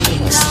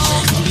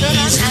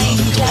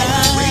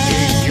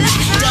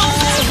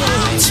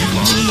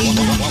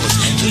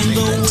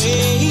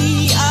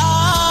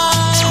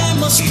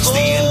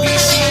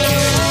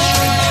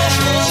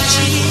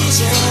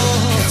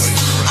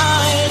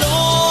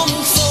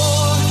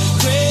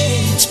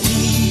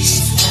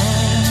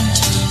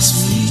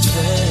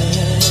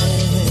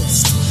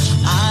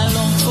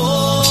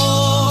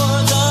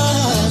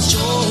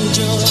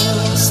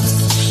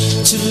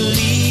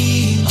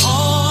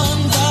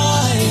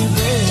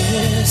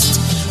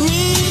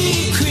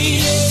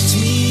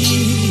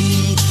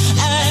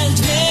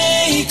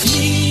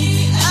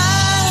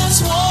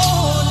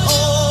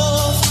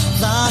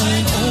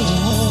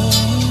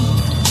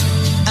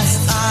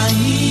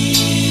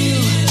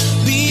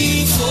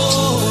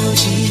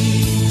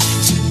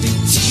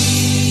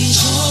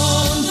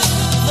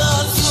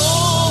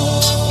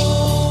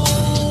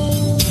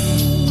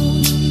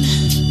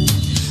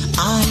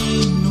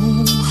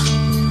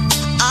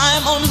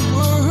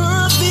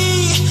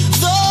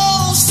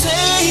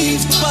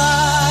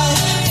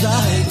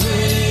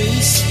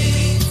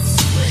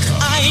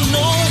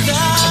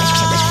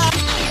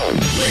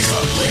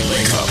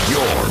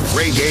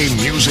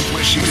music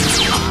machine.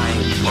 I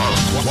love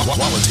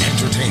quality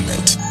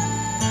entertainment.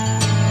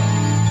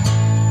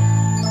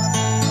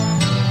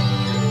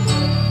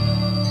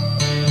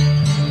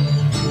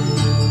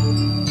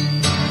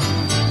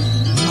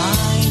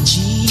 My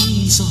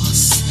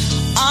Jesus,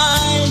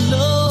 I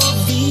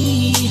love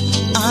thee.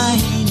 I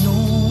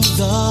know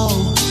thou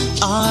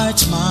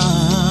art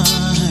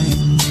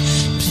mine.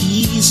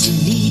 Please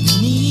lead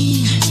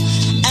me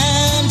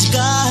and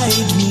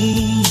guide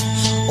me,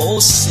 O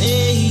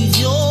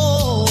Savior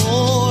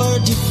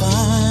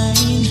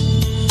divine.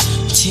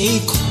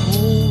 Take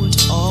hold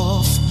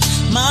of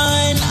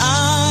mine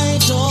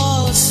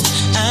idols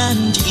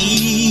and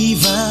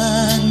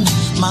even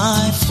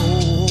my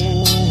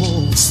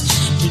foes.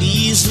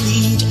 Please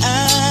lead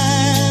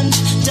and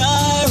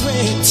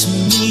direct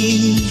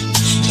me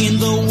in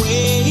the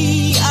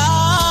way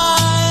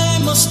I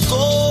must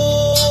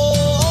go.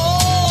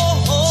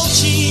 Oh,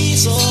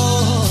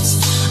 Jesus,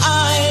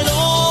 I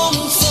long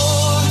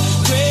for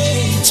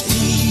great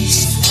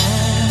peace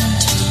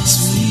and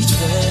sweet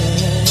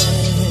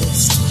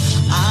rest.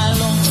 I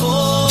long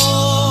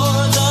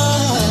for the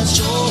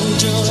joy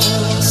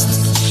just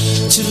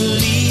to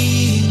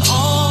lean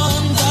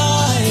on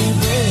thy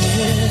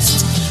breast.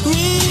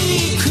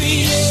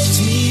 Recreate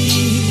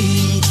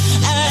me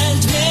and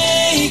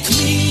make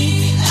me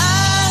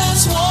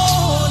as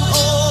one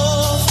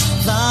of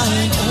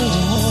thine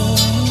own,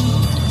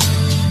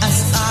 as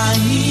I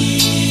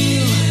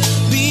kneel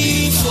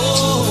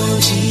before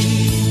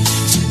thee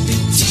to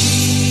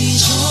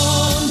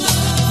petition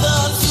the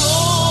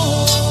throne.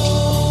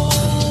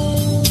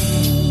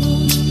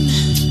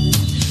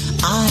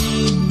 I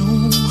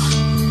know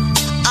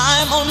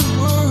I'm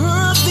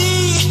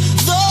unworthy,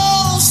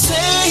 though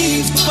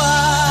saved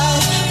by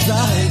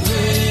thy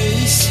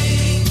grace.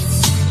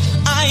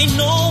 I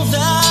know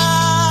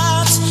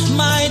that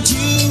my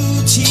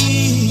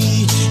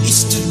duty is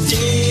to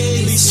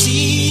daily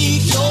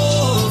seek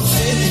your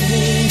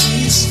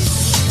face.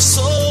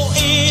 So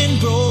in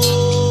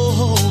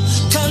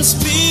broken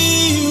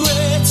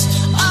spirit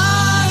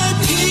I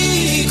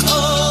pick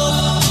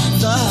up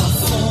the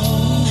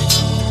phone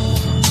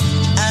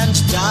and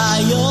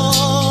dial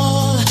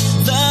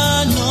the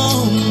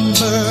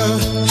number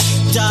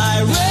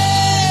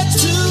direct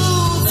to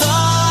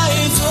thy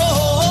throne.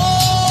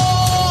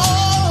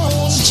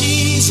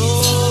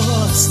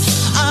 Jesus,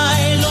 I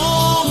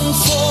long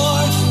for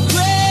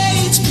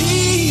great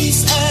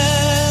peace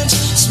and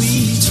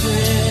sweet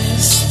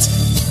rest.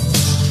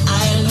 I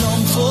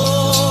long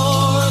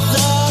for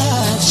the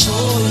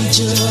joy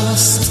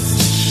just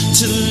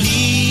to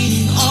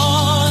lean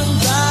on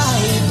thy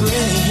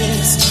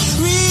breast.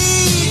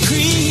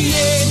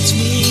 Recreate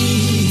me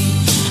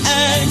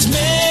and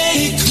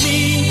make me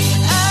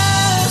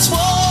as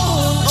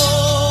one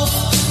of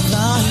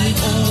thine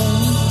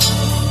own,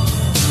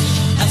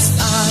 as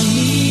I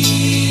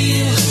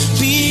kneel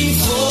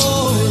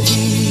before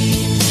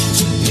thee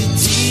to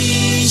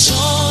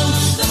petition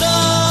the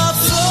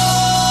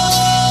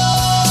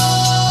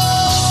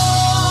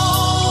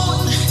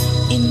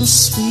throne. In a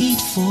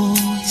sweet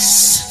voice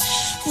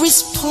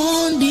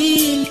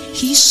responding,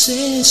 he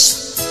says,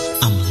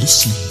 I'm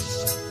listening,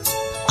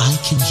 I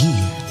can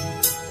hear.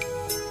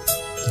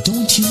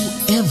 Don't you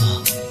ever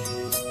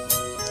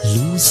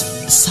lose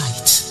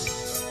sight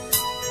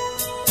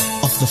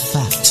of the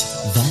fact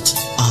that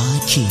I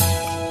care.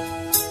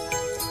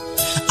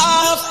 I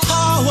have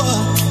power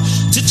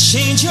to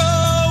change your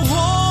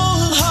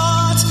whole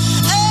heart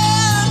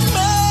and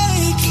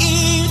make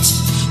it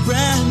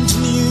brand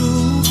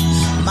new.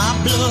 My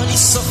blood is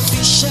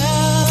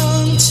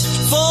sufficient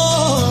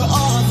for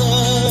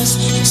others,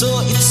 so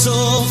it's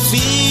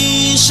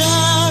sufficient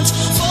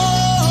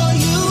for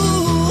you.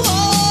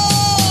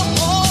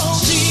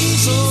 Oh,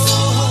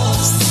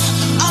 Jesus,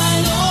 I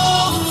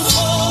long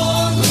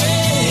for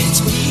great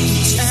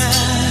peace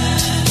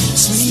and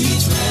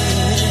sweet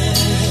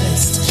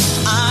rest.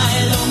 I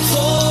long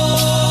for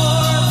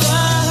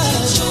the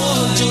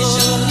joy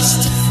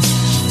just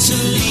to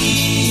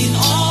lean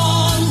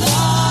on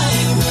thy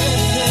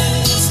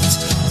breast.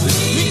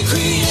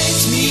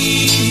 Recreate me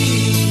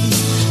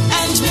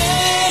and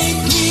make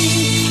me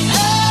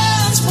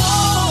as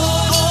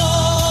one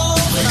of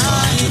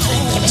thine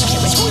own.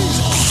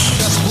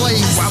 That's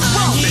playing while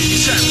Raw Baby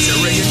Shams are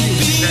reggae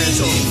music stands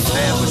on.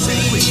 Never say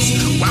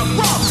please. While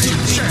Raw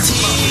Baby Shams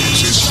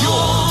is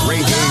your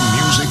reggae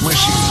music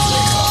machine.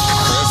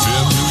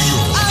 FM New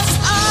York.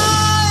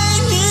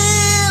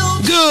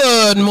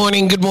 Good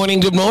morning, good morning,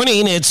 good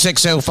morning. It's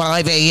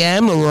 6:05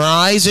 a.m.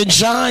 Rise and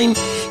shine.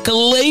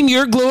 Claim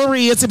your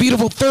glory. It's a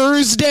beautiful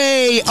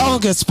Thursday,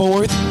 August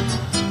 4th.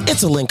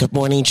 It's a Link Up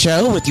Morning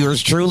Show with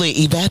yours truly,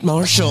 Yvette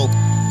Marshall.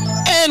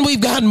 And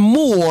we've got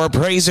more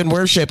praise and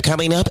worship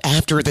coming up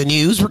after the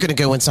news. We're going to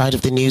go inside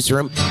of the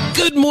newsroom.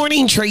 Good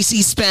morning,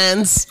 Tracy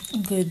Spence.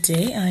 Good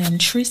day. I am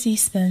Tracy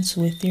Spence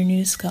with your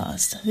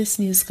newscast. This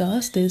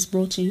newscast is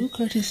brought to you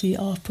courtesy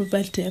of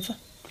Preventive.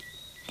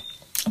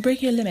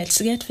 Break your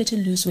limits. Get fit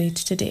and lose weight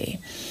today.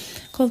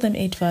 Call them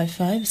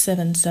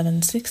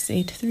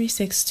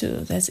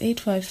 855-776-8362. That's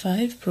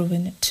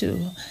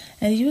 855-PROVEN2.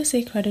 And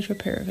USA Credit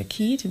Repair, the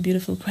key to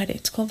beautiful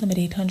credit. Call them at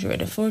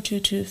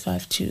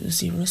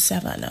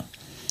 800-422-5207.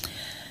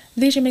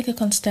 The Jamaica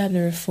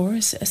Constabulary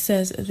Force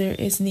says there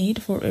is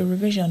need for a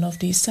revision of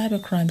the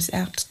Cybercrimes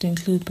Act to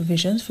include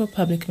provisions for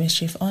public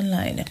mischief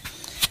online.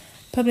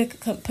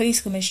 Police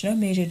Commissioner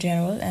Major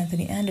General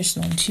Anthony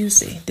Anderson on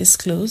Tuesday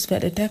disclosed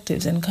that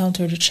detectives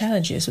encountered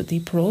challenges with the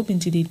probe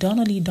into the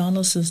Donnelly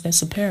Donaldson's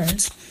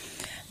disappearance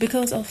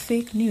because of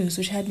fake news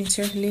which had been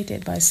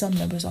circulated by some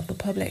members of the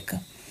public.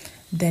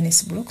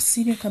 Dennis Brooks,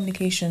 senior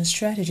communications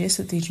strategist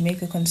with the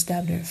Jamaica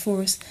Constabulary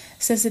Force,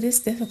 says it is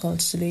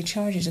difficult to lay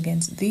charges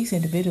against these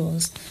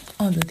individuals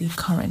under the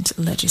current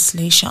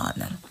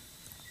legislation.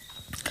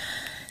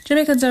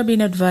 Jamaicans are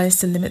being advised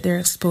to limit their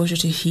exposure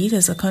to heat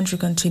as the country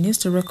continues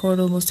to record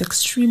almost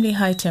extremely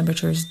high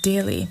temperatures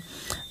daily.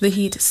 The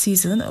heat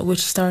season,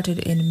 which started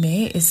in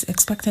May, is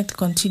expected to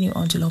continue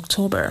until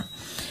October.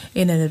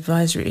 In an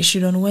advisory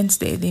issued on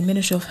Wednesday, the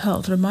Ministry of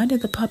Health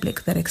reminded the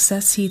public that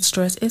excess heat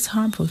stress is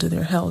harmful to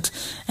their health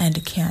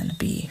and can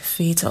be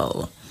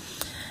fatal.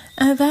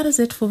 And that is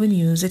it for the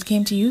news. It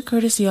came to you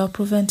courtesy of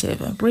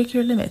Preventive. Break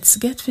your limits.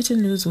 Get fit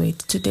and lose weight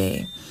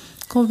today.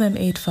 Call them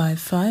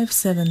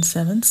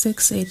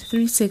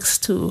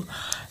 855-776-8362.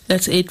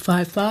 That's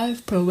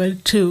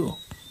 855-PROVEN2.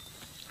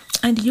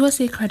 And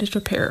USA Credit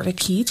Repair, the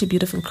key to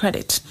beautiful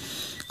credit.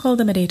 Call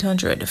them at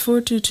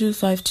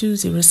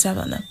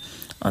 800-422-5207.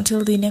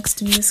 Until the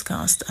next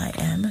newscast, I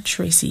am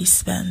Tracy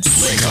Spence.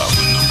 Wake up,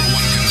 number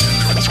one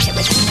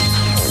contender.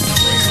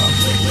 Wake up,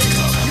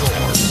 your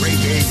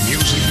reggae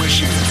music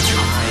machine.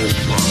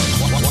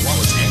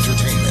 Wallace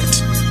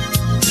Entertainment.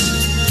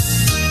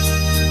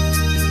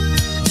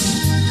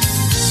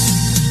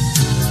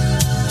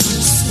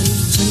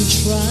 Satan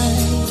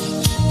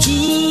tried to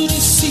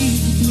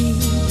deceive me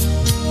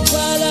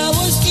while I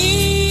was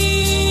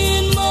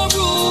in my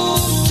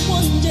room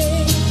one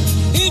day.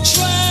 He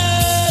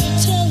tried to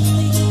tell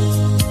me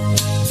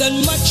that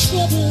my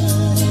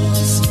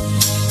troubles,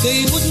 they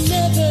would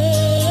never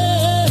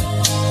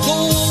go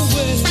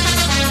away.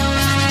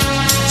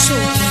 So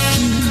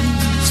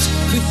confused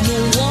with no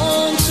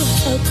one to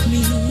help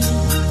me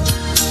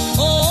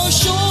or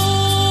show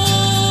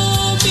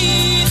me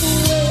the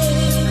way.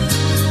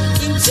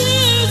 In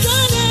tears I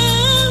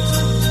knelt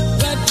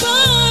right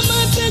by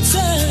my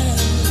bedside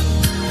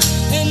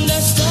and I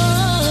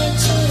started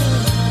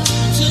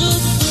to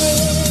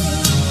pray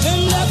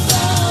and I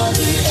found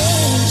the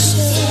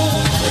answer.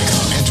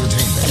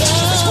 Entertainment.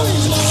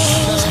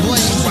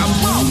 While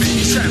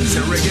Robbie traps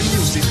and reggae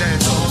music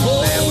dance on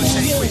never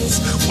take quits.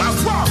 While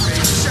Robbie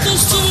traps.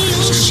 This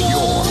is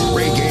your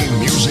reggae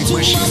music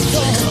machine. Wake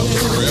up,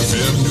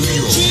 FM New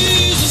York.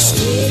 Jesus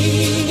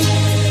came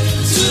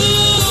to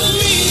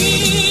me.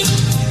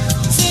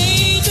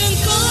 Satan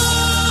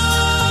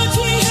thought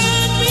he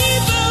had me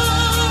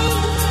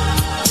bound,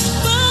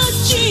 but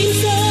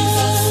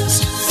Jesus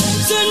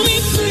set me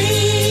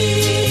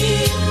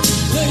free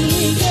when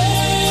he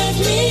gave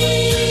me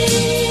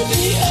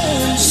the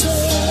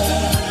answer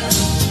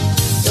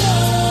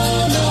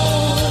down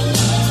on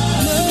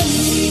my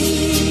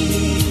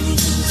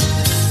knees.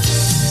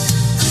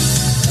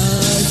 I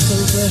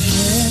felt the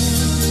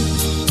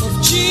hand of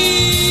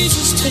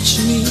Jesus touch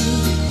me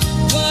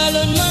while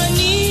on my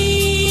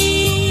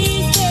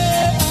knees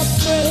there I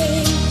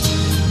prayed.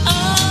 I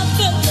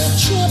felt the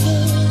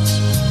troubles,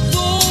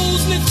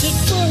 those lifted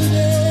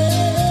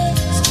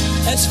burdens.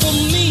 As for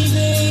me,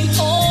 they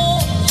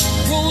all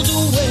rolled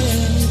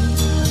away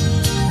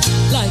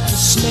like a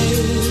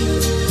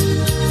slave,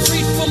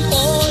 free from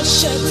all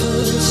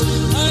shackles.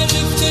 I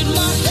lifted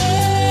my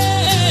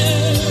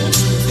hands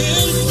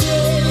in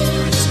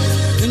praise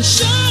and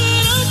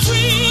shouted, I'm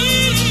free.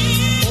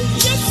 Oh,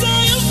 yes, I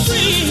am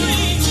free.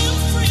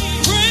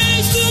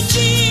 Praise to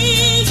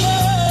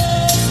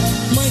Jesus,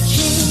 my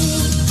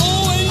King.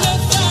 Oh, and I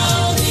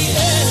found the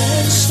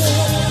answer.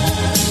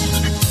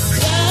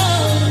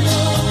 Down on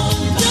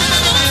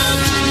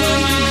my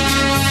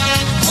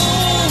knees.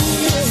 Oh,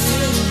 yes,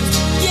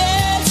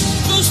 yes,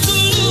 the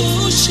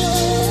solution.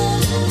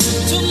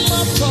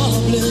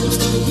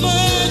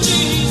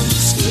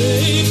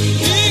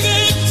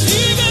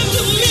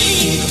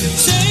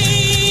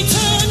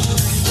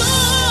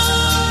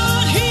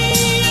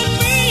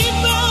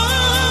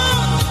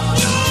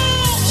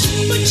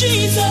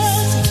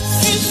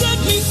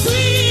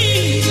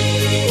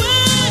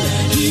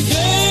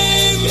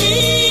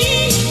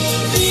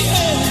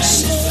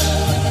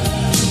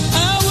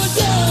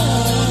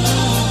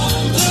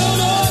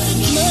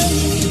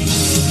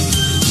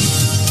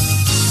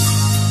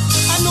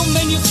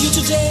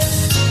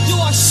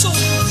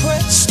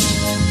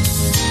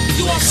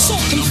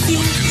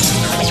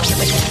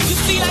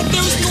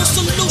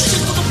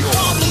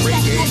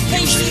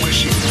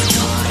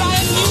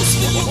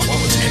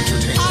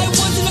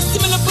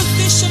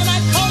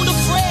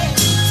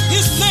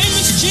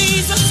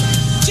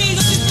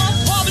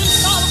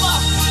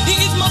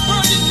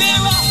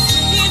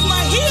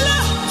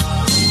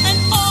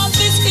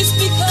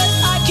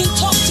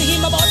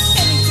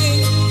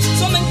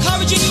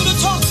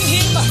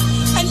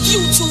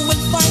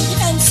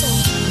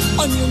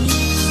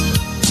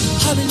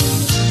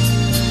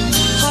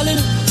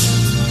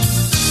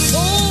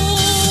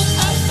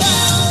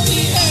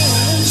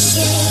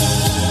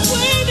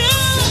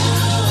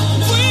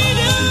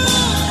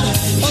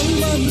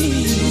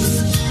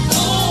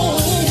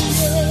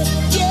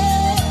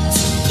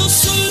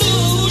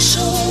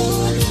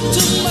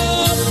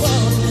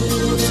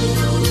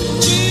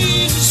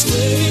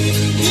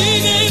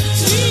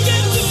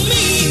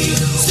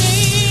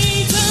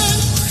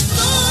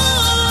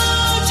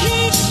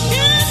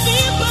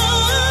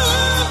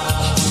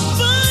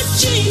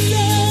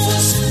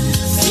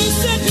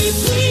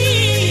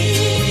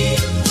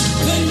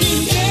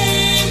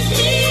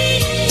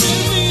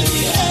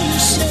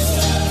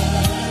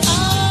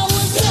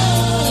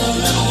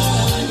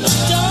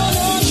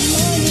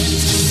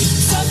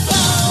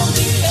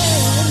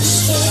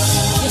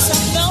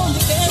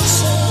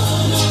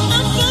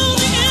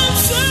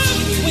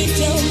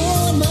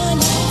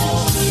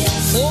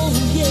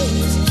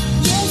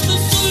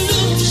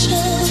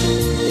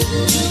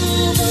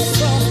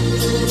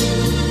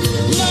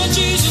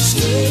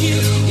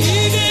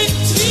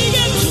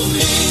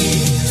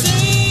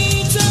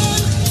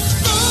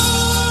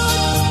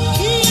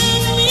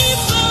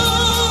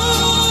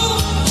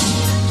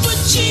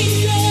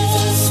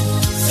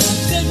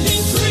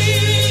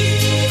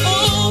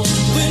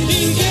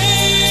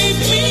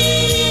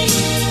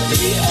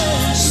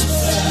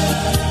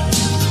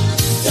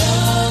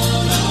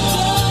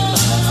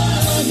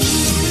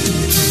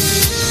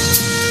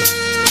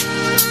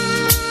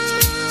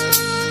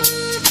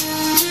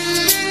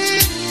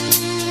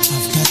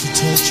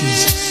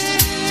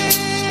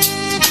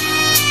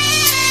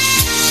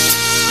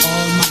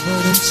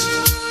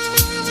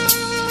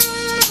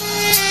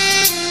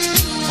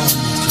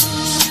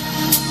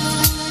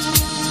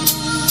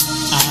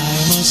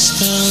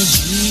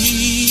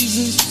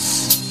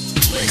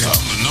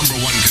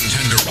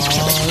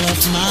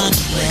 my life.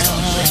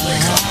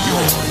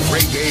 Your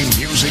reggae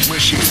music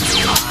machine. I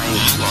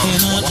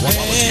cannot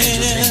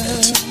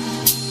bear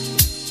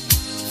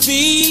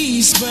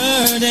these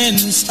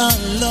burdens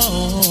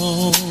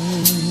alone.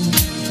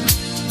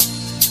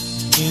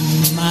 In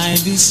my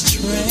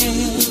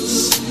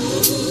distress,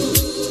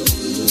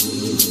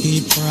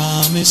 He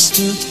promised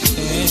to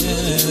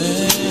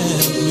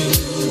help me.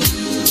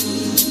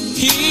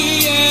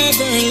 He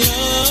ever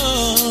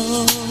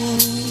loved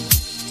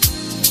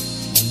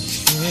and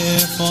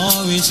cared for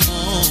His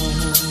own.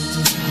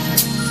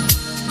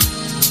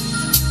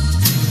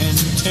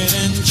 Tempted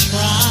and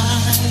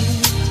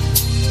tried,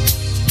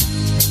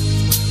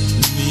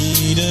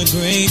 need a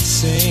great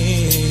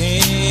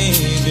Savior,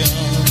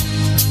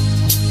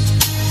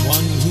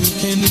 one who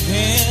can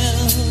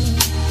help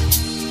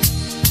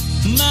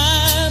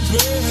my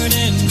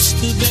burdens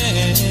to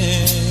bear.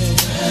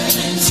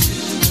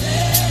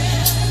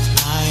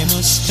 I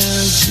must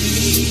tell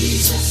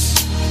Jesus,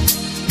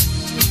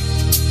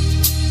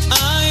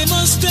 I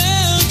must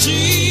tell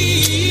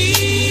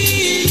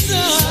Jesus,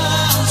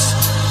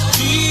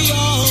 Be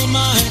all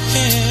my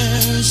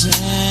cares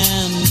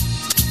and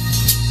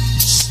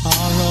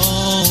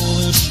sorrow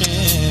will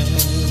share.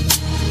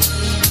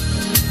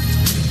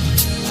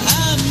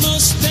 I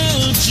must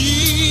tell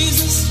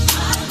Jesus, I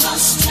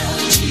must tell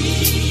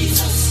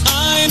Jesus,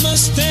 I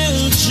must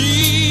tell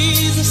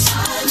Jesus,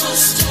 I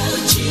must tell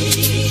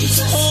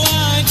Jesus. Oh,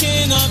 I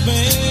cannot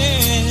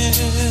bear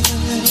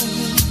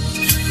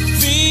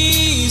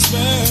these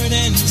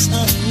burdens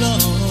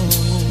alone.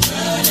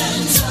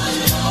 Burdens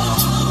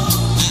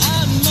alone. I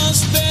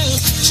must tell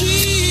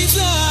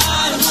Jesus, I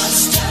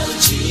must tell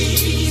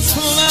Jesus,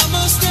 oh, I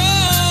must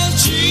tell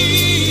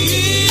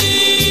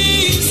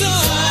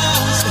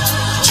Jesus.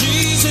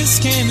 Jesus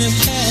can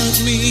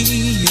help me,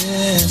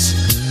 yes,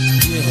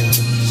 yes,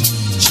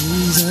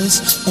 Jesus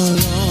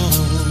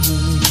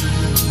alone.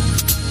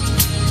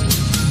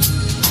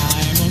 I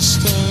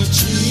must tell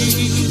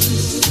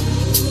Jesus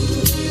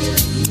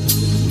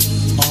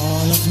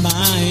all of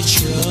my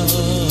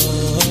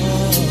troubles.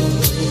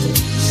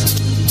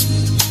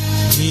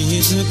 He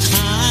is a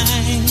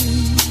kind,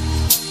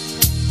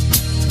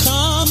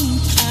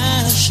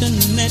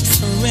 compassionate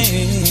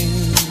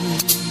friend.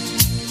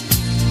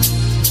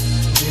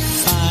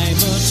 If I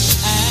but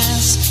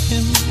ask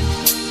Him,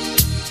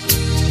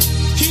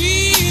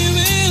 He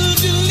will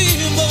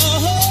deliver.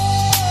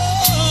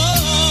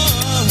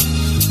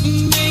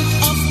 Make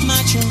of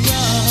my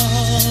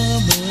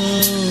troubles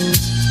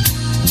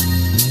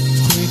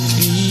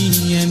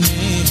quickly an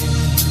end.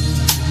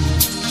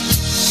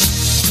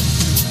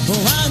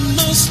 Oh, I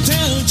must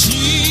tell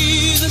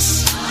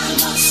Jesus, I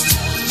must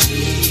tell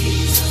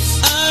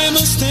Jesus, I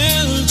must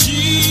tell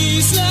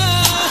Jesus,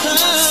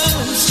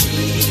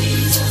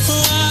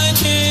 for I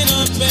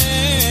cannot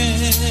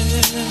bear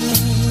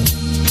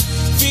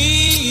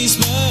these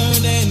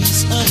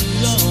burdens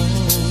alone.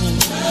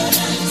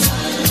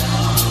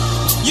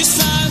 Yes,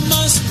 I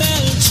must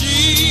tell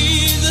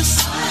Jesus,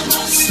 I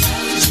must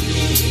tell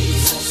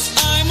Jesus,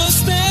 I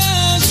must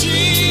tell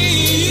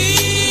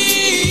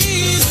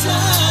Jesus.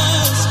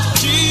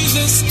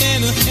 Jesus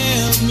can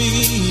help me,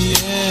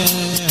 yeah.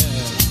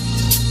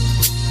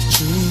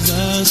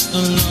 Jesus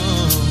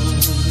alone.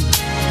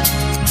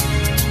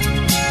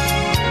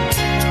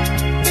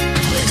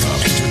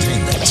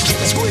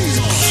 Squeeze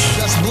on.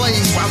 Just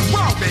blaze while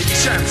raw baby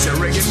champs and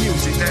reggae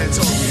music dance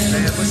on me,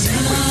 never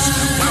sequence.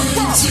 While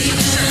raw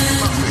baby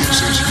champs.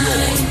 This is your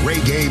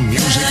reggae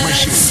music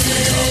machine.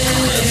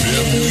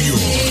 FM New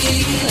York.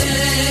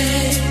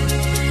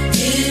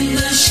 In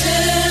the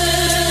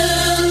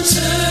shelter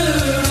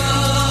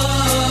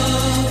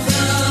of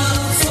the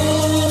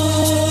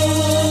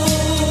fold,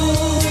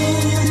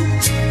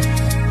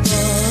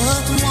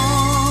 but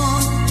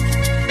one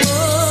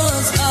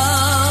was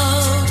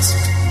out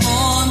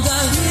on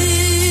the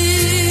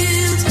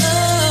hills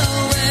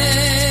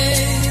away,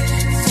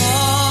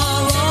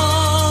 far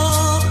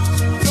off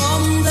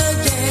from the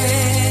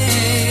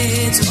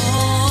gates of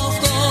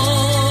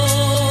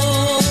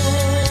gold.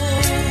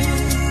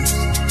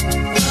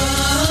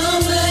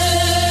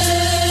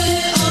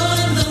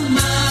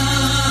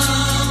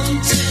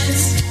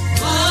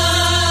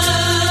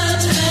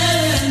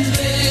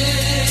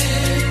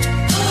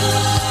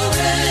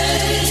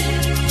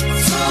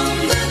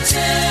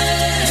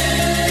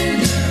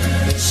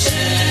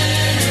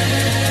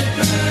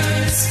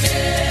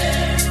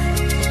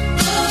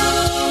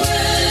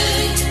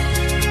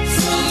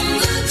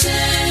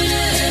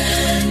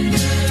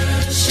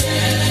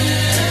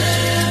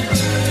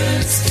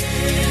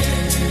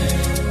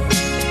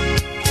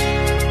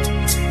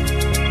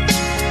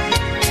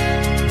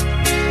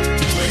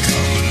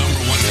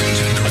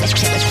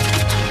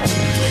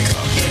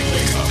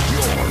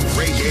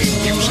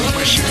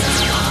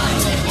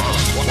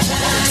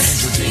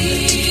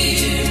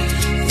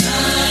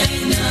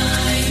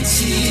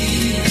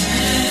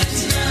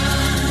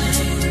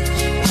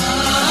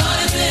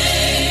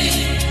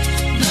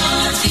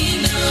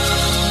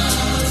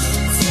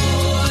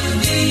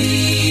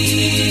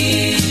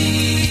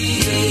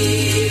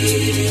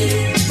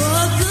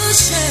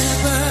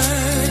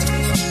 shepherd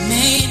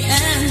made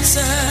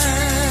answer.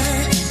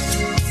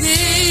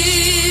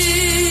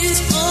 This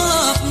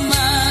of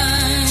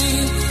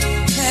mine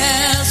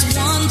has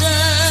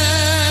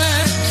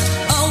wandered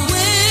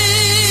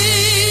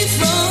away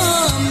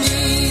from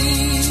me.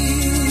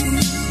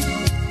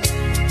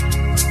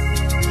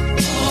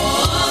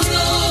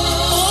 Although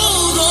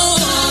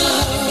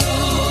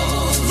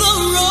the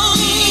road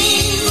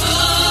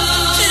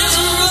is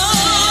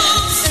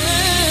rough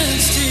and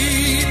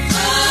steep,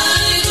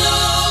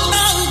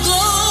 I'll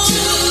go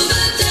to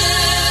the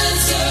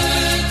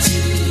desert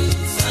to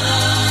find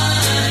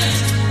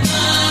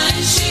my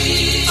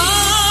sheep.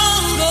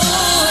 I'll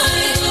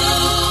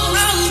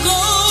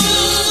go to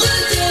the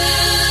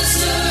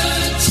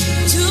desert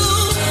to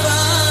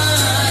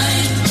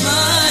find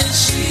my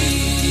sheep.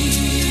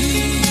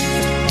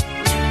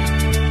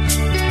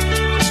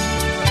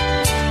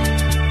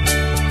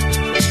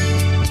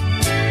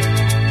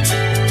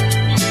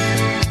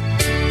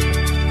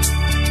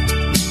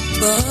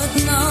 But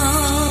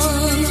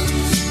none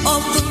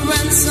of the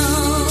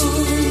ransom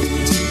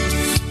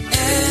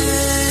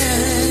ever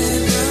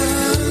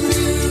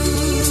knew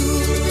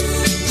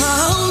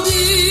how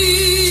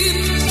deep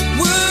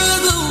were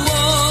the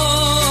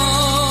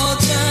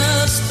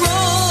waters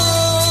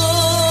crossed,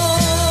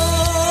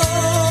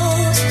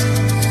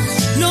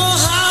 nor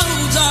how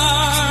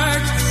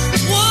dark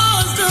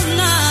was the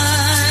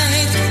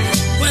night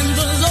when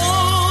the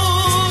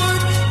Lord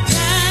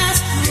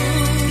passed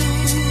through,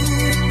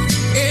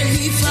 and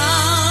he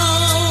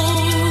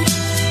found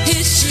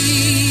his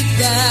sheep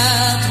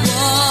that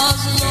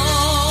was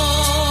lost.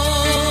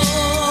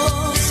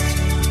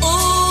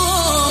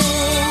 Oh,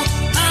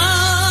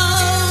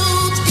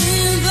 out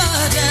in the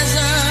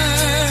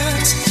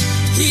desert,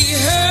 he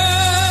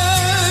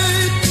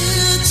heard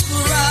its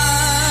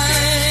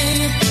cry,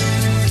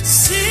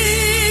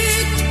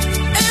 sick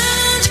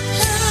and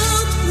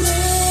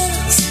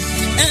helpless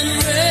and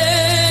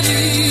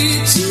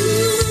ready to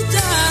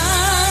die.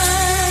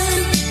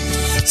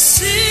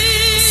 Sick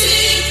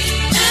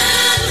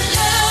and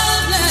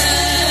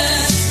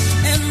helpless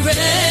and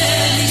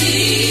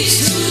ready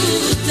to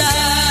die.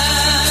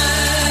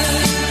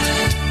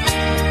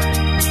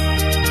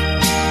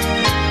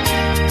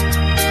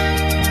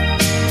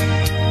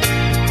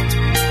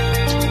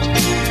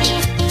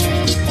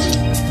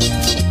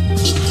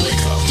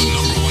 Wake up,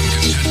 number one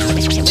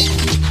contender.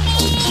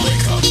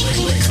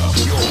 Wake up,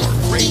 your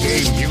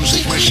reggae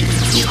music machine.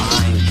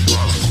 Time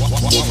for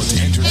quality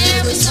entertainment.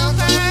 Every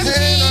summer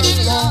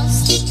pain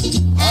lost,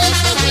 as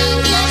the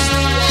world lost the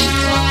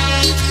one.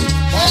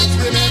 But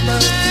remember,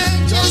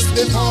 just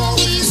before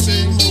we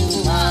sing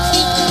goodbyes,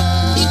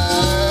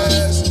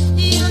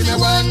 you may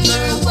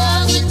wonder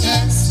why we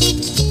test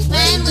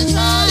when we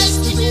try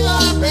to do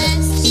our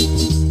best,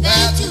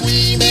 that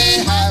we may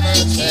have a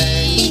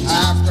change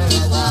after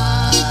a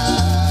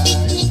while.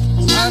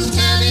 I'm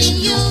telling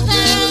you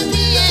there'll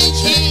be a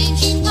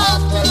change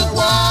after a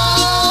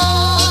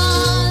while.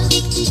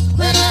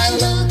 When I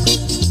look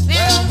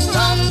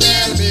from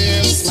there'll be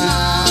a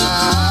smile.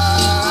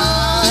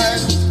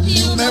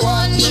 You may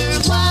wonder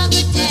why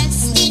we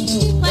test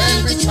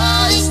when we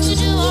try to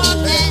do our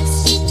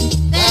best,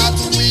 that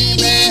we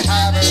may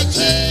have a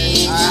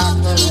change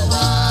after a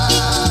while.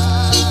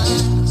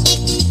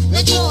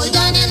 The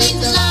Jordan and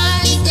the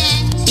lions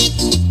then,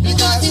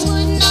 because he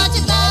would not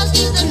bow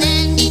to the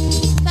men,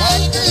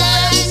 but the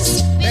lions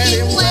made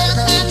him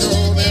welcome to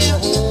their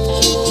home.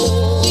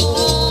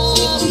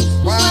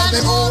 While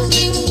the old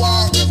king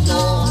walked the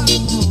floor,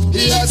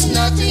 he has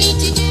nothing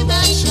to do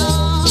but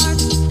sure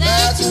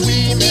that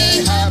we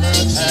may have a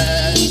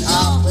change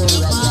after a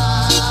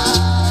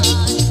while.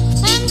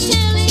 I'm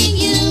telling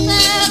you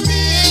there'll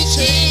be a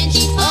change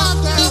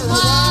after a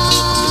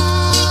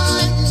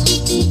while.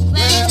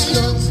 When I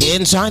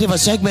look Inside of a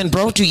segment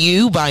brought to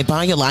you by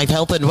BioLife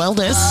Health and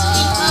Wellness.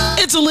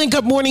 It's a Link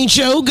Up Morning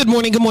Show. Good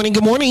morning, good morning,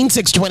 good morning.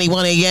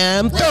 6:21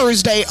 a.m.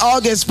 Thursday,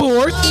 August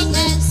 4th.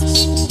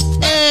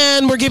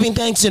 And we're giving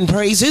thanks and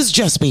praises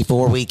just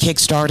before we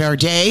kickstart our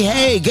day.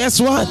 Hey, guess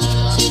what?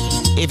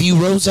 If you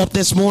rose up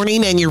this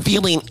morning and you're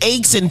feeling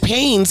aches and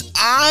pains,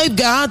 I've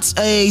got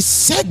a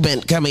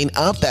segment coming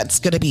up that's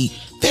going to be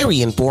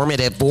very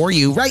informative for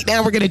you. Right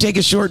now, we're going to take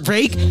a short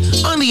break.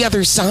 On the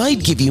other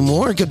side, give you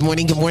more. Good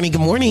morning, good morning,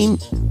 good morning.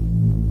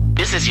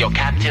 This is your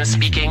captain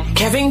speaking.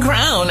 Kevin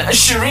Crown,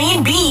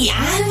 Shireen B,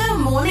 and the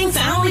Morning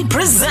Family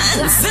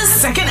presents the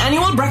second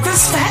annual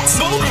Breakfast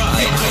Fest.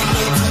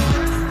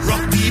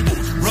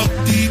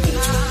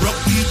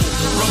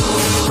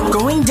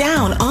 Going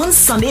down on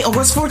Sunday,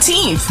 August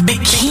 14th.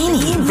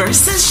 Bikini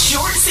versus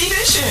Shorts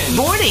edition.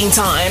 Boarding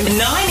time, 9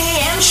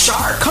 a.m.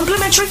 sharp.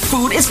 Complimentary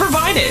food is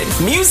provided.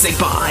 Music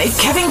by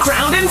Kevin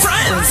Crown and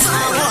Friends.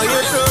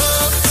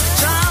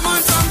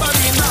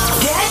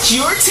 Get Get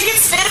your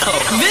tickets now.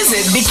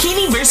 Visit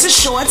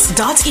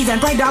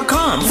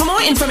bikiniversusshorts.eventbrite.com. For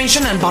more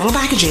information on bottle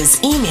packages,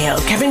 email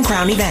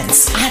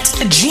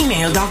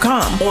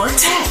kevincrownevents@gmail.com or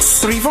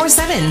text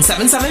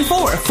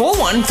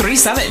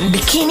 347-774-4137.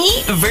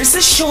 Bikini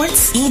versus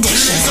Shorts edition.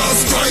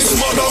 Jesus Christ,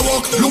 mother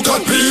walk, look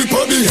at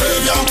people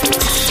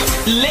behavior.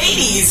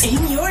 Ladies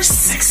in your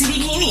sexy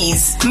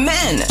bikinis.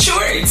 Men,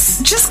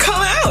 shorts, just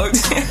come out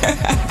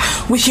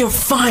with your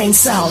fine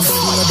self.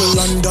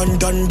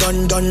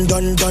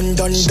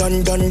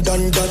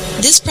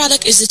 This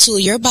product is a tool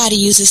your body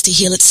uses to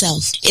heal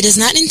itself. It is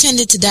not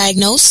intended to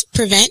diagnose,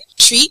 prevent,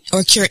 treat,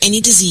 or cure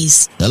any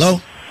disease. Hello?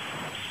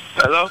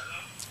 Hello?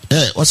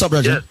 Hey, what's up,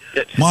 brother?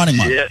 Yes. Morning,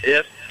 man.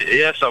 Yes,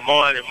 sir.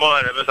 Morning,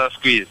 Mr.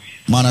 Squeeze.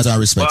 Manners and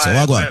respect, so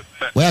what go on?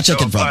 Where you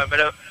checking from?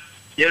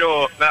 You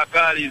know, I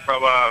call you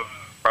from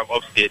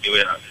upstate New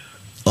York.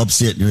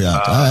 Upstate New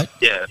York, all right.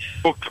 Yeah,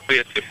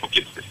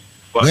 Poughkeepsie.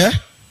 Where?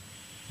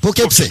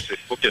 Poughkeepsie.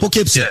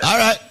 Poughkeepsie. Yeah. All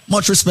right,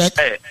 much respect.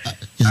 Hey, all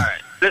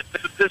right.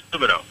 Listen to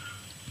me now.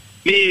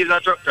 Me is a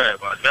truck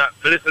driver. I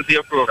listen to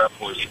your program,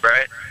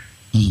 right?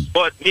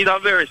 But me is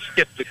very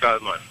skeptical,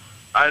 man.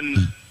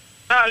 And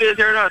nowadays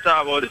you're not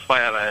talking about this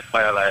fire life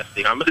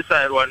thing. I'm going to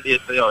decide one day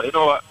to say, you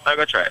know what, I'm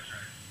going to try it.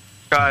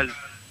 Because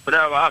when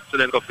I have an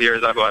accident a couple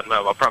years ago and I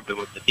have a problem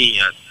with the knee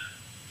and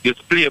used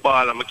to play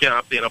ball and I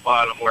can't play the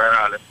ball and more and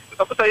all that.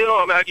 So I say, you know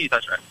what, I'm going to give it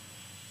a try.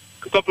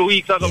 A couple of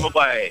weeks ago, I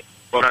buy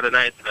one of the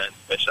 99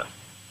 special.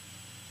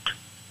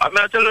 I'm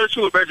going to tell you the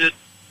truth, Bridget.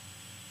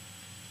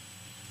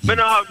 I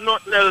don't have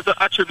nothing else to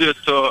attribute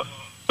to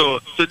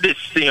this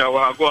thing that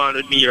will go on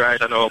with me right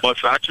now, but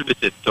to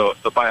attribute it to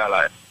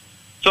BioLife.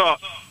 So, I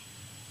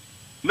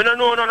don't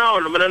know now, I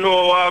don't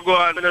know what go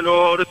on, I don't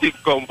know how the thing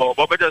come about,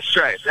 but I just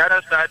try it. You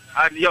understand?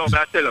 And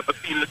I tell you, I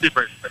feel the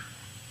difference.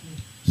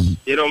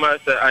 You know what I'm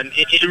saying? And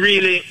it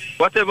really,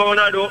 whatever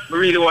I do, I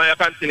really want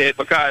to continue it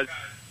because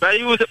I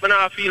use it when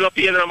I feel a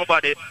pain in my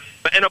body.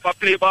 I end up I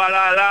play ball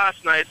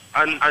last night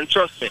and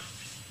trust me,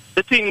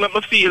 the thing that I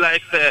feel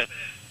like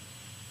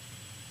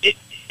it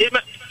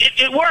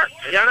works.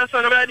 You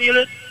understand what I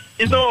mean?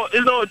 It's no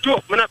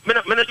joke. I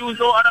don't use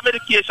no other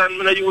medication. I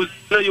don't use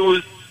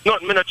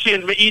nothing. I don't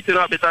change my eating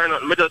habits or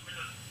nothing. I just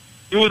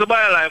use the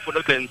BioLife for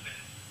the cleanse.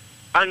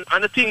 And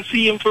the thing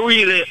seems to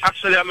really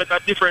actually make a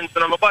difference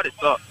in my body.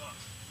 So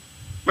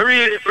I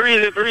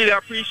really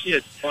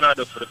appreciate what I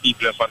do for the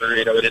people on the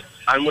radio with it.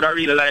 And would I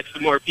really like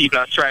some more people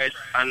that try it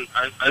and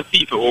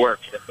people who work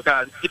with it.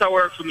 Because it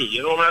works for me,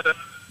 you know what I'm saying?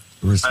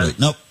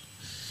 Respect.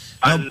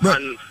 And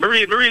I'm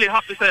really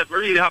happy to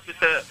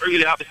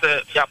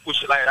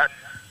push it like that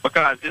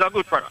because it's a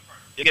good product.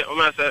 You get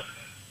what I'm saying?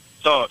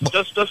 So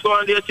just go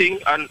on their thing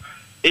and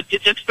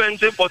it's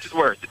expensive but it's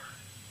worth it.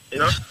 You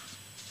know?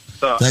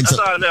 So thanks,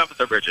 that's all I have to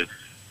say, Bridget.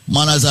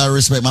 Manners and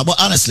respect, man.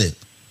 But honestly,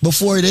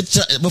 before they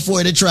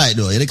try it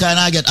though, they kind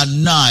of get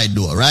annoyed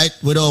though, right?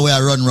 We don't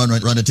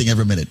run the thing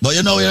every minute. But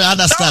you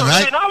understand,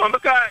 right? No, man,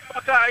 because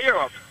I hear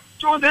up.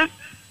 Truth is,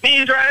 me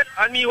is right,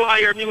 and me want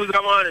to hear music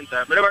on morning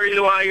time. I never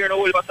really want to hear the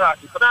whole of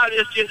talking. So now I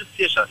just change the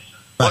station.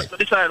 Right. But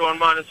I decide one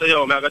morning and say,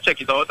 yo, man, I gotta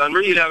check it out and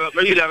really have a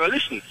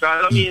listen.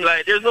 Because I mean,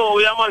 like, there's no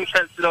way a man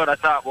can sit down and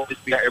talk about this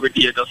thing every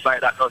day just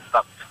like that,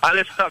 non-stop.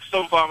 Unless it have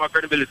some form of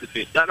credibility to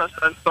it. You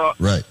understand? So,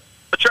 right.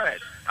 I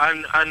tried.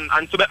 And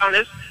to be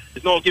honest,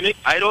 it's no gimmick.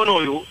 I don't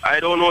know you.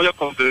 I don't know your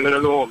company. I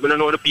don't know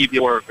the people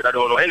you work with. I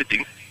don't know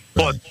anything.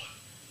 Right.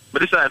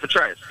 But I decided to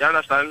try it. You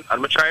understand?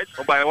 And I tried.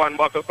 I buy one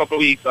box a couple of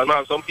weeks. And I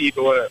have some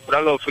people but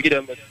I love to give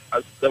them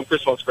as them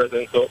Christmas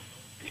presents. So,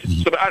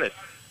 to be honest,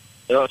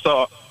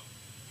 so,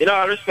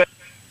 I respect,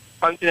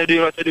 continue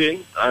doing what you're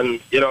doing. And,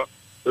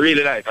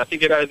 really I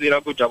think you guys did a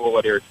good job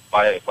over there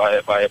by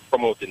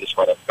promoting this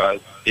product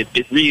because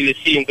it really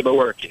seems to be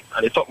working.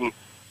 And it's something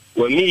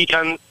where me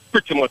can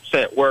pretty much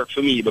say work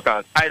for me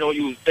because I don't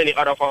use any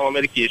other form of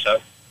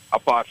medication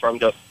apart from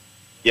just,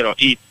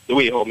 eat the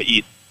way how I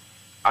eat.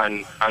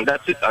 And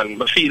that's it.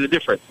 And I feel the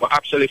difference. I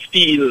actually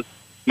feel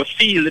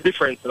the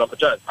difference in my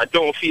joint. I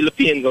don't feel the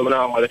pain that I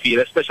normally feel,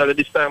 especially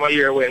this time of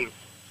year when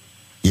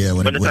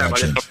the time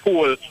it's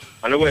cold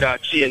and the weather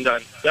change.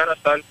 And you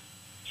understand?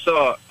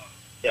 So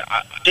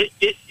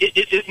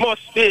it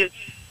must be,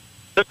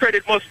 the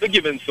credit must be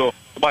given to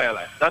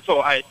BioLife. That's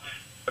how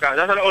because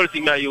that's the only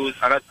thing I use,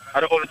 and that's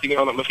the only thing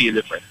that make me feel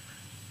different.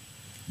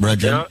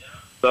 Brethren.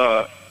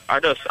 So I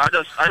just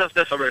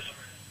respect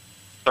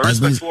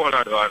for one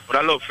another, but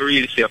I love to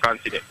really stay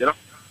confident,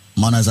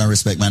 Manners and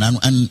respect, man.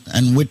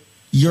 And with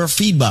your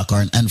feedback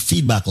and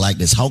feedback like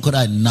this, how could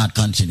I not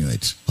continue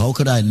it? How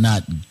could I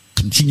not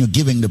continue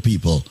giving the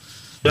people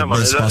the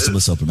best possible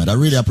supplement? I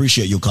really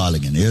appreciate you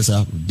calling in. Yes,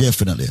 sir.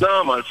 Definitely.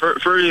 No, man, for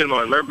real,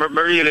 man. I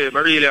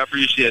really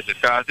appreciate it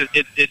because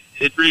it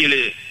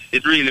really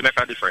make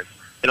a difference.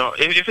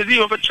 If it's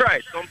even for try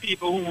it, some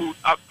people who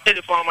have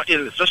any form of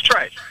illness, just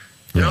try it.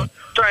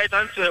 Try it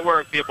and see it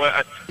work, people.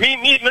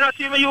 Me not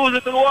even use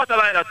it in water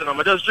like that,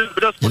 I just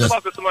put the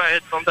bucket to my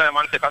head sometime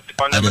and take a sip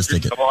and never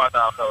drink the water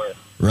afterwards.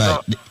 Right.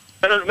 So,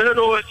 I don't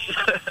know it.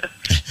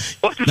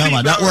 No,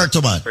 man, that worked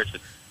too, man.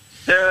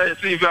 Yeah, it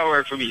seems to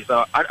work for me,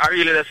 so I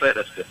really just say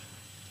this.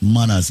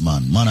 Manners,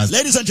 man. Manners.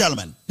 Ladies and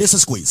gentlemen, this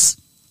is Squeeze.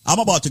 I'm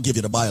about to give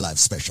you the BioLife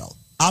special.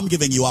 I'm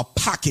giving you a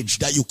package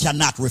that you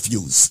cannot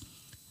refuse.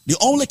 The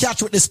only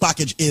catch with this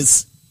package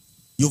is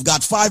you've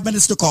got 5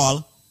 minutes to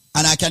call,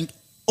 and I can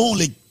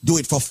only do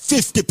it for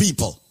 50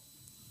 people.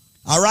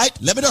 All right?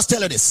 Let me just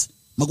tell you this.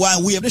 I'm going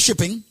to waive the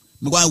shipping.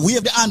 I'm going to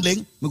waive the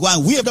handling. I'm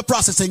going to waive the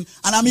processing.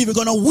 And I'm even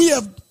going to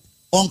waive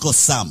Uncle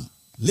Sam.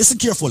 Listen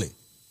carefully.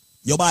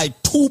 You buy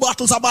 2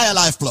 bottles of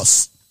BioLife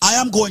Plus. I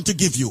am going to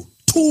give you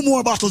 2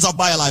 more bottles of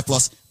BioLife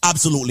Plus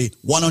absolutely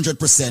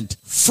 100%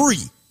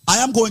 free. I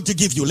am going to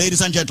give you,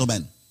 ladies and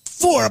gentlemen,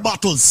 4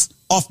 bottles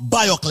of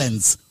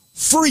BioCleanse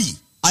free.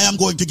 I am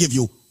going to give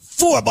you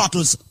 4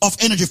 bottles of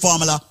Energy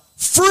Formula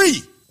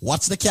free.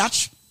 What's the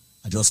catch?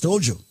 I just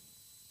told you.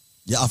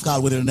 You have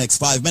called within the next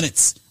 5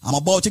 minutes. I'm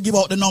about to give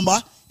out the number.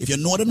 If you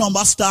know the number,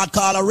 start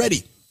call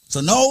already.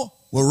 So now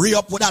we'll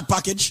re-up with that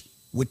package.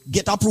 We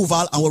get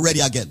approval and we're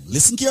ready again.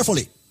 Listen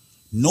carefully.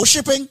 No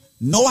shipping,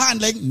 no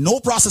handling, no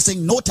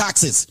processing, no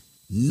taxes.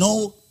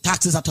 No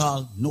taxes at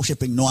all. No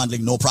shipping, no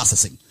handling, no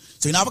processing.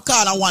 So you have a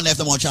call and one left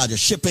them on charge of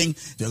shipping.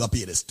 You're going to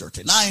pay this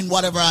 39,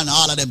 whatever, and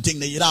all of them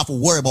things. You don't have to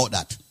worry about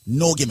that.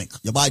 No gimmick.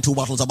 You buy 2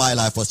 bottles of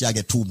BioLife Plus, you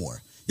get 2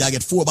 more. You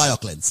get 4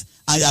 BioCleanse.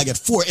 And you get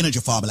 4 Energy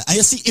Formula. And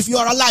you see, if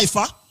you're a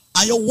lifer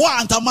and you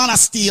want a man of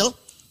steel,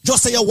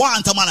 just say you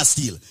want a man of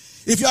steel.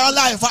 If you're a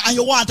lifer and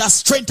you want a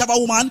strength of a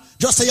woman,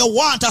 just say you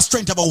want a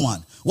strength of a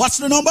woman. What's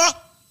the number?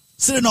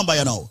 See the number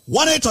you know.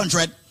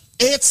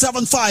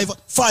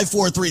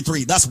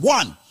 1-800-875-5433. That's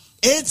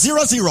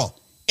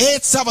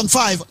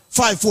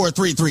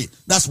 1-800-875-5433.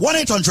 That's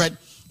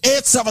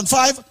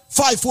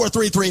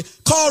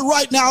 1-800-875-5433. Call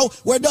right now.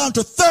 We're down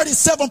to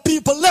 37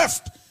 people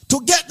left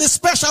to get this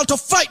special to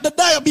fight the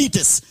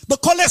diabetes, the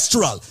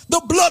cholesterol,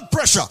 the blood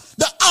pressure,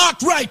 the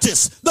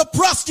arthritis, the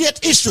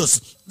prostate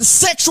issues, the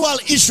sexual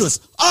issues,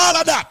 all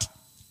of that.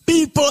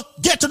 People,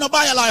 get on the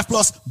BioLife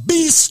Plus.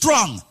 Be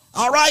strong.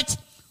 All right?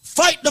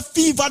 Fight the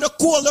fever, the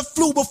cold, the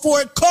flu before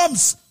it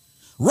comes.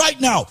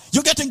 Right now,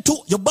 you're getting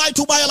 2. You buy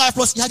 2 BioLife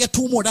Plus, you get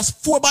 2 more. That's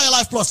 4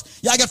 BioLife Plus.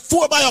 You get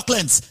 4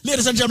 BioCleanse.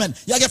 Ladies and gentlemen,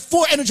 you get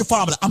 4 Energy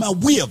Formula. I'm a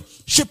wave.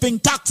 Shipping,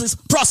 taxes,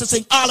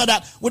 processing, all of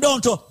that. We're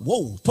down to,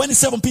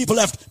 27 people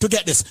left to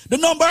get this. The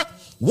number,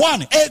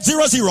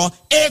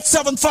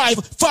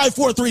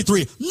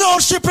 1-800-875-5433. No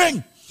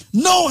shipping,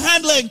 no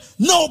handling,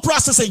 no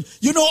processing.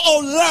 You know how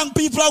long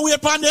people are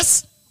waiting on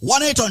this?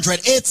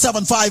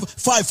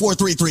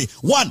 1-800-875-5433.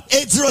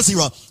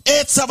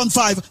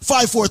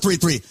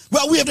 1-800-875-5433.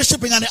 Well, we have the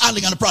shipping and the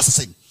handling and the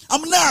processing.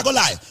 I'm not gonna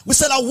lie. We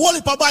said a whole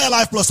heap of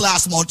BioLife Plus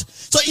last month.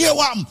 So here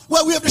what happened?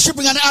 Well, we have the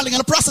shipping and the handling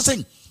and the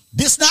processing.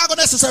 This not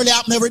gonna necessarily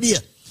happen every day.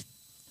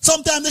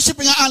 Sometimes the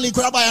shipping and handling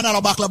could buy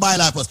another bottle of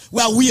BioLife Plus.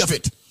 Well, we have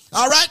it.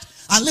 All right?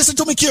 And listen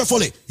to me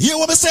carefully. Hear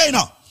what I say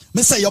now.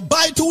 I say you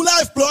buy 2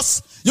 Life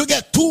Plus, you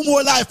get 2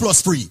 more Life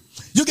Plus free.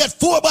 You get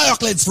 4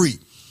 BioCleanse free.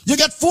 You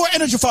get 4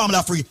 Energy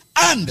Formula free.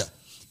 And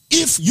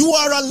if you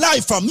are a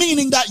lifer,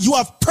 meaning that you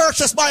have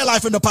purchased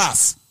BioLife in the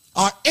past,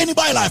 or any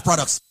BioLife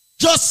products,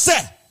 just say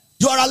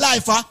you are a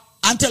lifer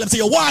and tell them, say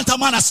you want a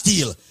man of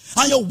steel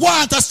and you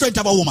want a strength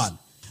of a woman.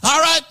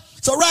 All right?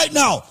 So right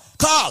now,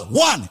 call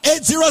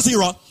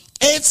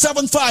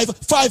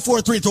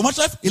 1-800-875-5433. How much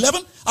left?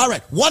 11? All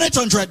right.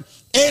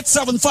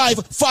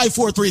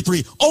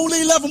 1-800-875-5433.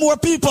 Only 11 more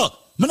people.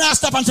 I'm not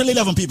stop until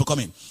 11 people come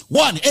in.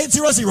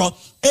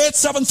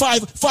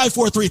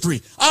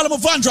 1-800-875-5433. All of my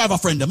van driver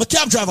friend them, my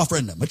cab driver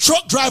friend them, my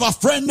truck driver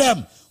friend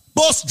them,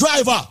 bus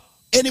driver.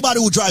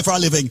 Anybody who drive for a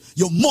living,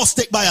 you must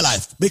take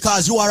BioLife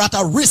because you are at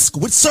a risk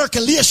with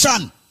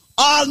circulation.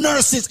 All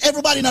nurses,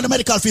 everybody in the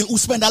medical field who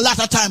spend a lot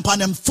of time on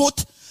them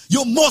foot,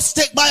 you must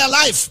take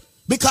BioLife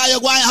because you're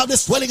going to have the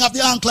swelling of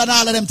the ankle and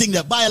all of them things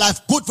there.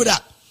 BioLife, good for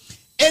that.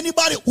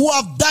 Anybody who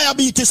have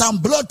diabetes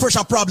and blood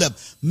pressure problem,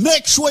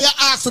 make sure you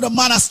ask for the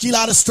man of steel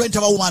or the strength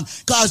of a woman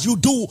because you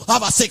do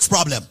have a sex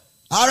problem.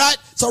 All right?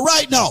 So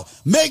right now,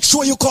 make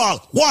sure you call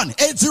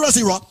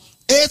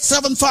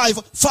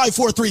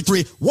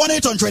 1-800-875-5433.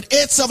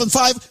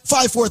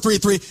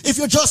 1-800-875-5433. If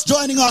you're just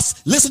joining us,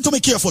 listen to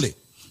me carefully.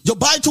 You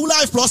buy 2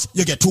 Life Plus,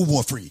 you get 2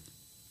 more free.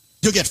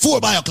 You get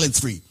 4 BioCleanse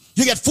free.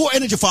 You get 4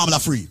 Energy Formula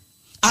free.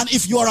 And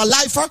if you are a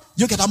lifer,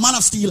 you get a man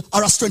of steel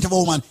or a strength of a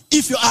woman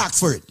if you ask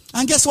for it.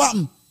 And guess what?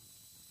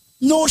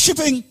 No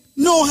shipping,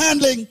 no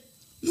handling,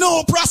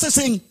 no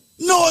processing,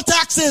 no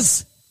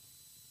taxes.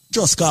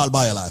 Just call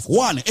BioLife.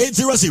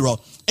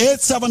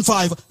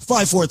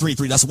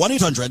 1-800-875-5433. That's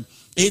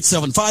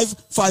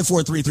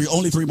 1-800-875-5433.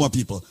 Only 3 more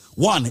people.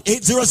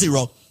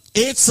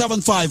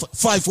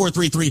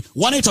 1-800-875-5433.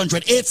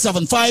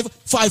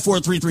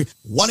 1-800-875-5433.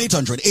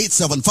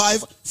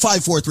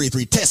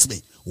 1-800-875-5433. Test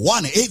me.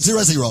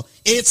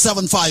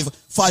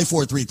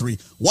 1-800-875-5433.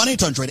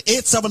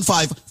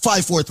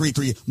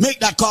 1-800-875-5433. Make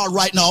that call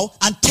right now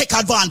and take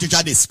advantage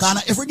of this.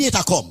 Because every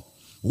data come.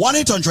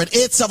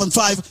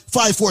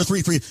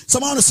 1-800-875-5433.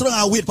 Someone is strong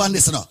and wait for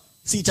this now.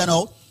 See it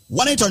now.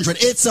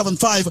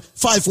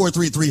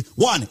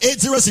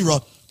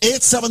 1-800-875-5433.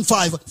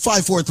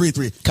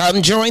 1-800-875-5433.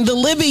 Come join the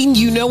living.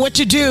 You know what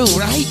to do,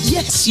 right?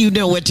 Yes, you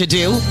know what to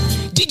do.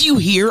 Did you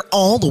hear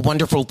all the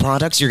wonderful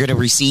products you're going to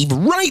receive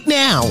right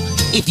now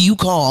if you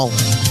call?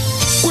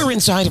 We're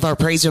inside of our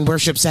praise and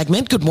worship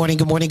segment. Good morning,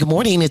 good morning, good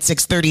morning. It's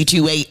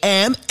 6:32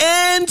 a.m.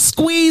 and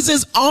Squeeze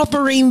is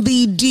offering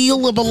the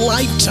deal of a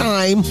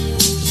lifetime.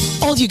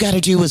 All you got to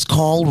do is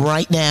call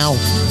right now.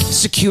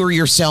 Secure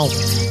yourself.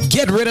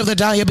 Get rid of the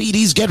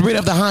diabetes. Get rid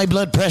of the high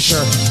blood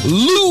pressure.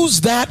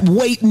 Lose that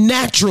weight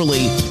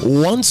naturally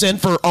once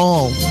and for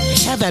all.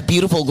 Have that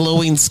beautiful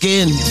glowing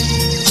skin.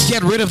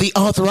 Get rid of the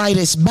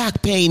arthritis,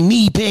 back pain,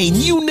 knee pain,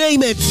 you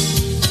name it.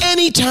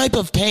 Any type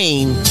of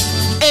pain,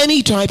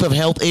 any type of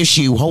health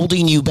issue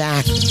holding you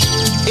back.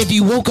 If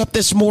you woke up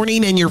this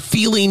morning and you're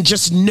feeling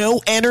just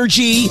no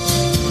energy,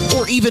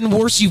 or even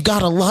worse, you've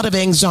got a lot of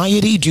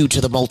anxiety due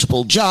to the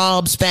multiple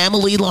jobs,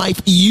 family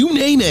life, you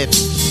name it,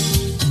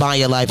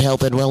 BioLife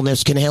Health and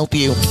Wellness can help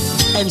you.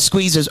 And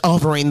Squeeze is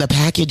offering the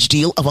package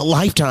deal of a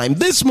lifetime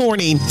this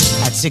morning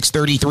at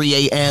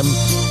 6:33 a.m.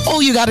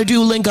 All you got to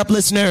do, link up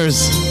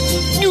listeners.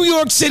 New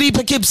York City,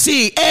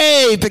 Poughkeepsie.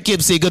 Hey,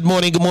 Poughkeepsie, good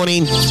morning, good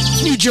morning.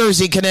 New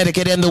Jersey,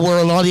 Connecticut, and the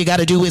world. All you got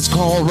to do is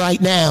call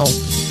right now.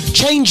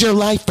 Change your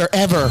life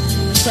forever.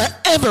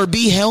 Forever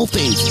be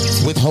healthy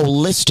with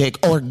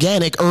holistic,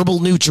 organic herbal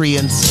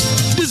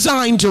nutrients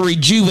designed to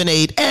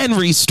rejuvenate and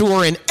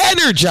restore and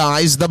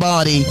energize the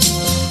body.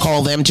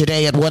 Call them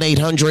today at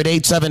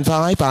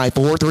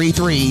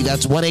 1-800-875-5433.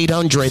 That's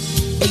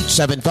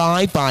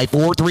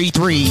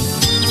 1-800-875-5433.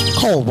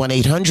 Call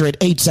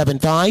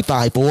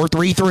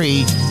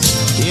 1-800-875-5433.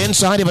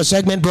 Inside of a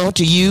segment brought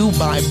to you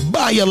by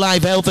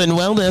BioLife Health and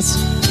Wellness.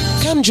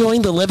 Come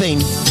join the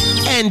living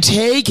and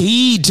take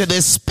heed to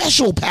this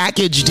special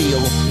package deal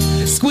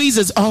Squeeze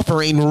is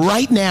offering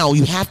right now.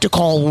 You have to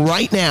call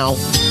right now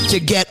to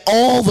get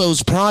all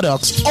those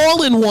products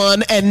all in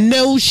one and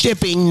no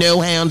shipping,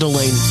 no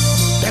handling.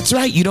 That's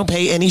right. You don't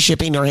pay any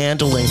shipping or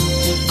handling.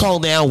 Call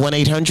now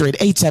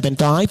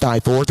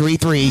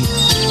 1-800-875-5433.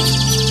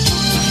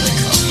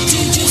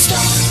 Did you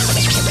stop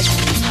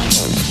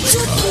to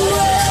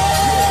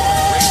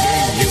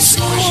pray this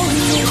morning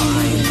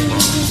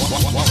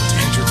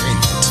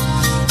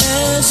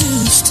as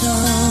you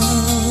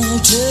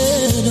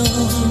started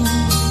on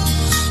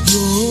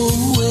your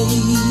way?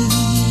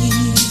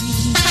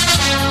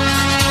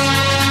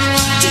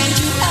 Did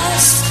you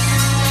ask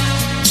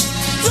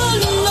the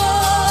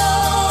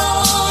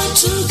Lord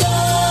to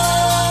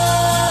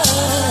guide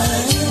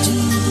you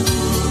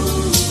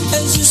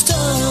as you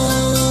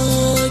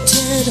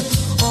started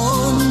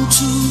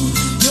onto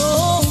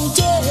your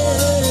day?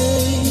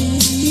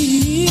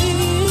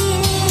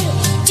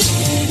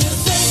 Did you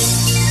think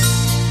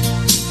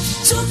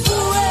to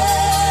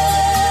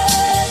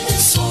pray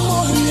this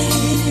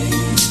morning?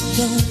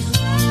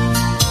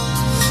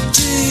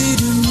 Did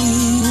you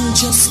need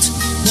just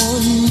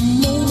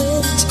one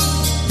moment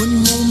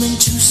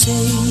to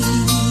say,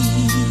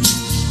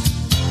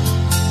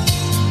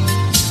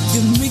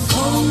 give me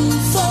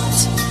comfort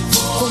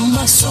for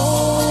my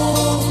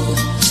soul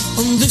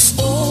on this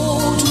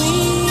old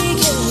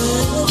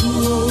weekend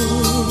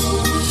road?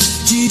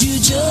 Did you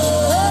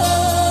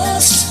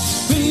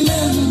just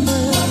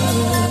remember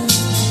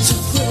to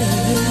pray?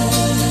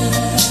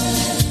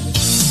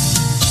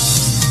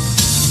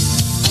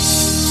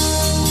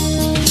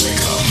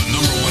 Wake up,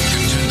 number one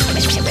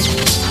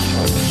contender.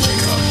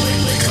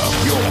 Wake up,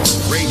 your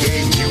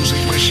reggae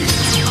music machine.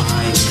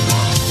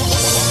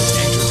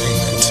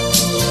 Entertainment.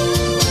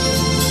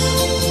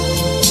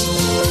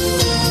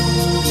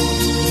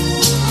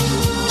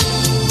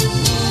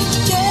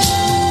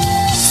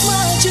 Yes,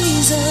 my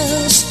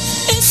Jesus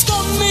is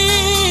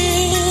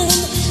coming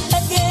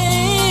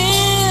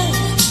again.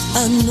 I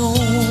know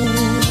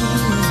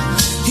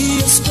He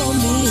has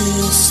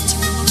promised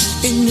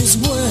in His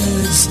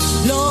words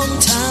long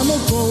time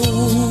ago.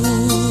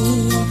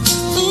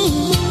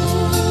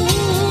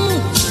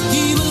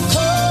 He will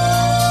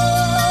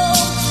come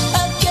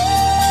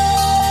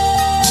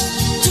again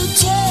to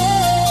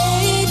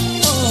take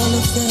all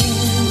of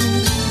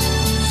them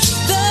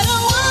that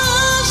are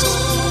washed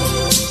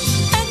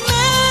and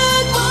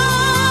made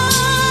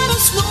white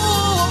as snow.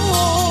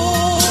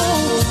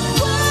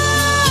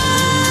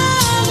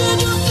 Why did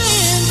you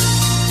think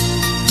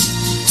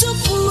to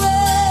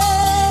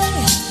pray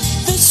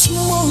this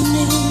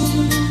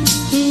morning?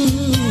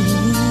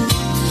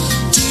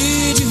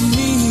 Did you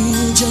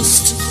need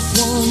just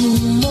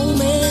one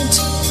moment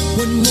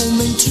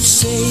to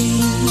say,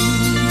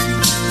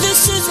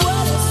 this is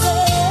what I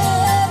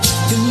said,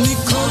 give me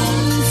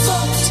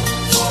comfort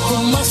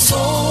for my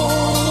soul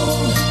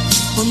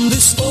on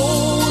this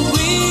old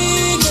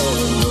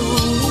weekend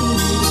road?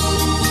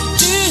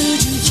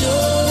 Did you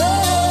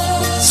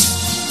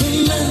just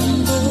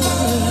remember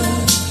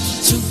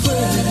to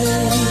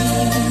pray?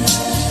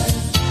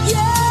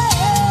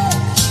 Yeah,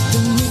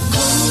 give me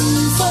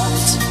comfort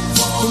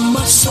for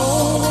my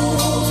soul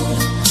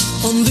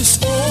on this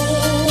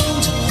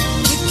old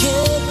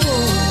wicked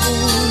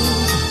road.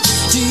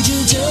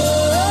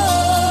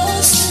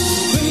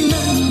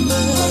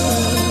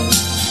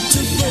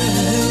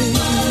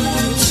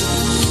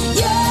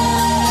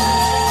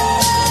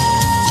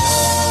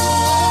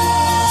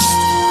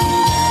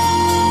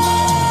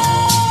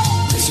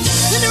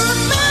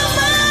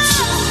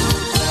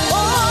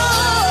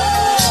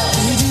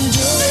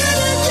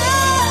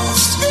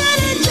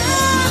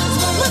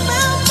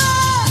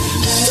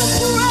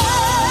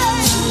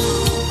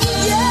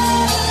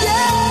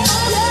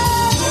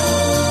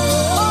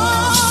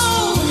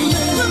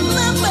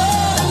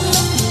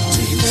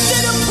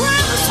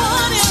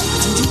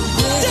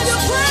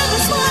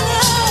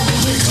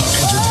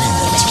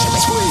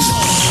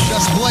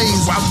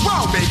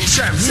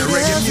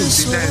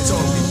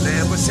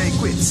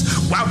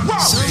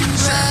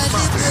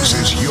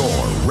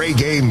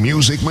 reggae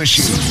music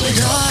machine.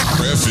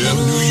 FM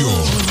New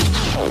York.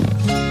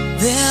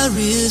 There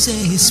is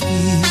a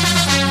spirit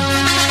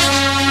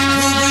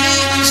who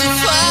brings a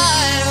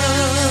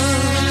fire,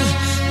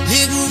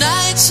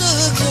 ignites a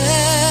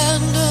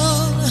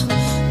candle,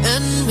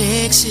 and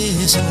makes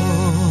it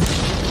whole.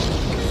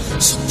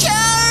 So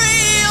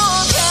carry your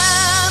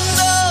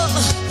candle,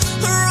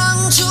 run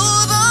to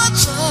the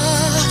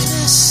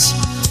darkness,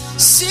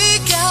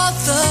 seek out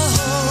the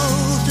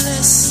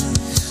hopeless,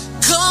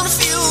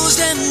 confused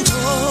and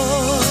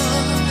torn,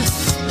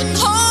 and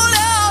hold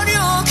out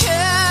your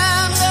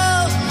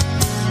candle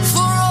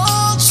for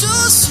all to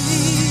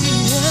see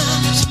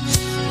it.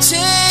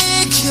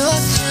 Take your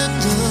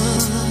candle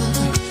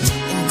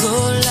and go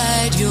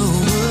light your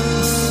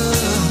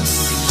world.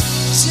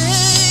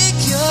 Take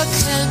your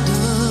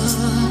candle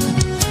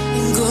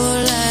and go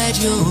light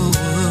your world.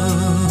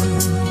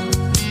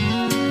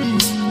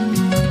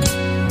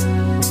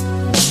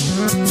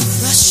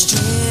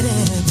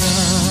 Frustrated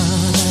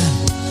brother,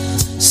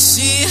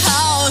 see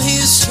how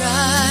he's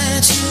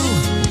trying to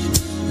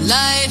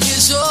light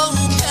his own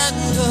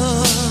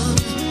candle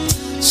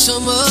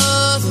some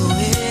other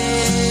way.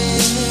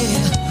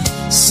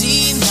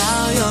 See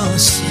now your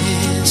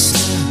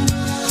sister,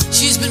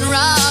 she's been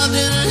robbed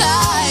and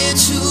lied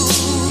to,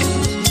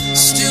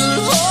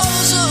 still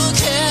holds a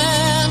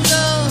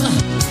candle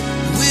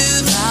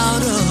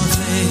without a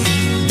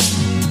flame.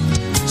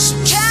 So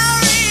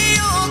carry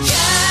your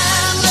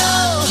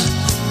candle,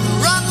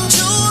 run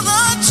to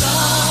the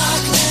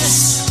darkness,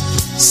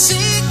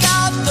 seek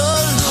out the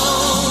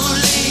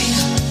lonely,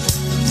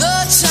 the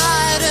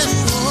tired and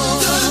worn.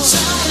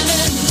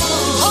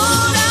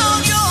 Hold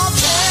out your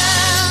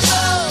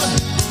candle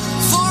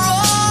for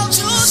all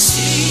to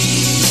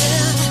see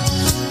it.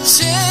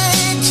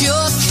 Take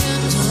your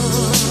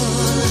candle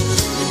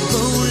and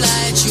go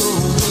light your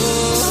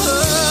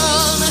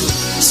world.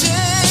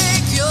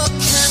 Take your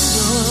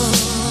candle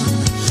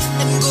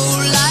and go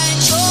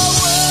light your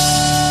world.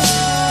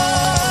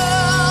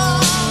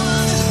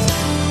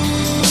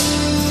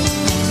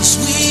 'Cause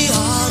we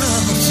are a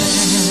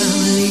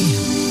family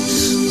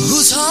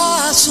whose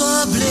hearts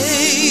are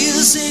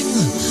blazing.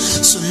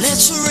 So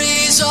let's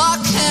raise our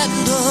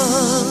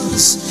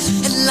candles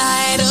and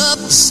light up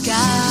the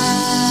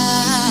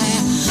sky.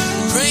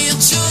 Praying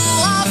to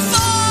our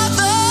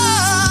Father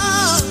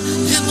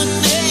in the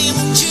name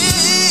of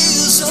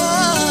Jesus.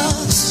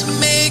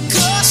 Make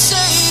us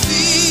a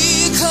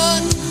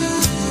beacon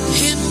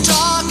in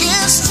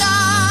darkest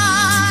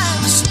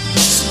times.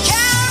 So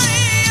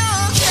carry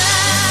your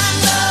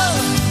candle,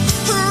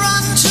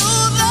 run to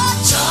the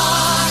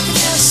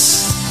darkness,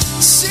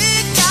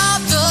 seek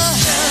out the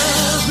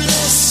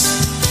helpless,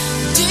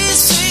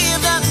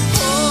 deceived and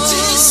poor.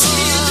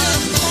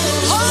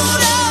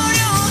 Hold out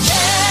your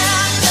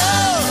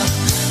candle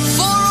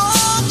for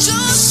all to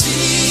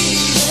see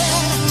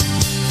it.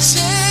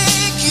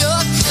 Take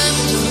your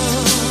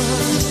candle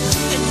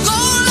and go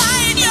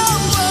light your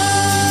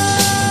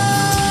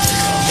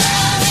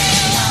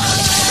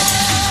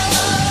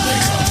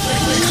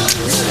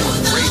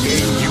Reggae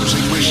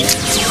music machine.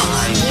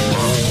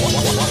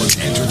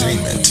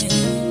 Entertainment.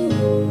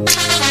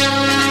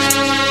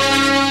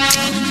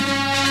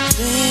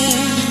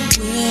 There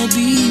will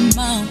be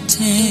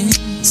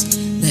mountains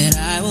that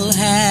I will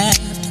have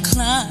to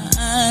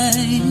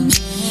climb,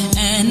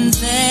 and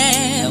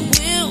there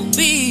will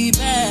be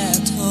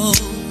battles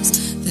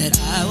that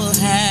I will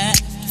have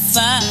to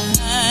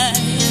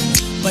fight.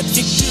 But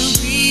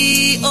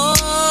victory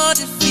or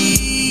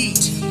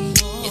defeat,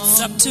 it's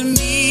up to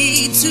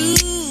me to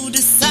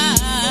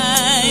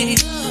decide.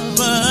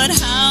 But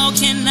how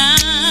can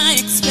I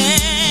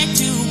expect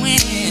to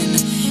win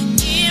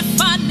if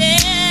I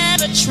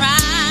never try?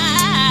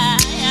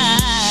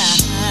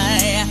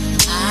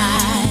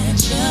 I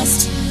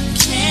just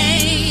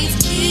can't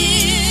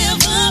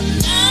give up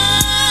now.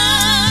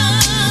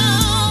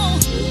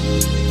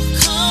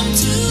 Come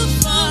too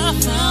far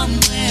from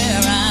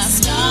where I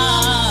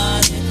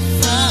started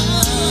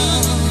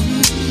from.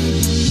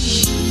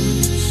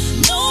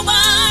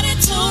 Nobody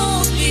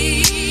told me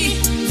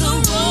the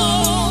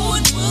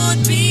road would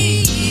be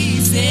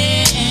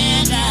easy,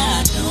 and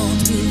I don't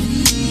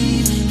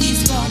believe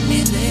he's brought me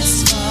this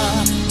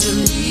far to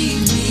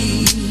leave me.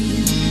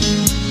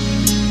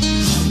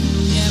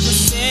 Never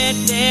said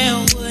there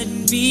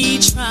wouldn't be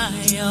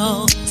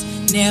trials,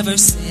 never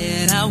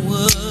said I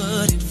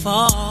wouldn't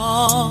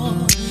fall,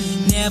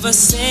 never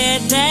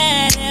said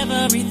that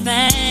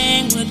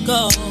everything would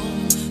go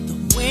the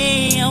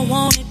way I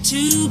wanted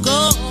to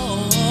go.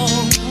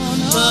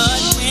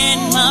 But when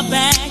my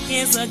back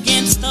is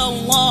against the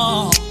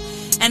wall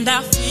and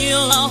I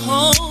feel all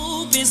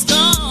hope is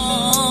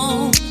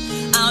gone,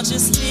 I'll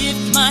just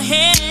lift my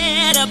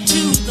head up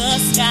to the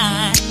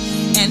sky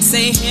and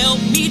say, help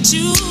me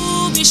to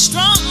be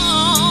strong.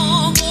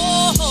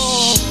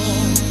 Oh,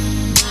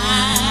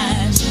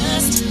 I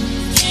just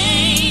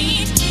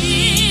can't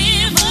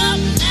give up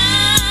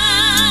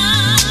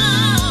now.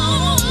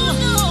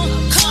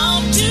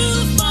 Come too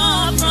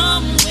far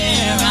from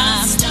where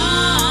I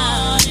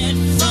started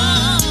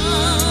from.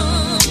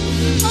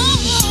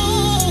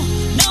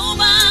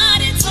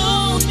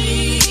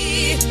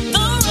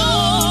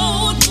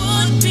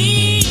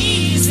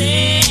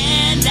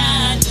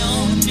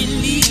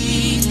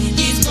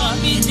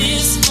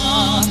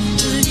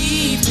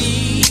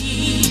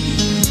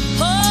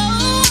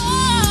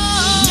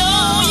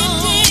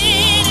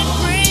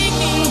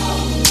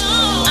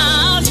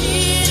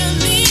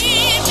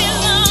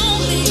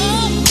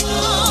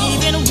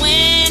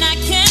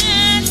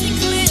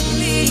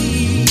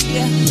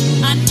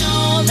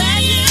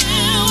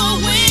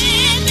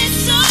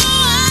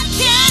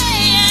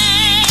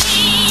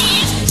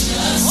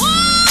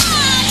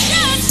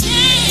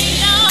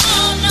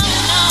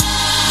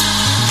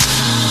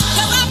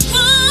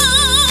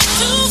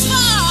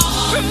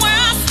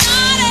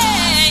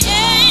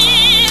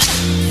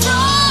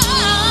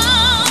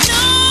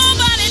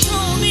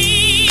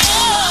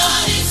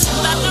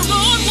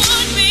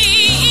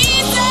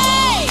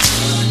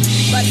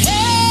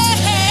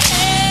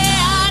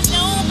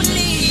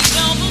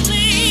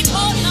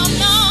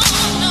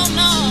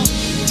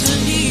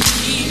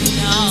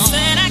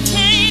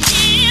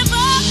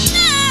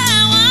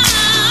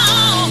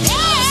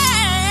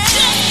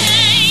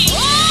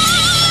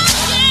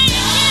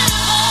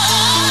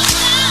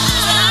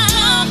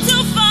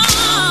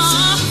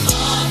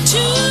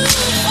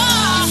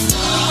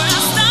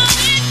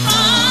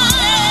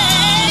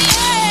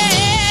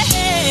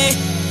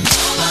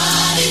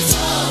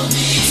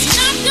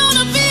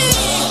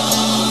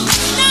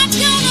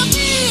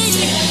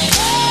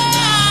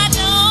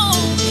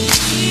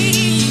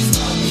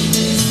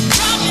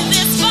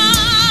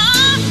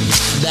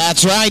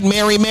 That's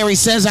right. Mary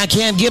says, I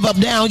can't give up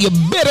now. You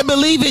better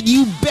believe it.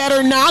 You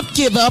better not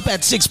give up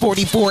at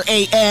 6:44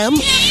 a.m.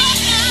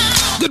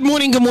 Good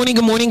morning, good morning,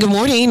 good morning, good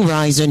morning.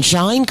 Rise and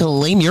shine.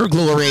 Claim your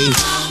glory.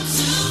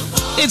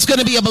 It's going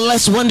to be a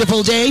blessed,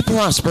 wonderful day,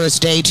 prosperous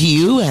day to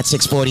you at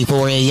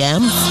 6:44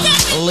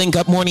 a.m. Link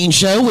Up Morning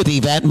Show with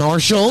Yvette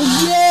Marshall.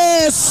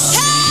 Yes!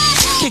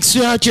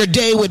 Kickstart your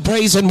day with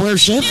praise and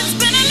worship.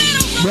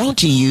 Brought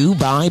to you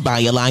by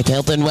BioLife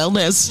Health and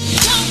Wellness.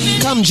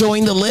 Come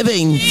join the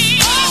living.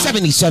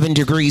 77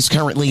 degrees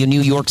currently in New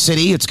York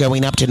City. It's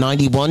going up to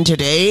 91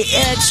 today.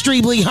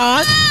 Extremely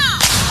hot.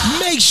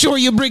 Make sure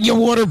you bring your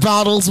water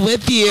bottles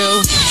with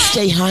you.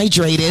 Stay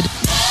hydrated.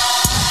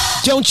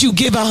 Don't you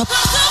give up.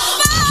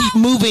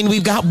 Keep moving.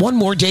 We've got one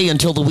more day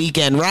until the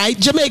weekend, right?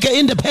 Jamaica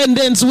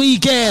Independence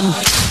Weekend.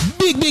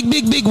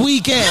 Big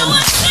weekend.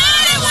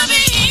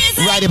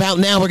 Right about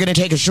now, we're going to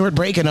take a short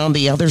break, and on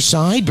the other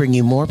side, bring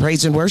you more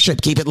praise and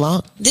worship. Keep it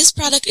locked. This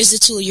product is a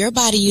tool your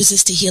body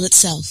uses to heal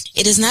itself.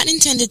 It is not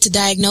intended to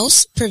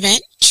diagnose,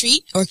 prevent,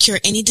 treat, or cure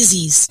any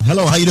disease.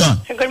 Hello, how you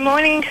doing? Good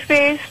morning,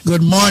 Space.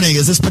 Good morning.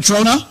 Is this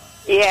Patrona?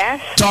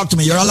 Yes. Talk to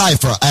me. You're a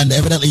lifer, and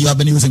evidently you have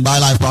been using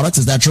BioLife products.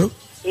 Is that true?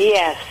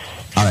 Yes.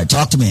 All right,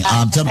 talk to me.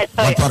 Tell me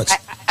what products.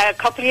 A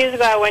couple of years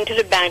ago, I went to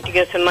the bank to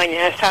get some money,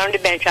 and I sat on the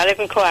bench. I live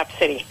in Co-op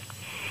City.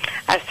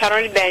 I sat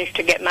on the bench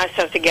to get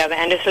myself together,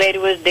 and this lady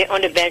was there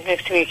on the bench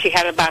next to me. She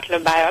had a bottle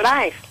of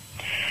BioLife.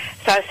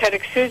 So I said,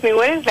 excuse me,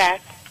 what is that?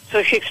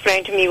 So she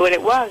explained to me what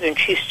it was, and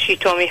she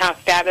told me how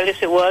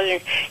fabulous it was,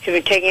 and she's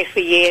been taking it for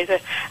years.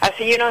 I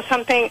said, you know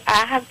something?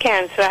 I have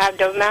cancer. I have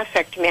double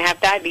mastectomy. I have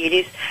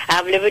diabetes. I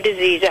have liver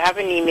disease. I have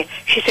anemia.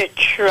 She said,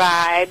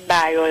 try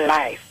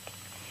BioLife.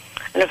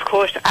 And, of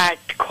course, I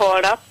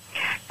called up,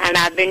 and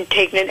I've been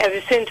taking it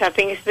ever since. I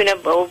think it's been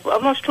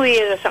almost 2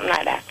 years or something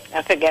like that.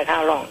 I forget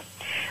how long.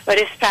 But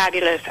it's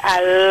fabulous.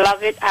 I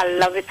love it. I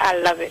love it. I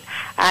love it.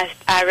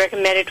 I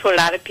recommend it to a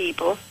lot of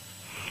people.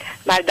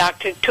 My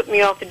doctor took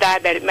me off the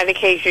diabetic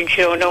medication.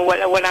 She don't know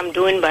what I'm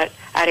doing, but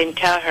I didn't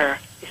tell her.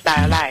 It's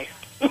BioLife.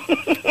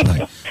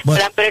 Right.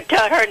 But I'm going to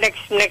tell her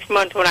next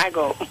month when I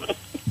go.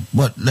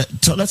 But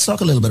let's talk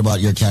a little bit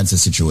about your cancer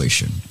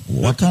situation.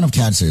 What kind of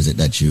cancer is it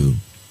that you...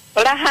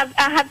 Well, I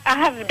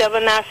have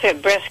double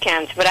massive breast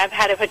cancer, but I've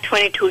had it for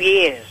 22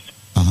 years.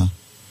 Uh-huh.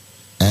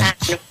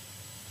 And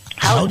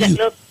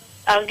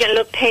I was getting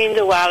little pains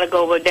a while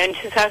ago, but then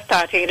since I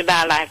started taking the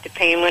BioLife, the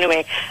pain went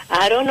away.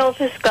 I don't know if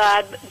it's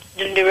God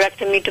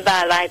directed me to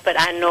BioLife, but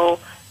I know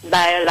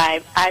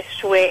BioLife. I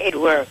swear it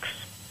works.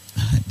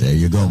 There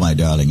you go, my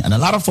darling. And a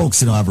lot of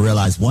folks, have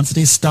realized once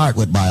they start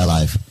with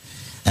BioLife,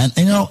 and,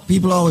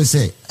 people always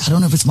say, I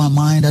don't know if it's my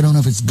mind, I don't know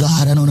if it's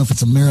God, I don't know if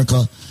it's a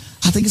miracle.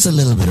 I think it's a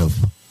little bit of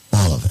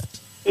all of it.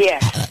 Yeah.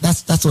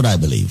 That's what I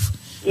believe.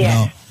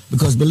 Yeah.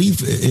 Because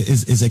belief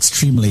is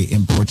extremely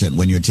important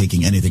when you're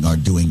taking anything or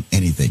doing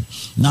anything.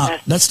 Now,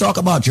 let's talk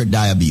about your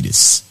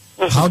diabetes.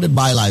 Mm-hmm. How did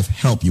BioLife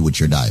help you with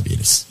your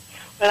diabetes?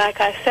 Well, like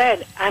I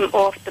said, I'm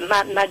off.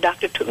 My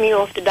doctor took me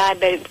off the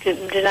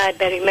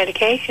diabetic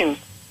medication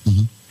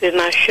because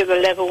my sugar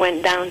level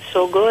went down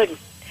so good.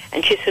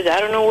 And she said,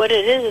 I don't know what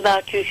it is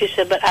about you. She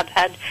said, but I've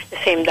had the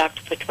same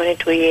doctor for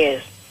 22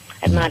 years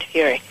at Mount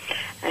Fury.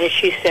 And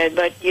she said,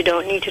 but you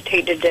don't need to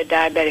take the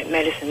diabetic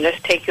medicine. Let's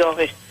take you off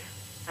it.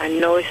 I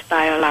know it's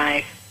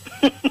BioLife.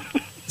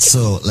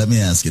 So let me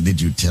ask you, did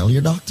you tell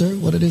your doctor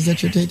what it is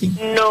that you're taking?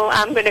 No,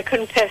 I'm going to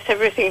confess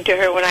everything to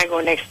her when I go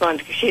next month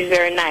because she's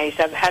very nice.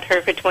 I've had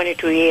her for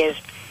 22 years.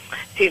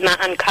 She's my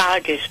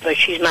oncologist, but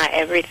she's my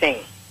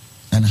everything.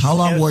 And how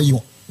long were you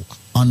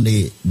on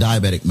the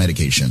diabetic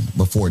medication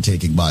before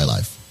taking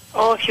BioLife?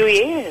 Oh, a few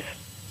years.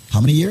 How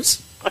many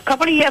years?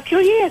 A few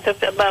years.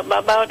 About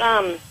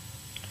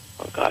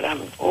oh God,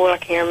 I'm old, I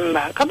can't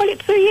remember.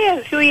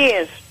 A few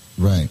years.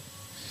 Right.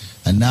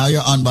 And now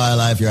you're on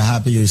BioLife, you're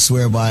happy, you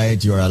swear by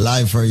it, you're a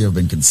lifer, you've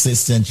been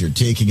consistent, you're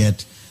taking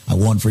it. I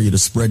want for you to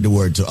spread the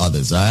word to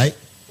others, all right?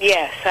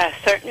 Yes, I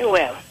certainly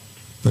will.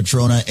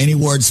 Patrona, any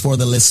words for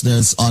the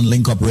listeners on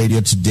Link Up Radio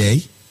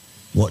today?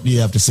 What do you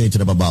have to say to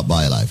them about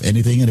BioLife?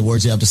 Anything, any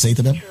words you have to say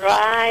to them?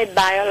 Try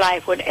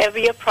BioLife. Whatever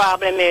your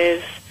problem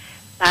is,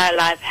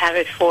 BioLife have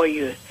it for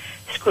you.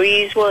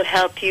 Squeeze will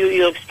help you.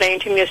 You'll explain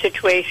to him your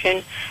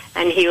situation,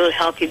 and he will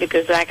help you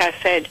because, like I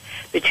said,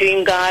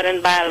 between God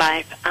and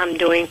BioLife, I'm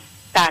doing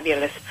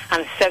fabulous.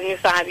 I'm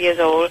 75 years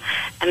old,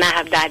 and I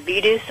have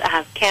diabetes, I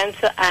have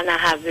cancer, and I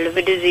have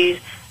liver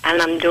disease,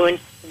 and I'm doing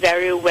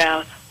very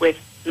well with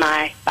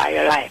my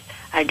BioLife.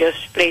 I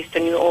just placed a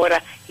new order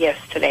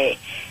yesterday.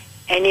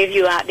 Any of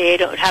you out there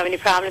don't have any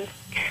problems,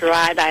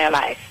 try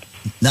BioLife.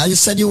 Now, you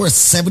said you were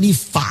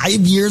 75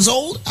 years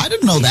old? I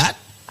didn't know that.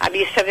 I'll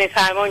be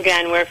 75 on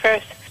January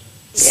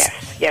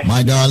 1st. Yes.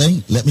 My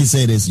darling, let me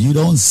say this. You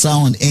don't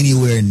sound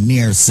anywhere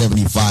near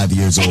 75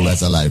 years old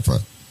as a lifer.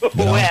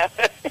 Well.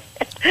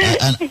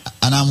 and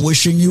I'm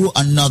wishing you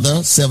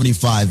another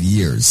 75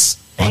 years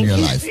on your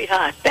life.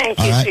 Sweetheart. Thank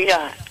you,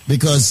 sweetheart.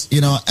 Because,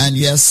 and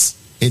yes,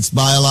 it's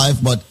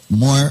BioLife, but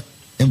more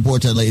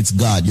importantly, it's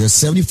God. You're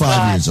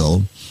 75 years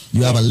old.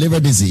 You have a liver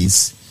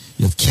disease.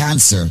 You have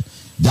cancer.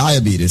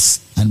 diabetes,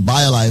 and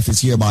BioLife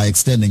is hereby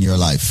extending your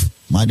life.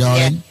 My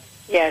darling?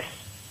 Yes.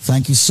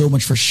 Thank you so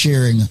much for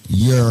sharing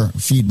your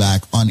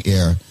feedback on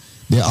air.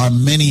 There are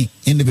many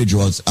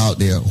individuals out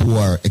there who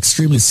are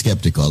extremely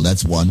skeptical.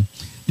 That's one.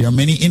 There are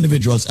many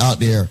individuals out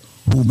there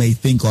who may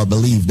think or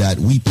believe that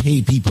we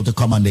pay people to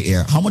come on the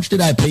air. How much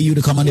did I pay you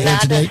to come on the air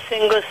today? Not a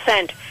single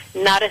cent.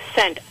 Not a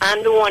cent.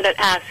 I'm the one that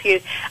asked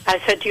you. I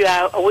said to you,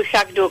 I wish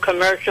I could do a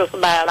commercial for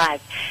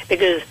BioLife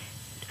because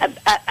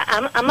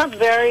I'm a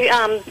very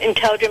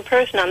intelligent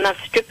person. I'm not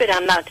stupid. I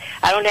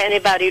don't let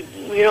anybody,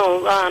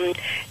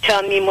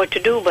 tell me what to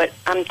do. But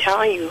I'm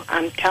telling you,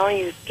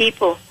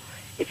 people,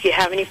 if you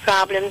have any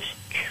problems,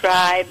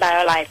 try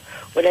BioLife.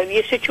 Whatever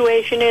your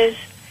situation is,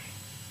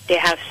 they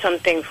have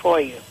something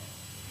for you.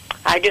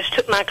 I just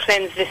took my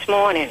cleanse this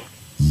morning.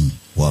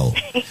 Wow.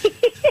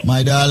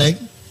 My darling,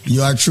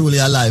 you are truly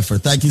a lifer.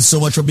 Thank you so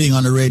much for being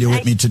on the radio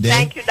with me today.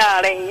 Thank you,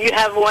 darling. You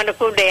have a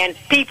wonderful day. And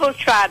people,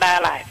 try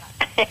BioLife.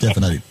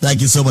 Definitely. Thank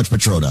you so much,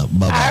 Petroda.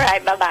 Bye-bye. All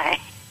right, bye-bye.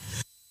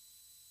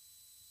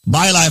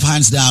 BioLife,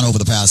 hands down, over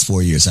the past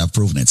 4 years have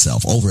proven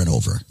itself over and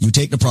over. You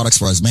take the products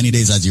for as many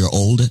days as you're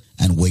old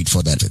and wait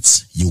for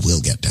benefits. You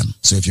will get them.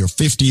 So if you're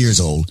 50 years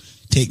old,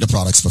 take the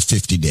products for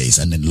 50 days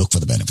and then look for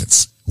the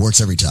benefits. Works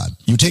every time.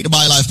 You take the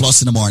BioLife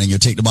Plus in the morning, you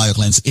take the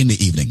BioCleanse in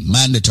the evening.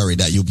 Mandatory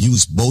that you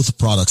use both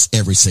products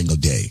every single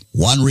day.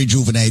 One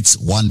rejuvenates,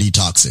 one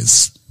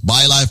detoxes.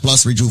 BioLife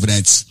Plus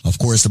rejuvenates. Of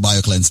course, the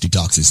BioCleanse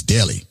detoxes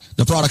daily.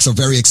 The products are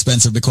very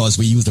expensive because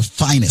we use the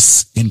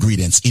finest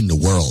ingredients in the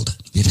world.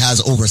 It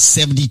has over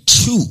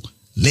 72,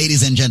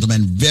 ladies and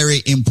gentlemen,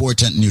 very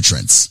important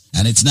nutrients.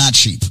 And it's not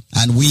cheap.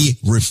 And we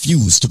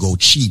refuse to go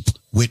cheap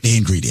with the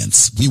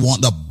ingredients. We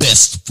want the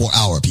best for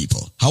our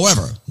people.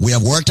 However, we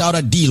have worked out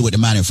a deal with the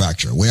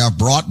manufacturer. We have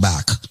brought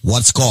back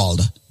what's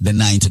called the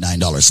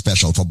 $99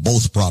 special for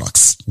both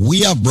products.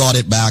 We have brought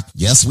it back.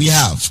 Yes, we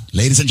have.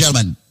 Ladies and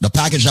gentlemen, the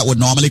package that would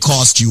normally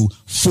cost you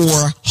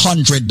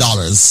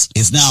 $400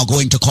 is now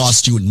going to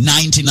cost you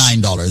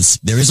 $99.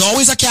 There is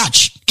always a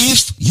catch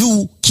if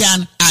you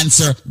can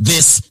answer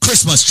this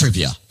Christmas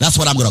trivia. That's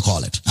what I'm going to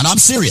call it. And I'm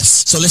serious.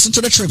 So listen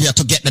to the trivia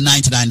to get the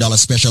 $99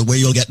 special where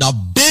you'll get the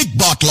big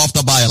bottle of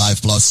the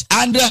BioLife Plus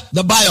and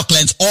the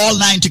BioCleanse, all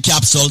 90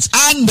 capsules,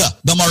 and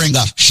the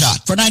Moringa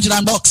shot for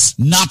 $99,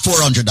 not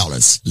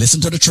 $400. Listen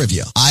to the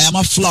trivia. I am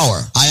a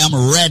flower. I am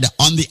red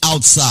on the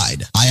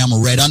outside. I am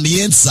red on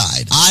the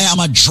inside. I am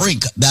a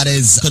drink that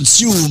is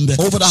consumed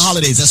over the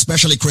holidays,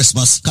 especially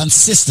Christmas,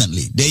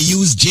 consistently. They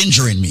use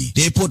ginger in me.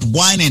 They put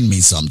wine in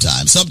me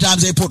sometimes.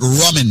 Sometimes they put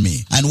rum in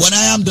me. And when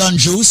I am done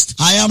juiced,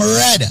 I am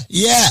red.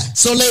 Yeah.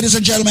 So ladies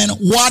and gentlemen,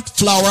 what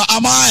flower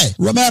am I?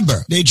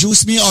 Remember, they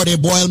juice me or they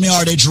boil me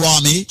or they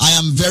draw me. I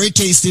am very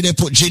tasty. They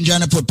put ginger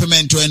and they put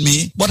pimento in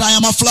me. But I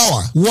am a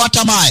flower. What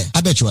am I? I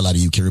bet you a lot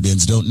of you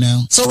Caribbeans don't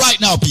know. So right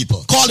now,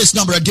 people, call this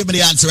number and give me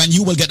the answer and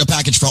you will get the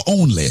package for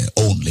only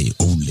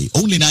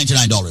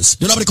 $99.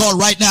 The number to call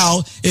right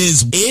now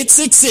is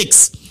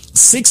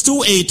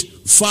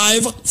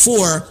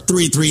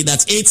 866-628-5433.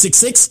 That's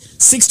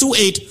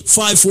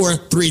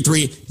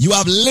 866-628-5433. You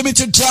have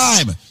limited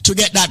time to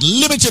get that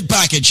limited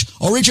package,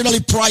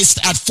 originally priced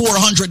at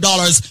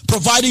 $400.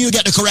 Providing you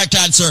get the correct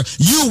answer,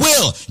 you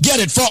will get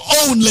it for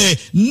only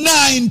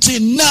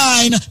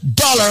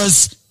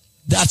 $99.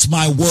 That's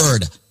my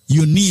word.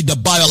 You need the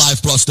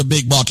BioLife Plus, the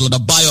big bottle, the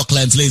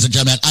BioCleanse, ladies and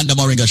gentlemen, and the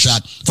Moringa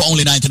shot for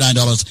only $99.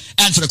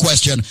 Answer the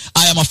question.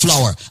 I am a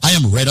flower. I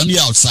am red on the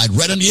outside,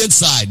 red on the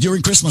inside.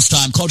 During Christmas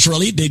time,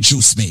 culturally, they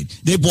juice me.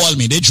 They boil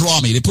me. They draw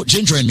me. They put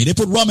ginger in me. They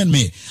put rum in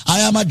me.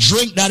 I am a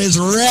drink that is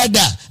red,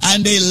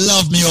 and they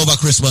love me over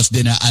Christmas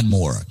dinner and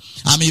more.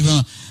 I'm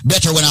even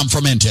better when I'm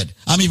fermented.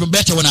 I'm even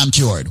better when I'm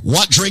cured.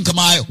 What drink am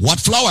I? What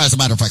flower, as a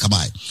matter of fact, am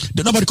I?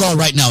 The number to call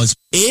right now is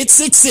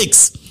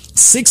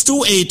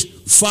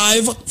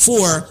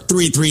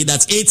 866-628-5433.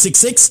 That's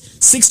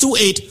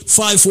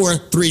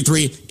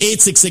 866-628-5433.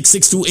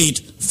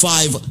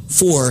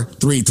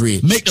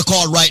 866-628-5433. Make the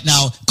call right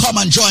now. Come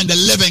and join the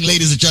living,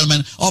 ladies and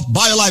gentlemen, of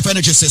BioLife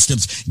Energy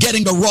Systems.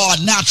 Getting the raw,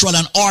 natural,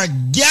 and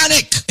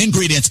organic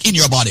ingredients in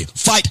your body.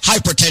 Fight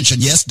hypertension.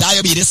 Yes,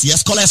 diabetes.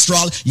 Yes,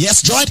 cholesterol.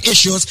 Yes, joint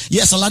issues.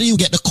 Yes, a lot of you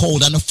get the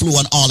cold and the flu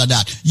and all of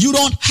that. You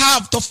don't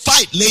have to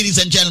fight, ladies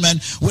and gentlemen,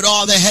 with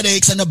all the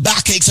headaches and the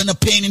backaches and the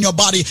pain in your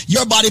body.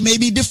 Your body may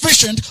be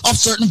deficient of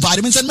certain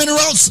vitamins and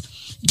minerals.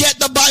 Get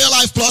the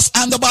BioLife Plus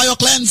and the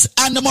BioCleanse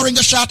and the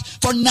Moringa shot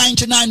for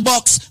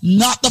 $99,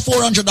 not the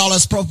 $400,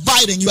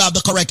 providing you have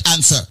the correct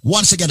answer.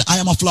 Once again, I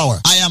am a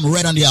flower. I am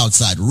red on the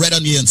outside, red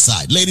on the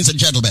inside. Ladies and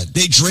gentlemen,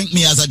 they drink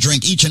me as I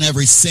drink each and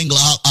every single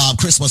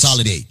Christmas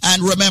holiday.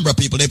 And remember,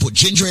 people, they put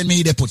ginger in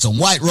me, they put some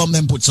white rum,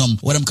 they put some,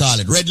 what I'm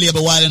calling, red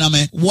label wine in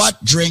me.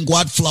 What drink,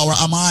 what flower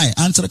am I?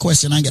 Answer the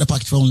question. I get a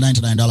package for only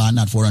 $99 and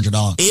not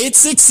 $400.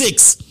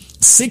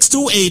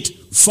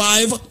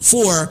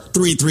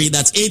 866-628-5433.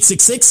 That's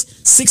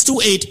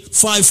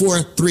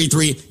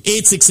 866-628-5433.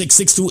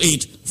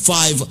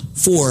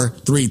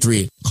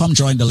 866-628-5433. Come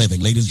join the living,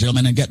 ladies and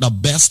gentlemen, and get the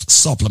best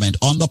supplement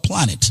on the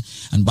planet.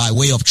 And by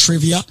way of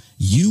trivia,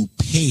 you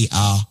pay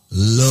a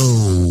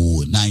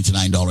low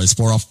 $99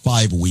 for a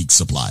 5-week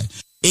supply.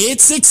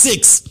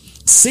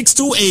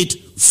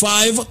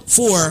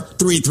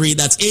 866-628-5433.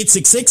 That's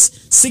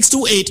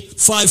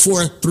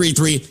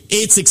 866-628-5433.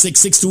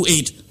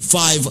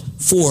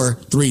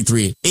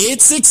 866-628-5433.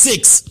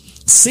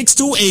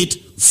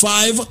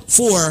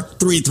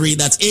 866-628-5433.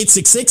 That's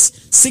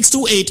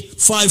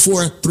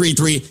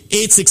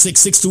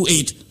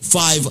 866-628-5433.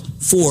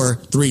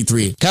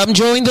 866-628-5433. Come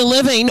join the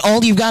living.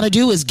 All you've got to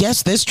do is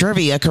guess this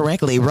trivia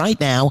correctly right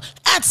now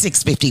at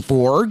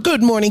 6:54.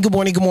 Good morning, good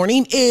morning, good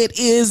morning. It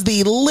is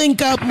the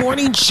Link Up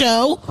Morning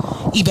Show.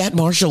 Yvette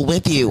Marshall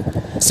with you.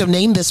 So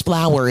name this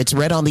flower. It's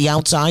red on the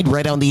outside,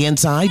 red on the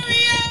inside.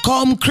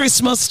 Come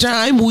Christmas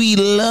time, we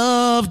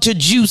love to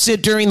juice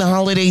it during the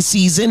holiday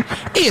season.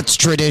 It's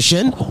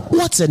tradition.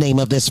 What's the name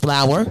of this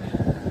flower?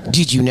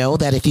 Did you know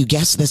that if you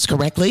guess this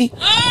correctly,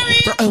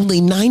 for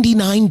only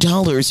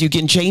 $99, you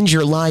can change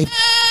your life?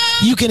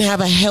 You can have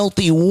a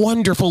healthy,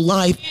 wonderful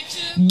life.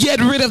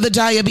 Get rid of the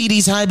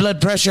diabetes, high blood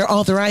pressure,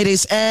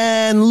 arthritis,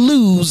 and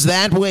lose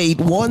that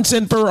weight once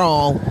and for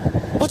all.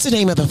 What's the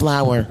name of the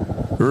flower?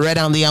 Red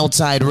on the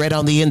outside, red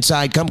on the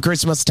inside. Come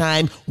Christmas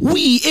time,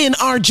 we in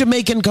our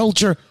Jamaican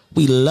culture,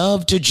 we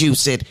love to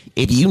juice it.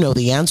 If you know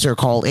the answer,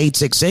 call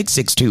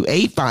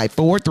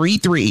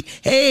 866-628-5433.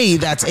 Hey,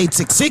 that's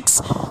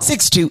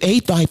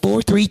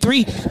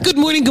 866-628-5433. Good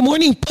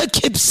morning,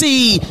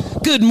 Poughkeepsie.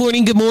 Good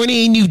morning,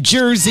 New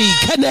Jersey,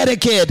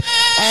 Connecticut,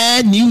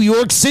 and New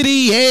York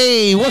City.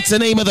 Hey, what's the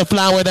name of the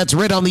flower that's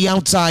red on the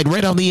outside,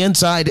 red on the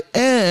inside?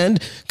 And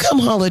come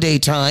holiday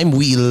time,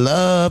 we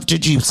love to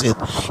juice it.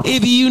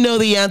 If you know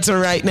the answer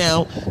right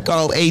now,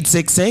 call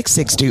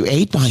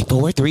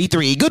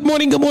 866-628-5433. Good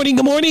morning.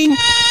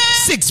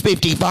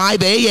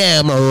 6:55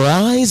 a.m.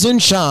 Rise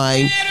and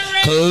shine.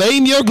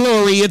 Claim your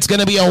glory. It's going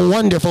to be a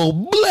wonderful,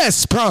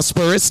 blessed,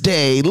 prosperous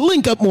day.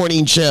 Link Up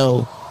Morning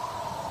Show.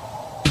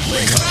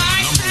 Link Up,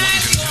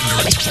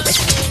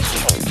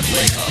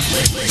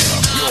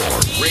 your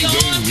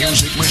reggae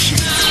music machine.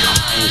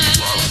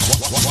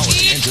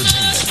 Quality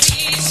entertainment.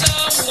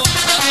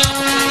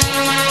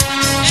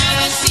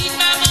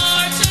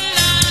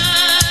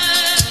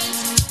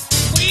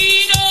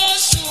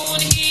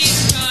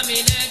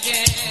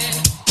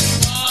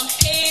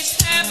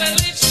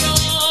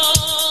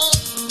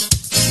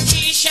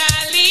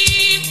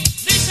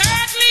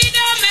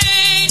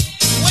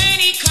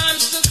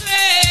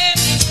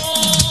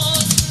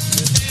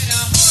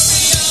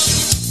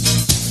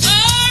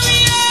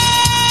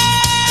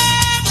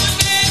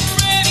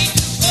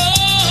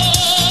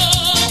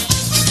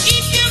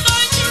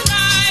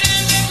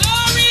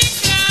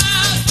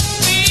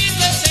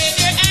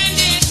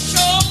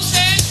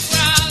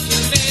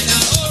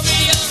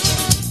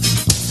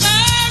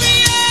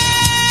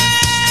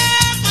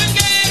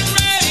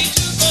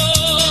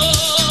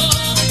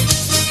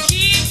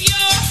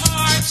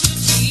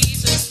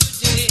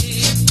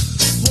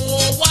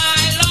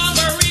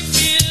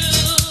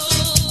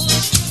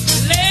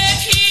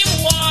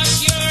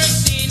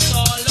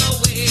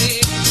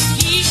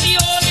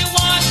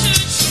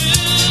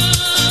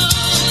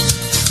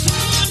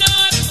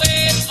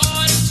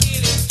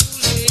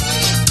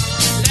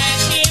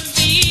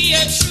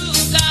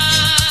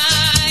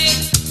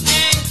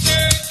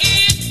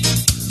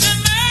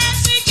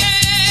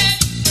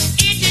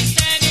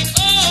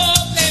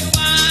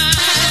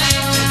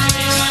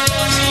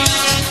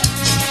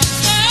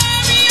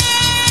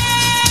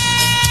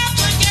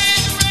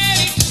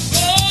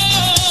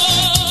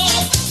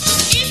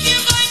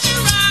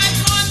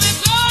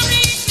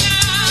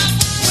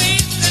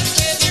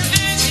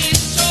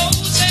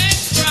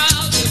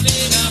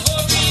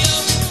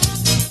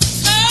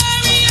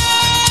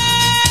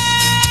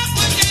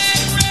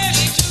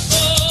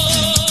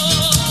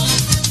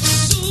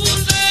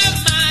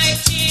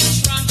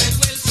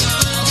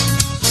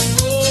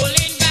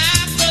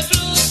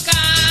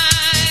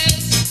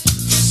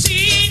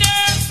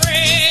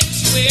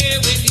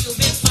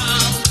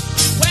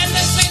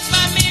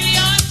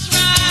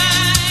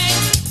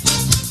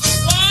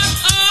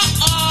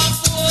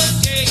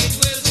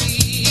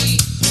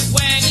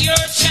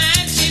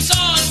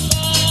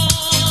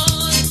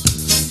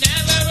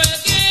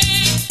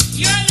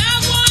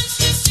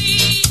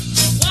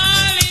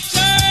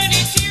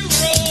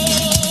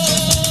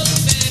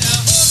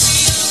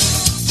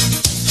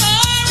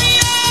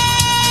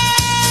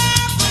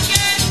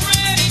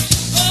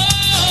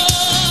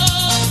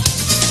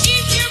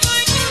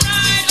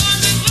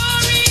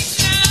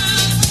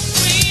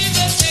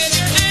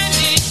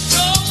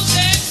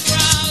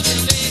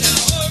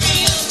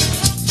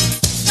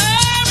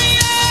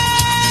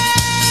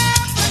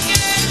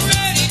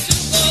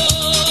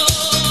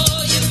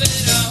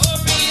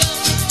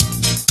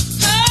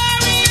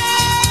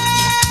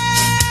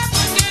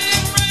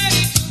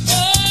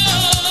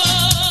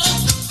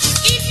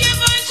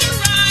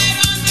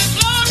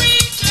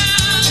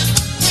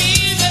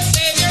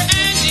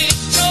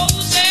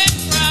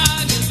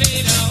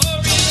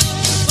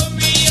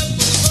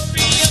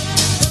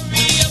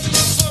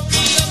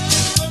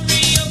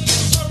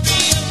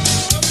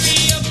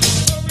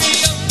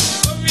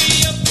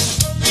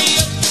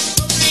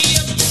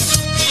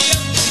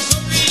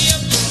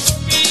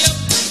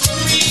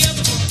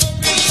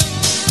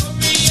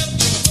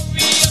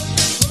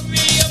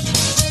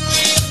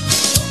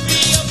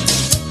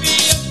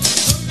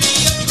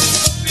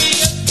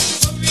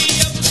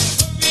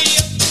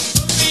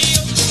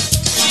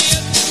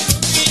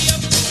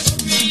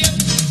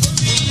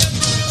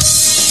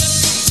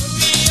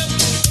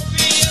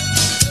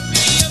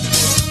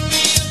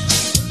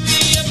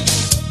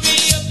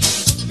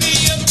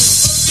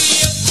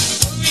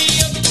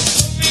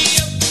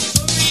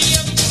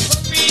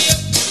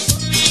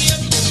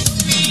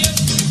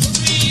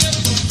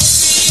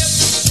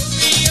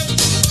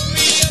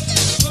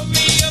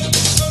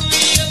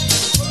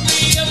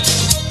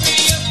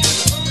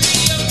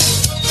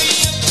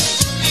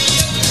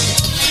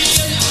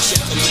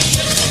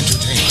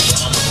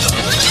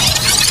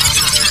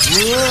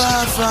 You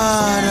are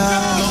Father.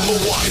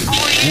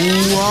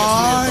 Who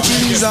art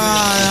in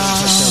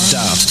Zion.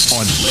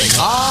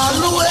 All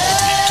the way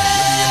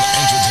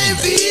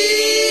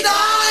be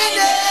thy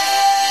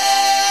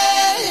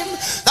name.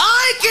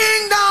 Thy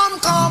kingdom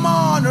come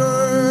on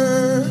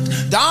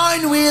earth.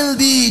 Thine will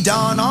be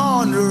done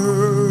on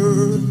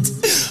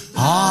earth.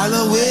 All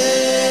the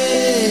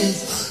way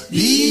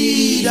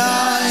be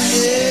thy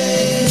name.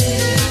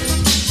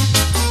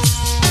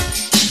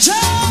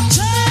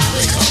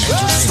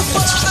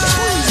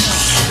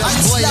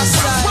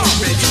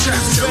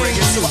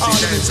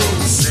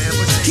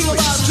 King of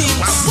all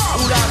kings,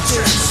 without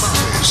kings.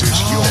 This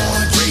is your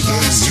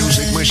reggae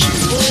music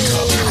machine.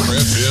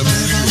 FM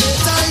New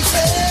York.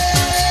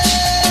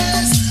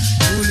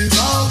 To live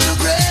out the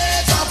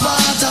greater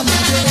part of my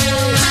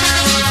days.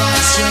 Give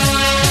us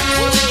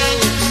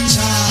strength.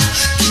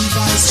 Give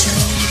us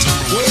strength.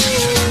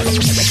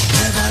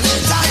 Never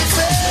let thy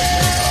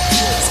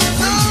face.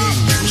 No.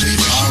 To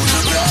live out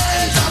the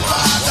greater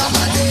part of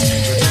my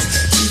days.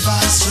 Give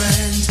us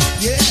strength.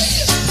 Yeah.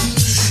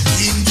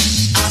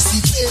 Indeed, I see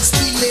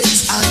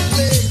pestilence and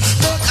plague,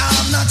 but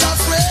I'm not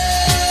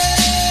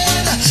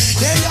afraid.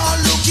 They are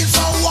looking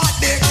for what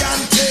they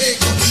can take.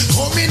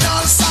 Come in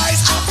all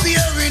size, appear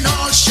in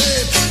all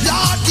shape.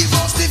 Lord, give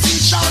us the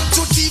vision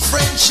to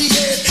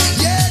differentiate.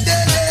 Yeah,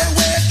 they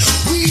wait,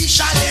 we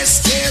shall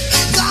escape.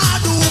 God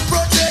who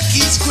protect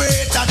is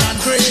greater than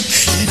great.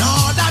 In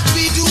all that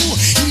we do,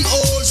 He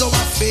holds our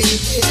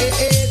faith.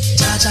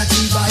 Jaja,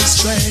 give us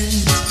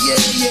strength. Yeah,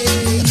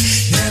 yeah.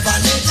 Never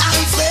let I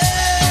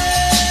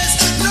face.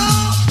 No,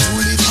 to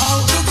live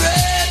out the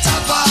greater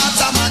part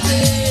of my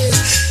days.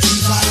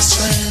 Give us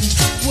strength.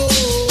 Whoa,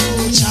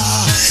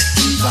 Jah,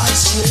 give us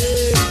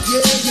strength.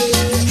 Yeah,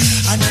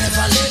 yeah. I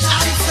never let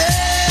I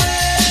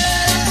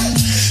fail.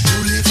 To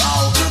live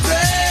out the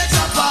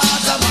greater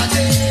part of my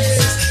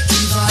days.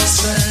 Give us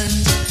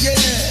strength. Yeah.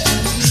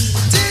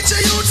 Teach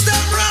the youths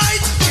them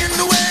right in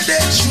the way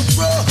they should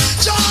grow.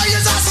 Joy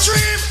is a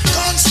stream,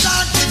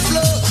 constantly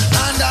flow.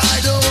 And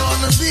I don't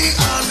wanna be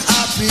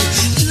unhappy.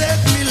 Let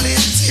me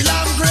live till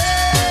I'm gray.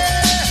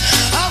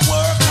 I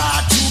work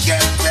hard to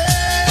get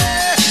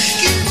there.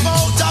 Keep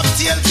out of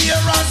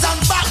tailbearers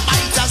and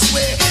backbiters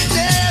way.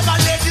 Never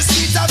let the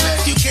seed of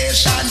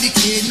education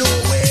decay, no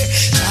way.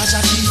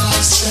 Jaja, give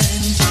us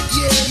strength.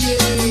 Yeah,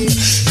 yeah.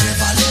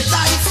 Never let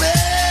I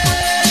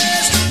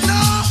face. No,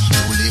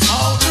 to live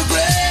out the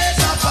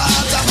greater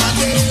part of my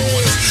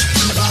days.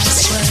 Give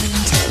us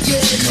strength.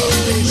 Yeah,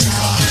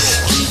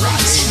 yeah. Give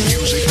us strength.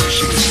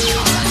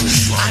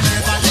 I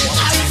never let I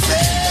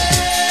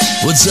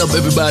face. What's up,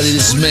 everybody?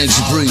 This is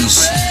Maxi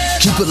Breeze.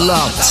 Keep it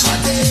locked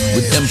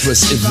with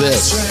Empress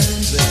Yvette.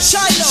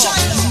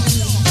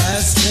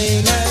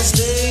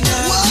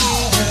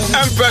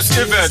 Empress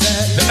Yvette,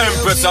 the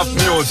Empress of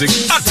music.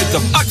 Act it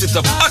up, act it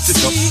up, act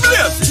it up.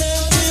 Blaze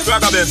it.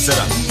 Brother Ben said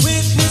that.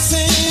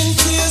 Witnessing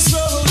tears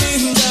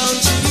rolling down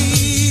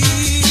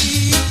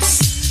cheeks,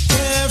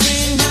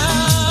 caring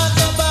not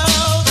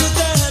about the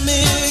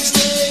damage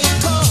they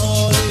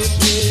call it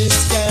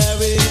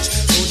miscarriage.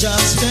 Oh,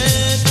 just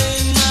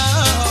strengthen my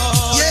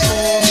heart.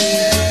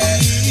 Yeah,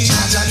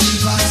 Jaja,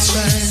 give us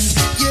strength.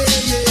 Yeah,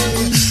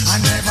 yeah. I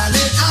never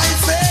let I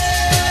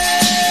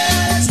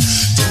face.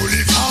 To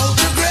live out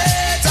the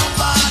greater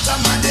part of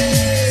my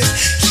days.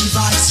 Give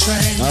us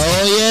strength.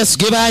 Oh, yes,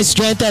 give I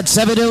strength at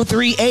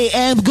 7:03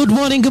 a.m. Good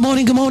morning, good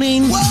morning, good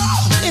morning.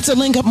 It's a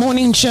Link Up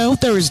Morning Show,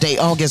 Thursday,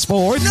 August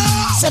 4th.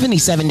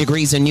 77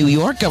 degrees in New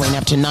York, going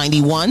up to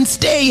 91.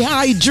 Stay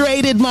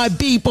hydrated, my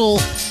people.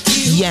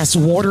 Yes,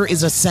 water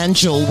is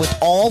essential with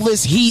all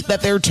this heat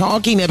that they're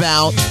talking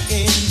about.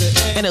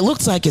 And it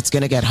looks like it's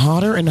going to get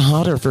hotter and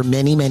hotter for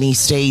many, many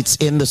states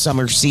in the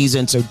summer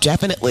season. So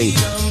definitely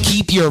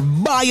keep your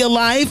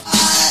BioLife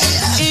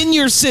in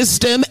your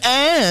system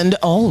and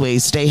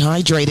always stay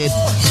hydrated.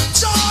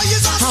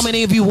 How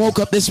many of you woke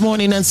up this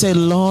morning and said,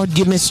 Lord,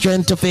 give me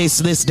strength to face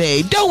this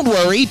day? Don't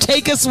worry,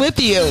 take us with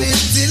you.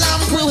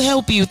 We'll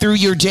help you through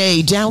your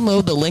day.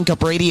 Download the Link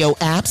Up Radio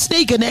app.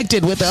 Stay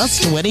connected with us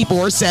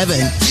 24/7.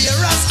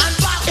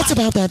 It's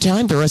about that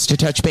time for us to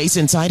touch base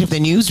inside of the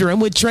newsroom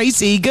with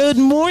Tracy. Good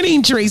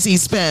morning, Tracy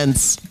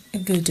Spence.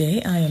 Good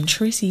day. I am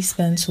Tracy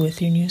Spence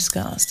with your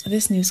newscast.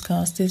 This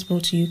newscast is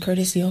brought to you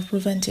courtesy of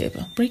Preventive.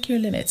 Break your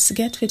limits.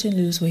 Get fit and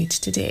lose weight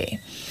today.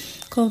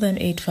 Call them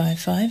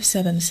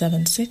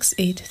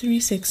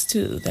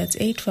 855-776-8362. That's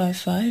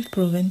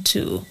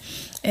 855-PROVEN2.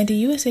 And the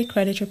USA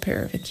Credit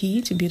Repair, the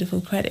key to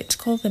beautiful credit.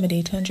 Call them at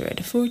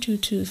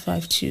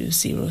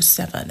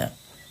 800-422-5207.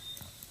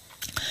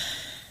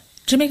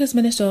 Jamaica's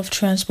Minister of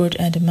Transport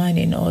and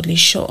Mining, Audley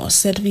Shaw,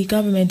 said the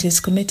government is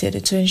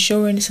committed to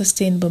ensuring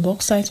sustainable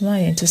bauxite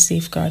mining to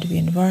safeguard the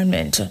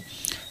environment.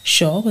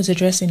 Shaw was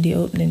addressing the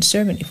opening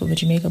ceremony for the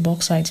Jamaica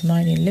Bauxite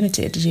Mining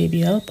Limited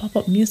JBL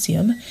Pop-Up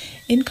Museum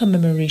in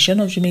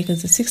commemoration of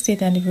Jamaica's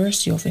 60th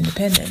anniversary of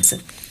independence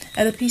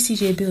at the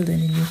PCJ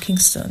building in New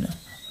Kingston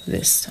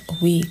this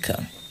week.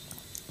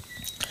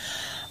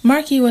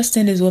 Marquee West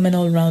Indies women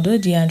all-rounder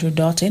Deandra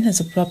Doughton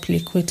has abruptly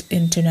quit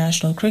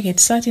international cricket,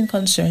 citing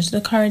concerns to the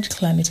current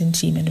climate and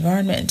team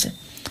environment.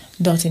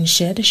 Doughton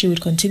said she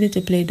would continue to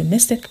play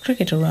domestic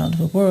cricket around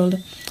the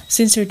world.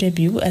 Since her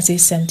debut as a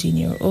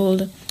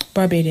 17-year-old,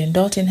 Barbadian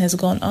Doughton has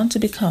gone on to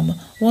become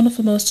one of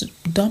the most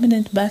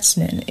dominant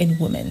batsmen in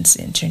women's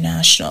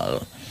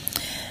international.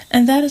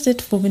 And that is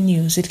it for the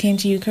news. It came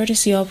to you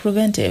courtesy of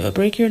Preventive.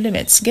 Break your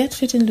limits. Get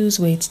fit and lose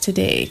weight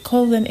today.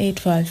 Call them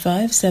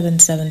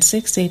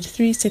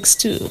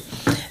 855-776-8362.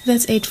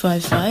 That's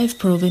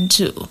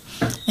 855-PROVEN2.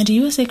 And to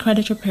USA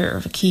Credit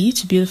Repair, the key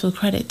to beautiful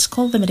credit.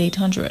 Call them at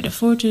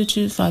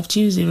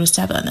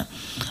 800-422-5207.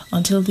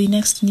 Until the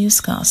next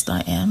newscast,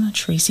 I am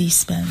Tracy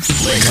Spence.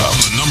 Wake up,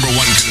 the number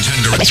one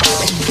contender.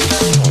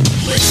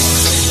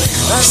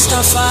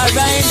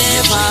 Rastafari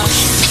never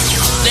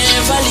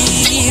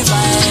leave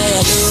I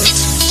alone.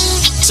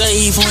 So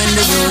even when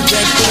the road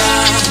get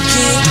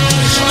rocky,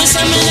 I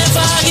say me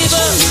never give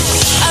up.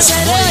 I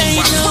said there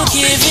ain't no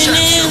giving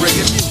in.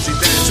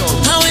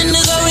 And when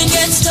the going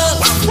gets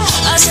tough,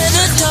 I said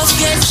the tough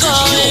get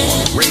going.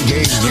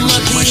 My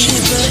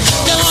people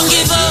don't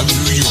give up.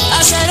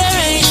 I said there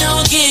ain't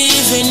no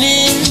giving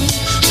in.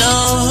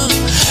 No,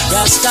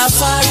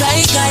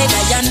 Rastafari guide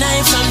I and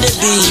I from the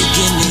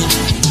beginning.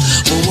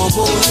 Oh,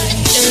 oh, oh.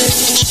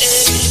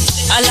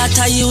 A lot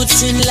of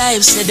youths in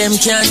life say them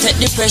can't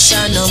take the pressure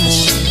no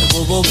more.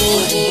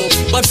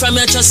 But from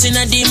your trust in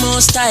the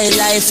most high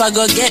life, I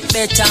go get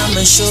better,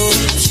 me sure.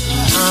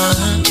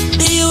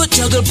 The youth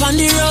juggle on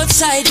the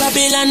roadside,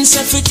 Babylon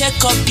say fi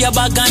take up your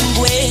bag and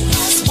way.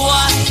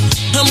 Boy,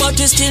 but we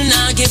still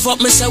not give up.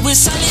 Me say we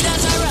solid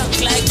as a rock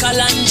like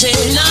Kalanje.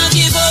 Not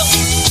give up.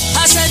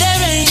 I said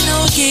there ain't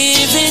no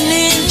giving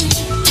in.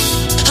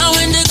 And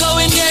when the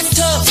going get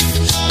tough,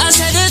 I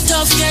said the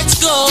tough gets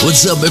going.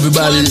 What's up,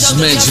 everybody? This is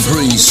Majah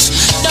Hype.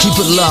 Keep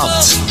it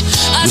locked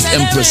with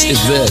Empress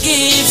Yvette.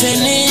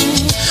 Giving in,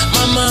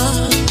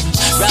 Mama.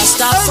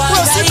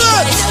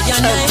 Rastafari,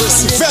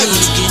 Empress Yvette.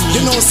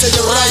 You know, say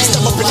you rise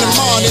up in the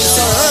morning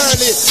so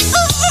early.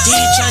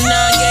 Teacher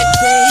now get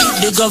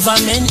paid. The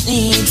government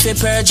need for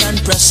purge and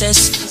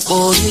process.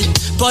 Oh,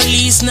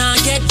 police now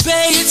get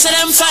paid, so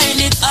them find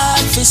it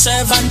hard to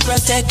serve and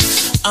protect.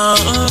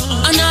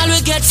 And all we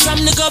get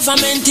from the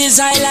government is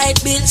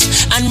highlight bills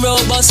and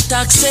robust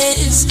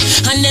taxes.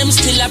 And them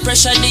still a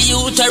pressure the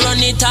youth to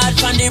run it hard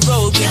on the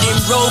road with them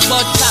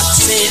robot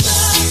taxes.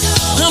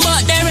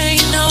 But there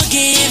ain't no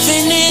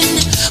giving in.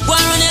 Go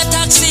on your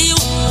taxi, you.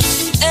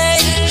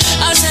 Hey,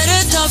 I said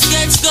the tough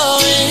gets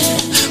going.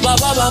 Ba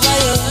ba ba ba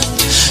yeah.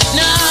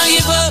 Now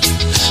give up.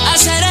 I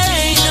said there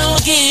ain't no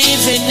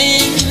giving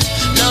in.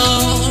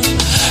 No,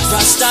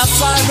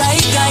 Rastafari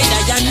guide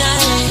I and I.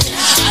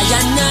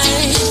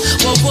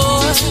 Whoa,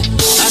 whoa.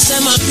 I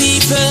said my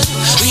people,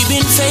 we've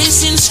been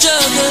facing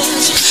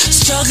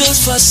struggles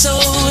for so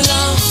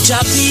long.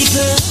 Job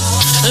people,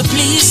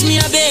 please me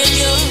I beg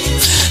you,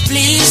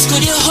 please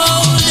could you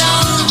hold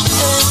on?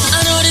 I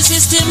know the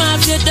system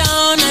have you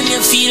down and you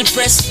feel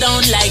pressed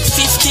down like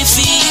 50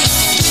 feet.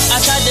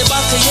 At the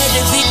back of you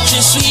the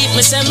victory sweet.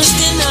 Me say me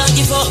still not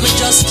give up, me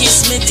just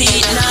kiss me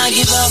teeth, not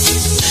give up.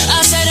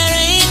 I said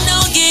there ain't no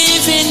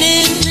giving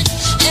in.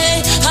 Hey,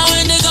 how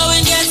when the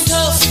going get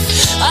tough,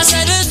 I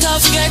said the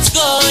tough gets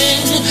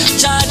going.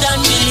 Jordan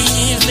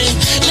believe me,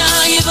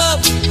 not give up.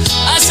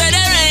 I said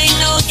there ain't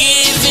no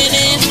giving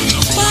in.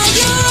 But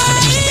you're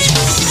right.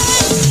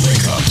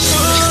 Wake up.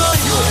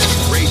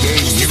 Reggae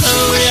music.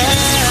 Oh yeah.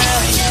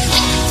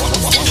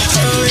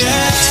 Oh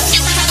yeah.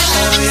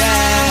 Oh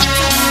yeah.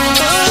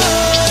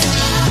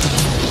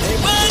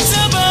 What's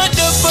about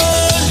the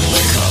ball?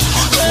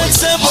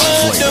 What's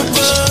about the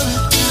ball?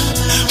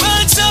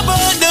 What's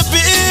about the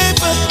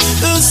people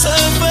who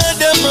suffer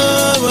the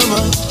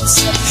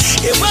most?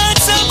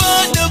 What's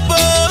about the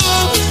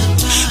ball?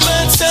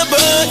 What's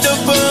about the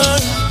ball?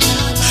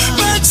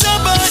 What's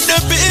about the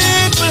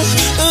people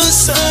who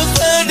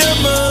suffer the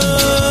most?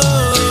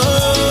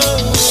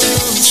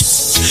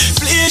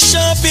 Please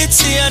show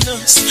pity on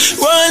us.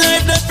 One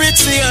life not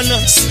pretty on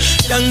us.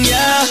 Down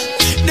yeah,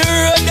 the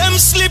road them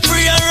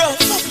slippery and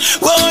rough.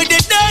 Wow, the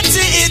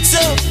dirty it's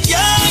up.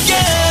 Yeah,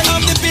 yeah.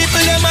 Of the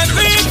people them a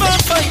grieve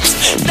and fight.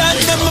 That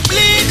them a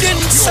bleed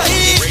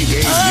inside.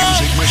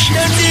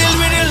 They deal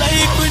with the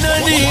life we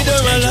don't need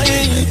our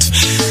life.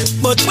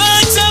 But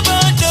what's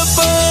about the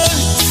ball?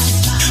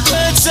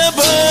 What's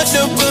about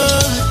the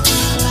ball?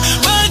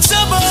 What's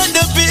about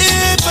the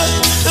people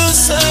who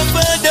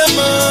suffer the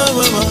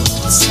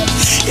most?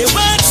 Yeah,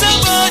 what's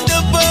about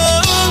the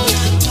ball?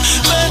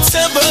 What's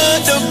about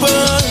the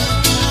ball?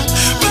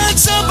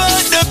 What's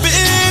about the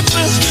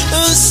people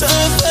who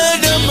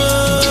suffer the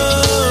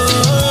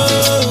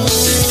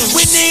most?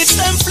 We need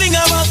some fling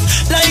about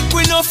like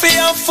we no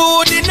fear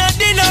food in a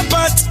dinner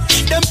pot.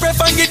 Them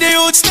prefer give the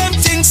youths them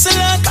things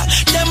like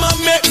them a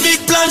make big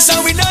plans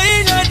and we not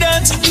in a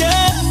dance.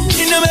 Yeah,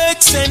 it no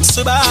make sense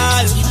to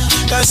ball,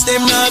 cause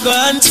them not go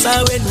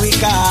answer when we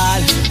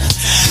call.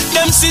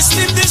 Them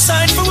system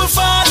designed for we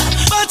fall,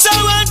 but I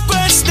want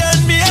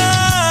question me.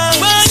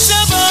 What's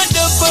about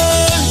the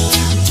ball?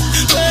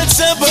 What's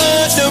about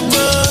about the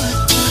poor?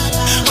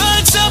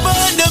 What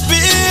about the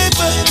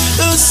people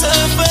who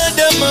suffer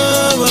the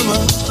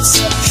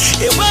most?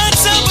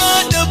 What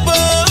about the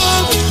poor?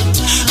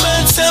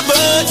 What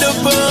about the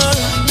poor?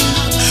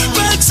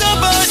 What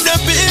about the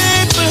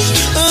people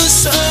who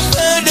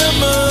suffer the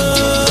most?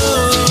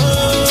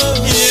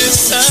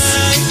 Yes, I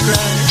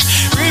cry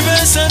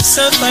rivers of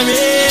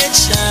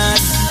separation,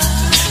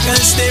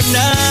 'cause they've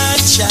not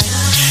tried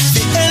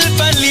to help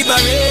and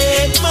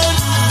liberate man.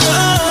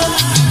 Oh,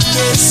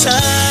 yes, I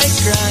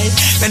cry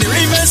when the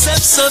rivers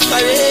of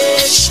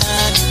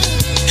separation,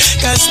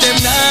 'cause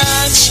they've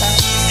not tried.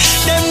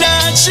 Them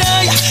not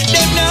shy,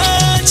 them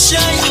not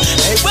shy.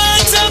 Hey,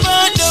 what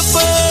about the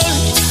poor?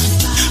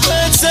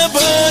 What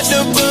about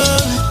the poor?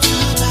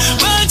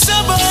 What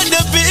about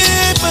the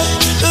people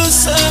who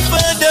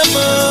suffer the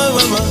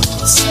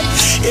most?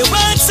 Hey,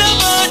 what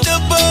about the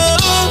poor?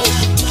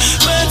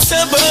 What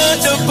about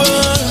the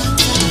poor?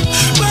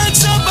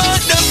 What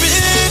about the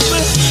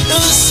people who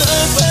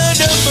suffer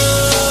the most?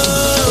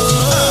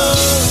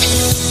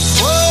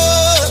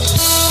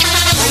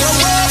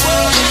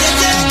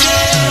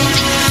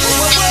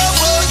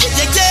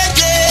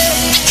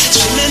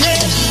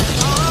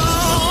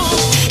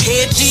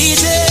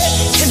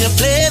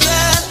 Play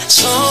that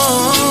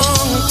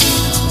song,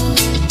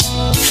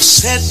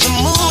 set the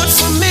mood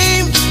for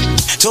me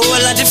to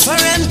all a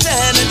different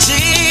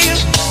energy.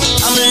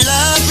 I'm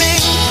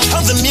loving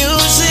how the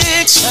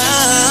music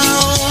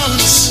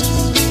sounds.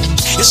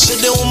 You see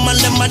the woman,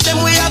 them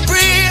we are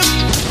brave.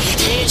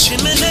 Hey,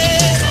 chimney,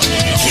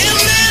 give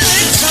me a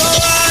little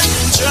one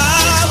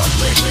drop.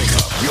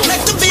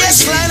 Make the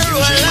bass line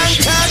roll and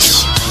catch.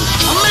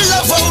 I'm in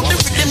love how the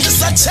rhythm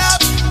just a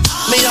tap.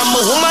 Me, I'm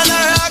a woman a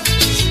rock.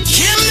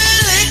 Give me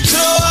a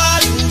little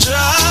one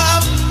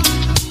drop.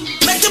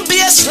 Make the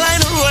bass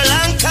line roll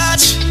and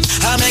catch.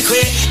 I make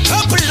we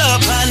couple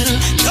up and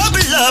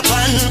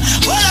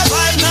what a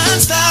vibe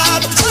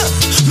non-stop.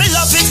 Me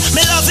love it,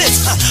 me love it.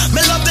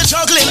 Me love the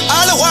juggling.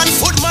 All the 1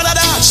 foot mother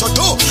dance. So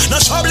do no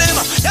trouble.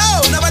 Yo,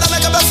 never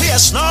make up a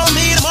face. No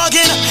me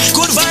mugging.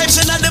 Good vibes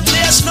in the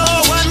place. No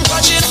one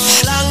watching.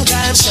 Long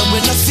time so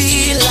when I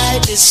feel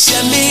like this,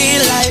 yeah, me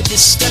like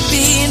this. Step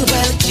in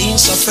well clean,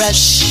 so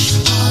fresh.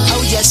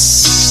 Oh yes,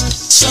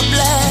 so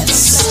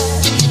blessed.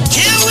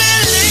 Give me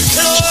a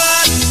little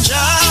one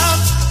drop.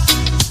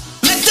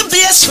 Make the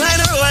bass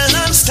line roll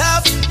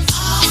non-stop.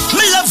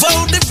 Me love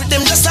how the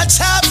rhythm just a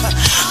tap.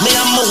 Me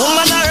I'm a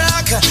woman a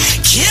rock.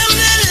 Give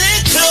me a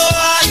little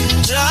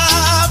one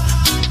drop.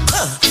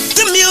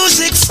 The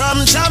music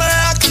from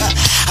Jamaica.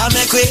 I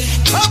make we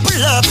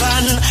couple up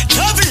and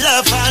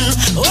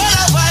all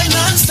a wine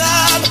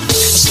non-stop.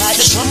 It's like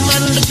the drum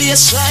and the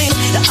bass line.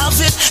 You have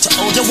it to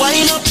hold you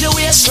wind up your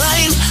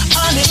waistline.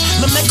 On it,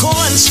 me make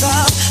one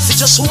stop for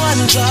just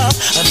one drop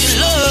of your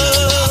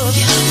love.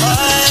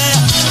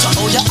 To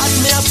hold you at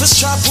me up a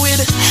strap with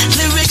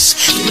lyrics.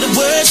 Give me the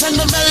words and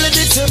the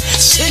melody to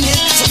sing it.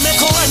 To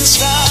make one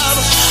stop,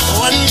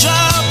 one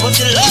drop of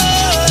your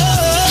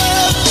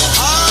love.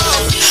 Oh,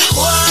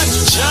 one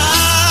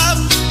drop.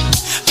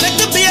 Make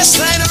the bass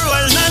line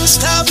roll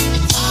non-stop.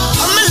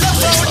 I'm in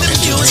love with the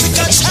music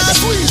I tap.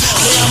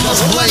 I'm a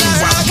woman I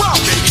rock.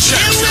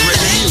 Here we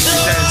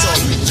go.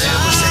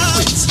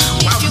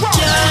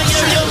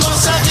 You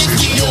must have it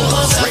feel.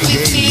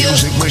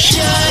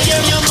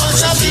 Yeah, you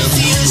must have it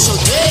feel. So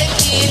take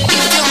it.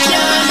 If you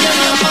can't, you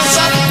must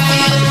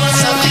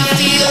have it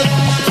feel.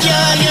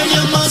 Yeah,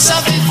 you must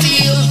have it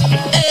feel.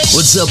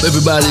 What's up,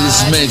 everybody?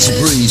 This is Majah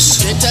Breeze.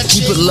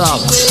 Keep it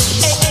locked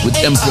with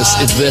Empress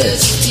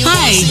Yvette.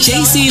 Hi,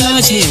 JC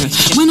Lodge here.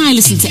 When I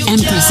listen to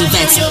Empress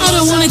Yvette, I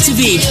don't want it to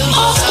be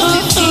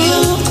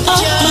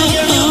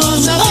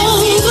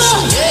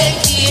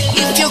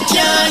If you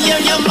can't,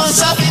 you must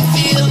have it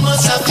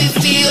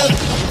feel.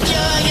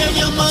 Yeah,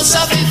 you must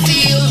have it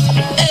feel.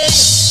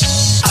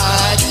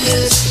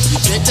 Ideas, you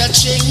better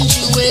change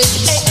your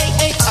ways.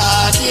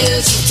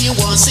 Ideas, if you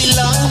want to see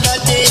longer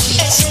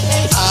days.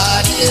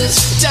 Ideas,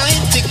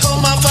 time to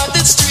come up on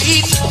the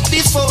street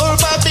before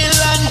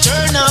Babylon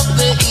turn up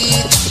the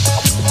heat.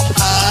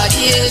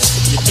 Ideas,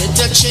 you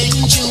better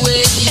change your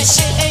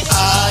ways.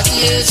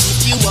 Ideas,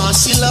 if you want to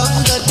see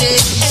longer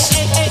days.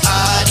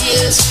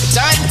 Ideas,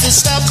 time to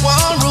stop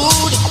one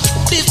rude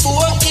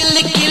before kill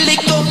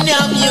it come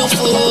down your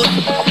food.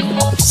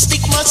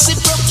 Stick must be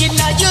broken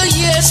out your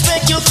ears,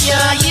 make you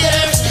can't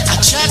hear. I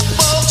chat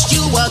about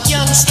you a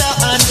gangster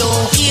and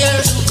don't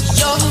care.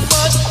 Young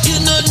but you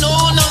no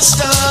know no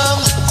storm.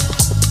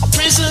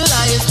 Prison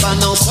life and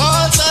no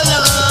false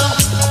alarm.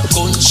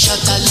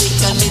 Gunshot a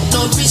lick and it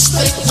no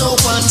respect no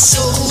one,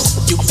 so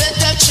you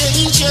better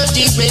change your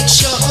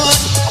direction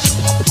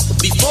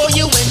before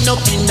you end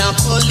up in a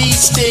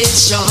police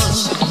station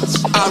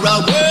or a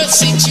worse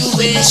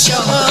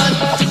situation.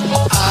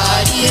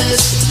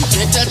 Ideas, you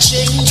better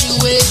change your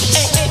ways.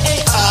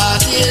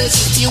 Ideas,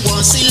 if you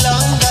want to see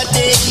longer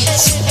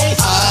days.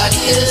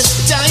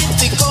 Ideas, time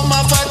to come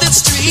up on the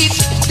street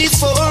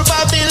before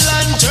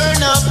Babylon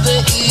turn up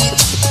the heat.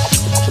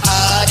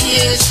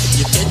 Ideas,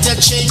 you better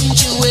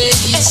change your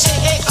ways.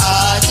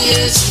 Ideas,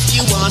 yes, if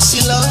you want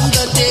see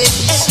longer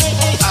days.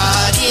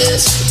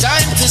 Yes,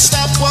 time to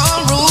stop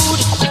one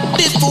rude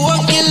before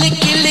kill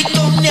it,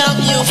 come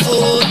down your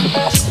food.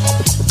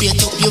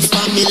 Beat up your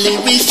family,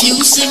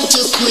 refusing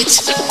to quit.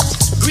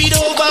 Read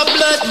over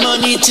blood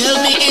money, tell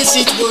me is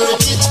it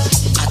worth it?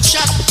 I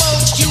chat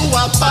about you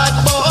a bad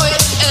boy,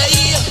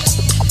 hey,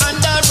 and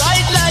I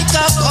ride like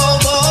a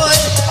cowboy.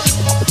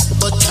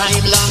 But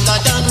time longer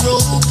than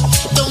rope,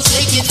 don't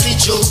take it for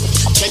joke.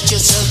 Check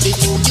yourself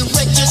before you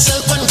wreck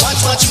yourself and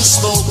watch what you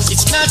smoke.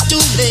 It's not too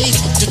late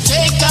to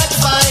take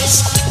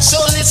advice, so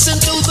listen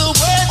to the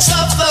words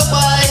of the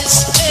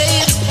wise.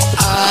 Hey,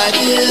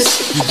 yes,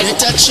 you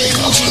better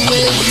change your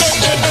ways.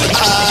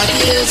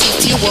 Yes,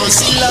 if you want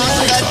see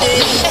longer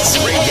days.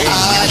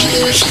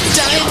 Yes,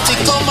 time to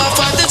come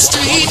off on the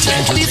street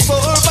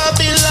before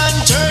Babylon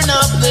turn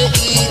up the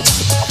heat.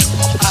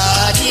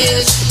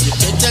 Yes, you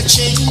better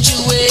change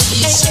your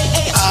ways.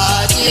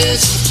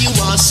 Yes, if you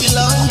want see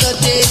longer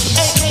days.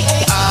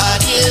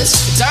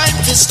 Yes, time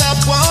to stop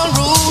one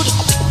rude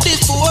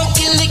before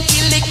kill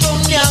it,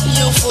 come down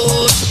your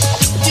food.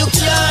 You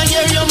can't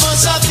hear, you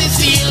must have to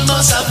feel, You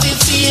can't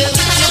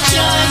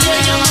hear,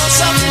 you must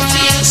have to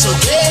feel, so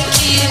take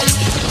it.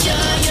 You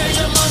can't hear,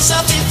 you must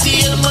have to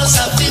feel,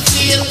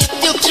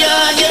 You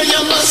can't hear,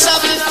 you must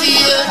have to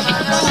feel.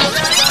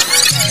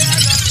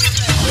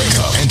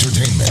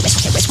 Entertainment.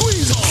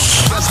 Squeeze on.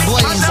 Just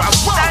blaze. I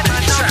rock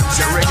it. Tracks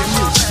and reggae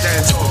music.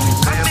 Dance on me.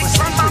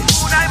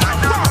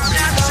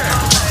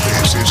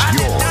 This is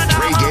your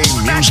reggae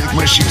music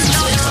machine.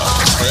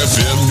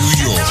 FM New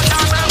York.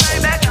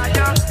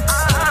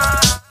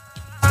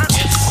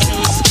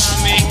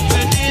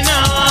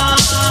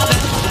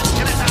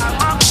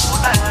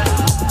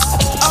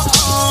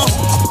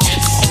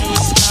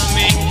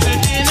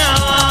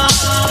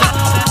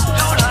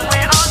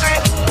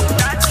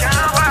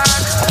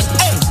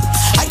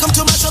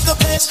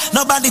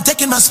 Nobody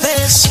taking my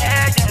space.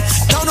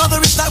 Don't know the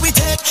risk that we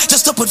take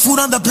just to put food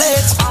on the plate.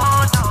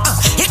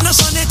 Hit no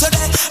Sunday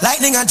today,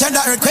 lightning and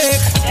thunder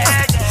earthquake.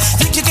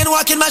 Think you can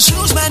walk in my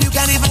shoes, man? You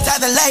can't even tie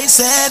the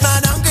laces.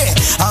 Man,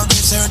 hungry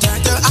so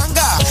turn to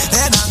anger,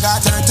 then anger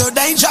turn to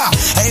danger.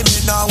 Hey, me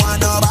no want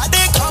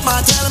nobody come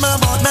and tell me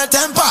about my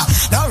temper.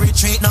 No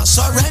retreat, no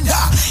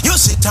surrender. You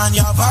sit on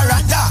your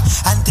veranda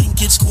and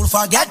think it's cool.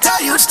 Forget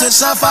I used to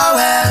suffer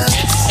well.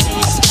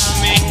 Who's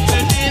coming to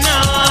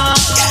dinner?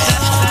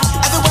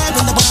 Yeah. Everywhere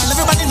in the world,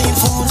 everybody need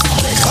food.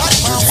 Got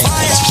it on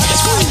fire.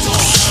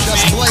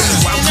 Just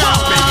blaze. I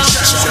rock baby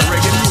tracks and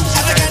reggae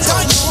music. Dance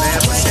on me.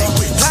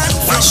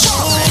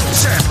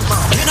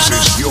 This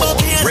is your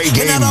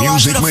reggae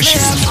music machine.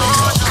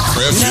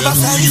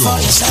 FM New York.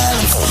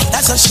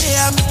 That's a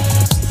shame.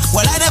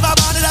 Well, I never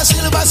wanted a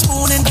silver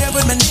spoon engraved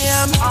with my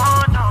name.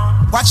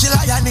 Watch the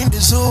lion in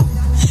the zoo.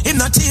 Him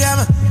not tame,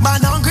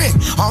 man hungry.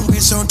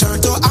 Hungry soon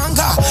turn to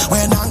anger.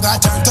 When anger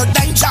turn to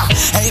danger.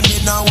 Hey, me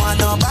no want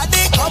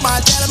nobody come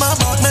and tell me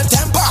about my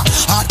temper.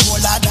 Hot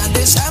colder than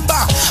December.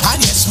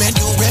 And yes, me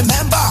do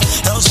remember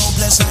those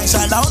hopeless nights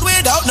alone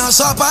without no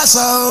supper.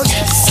 So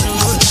yes,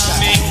 food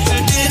coming to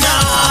dinner.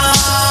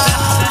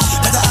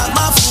 Better have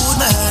my food,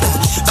 man.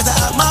 Better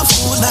have my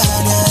food,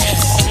 man.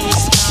 Yes,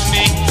 food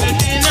coming to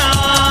dinner.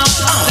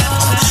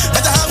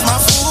 Better have my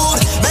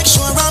food. Make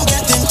sure I'm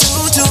getting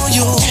through to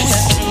you.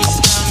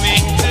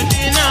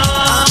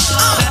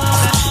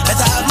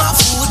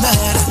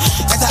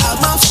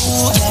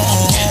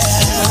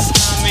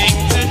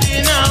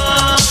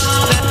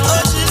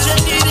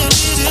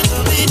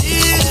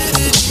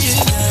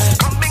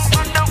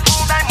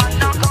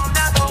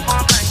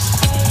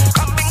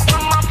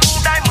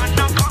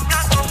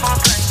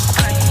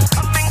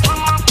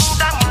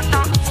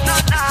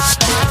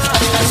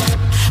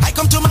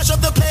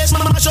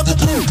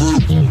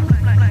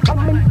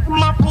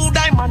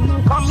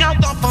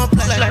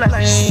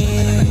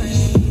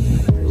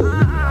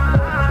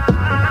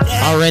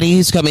 Already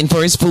he's coming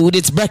for his food.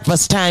 It's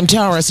breakfast time,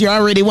 Taurus. You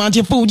already want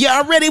your food.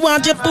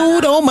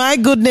 Oh my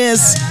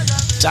goodness.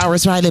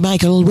 Taurus, Riley,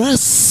 Michael,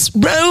 Rose.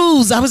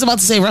 I was about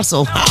to say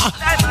Russell.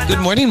 Good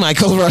morning,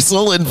 Michael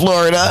Russell in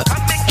Florida.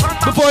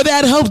 Before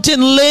that,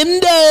 Hopeton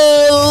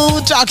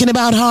Lindo talking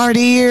about hard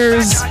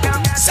ears.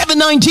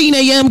 7:19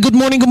 a.m. Good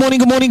morning.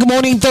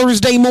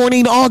 Thursday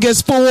morning,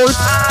 August 4th.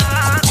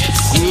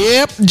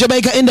 Yep,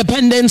 Jamaica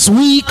Independence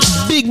Week.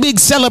 Big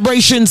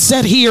celebration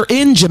set here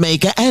in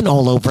Jamaica and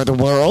all over the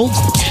world.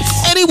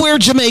 Anywhere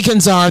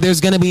Jamaicans are,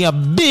 there's going to be a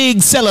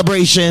big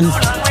celebration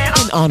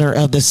in honor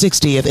of the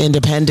 60th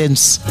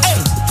Independence.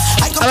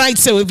 All right,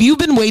 so if you've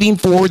been waiting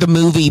for the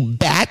movie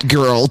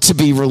Batgirl to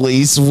be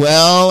released,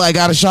 well, I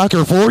got a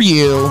shocker for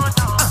you.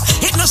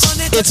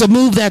 It's a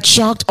move that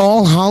shocked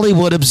all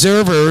Hollywood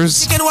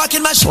observers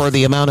for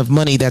the amount of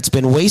money that's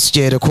been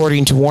wasted.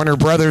 According to Warner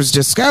Brothers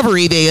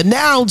Discovery, they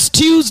announced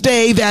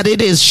Tuesday that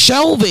it is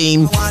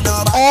shelving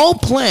all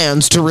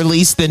plans to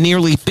release the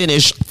nearly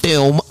finished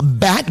film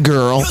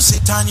Batgirl,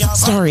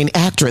 starring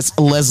actress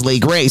Leslie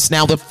Grace.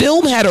 Now, the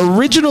film had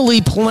originally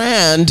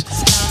planned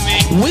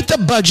with a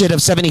budget of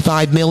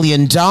 $75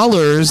 million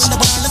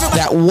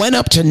that went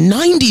up to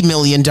 $90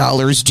 million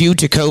due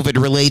to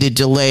COVID-related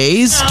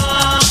delays.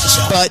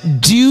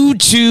 But due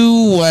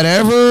to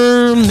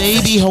whatever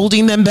may be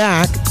holding them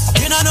back,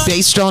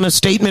 based on a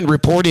statement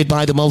reported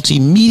by the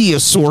multimedia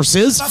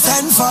sources,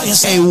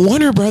 a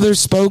Warner Brothers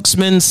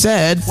spokesman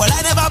said,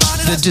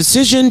 the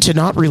decision to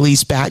not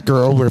release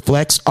Batgirl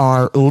reflects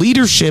our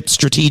leadership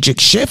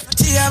strategic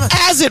shift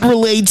as it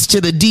relates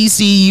to the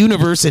DC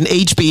Universe and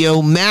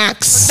HBO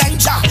Max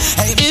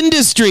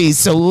industries.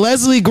 So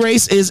Leslie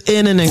Grace is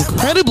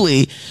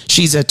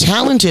she's a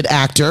talented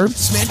actor,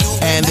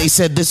 and they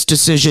said this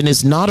decision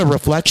is not a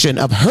reflection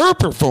of her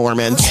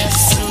performance,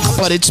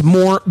 but it's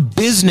more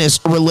business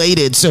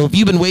related. So if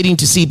you've been waiting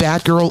to see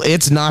Batgirl,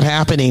 it's not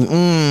happening.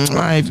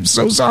 I'm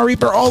so sorry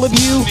for all of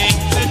you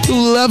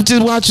who love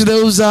to watch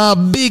those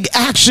big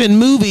action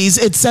movies.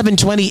 It's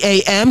 7:20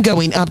 a.m.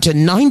 going up to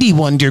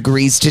 91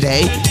 degrees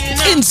today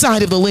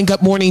inside of the Link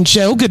Up Morning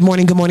Show. Good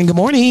morning, good morning, good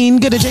morning.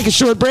 Gonna take a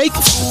short break.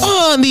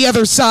 On the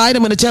other side,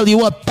 I'm gonna tell you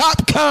what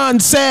Popcorn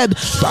said.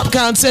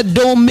 Popcorn said,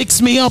 don't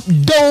mix me up.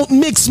 Don't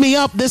mix me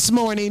up this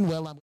morning.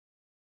 Well,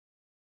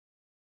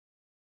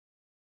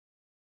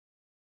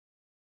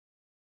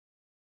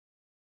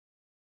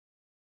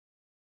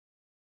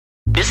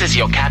 This is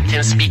your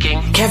captain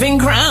speaking. Kevin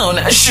Crown,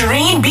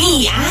 Shireen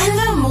B, and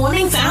the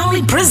Morning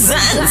Family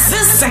presents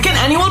the second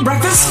annual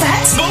Breakfast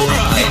Fest.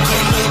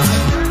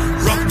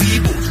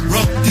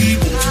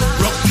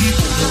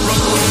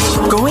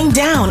 Going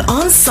down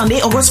on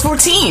Sunday, August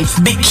 14th.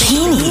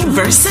 Bikini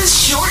versus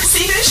Shorts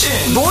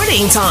edition.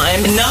 Boarding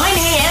time, 9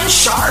 a.m.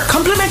 sharp.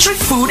 Complimentary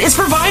food is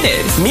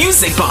provided.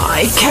 Music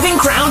by Kevin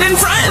Crown and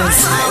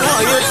Friends.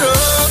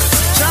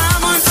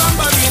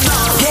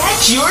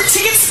 Get your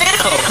tickets now.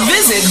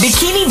 Visit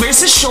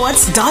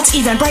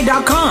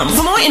bikiniversusshorts.eventbrite.com.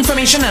 For more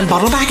information on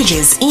bottle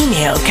packages,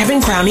 email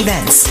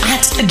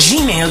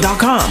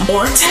kevincrownevents@gmail.com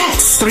or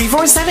text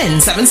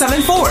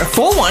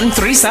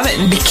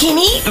 347-774-4137.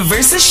 Bikini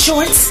versus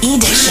Shorts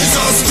edition.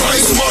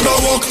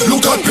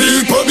 Look at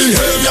people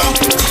behavior.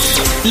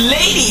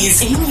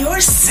 Ladies in your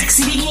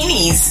sexy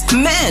bikinis.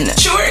 Men,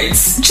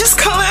 shorts, just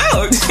come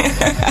out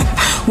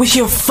with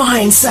your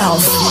fine self.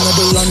 This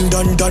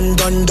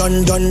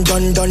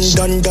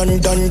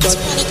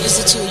product is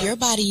a tool your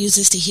body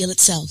uses to heal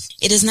itself.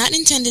 It is not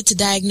intended to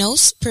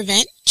diagnose,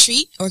 prevent,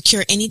 treat, or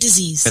cure any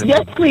disease.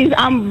 Yes, please.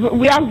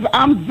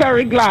 I'm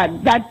very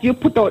glad that you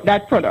put out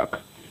that product.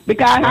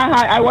 Because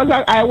I was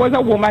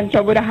a woman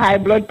with a high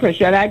blood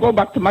pressure, and I go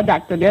back to my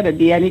doctor the other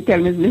day, and he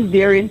tells me, Miss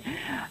Deering,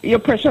 your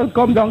pressure's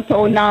come down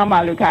so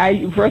normal.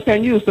 Because first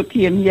time you used to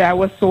came here, I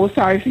was so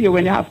sorry for you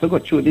when you have to go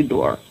through the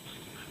door.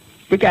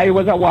 Because it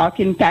was a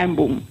walking time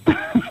bomb.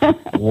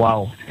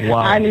 Wow.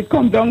 And it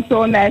come down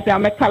so nice,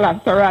 and my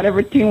cholesterol,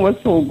 everything was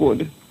so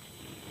good.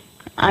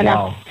 And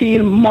I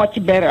feel much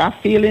better. I'm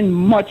feeling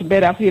much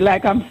better. I feel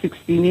like I'm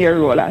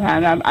 16-year-old,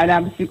 and I'm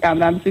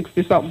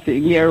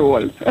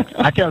 60-something-year-old.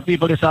 I tell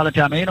people this all the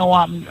time. You know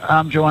what,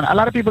 Joan? A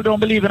lot of people don't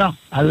believe it.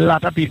 A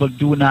lot of people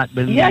do not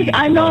believe. Yes,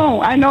 I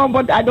know,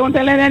 but I don't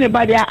tell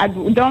anybody. I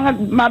don't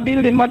have my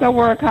building what I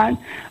work on.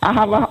 I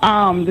have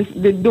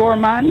the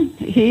doorman.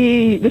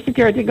 The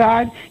security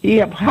guard. He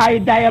have high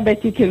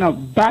diabetic,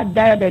 bad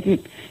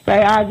diabetic. So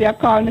they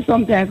call me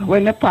sometimes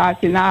when they pass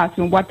and ask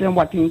me what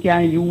he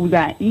can use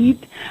and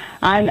eat.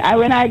 And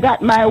when I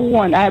got my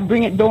one, I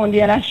bring it down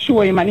there and I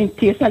show him, and he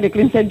tastes a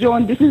little. He said,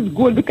 John, this is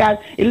good because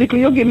a little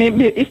you give me,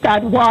 he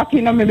start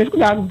walking on me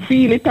because I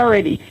feel it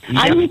already.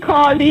 Yep. And he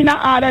called in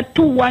and ordered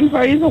 2, one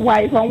for his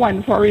wife and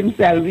one for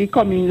himself. He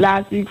come in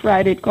last week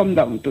Friday, it come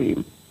down to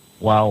him.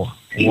 Wow.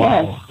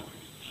 Yes.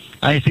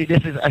 I see,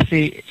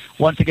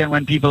 once again,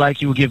 when people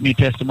like you give me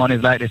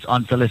testimonies like this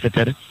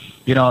unsolicited,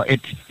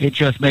 it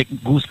just makes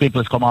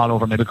goosebumps come all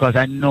over me because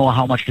I know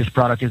how much this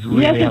product is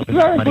really helping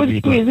very good,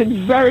 Squeeze. It's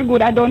very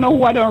good. I don't know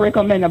who I don't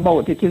recommend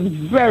about it. It's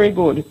very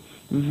good.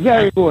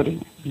 Very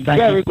good.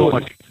 Very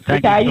good.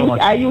 Thank you so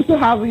much. I used to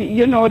have,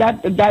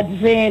 that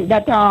vein,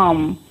 that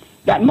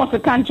muscle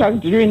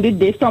contract during the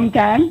day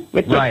sometime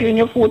with touching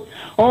your foot.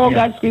 Oh,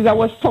 God, Squeeze, I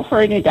was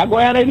suffering it. I go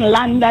out in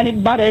London,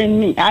 it bothering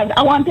me.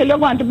 I want to tell you, I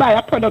want to buy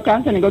a product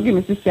and go give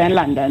me sister in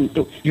London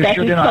too. That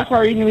is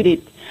suffering with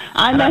it.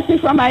 And I see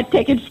from I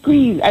take it,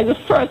 Squeeze, as the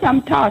first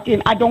I'm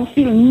talking, I don't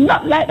feel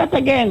not like that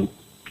again.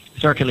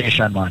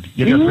 Circulation, man.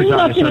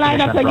 Nothing like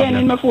that again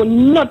in my foot.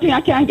 Nothing.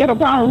 I can't get up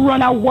and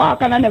run and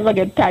walk and I never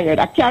get tired.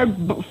 I carry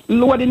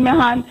load in my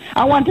hand.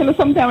 I want to tell you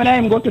sometime when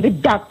I go to the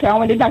doctor and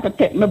when the doctor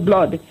take my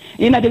blood,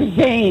 the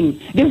vein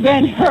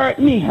hurt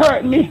me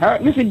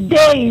for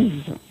days.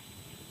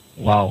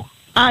 Wow.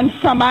 And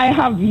from I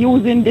have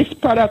using this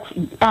product,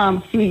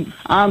 Squeeze,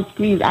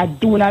 I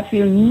do not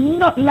feel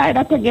not like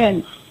that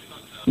again.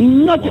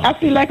 Not, I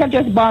feel like I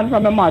just born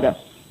from a mother.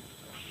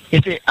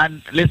 You see,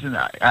 and listen,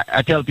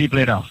 I tell people,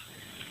 you know,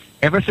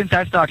 ever since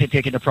I started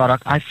taking the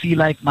product, I feel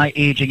like my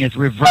aging is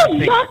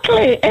reversing.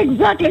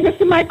 Exactly. You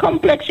see my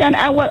complexion,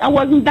 I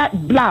wasn't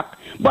that black.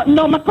 But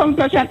now my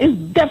complexion is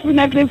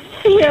definitely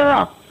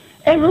fairer.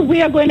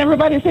 Everywhere going,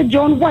 everybody said,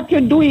 John, what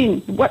you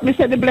doing? What me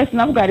said, the blessing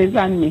of God is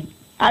on me.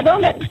 I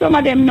don't let some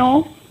of them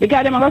know,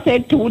 because them are going to say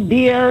too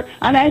dear.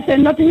 And I said,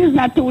 nothing is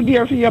not too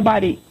dear for your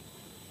body.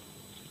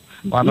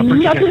 Well,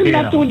 nothing is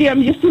not too dear.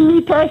 You see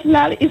me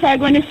personally, if I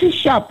go in a fish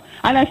shop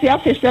and I see a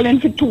fish selling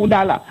for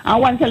 $2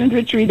 and one selling for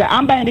 $3,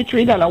 I'm buying the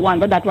 $3 one,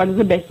 but that one is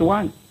the best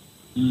one.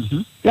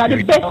 Mm-hmm. Yeah,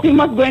 the best thing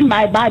must go in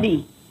my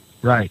body.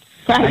 Right.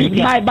 So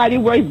my body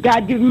works,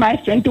 God gives me my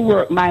strength to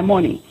work my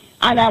money.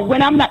 And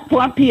when I'm not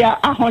going to pay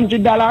 $100 or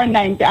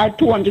 $90 or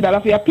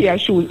 $200 for a pair of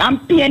shoes,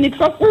 I'm paying it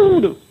for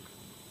food.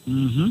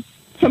 Mm-hmm.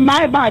 So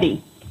my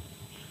body.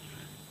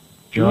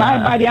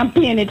 My body, I'm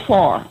paying it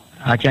for.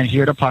 I can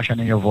hear the passion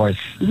in your voice.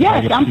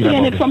 Yes, I'm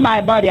paying it for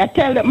my body. I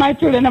tell my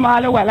children them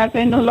all the while, I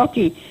say, no,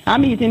 lucky,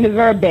 I'm eating the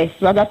very best,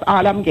 so that's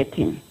all I'm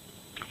getting.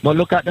 But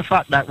look at the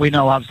fact that we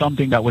now have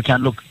something that we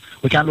can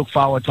look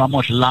forward to a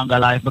much longer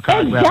life,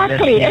 because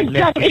exactly.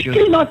 It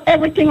clean out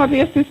everything out of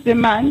your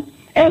system, man.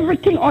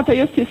 Everything out of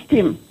your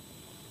system.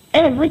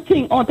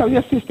 Everything out of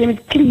your system,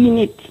 it clean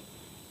it.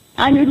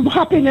 And you're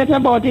happiness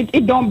about it.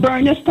 It don't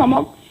burn your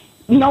stomach.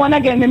 Now and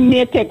again, I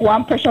may take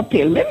one pressure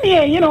pill. Me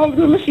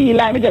feel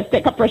like I just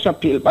take a pressure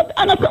pill. But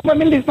I'm not when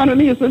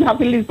we used to have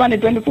to live on it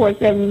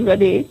 24/7 a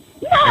day.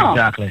 No.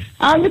 Exactly.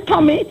 And my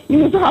tummy, you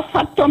used to have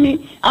fat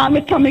tummy, and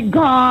my tummy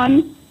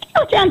gone.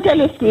 I can't tell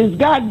you, Squeeze.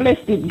 God bless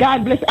it.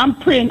 God bless it. I'm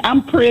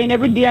praying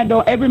every day.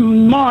 Every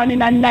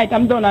morning and night,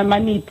 I'm down on my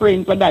knee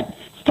praying for that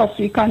stuff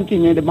we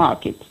continue in the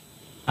market.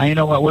 And you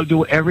know what? We'll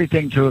do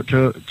everything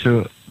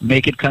to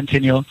make it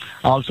continue.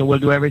 Also, we'll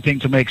do everything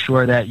to make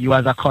sure that you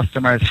as a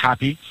customer is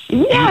happy.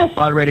 Yes.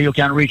 Already you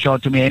can reach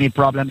out to me any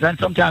problems. And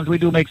sometimes we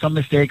do make some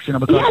mistakes, you know,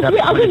 because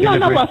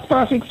none of us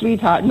perfect,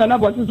 sweetheart. None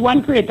of us is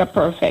one creator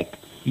perfect.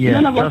 Yeah,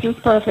 none of us is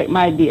perfect,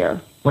 my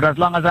dear. But as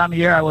long as I'm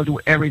here, I will do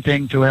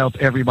everything to help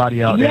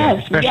everybody out there.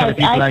 Especially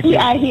people like you.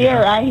 I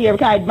hear.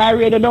 Because my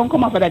radio don't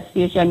come off of that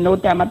station no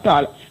time at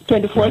all.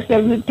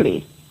 24/7 we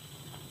play.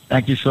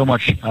 Thank you so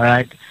much. All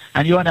right.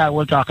 And you and I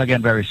will talk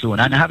again very soon.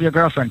 And have your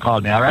girlfriend call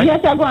me, all right?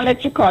 Yes, I'm going to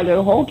let you call her.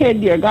 Okay,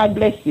 dear. God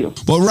bless you.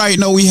 But right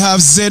now we have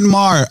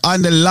Zenmar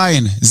on the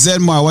line.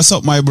 Zenmar, what's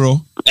up, my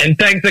bro? And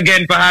thanks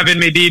again for having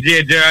me,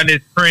 DJ Jer, on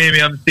this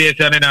premium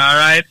station, all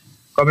right?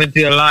 Coming to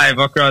you live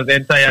across the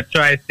entire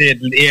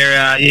tri-state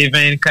area,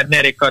 even in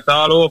Connecticut,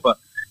 all over,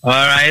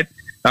 all right?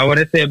 I want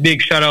to say a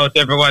big shout out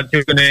to everyone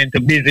tuning into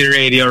Busy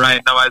Radio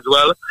right now as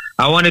well.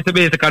 I wanted to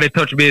basically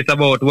touch base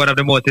about one of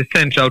the most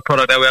essential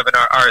products that we have in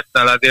our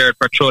arsenal, as you heard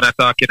Patrona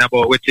talking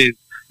about, which is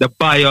the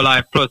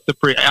BioLife Plus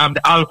Supreme,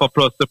 the Alpha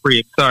Plus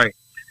Supreme,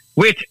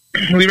 which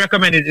we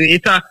recommend.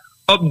 It's a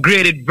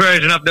upgraded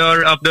version of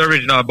the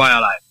original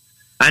BioLife.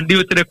 And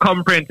due to the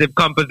comprehensive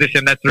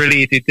composition that's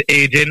related to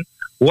aging,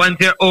 once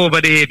you're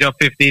over the age of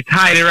 50, it's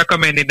highly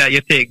recommended that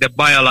you take the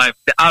BioLife,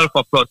 the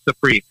Alpha Plus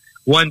Supreme.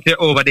 Once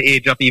you're over the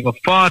age of even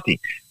 40,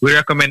 we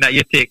recommend that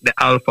you take the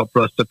Alpha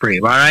Plus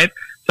Supreme, all right?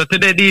 So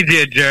today,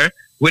 DJ Jer,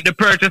 with the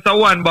purchase of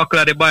one bottle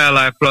of the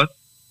BioLife Plus,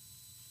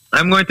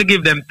 I'm going to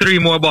give them 3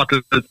 more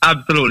bottles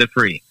absolutely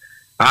free,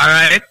 all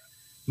right?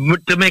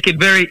 To make it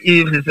very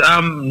easy,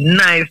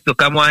 nice to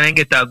come on and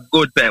get a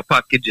good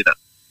package, you know.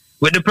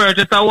 With the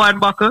purchase of one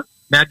bottle,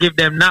 I give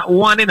them not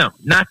 1 enough,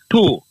 not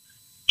 2,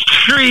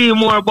 3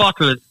 more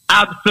bottles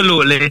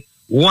absolutely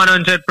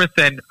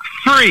 100%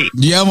 free.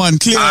 Yeah, man,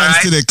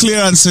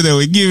 clearance today,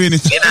 we're giving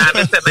it.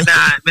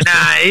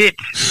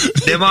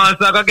 Them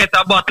also going to get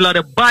a bottle of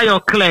the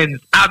BioCleanse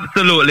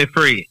absolutely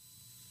free.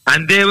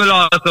 And they will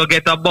also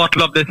get a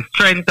bottle of the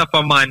Strength of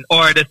a Man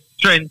or the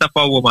Strength of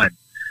a Woman.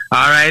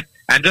 All right?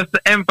 And just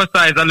to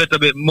emphasize a little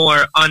bit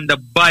more on the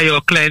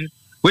BioCleanse,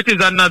 which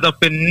is another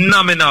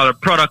phenomenal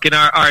product in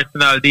our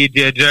arsenal,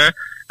 DJ Jer.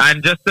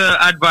 And just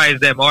to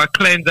advise them, our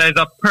cleanser is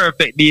a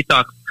perfect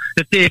detox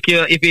to take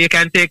you, if you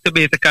can take to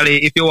basically,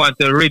 if you want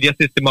to rid your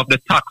system of the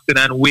toxin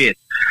and waste.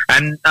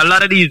 And a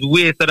lot of these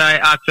wastes that I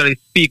actually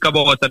speak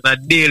about on a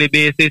daily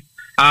basis,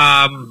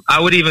 I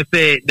would even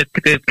say the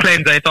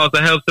cleanser, it also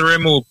helps to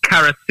remove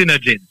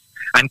carcinogens.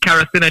 And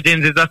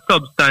carcinogens is a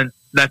substance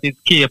that is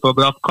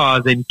capable of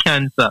causing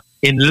cancer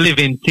in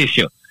living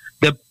tissue.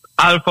 The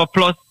Alpha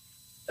Plus,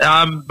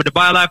 the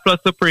BioLife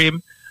Plus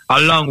Supreme,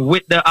 along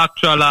with the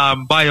actual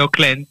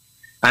BioCleanse,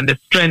 and the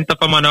Strength of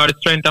a Man or the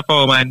Strength of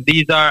a Woman,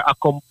 these are a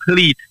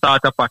complete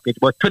starter package.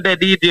 But to the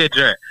DJ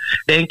Jer,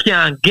 they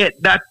can't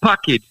get that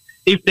package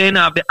if they don't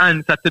have the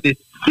answer to this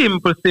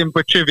simple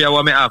trivia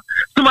what me have.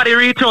 Somebody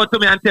reach out to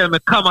me and tell me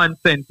common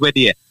sense with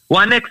you.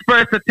 One next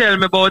person tell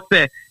me about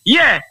say,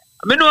 yeah,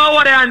 I know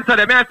what the answer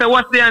is. I say,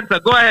 what's the answer?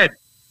 Go ahead.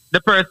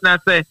 The person I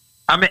say,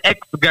 I'm an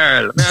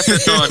ex-girl. I say,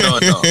 no.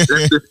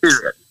 Let's be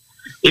serious.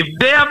 If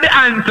they have the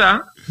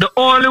answer, the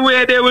only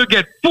way they will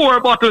get 4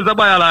 bottles of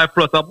BioLife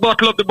Plus, a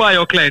bottle of the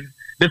BioCleanse,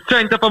 the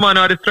strength of a man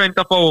or the strength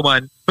of a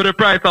woman for the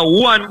price of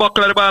one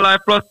buckle of the BioLife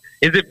Plus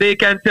is if they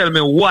can tell me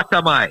what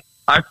am I.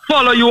 I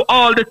follow you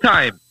all the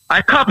time.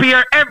 I copy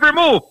your every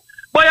move.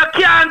 But you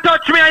can't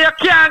touch me and you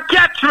can't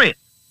catch me.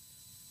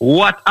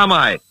 What am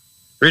I?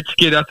 Rich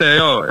kid, I say,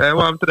 yo, I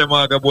want to the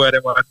maga boy,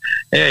 them man.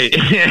 Hey.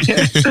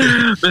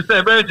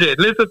 Mr. Bridget,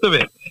 listen to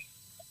me.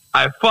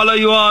 I follow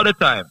you all the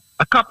time.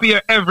 I copy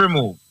your every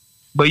move.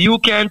 But you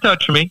can't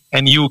touch me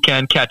and you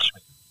can't catch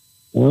me.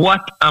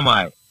 What am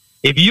I?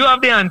 If you have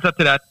the answer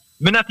to that,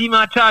 me not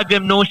even charge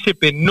them no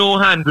shipping, no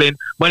handling,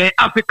 but they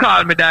have to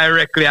call me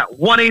directly at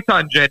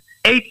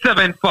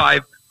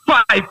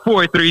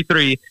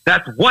 1-800-875-5433.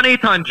 That's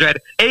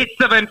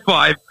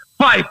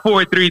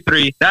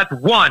 1-800-875-5433. That's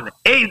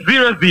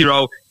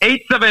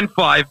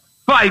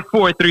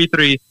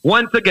 1-800-875-5433.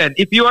 Once again,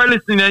 if you are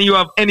listening and you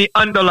have any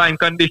underlying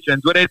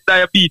conditions, whether it's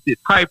diabetes,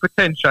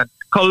 hypertension,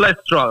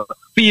 cholesterol,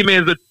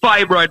 females with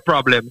fibroid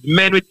problems,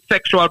 men with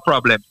sexual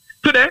problems,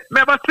 today, we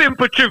have a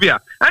simple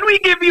trivia. And we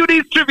give you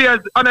these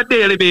trivias on a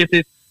daily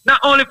basis, not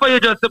only for you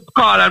just to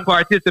call and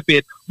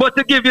participate, but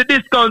to give you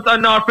discounts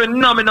on our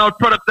phenomenal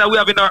products that we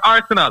have in our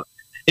arsenal.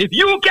 If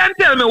you can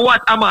tell me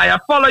what am I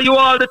follow you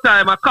all the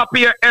time, I copy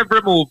your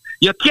every move.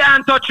 You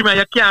can't touch me,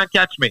 you can't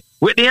catch me.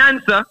 With the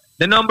answer,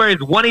 the number is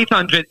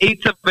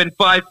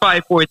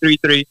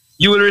 1-800-875-5433.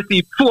 You will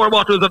receive 4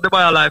 bottles of the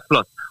BioLife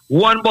Plus,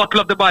 1 bottle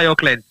of the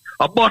BioCleanse,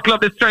 a bottle of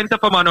the strength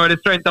of a man or the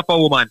strength of a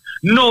woman.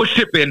 No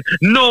shipping,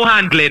 no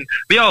handling.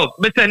 Yo,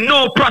 me say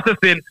no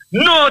processing,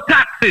 no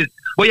taxes.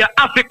 But you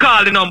have to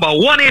call the number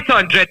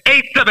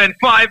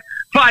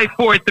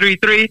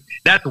 1-800-875-5433.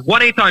 That's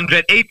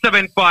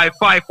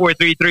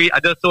 1-800-875-5433. I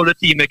just told the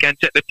team they can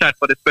check the chat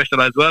for the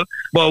special as well.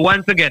 But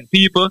once again,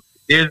 people,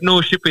 there's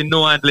no shipping,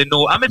 no handling,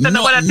 no. I mean,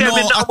 nobody tell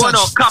me about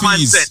no common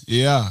sense.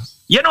 Yeah.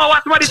 You know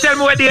what somebody tell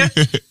me where there?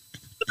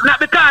 Not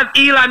because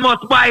Elon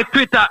must buy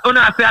Twitter.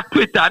 I say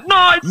Twitter.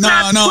 No, it's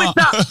not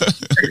Twitter.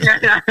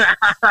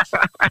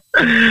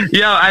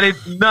 Yo, and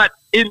it's not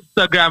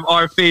Instagram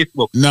or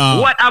Facebook.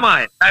 No. What am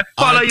I? I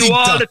follow you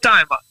all the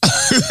time.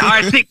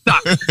 Or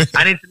TikTok.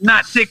 And it's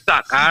not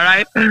TikTok, all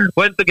right?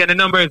 Once again, the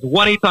number is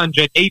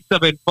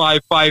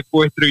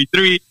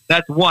 1-800-875-5433.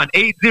 That's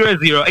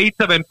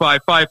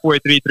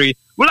 1-800-875-5433.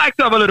 We like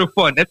to have a little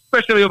fun,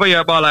 especially over here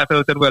at BioLife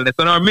Health and Wellness.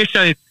 And our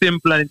mission is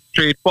simple and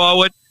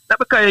straightforward. Not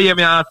because you hear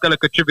me ask a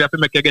little trivia to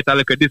make you get a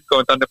little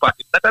discount on the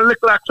package. Not a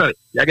little, actually.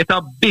 You get a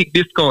big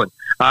discount.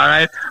 All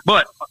right?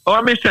 But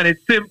our mission is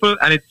simple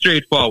and it's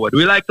straightforward.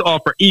 We like to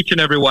offer each and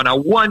every one a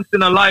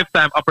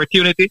once-in-a-lifetime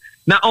opportunity,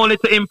 not only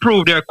to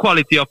improve their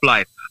quality of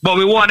life, but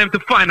we want them to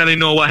finally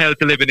know what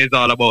healthy living is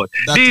all about.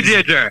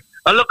 DJ Jer,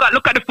 look at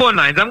the phone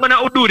lines. I'm going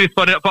to do this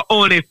for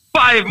only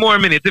 5 more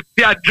minutes. If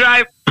you have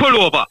drive, pull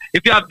over.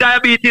 If you have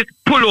diabetes,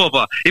 pull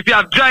over. If you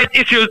have joint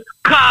issues,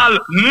 call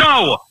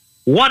now.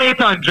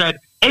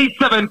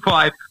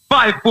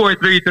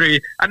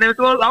 1-800-875-5433. And then,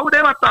 well, how would they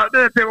have thought?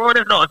 They say, well,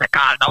 no, they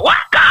call now. What?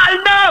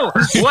 Call now!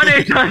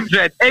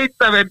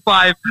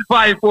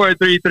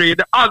 1-800-875-5433.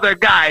 The other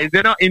guys,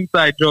 they're not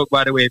inside joke,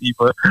 by the way,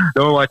 people.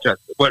 Don't watch us.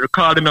 But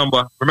call the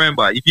number.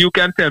 Remember, if you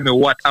can tell me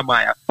what am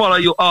I follow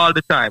you all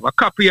the time. I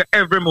copy your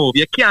every move.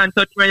 You can't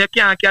touch me. You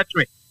can't catch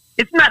me.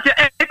 It's not your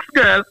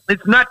ex-girl.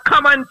 It's not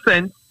common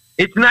sense.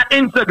 It's not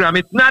Instagram.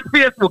 It's not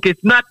Facebook.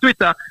 It's not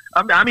Twitter.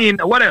 I mean,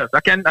 what else?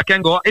 I can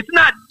go. It's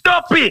not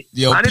dopey.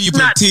 Yo, and people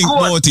it's think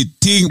about it.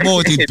 Think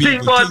about it.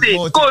 Think about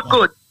it.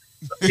 Good.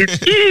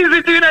 It's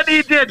easy to a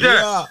DJ, Jer.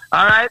 Yeah.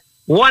 All right?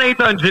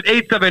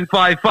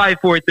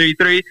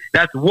 1-800-875-5433.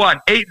 That's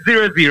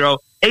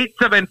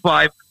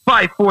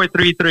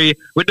 1-800-875-5433.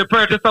 With the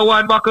purchase of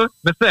 1 buckle,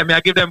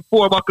 I give them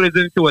 4 buckles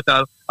in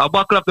total. A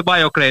buckle of the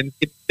BioCleanse.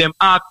 If them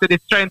ask to the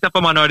strength of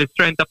a man or the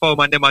strength of a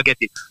woman, them will get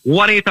it.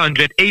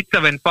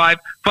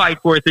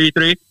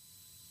 1-800-875-5433.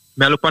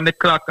 I look on the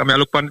clock, I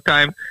look on the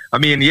time.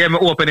 Me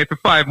open it for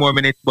 5 more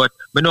minutes, but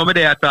I know me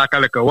there talk a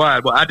little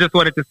while. But I just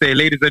wanted to say,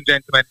 ladies and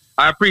gentlemen,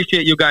 I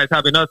appreciate you guys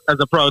having us as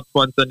a proud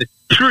sponsor in this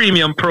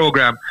premium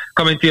program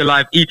coming to your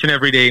live each and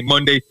every day,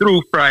 Monday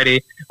through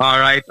Friday, all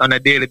right, on a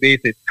daily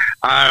basis.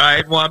 All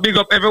right, well, big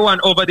up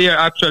everyone over there,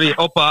 actually,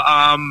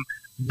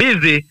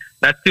 Busy,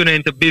 that's tuning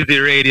into Busy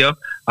Radio.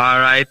 All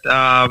right.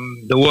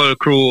 The whole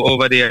crew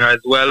over there as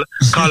well.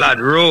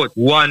 Collard Road,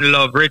 One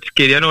Love, Rich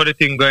Kid. You know the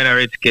thing going on,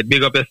 Rich Kid.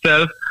 Big up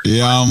yourself.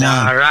 Yeah,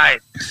 man. All right.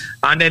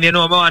 And then,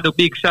 I want to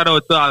big shout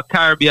out to our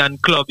Caribbean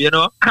Club,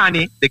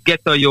 Connie, the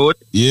Ghetto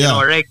Youth.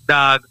 Yeah. Reg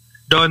Dog,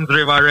 Duns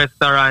River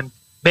Restaurant,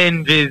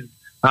 Benji's,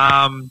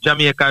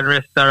 Jamaican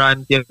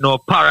Restaurant,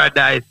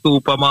 Paradise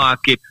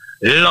Supermarket,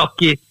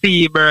 Lucky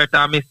Seabird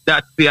and Miss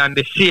Datsy and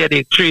the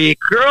Shady Tree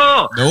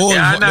Crew.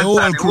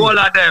 The whole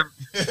of them.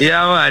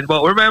 Yeah, man.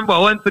 But remember,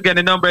 once again,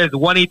 the number is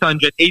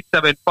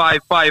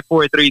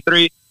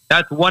 1-800-875-5433.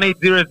 That's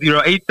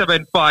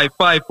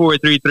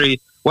 1-800-875-5433.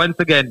 Once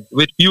again,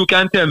 you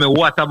can tell me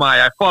what am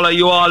I follow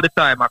you all the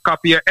time. I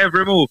copy your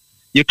every move.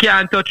 You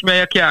can't touch me,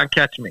 you can't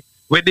catch me.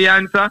 With the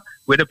answer,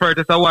 with the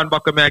purchase of 1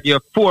 buckle, I give you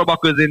 4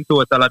 buckles in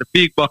total. The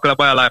big buckle of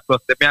BioLife Plus.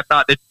 I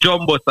thought the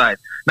jumbo size,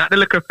 not the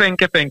little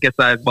fenke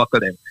size buckle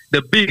them.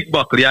 the big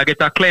buckle. You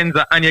get a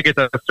cleanser and you get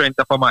a strength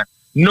of a man.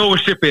 No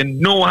shipping,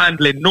 no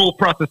handling, no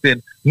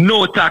processing,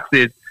 no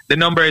taxes. The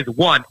number is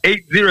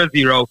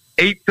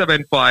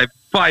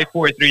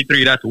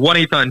 1-800-875-5433. That's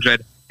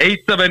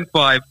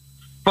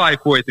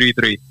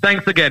 1-800-875-5433.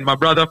 Thanks again, my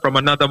brother from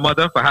another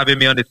mother, for having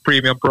me on this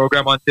premium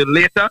program. Until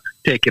later,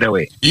 take it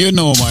away. You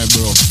know, my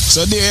bro.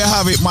 So there you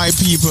have it, my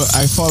people.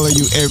 I follow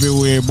you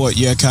everywhere, but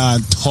you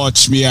can't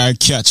touch me or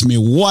catch me.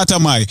 What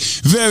am I?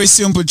 Very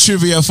simple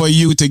trivia for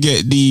you to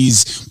get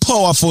these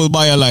powerful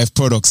BioLife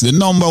products. The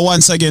number,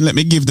 once again, let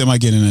me give them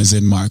again in a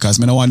Zen mark,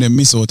 because I don't want them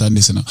miss out on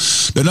this. You know.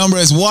 The number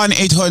is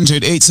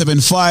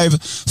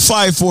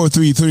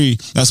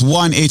 1-800-875-5433. That's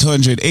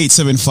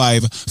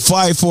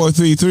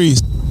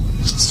 1-800-875-5433.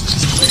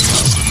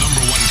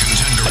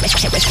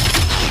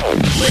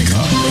 Wake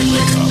up,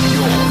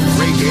 your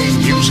reggae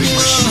music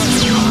machine.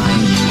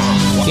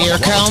 Here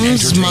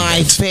comes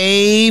my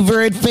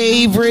favorite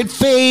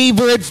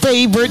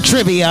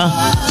trivia.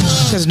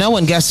 Because no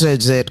one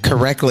guesses it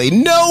correctly.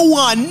 No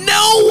one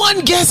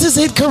guesses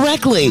it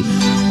correctly.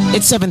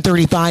 It's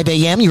 7:35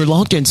 a.m. You're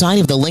locked inside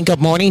of the Link Up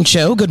Morning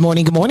Show. Good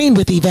morning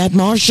with Yvette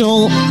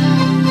Marshall.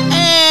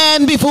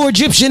 And before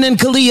Egyptian and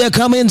Kalia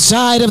come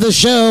inside of the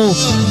show,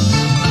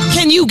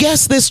 can you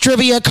guess this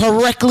trivia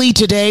correctly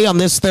today on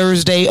this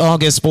Thursday,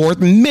 August 4th?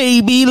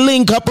 Maybe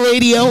Link Up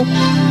Radio.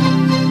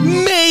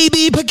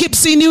 Maybe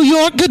Poughkeepsie, New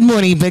York. Good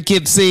morning,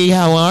 Poughkeepsie.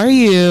 How are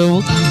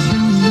you?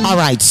 All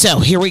right, so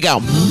here we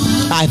go.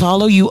 I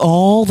follow you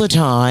all the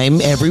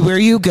time. Everywhere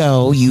you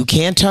go, you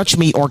can't touch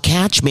me or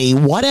catch me.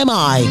 What am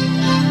I?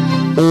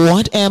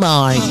 What am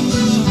I?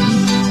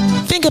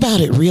 Think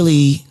about it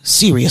really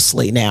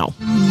seriously now.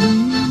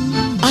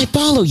 I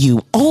follow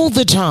you all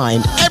the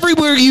time,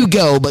 everywhere you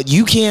go, but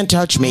you can't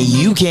touch me,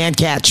 you can't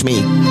catch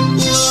me.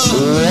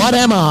 What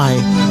am I?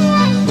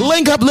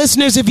 Link up,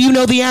 listeners, if you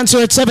know the answer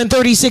at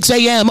 7:36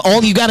 a.m.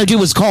 All you got to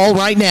do is call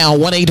right now,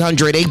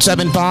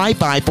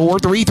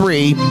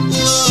 1-800-875-5433.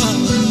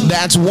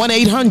 That's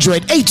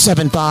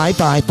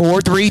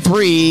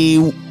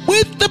 1-800-875-5433.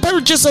 With the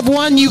purchase of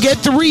one, you get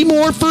 3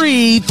 more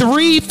free.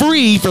 3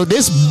 free for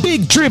this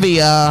big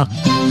trivia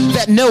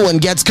that no one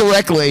gets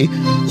correctly.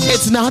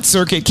 It's not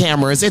circuit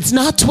cameras. It's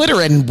not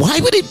Twitter. And why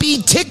would it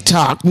be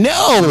TikTok?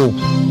 No.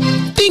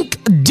 Think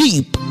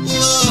deep.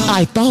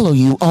 I follow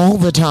you all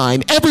the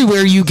time,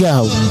 everywhere you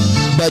go.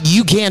 But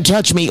you can't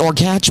touch me or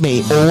catch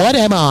me. What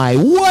am I?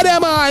 What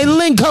am I?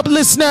 Link up,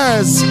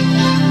 listeners.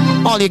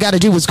 All you got to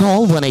do is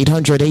call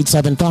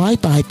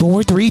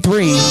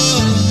 1-800-875-5433.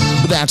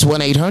 That's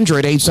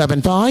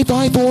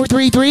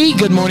 1-800-875-5433.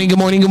 Good morning.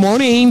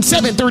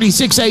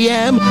 7:36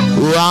 a.m.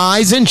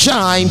 Rise and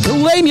shine.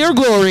 Claim your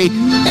glory.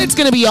 It's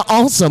going to be an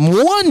awesome,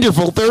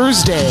 wonderful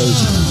Thursday.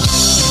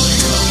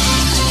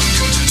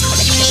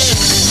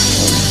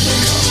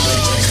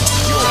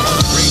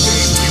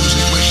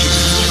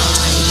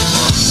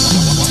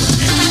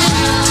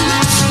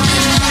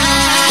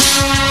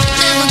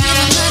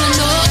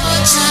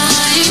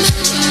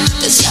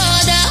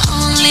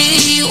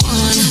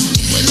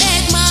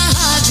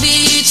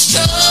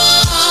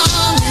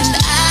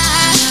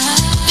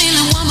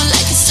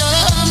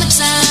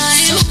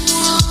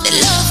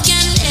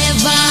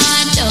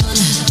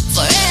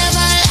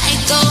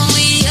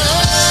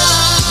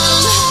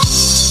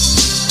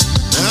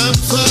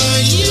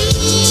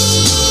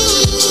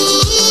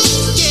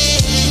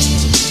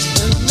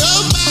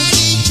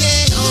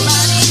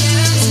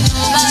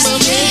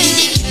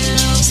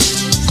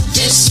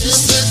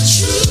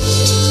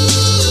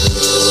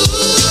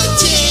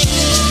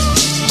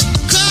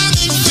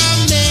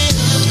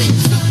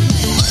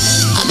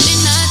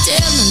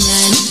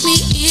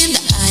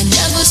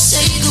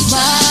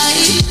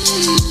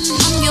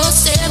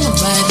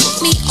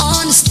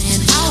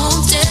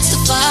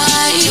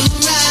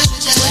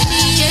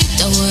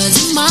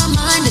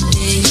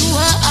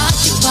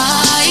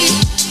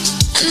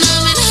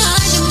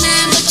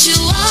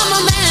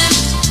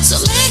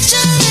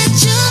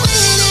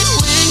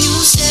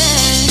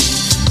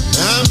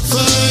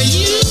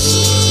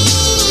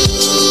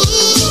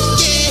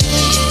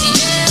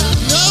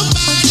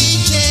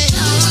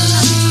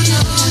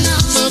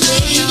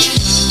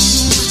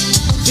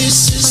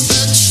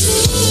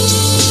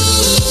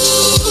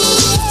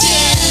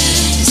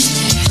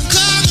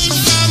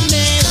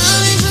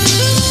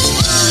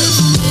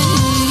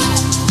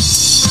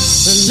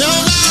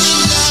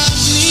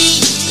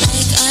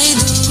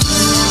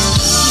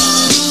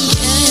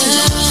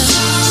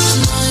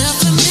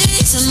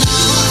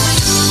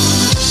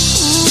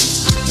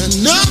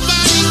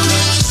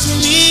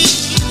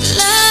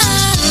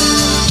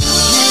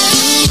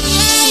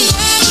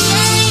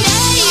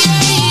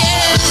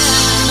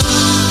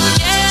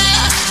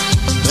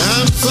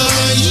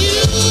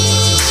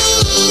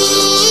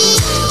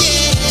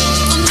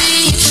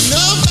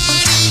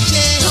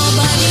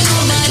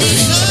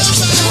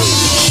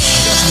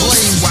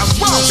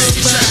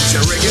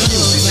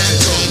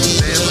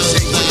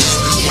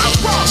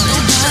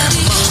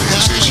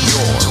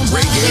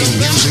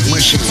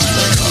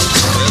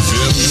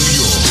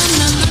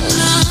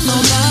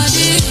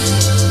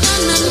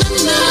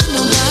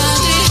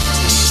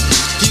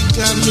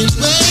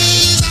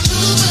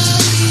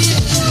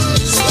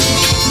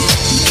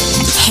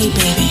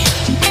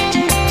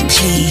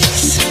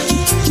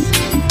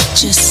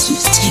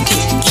 Just take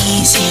it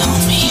easy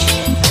on me.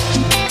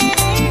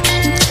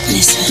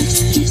 Listen,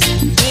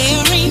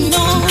 there ain't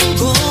no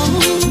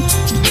gold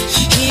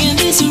in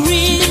this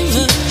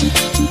river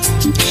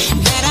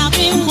that I've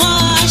been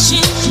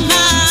washing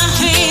my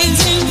hands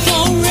in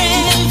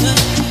forever.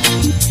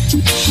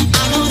 I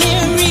know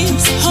there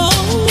is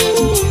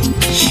hope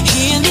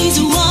in these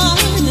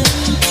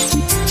waters,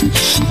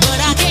 but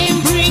I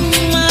can't bring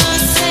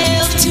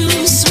myself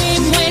to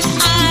swim when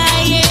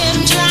I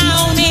am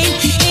drowning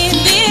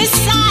in this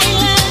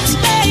silence,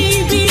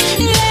 baby.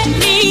 Let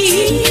me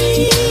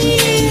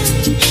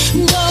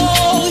go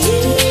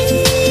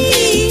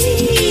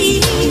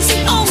easy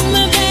on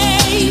me,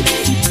 baby.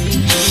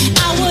 I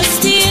was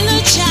still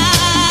a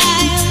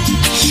child.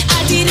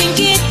 I didn't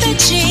get the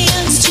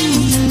chance to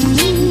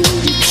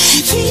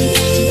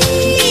feel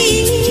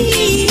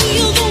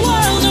the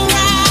world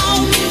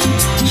around me.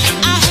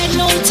 I had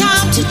no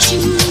time to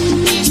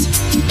choose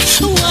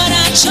what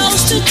I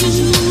chose to do.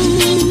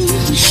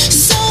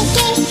 So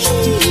go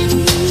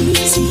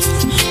easy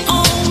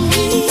on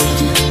me.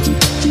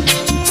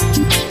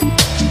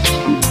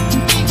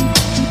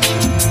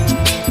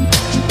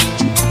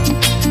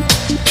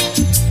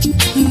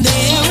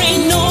 There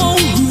ain't no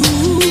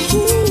room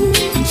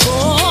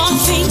for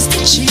things to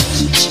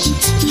change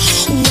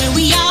when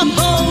we are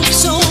both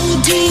so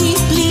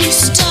deeply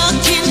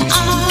stuck in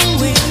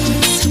our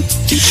ways.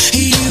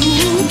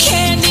 You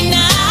can't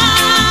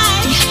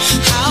deny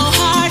how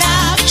hard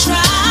I've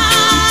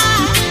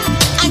tried.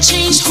 I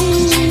changed who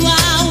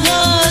I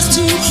was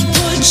to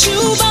put you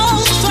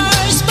both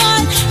first,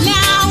 but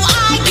now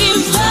I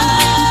give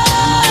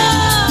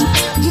up.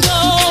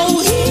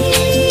 Go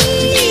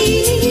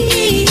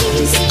easy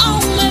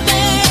on me,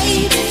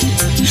 baby.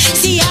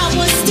 See, I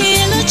was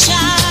still a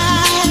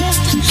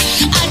child.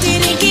 I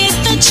didn't get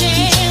the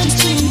chance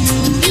to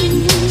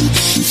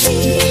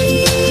feel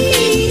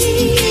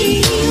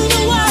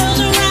the world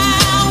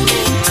around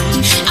me.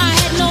 I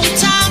had no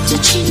time to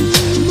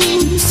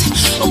choose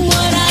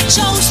what I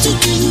chose to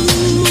do.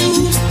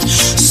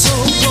 So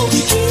go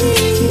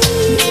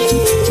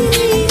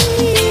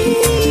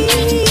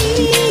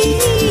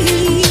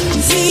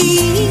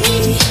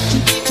easy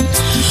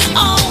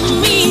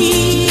on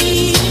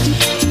me.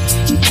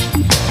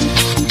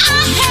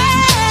 I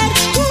had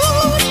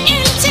good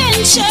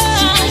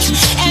intentions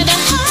and the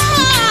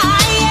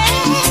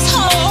highest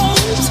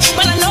hopes,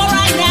 but I know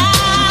right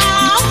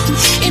now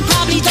it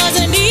probably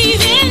doesn't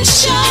even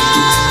show.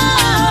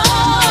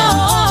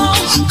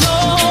 Go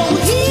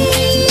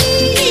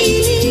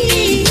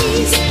easy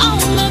on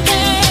me,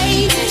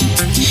 baby.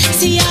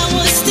 See, I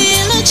was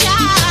still a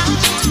child.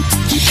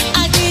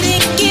 I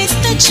didn't get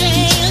the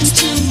chance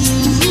to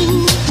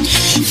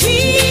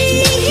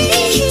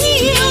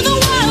feel the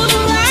world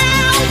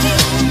around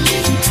me.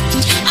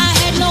 I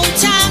had no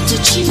time to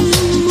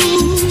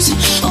choose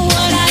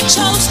what I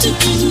chose to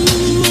do.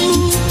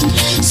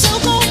 So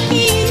go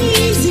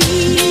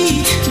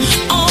easy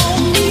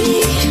on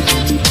me,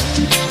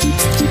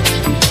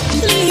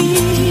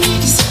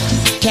 please.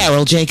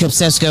 Carol Jacobs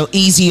says go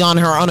easy on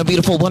her on a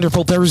beautiful,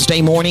 wonderful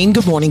Thursday morning.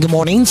 Good morning,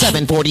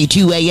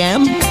 7:42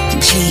 a.m.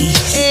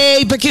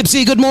 Hey,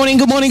 Poughkeepsie, good morning,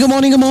 good morning, good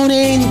morning, good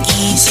morning.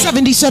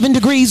 77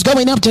 degrees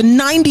going up to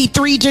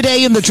 93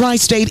 today in the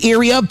tri-state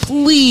area.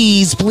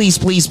 Please, please,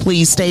 please,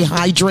 please stay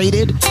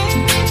hydrated.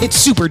 It's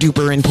super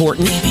duper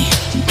important.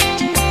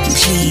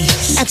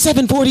 At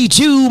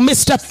 7:42,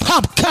 Mr.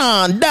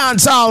 Popcorn,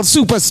 dancehall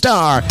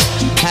superstar,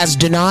 has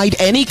denied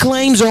any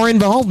claims or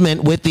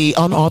involvement with the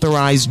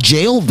unauthorized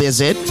jail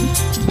visit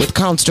with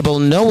Constable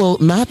Noel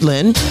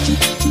Matlin,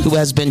 who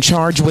has been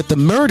charged with the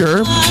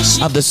murder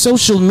of the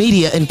social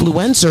media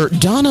influencer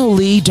Donna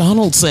Lee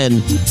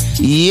Donaldson.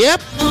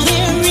 Yep.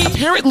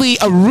 Apparently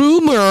a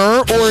rumor,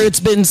 or it's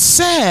been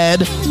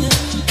said,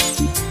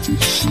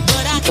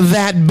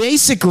 that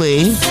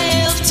basically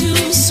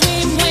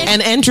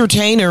an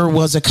entertainer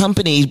was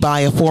accompanied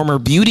by a former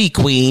beauty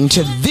queen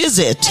to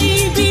visit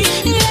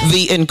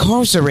the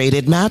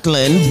incarcerated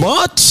Matlin,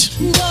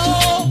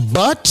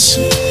 but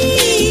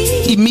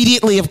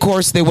immediately, of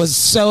course, there was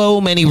so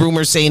many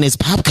rumors saying it's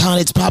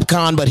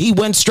popcorn, but he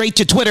went straight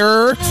to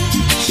Twitter.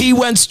 He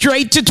went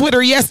straight to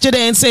Twitter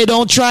yesterday and said,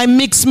 don't try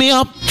mix me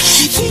up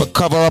for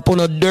cover up on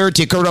a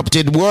dirty,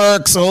 corrupted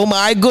works. Oh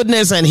my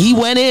goodness. And he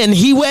went in.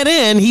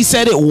 He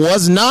said it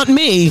was not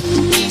me.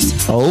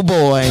 Oh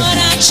boy.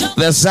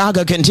 The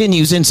saga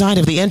continues inside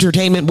of the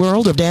entertainment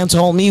world of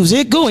dancehall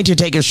music. Going to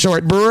take a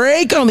short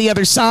break. On the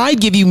other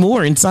side, give you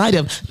more inside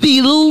of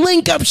the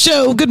Link Up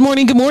Show. Good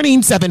morning,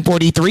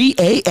 7:43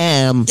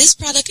 a.m. This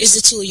product is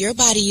the tool your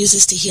body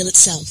uses to heal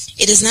itself.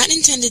 It is not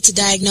intended to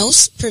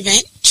diagnose,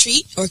 prevent,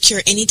 treat, or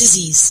cure any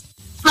disease.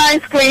 Hi,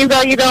 Screens.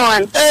 How you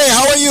doing? Hey,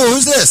 how are you?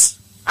 Who's this?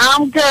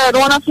 I'm good.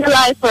 One of your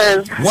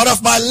lifers. One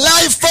of my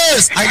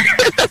lifers?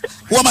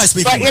 Who am I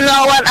speaking But with? you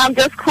know what? I'm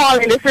just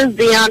calling. This is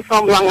Dion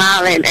from Long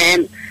Island,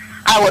 and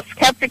I was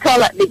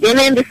skeptical at the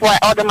beginning before I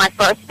ordered my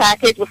first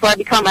package, before I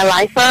become a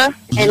lifer.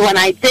 And when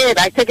I did,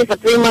 I took it for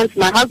 3 months,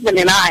 my husband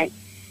and I.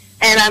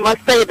 And I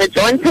must say, the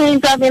joint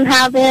pains I've been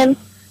having,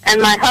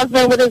 and my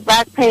husband with his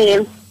back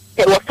pain,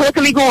 It was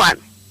totally gone.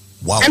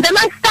 Wow. And then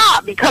I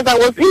stopped because I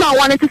was, I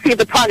wanted to see if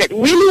the product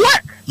really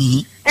worked. Mm-hmm.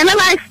 And then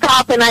I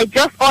stopped and I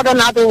just ordered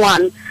another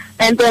one.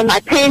 And then my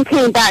pain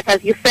came back.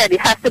 As you said,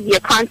 it has to be a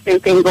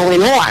constant thing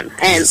going on.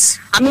 And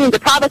I mean, the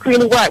product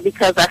really worked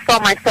because I saw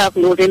myself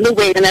losing the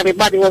weight and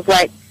everybody was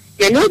like,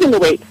 "You're losing the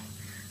weight."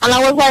 And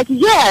I was like,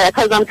 yeah,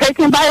 because I'm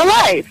taking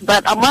BioLife.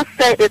 But I must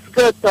say it's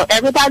good. So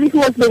everybody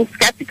who has been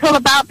skeptical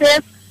about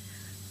this,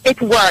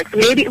 it works.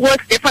 Maybe it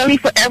works differently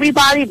for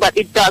everybody, but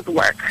it does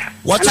work.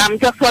 I'm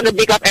just going to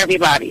big up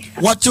everybody.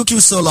 What took you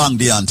so long,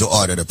 Dion, to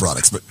order the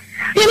products?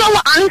 You know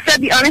what, honestly, to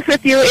be honest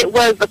with you, it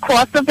was the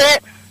cost of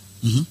it.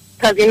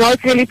 Because,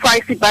 it's really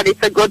pricey, but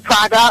it's a good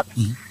product.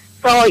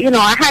 So,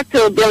 I had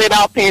to build it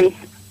up and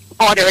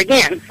order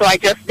again. So I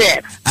just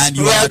did. And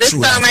this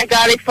time I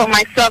got it for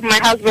myself, my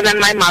husband, and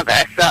my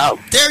mother. So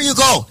there you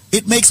go.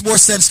 It makes more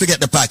sense to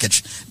get the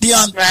package.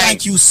 Dion,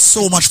 thank you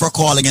so much for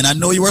calling in. I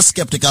know you were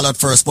skeptical at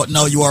first, but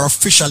now you are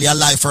officially a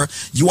lifer.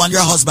 You and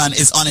your husband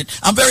is on it.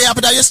 I'm very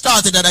happy that you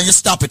started it and you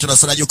stopped it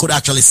so that you could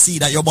actually see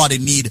that your body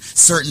need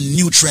certain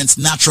nutrients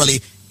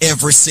naturally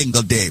every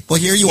single day. But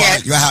here you are.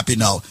 You're happy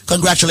now.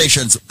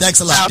 Congratulations. Thanks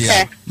a lot,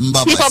 Dion.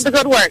 Bye-bye. Keep up the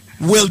good work.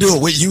 We'll do.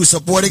 With you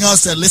supporting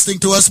us and listening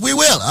to us, we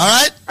will. All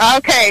right?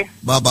 Okay.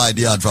 Bye-bye,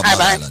 Dion from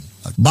Long Island.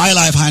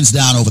 BioLife, hands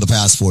down, over the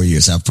past 4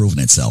 years have proven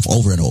itself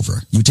over and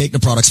over. You take the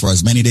products for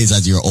as many days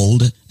as you're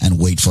old and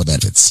wait for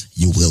benefits.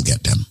 You will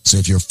get them. So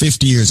if you're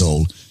 50 years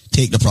old,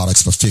 take the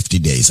products for 50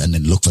 days and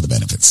then look for the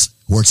benefits.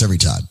 Works every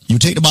time. You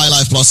take the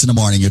BioLife Plus in the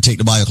morning, you take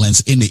the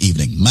BioCleanse in the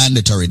evening.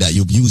 Mandatory that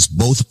you use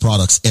both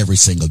products every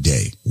single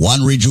day.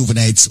 One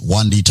rejuvenates,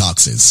 one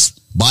detoxes.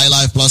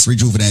 BioLife Plus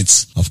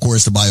rejuvenates. Of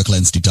course, the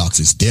BioCleanse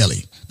detoxes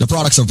daily. The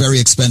products are very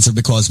expensive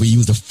because we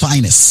use the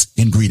finest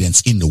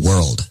ingredients in the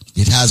world.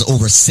 It has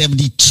over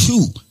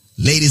 72,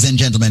 ladies and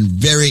gentlemen,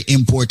 very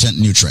important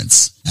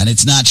nutrients. And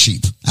it's not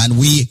cheap. And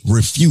we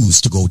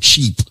refuse to go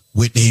cheap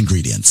with the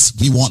ingredients.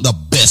 We want the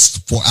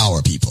best for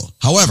our people.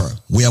 However,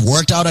 we have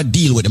worked out a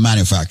deal with the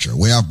manufacturer.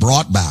 We have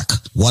brought back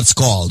what's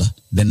called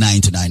the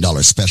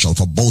 $99 special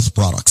for both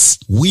products.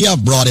 We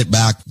have brought it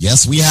back.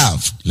 Yes, we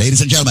have.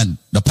 Ladies and gentlemen,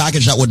 the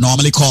package that would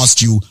normally cost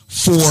you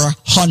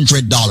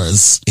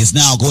 $400 is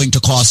now going to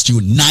cost you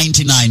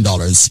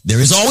 $99. There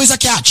is always a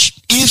catch.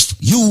 If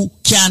you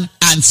can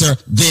answer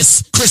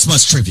this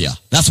Christmas trivia,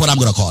 that's what I'm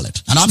going to call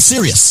it. And I'm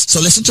serious. So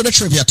listen to the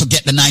trivia to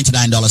get the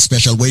 $99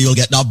 special where you'll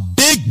get the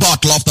big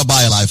bottle of the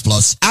BioLife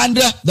Plus and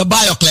the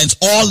BioCleanse,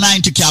 all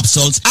 90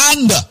 capsules,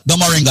 and the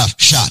Moringa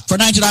shot for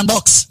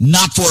 $99,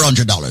 not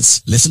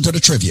 $400. Listen to the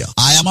trivia.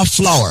 I am a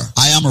flower.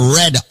 I am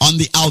red on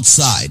the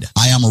outside.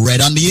 I am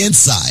red on the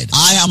inside.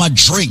 I am a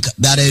drink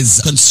that is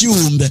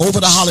consumed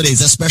over the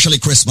holidays, especially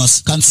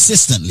Christmas,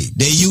 consistently.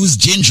 They use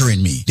ginger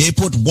in me. They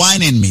put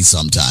wine in me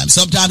sometimes.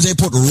 Sometimes they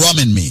put rum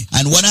in me.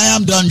 And when I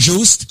am done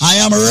juiced, I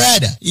am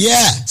red.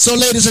 Yeah. So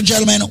ladies and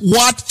gentlemen,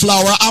 what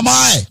flower am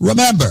I?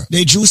 Remember,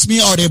 they juice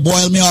me or they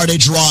boil me or they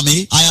draw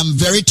me. I am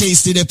very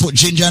tasty. They put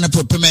ginger and they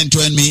put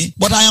pimento in me.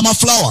 But I am a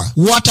flower.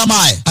 What am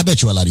I? I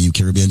bet you a lot of you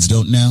Caribbeans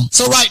don't know.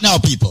 So right now,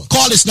 people,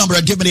 call this number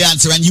and give me the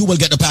answer and you will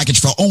get the package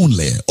for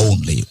only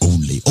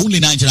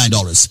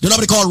 $99. The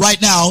number to call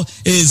right now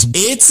is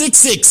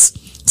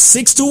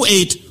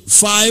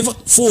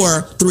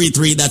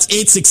 866-628-5433. That's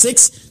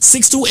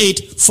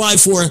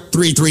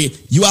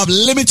 866-628-5433. You have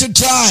limited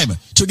time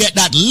to get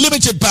that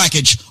limited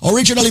package,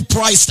 originally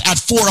priced at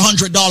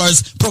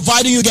 $400.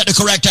 Providing you get the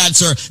correct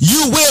answer,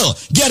 you will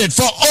get it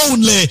for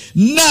only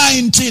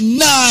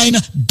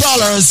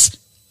 $99.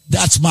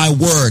 That's my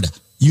word.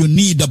 You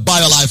need the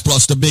BioLife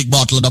Plus, the big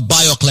bottle, the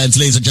BioCleanse,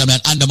 ladies and gentlemen,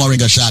 and the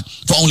Moringa shot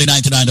for only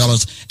 $99.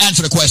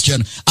 Answer the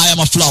question. I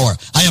am a flower.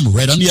 I am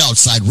red on the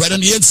outside, red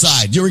on the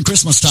inside. During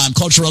Christmas time,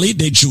 culturally,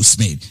 they juice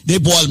me. They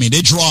boil me.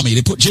 They draw me.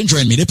 They put ginger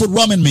in me. They put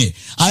rum in me.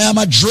 I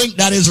am a drink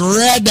that is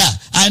red,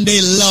 and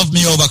they love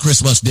me over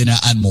Christmas dinner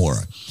and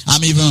more.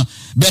 I'm even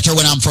better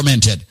when I'm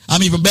fermented. I'm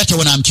even better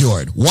when I'm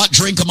cured. What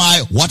drink am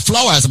I? What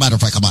flower, as a matter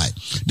of fact, am I?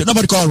 The number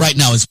to call right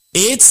now is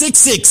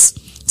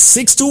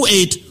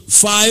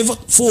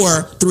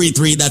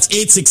 866-628-5433. That's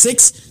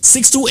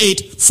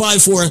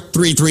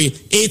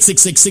 866-628-5433.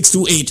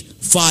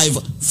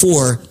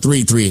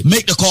 866-628-5433.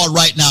 Make the call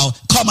right now.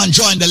 Come and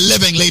join the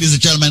living, ladies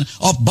and gentlemen,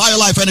 of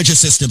BioLife Energy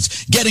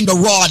Systems. Getting the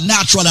raw,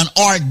 natural, and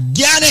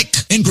organic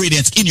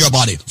ingredients in your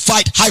body.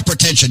 Fight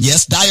hypertension.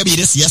 Yes,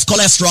 diabetes. Yes,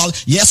 cholesterol.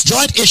 Yes,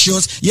 joint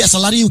issues. Yes, a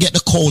lot of you get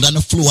the cold and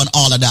the flu and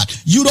all of that.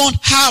 You don't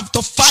have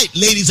to fight,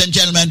 ladies and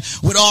gentlemen,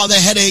 with all the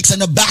headaches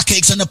and the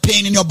backaches and the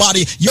pain in your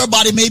body. Your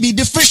body may be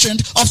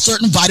deficient of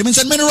certain vitamins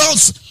and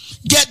minerals.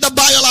 Get the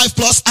BioLife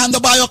Plus and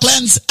the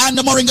BioCleanse and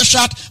the Moringa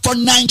shot for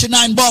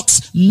 $99,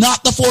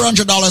 not the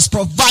 $400,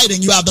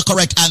 providing you have the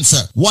correct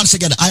answer. Once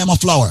again, I am a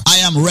flower. I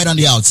am red on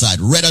the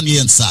outside, red on the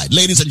inside.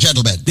 Ladies and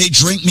gentlemen, they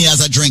drink me as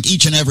I drink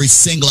each and every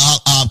single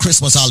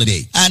Christmas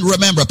holiday. And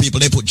remember, people,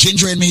 they put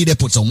ginger in me, they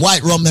put some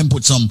white rum, they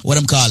put some,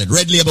 red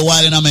label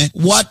wine in me.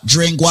 What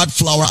drink, what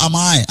flower am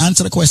I?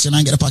 Answer the question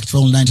and get a package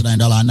for only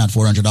 $99 and not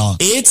 $400.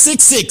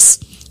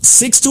 866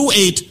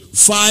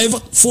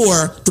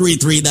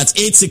 866-628-5433. That's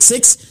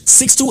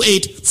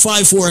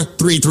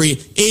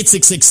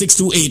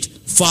 866-628-5433.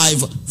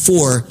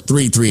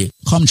 866-628-5433.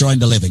 Come join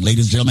the living,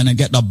 ladies and gentlemen, and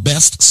get the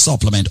best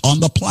supplement on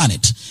the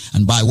planet.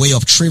 And by way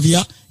of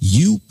trivia,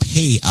 you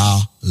pay a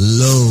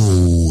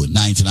low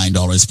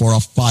 $99 for a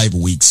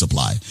 5-week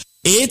supply.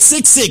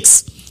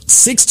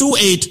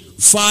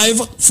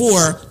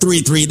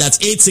 866-628-5433. That's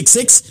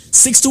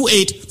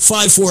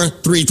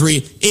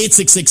 866-628-5433.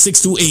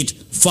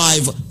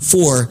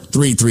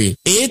 866-628-5433.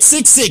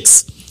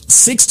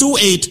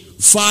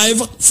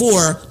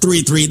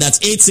 866-628-5433. That's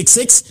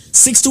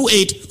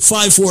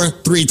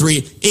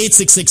 866-628-5433.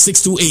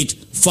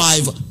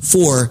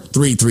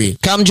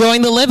 866-628-5433. Come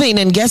join the living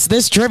and guess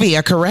this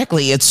trivia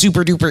correctly. It's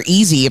super duper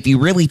easy if you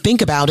really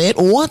think about it.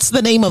 What's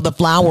the name of the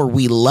flower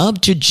we love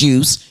to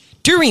juice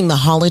during the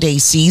holiday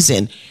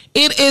season?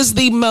 It is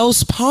the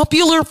most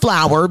popular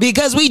flower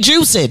because we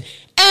juice it.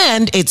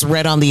 And it's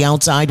red on the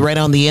outside, red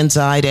on the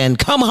inside. And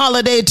come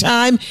holiday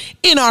time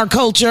in our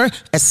culture,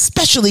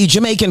 especially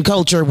Jamaican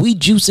culture, we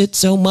juice it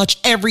so much.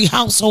 Every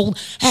household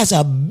has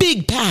a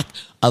big pack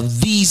of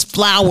these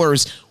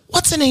flowers.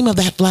 What's the name of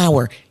that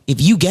flower?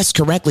 If you guess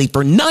correctly,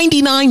 for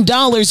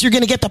 $99, you're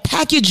going to get the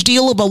package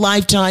deal of a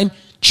lifetime,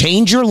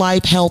 change your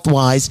life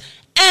health-wise,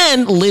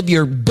 and live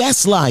your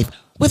best life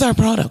with our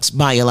products,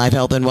 BioLife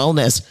Health and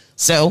Wellness.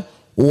 So,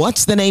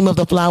 what's the name of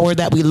the flower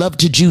that we love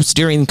to juice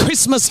during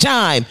Christmas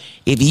time?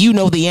 If you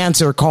know the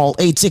answer, call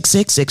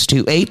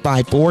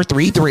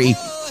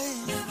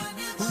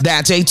 866-628-5433.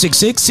 That's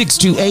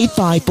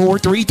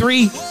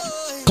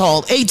 866-628-5433.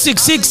 Call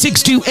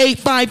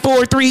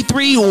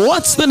 866-628-5433.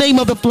 What's the name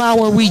of the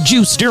flower we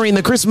juice during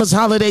the Christmas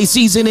holiday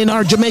season in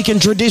our Jamaican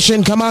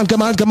tradition? Come on,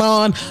 come on, come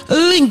on.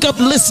 Link up,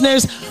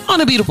 listeners,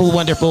 on a beautiful,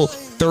 wonderful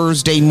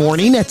Thursday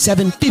morning at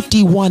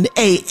 7:51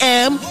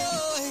 a.m.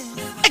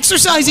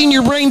 Exercising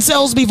your brain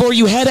cells before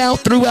you head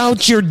out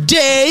throughout your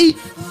day.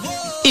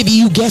 If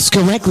you guess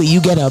correctly, you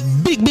get a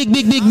big, big,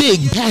 big, big,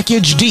 big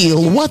package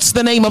deal. What's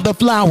the name of the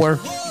flower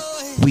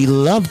we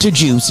love to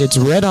juice? It's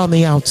red on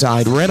the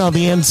outside, red on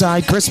the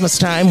inside. Christmas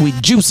time, we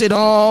juice it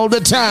all the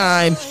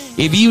time.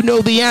 If you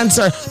know the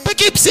answer,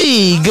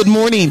 Poughkeepsie, good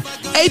morning.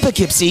 Hey,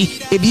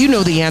 Poughkeepsie, if you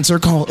know the answer,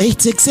 call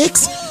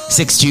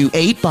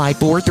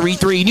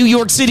 866-628-5433. New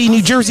York City,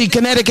 New Jersey,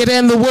 Connecticut,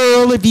 and the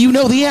world, if you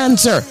know the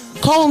answer,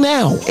 call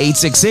now,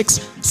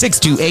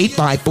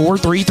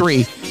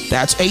 866-628-5433.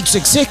 That's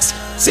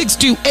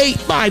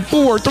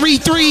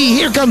 866-628-5433.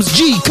 Here comes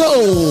G.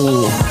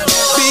 Cole.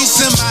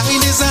 Peace of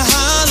mind is a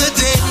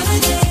holiday,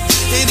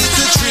 and it's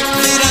a trip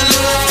that I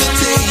love to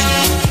take.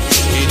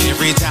 And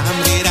every time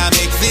that I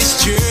make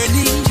this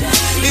journey,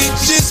 it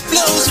just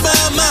blows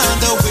my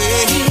mind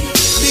away.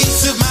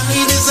 Peace of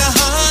mind is a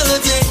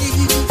holiday,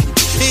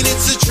 and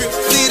it's a trip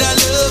that I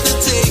love to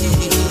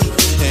take.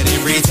 And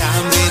every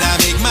time that I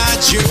make my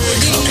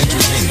journey,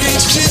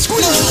 it just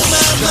blows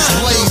my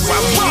mind away.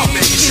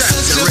 It's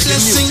such a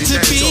blessing to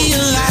be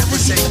alive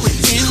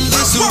in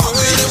this world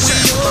that we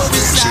all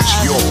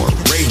reside.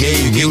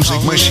 Reggae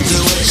music machine. In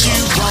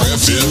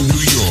New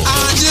York.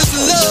 I just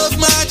love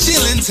my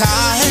chilling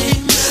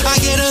time. I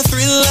get a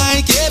thrill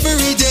like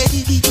every day,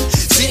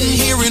 sitting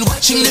here and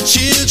watching the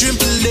children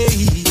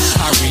play.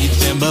 I read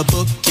them a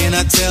book and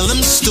I tell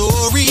them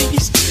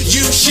stories.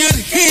 You should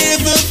hear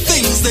the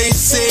things they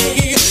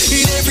say.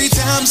 And every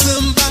time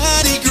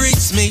somebody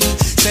greets me,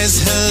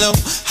 says hello,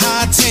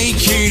 I take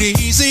it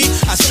easy.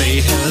 I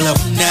say hello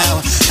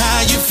now,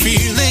 how you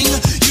feeling?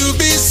 You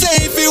be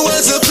safe, it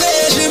was a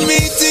pleasure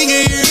meeting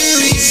you.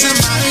 Peace of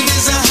mind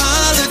is a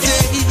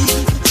holiday,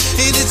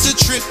 and it's a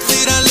trip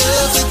that I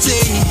love to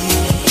take.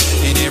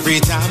 And every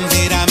time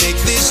that I make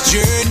this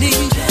journey,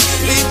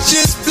 it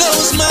just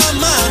blows my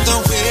mind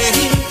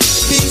away.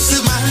 Peace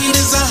of mind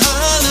is a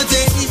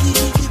holiday,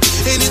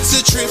 and it's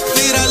a trip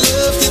that I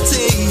love to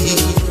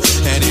take.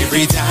 And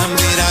every time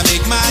that I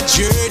make my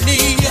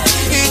journey,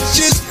 it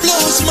just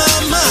blows my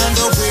mind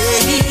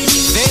away.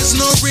 There's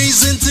no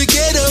reason to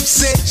get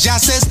upset. Jah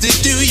says to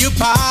do your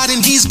part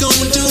and he's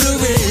gonna do the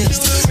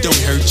rest. Don't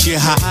hurt your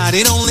heart,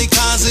 it only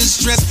causes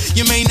stress.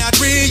 You may not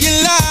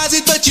realize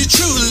it, but you're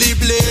truly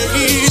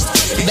blessed.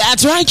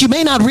 That's right, you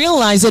may not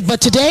realize it,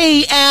 but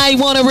today I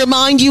want to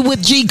remind you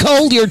with G.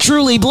 Cole, you're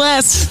truly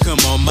blessed. Come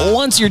on,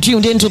 once you're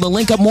tuned into the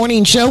Link Up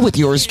Morning Show with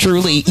yours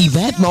truly,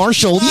 Yvette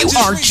Marshall, you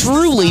are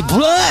truly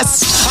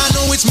blessed. I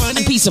know it's money.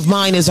 And peace of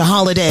mind is a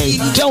holiday.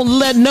 Don't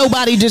let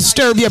nobody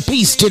disturb your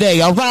peace today,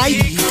 all right?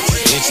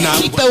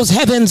 Keep those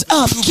heavens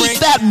up. Keep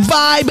that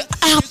vibe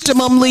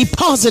optimally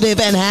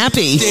positive and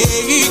happy.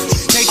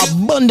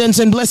 Abundance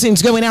and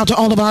blessings going out to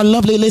all of our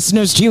lovely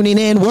listeners tuning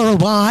in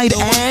worldwide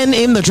and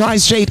in the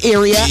Tri-State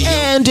area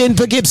and in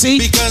Poughkeepsie.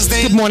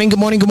 Good morning, good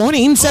morning, good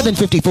morning.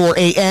 7:54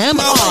 a.m.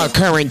 Our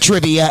current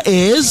trivia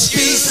is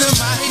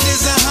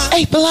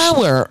a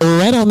flower,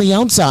 red on the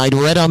outside,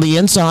 red on the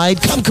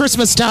inside. Come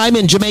Christmas time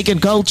in Jamaican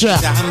culture,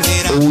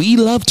 we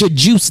love to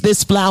juice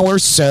this flower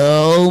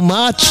so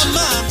much.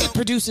 It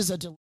produces a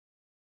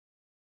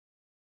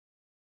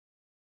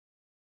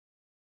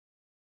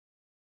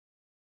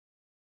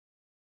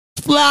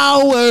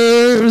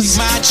flowers.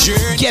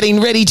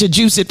 Getting ready to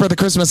juice it for the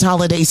Christmas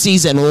holiday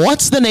season.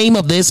 What's the name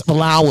of this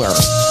flower?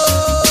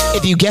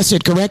 If you guess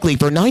it correctly,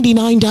 for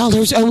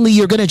 $99 only,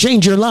 you're going to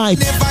change your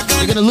life.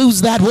 You're going to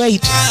lose that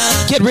weight.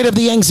 Get rid of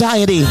the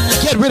anxiety.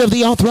 Get rid of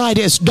the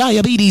arthritis,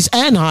 diabetes,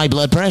 and high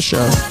blood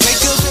pressure.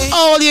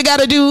 All you got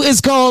to do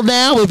is call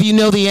now. If you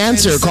know the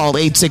answer, call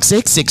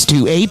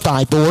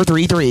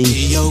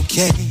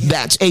 866-628-5433.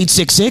 That's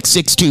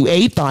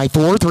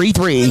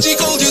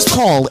 866-628-5433.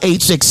 Call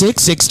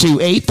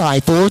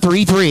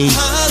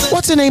 866-628-5433.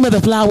 What's the name of the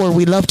flower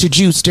we love to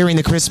juice during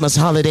the Christmas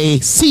holiday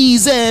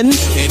season?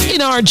 In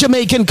our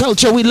Jamaican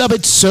culture, we love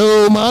it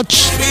so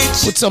much.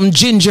 With some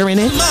ginger in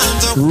it,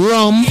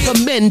 rum,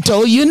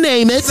 pimento, you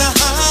name it.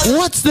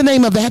 What's the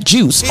name of that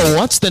juice? Or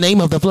what's the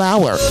name of the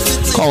flower?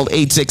 Call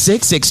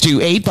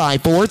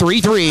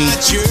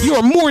 866-628-5433.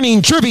 Your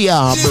morning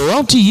trivia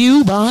brought to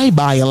you by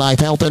BioLife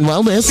Health and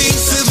Wellness.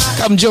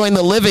 Come join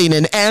the living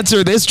and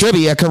answer this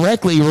trivia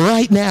correctly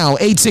right now.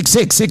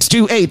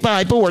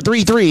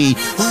 866-628-5433.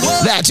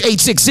 That's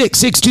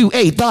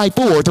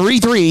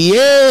 866-628-5433.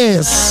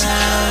 Yes.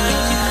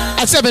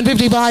 At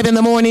 7:55 in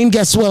the morning,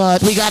 guess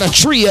what? We got a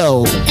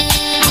trio.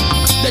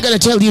 They're going to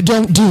tell you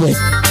don't do it.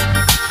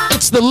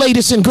 It's the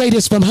latest and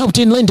greatest from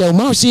Houghton Lindo,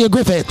 Marcia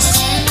Griffiths,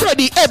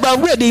 Freddie Ebba,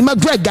 Reddy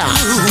McGregor.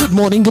 Good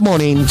morning, good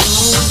morning.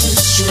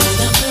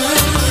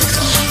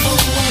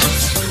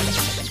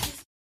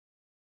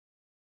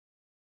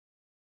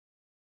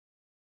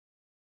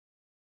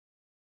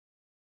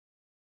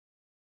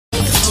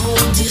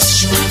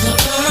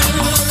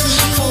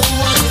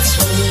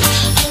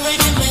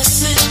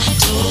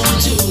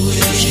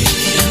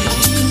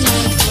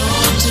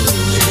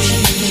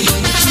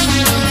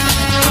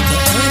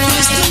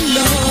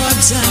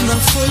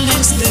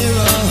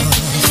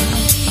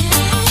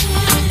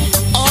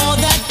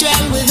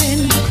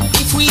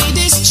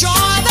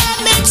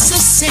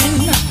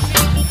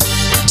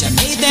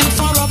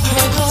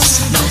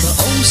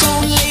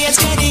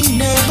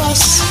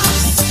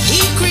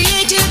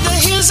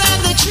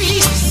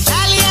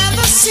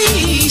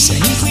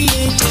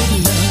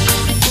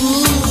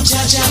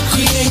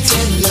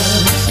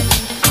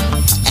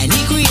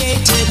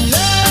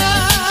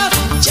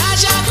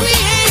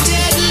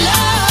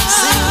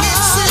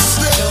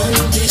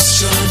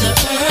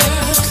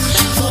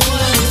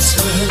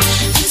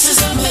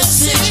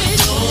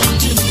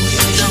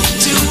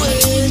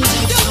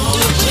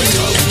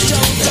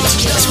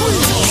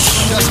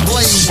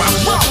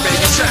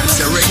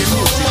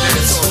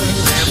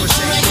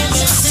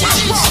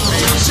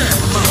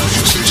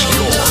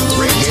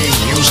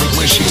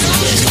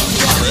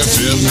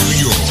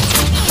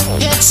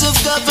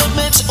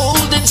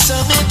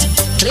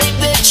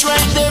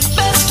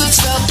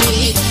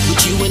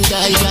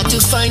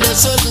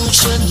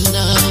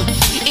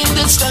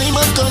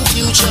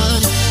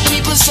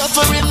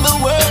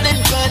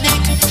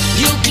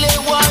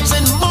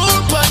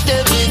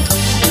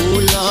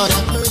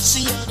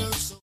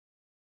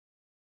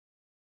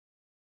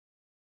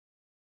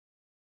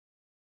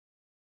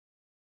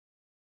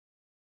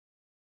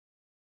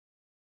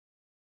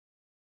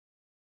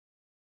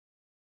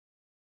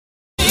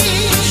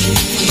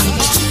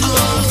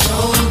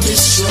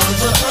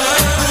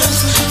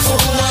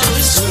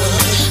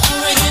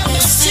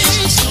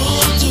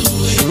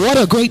 What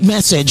a great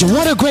message.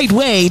 What a great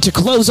way to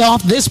close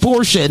off this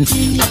portion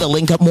of the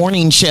Link Up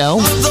Morning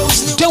Show.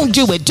 Don't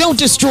do it. Don't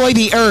destroy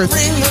the earth.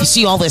 You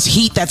see all this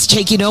heat that's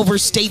taking over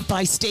state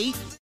by state?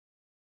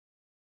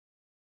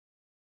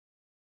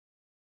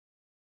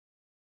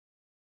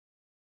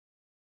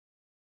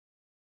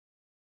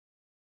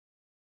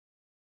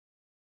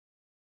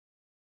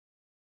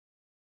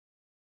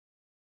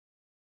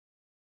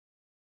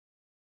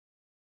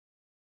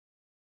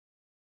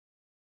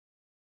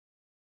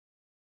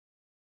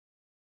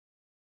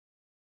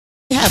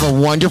 Have a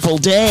wonderful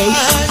day,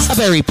 a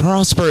very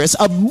prosperous,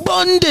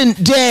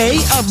 abundant day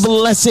of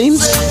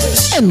blessings,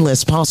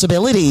 endless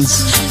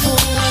possibilities.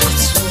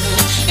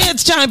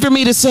 It's time for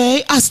me to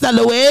say hasta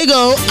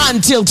luego.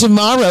 Until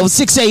tomorrow,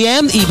 6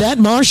 a.m., Yvette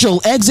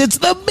Marshall exits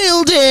the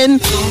building.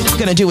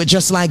 Gonna do it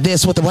just like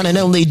this with the one and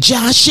only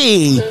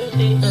Joshie,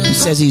 who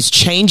says he's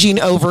changing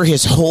over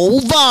his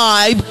whole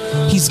vibe.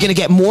 He's gonna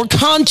get more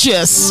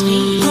conscious.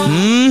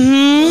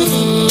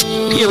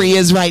 Here he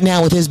is right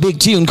now with his big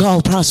tune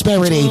called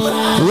Prosperity.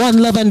 One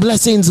Love and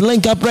Blessings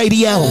Link Up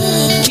Radio.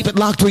 Keep it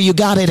locked where you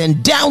got it and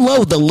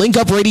download the Link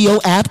Up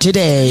Radio app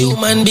today.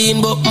 Human being,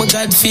 but my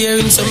God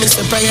fearing, so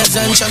Mr. Prayers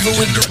and travel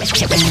with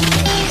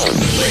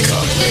Link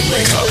up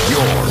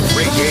your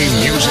reggae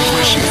music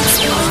machine.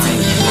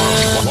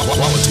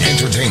 Quality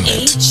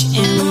entertainment.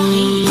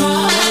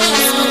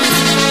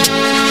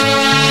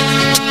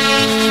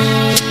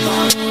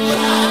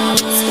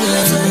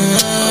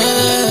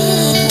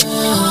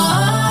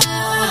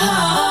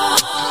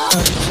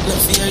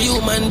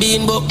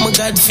 Being but my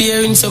God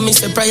fearing, so me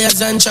say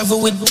prayers and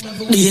travel with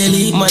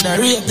daily. Man, I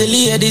rape the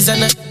ladies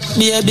and a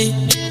baby.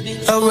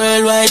 A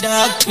worldwide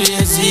dog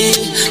crazy,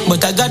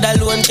 but I God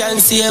alone can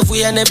save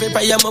we. And every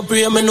prayer I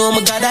pray, me know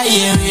my God I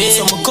hear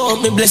it. So me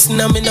count me blessing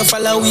and me no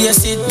follow we a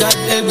sit. God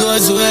help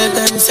those who help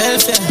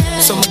themselves, yeah.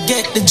 So me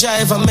get the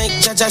drive and make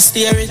Jah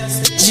steer it.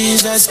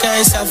 Jesus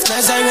Christ of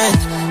Nazareth,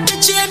 the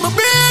chain me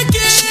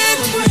breaking.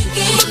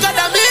 My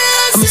God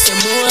amazing. Me say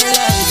more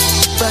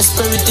life,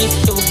 prosperity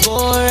to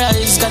go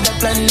rise. God a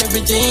plan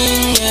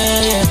everything,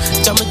 yeah, yeah.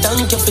 Jah me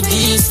thank you for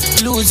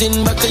this. Losing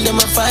battle them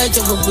a fight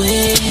to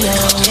win, yeah,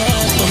 yeah.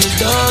 But me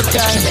don't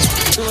die.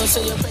 Don't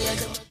say your prayer.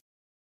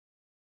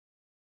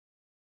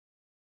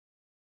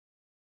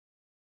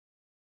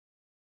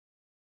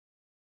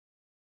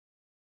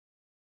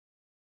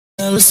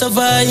 I'll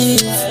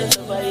survive.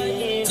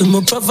 I'm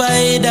a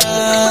provider.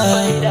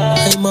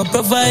 I'm a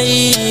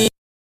provider.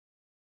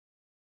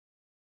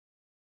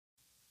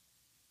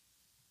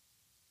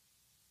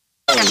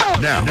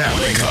 Now,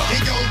 wake up. He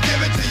gon'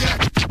 give it to you.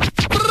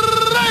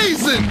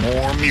 Raising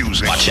more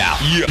music. Watch out.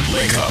 Yeah.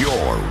 Wake up.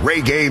 Your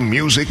reggae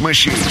music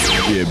machine.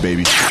 Yeah,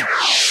 baby.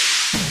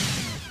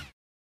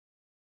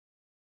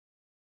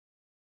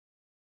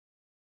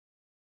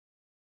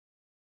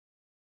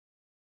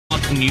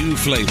 New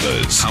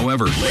flavors.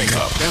 However, Wake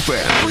Up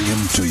FM bring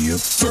them to you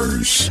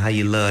first. How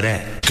you love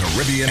that?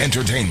 Caribbean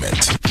Entertainment.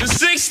 The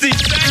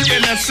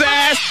 60-second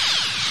assassin.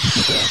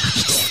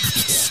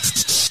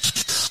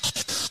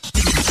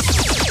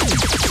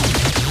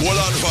 Hold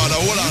on, father,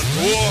 hold on.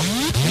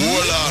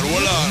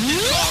 Hold on.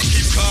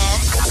 Keep calm.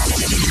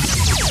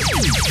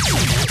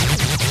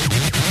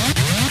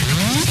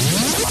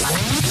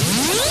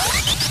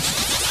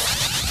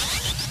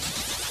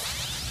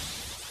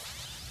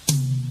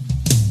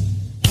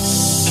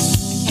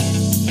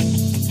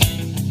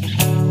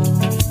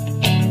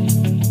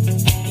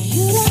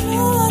 You don't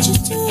know what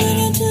you're doing,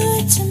 you do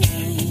it to me.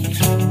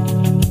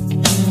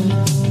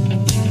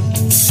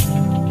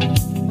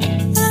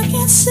 I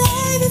can't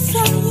save it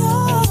from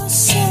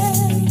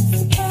yourself,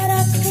 but I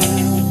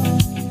could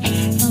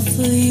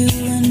offer you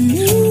a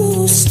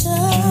new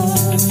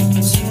start.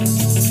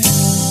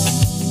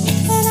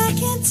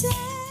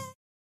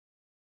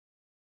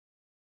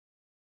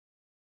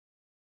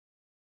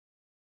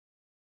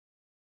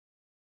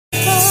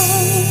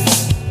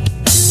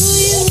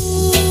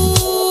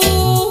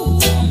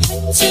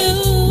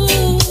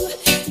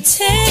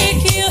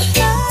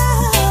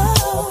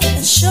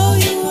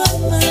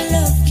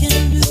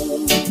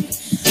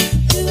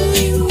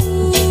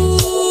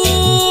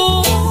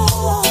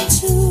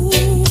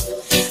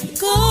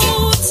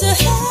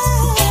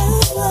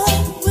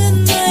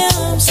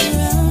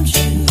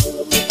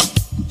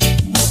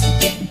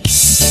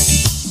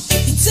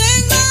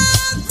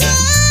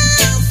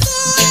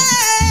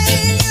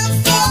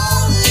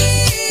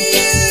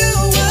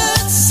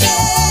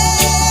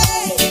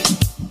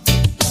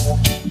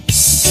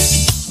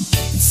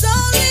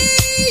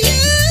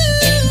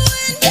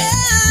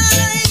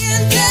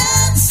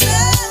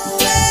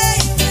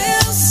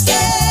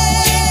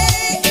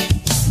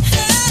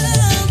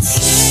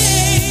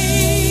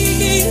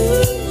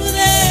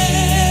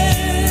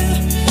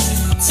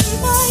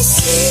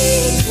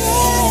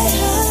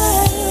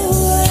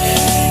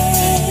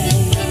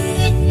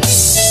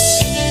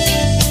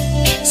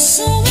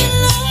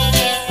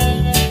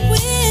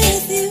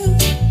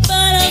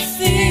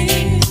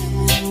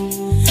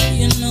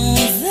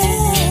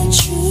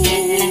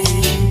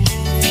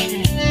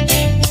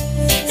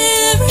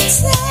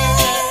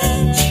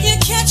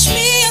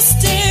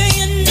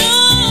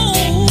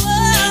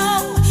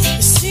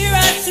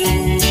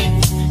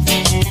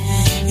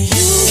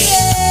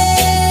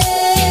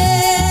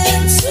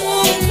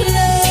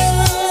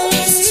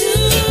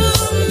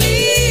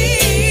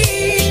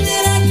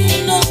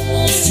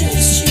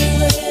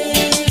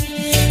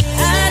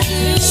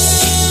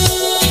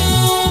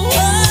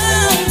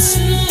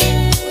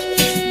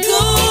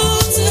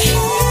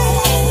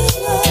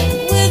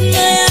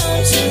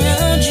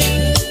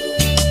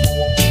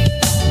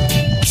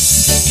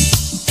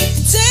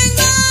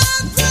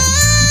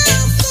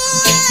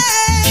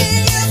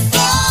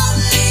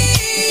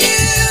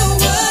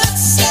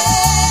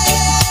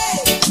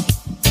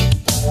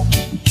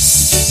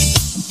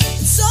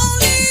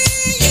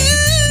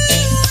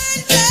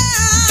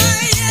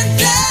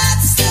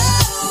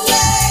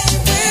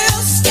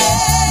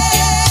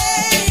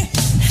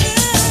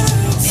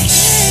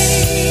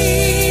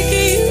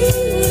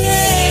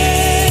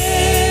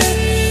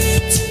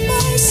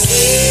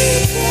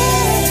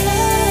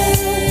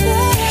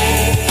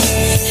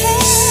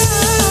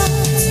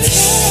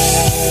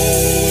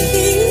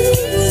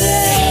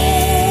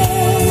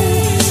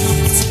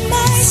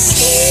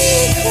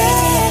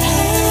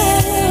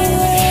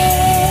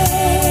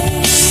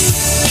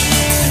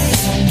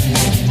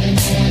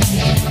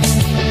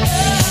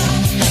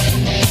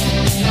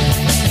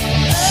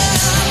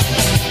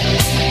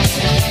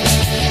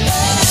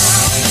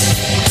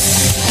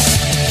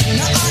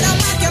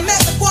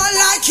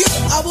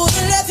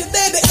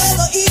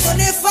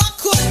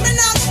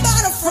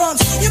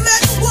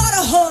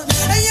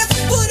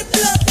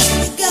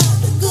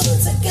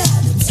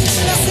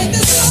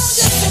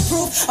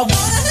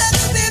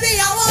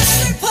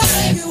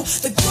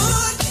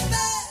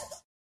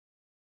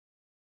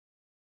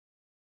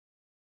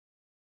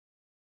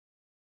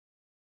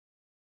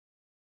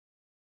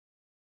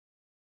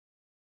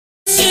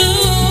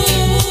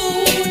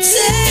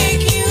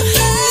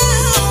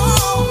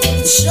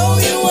 show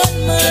you what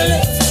my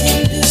love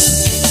can do.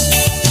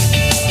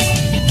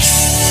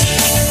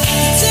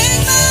 Take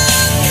my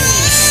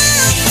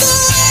breath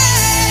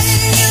away,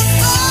 if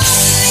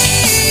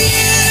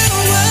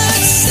only you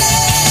would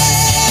stay.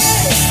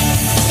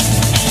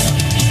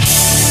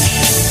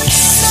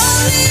 It's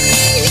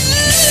only you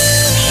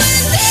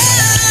and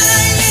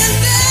I, and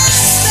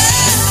that's the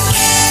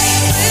way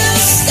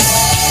we'll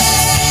stay.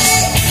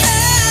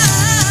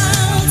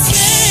 I'll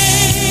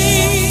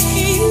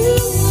take you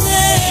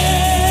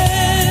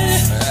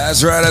there.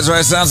 That's right, that's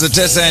right. Sounds of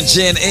Tessa and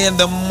Chin in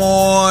the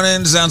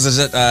morning. Sounds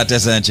of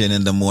Tessa and Chin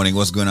in the morning.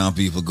 What's going on,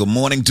 people? Good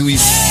morning to you.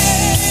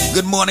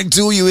 Good morning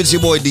to you. It's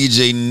your boy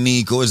DJ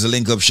Nico. It's the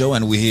Link Up Show,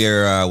 and we're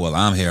here,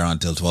 I'm here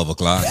until 12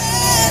 o'clock.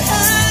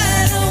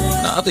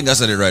 No, I think I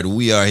said it right.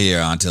 We are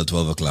here until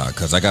 12 o'clock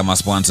because I got my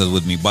sponsors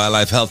with me,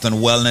 BioLife Health and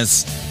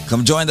Wellness.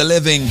 Come join the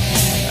living.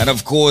 And,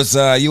 of course,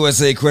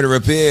 USA Credit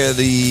Repair,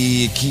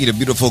 the key to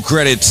beautiful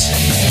credit.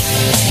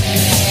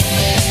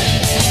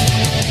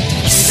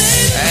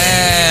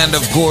 And,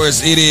 of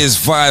course, it is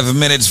 5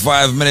 minutes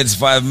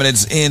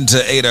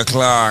into 8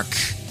 o'clock.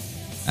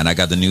 And I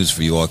got the news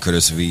for you, all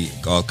courtesy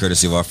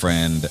of our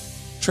friend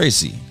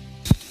Tracy.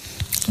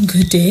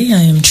 Good day,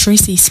 I am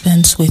Tracy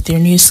Spence with your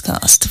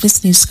newscast.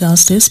 This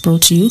newscast is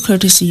brought to you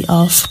courtesy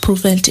of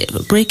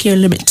Preventive. Break your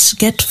limits.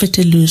 Get fit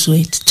to lose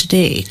weight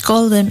today.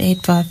 Call them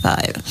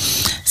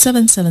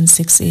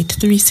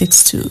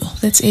 855-776-8362.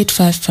 That's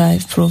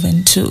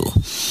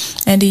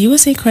 855-PROVEN2. And the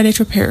USA Credit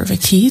Repair, the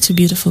key to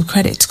beautiful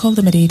credit. Call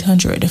them at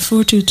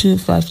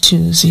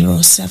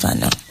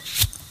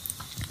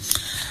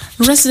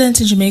 800-422-5207.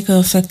 Residents in Jamaica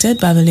affected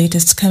by the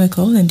latest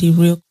chemical in the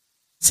real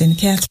St.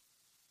 Catherine.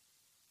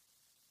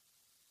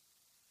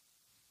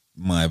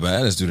 My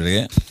bad. Let's do that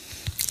again.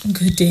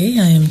 Good day,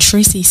 I am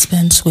Tracy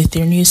Spence with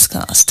your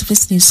newscast.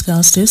 This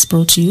newscast is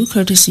brought to you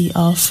courtesy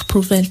of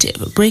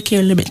Preventive. Break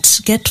your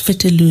limits. Get fit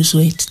to lose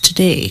weight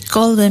today.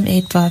 Call them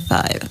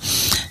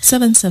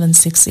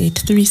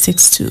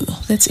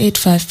 855-776-8362. That's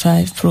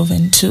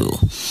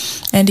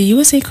 855-PROVEN2. And the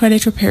USA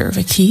Credit Repair,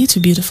 the key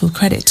to beautiful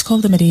credit. Call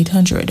them at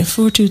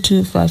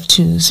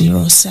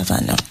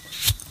 800-422-5207.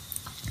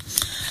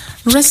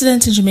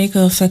 Residents in Jamaica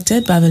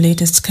affected by the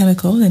latest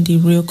chemical in the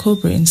Rio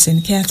Cobra in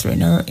St.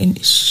 Catherine are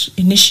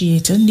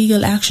initiating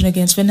legal action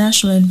against the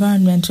National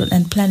Environmental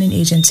and Planning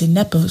Agency,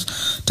 NEPA,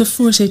 to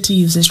force it to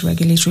use its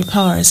regulatory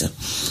powers.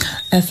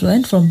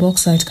 Effluent from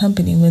bauxite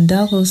company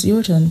Windalco's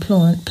Yorton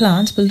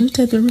plant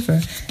polluted the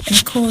river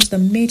and caused a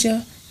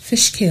major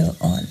fish kill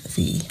on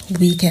the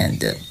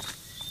weekend.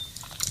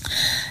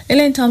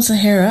 Elaine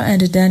Thompson-Hera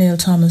and Daniel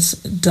Thomas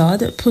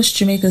Dodd pushed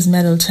Jamaica's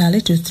medal tally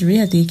to 3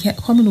 at the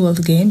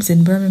Commonwealth Games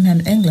in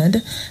Birmingham,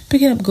 England,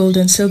 picking up gold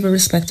and silver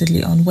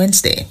respectively on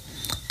Wednesday.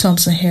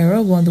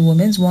 Thompson-Hera won the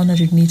women's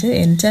 100-meter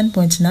in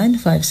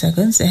 10.95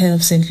 seconds ahead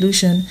of St.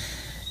 Lucian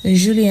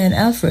Julianne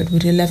Alfred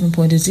with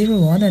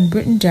 11.01 and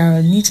Britain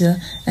Darrell Nita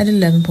at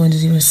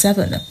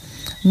 11.07.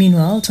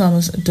 Meanwhile,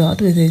 Thomas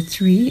Dodd with a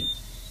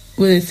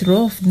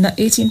throw of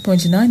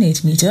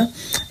 18.98 meter,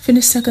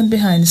 finished second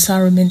behind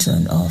Sarah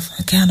Minton of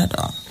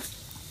Canada.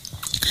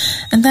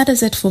 And that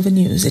is it for the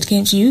news. It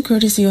came to you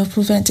courtesy of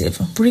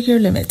Preventive. Break your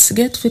limits.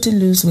 Get fit and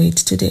lose weight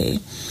today.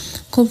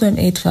 Call them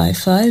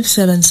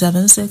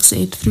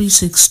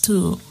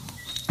 855-776-8362.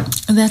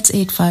 That's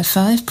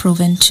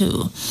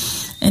 855-PROVEN2.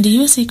 And the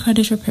USA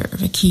Credit Repair,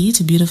 the key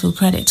to beautiful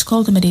credit.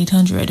 Call them at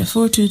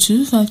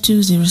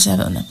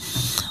 800-422-5207.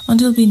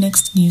 Until the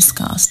next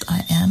newscast,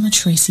 I am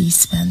Tracy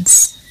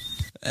Spence.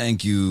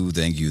 Thank you,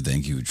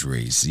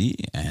 Tracy.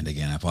 And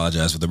again, I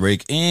apologize for the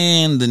break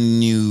in the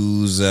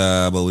news,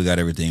 but we got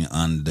everything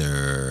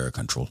under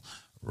control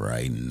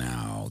right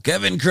now.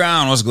 Kevin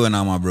Crown, what's going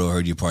on, my bro?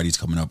 Heard your party's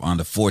coming up on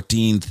the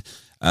 14th.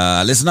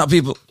 Listen up,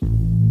 people.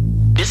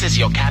 This is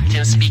your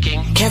captain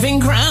speaking. Kevin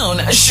Crown,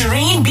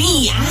 Shireen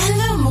B, and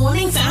the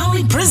Morning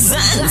Family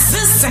presents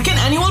the second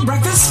annual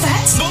Breakfast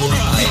Fest.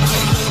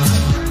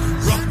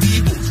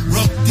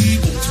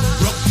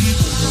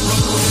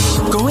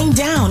 Going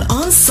down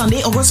on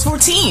Sunday, August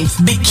 14th.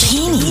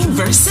 Bikini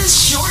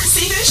versus Shorts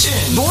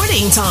edition.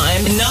 Boarding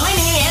time, 9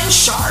 a.m.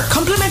 sharp.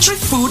 Complimentary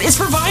food is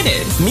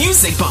provided.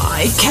 Music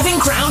by Kevin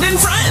Crown and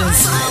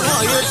Friends.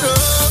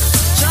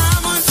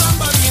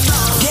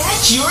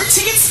 Get your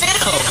tickets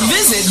now.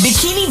 Visit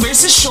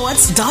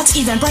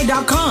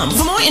bikiniversusshorts.eventbrite.com.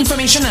 For more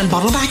information on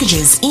bottle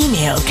packages,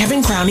 email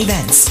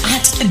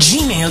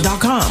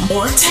kevinCrownEvents@gmail.com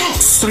or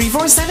text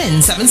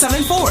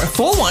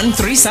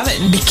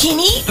 347-774-4137.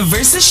 Bikini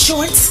versus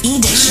Shorts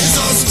edition.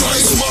 Jesus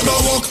Christ, mother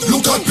walk,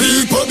 look at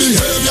people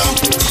behavior.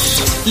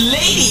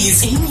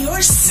 Ladies in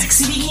your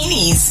sexy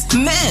bikinis.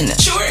 Men,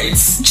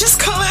 shorts, just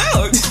come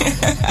out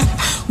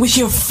with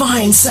your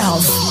fine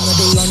self.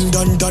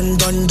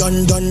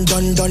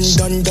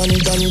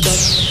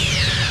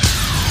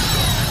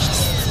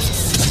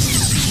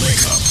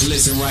 Wake up.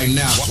 Listen right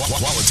now.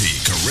 Quality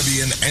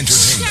Caribbean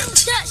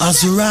entertainment.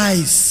 As we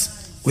rise,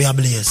 we are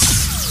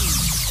blessed.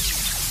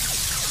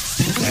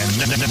 And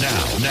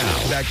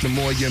now, back to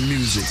more of your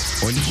music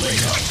on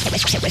Wake Up.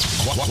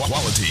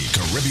 Quality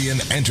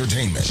Caribbean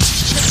entertainment.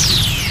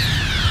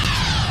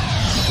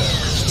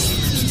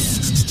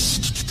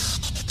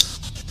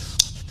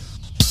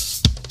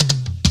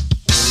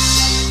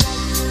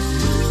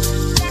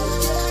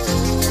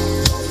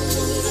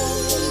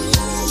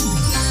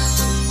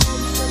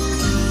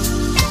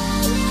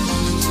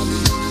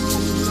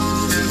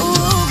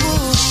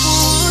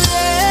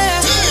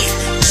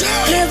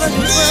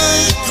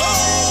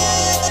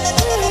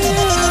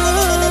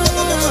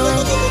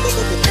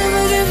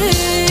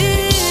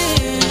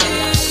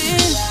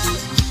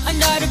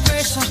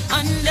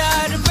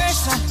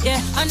 pressure, yeah,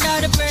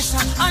 under the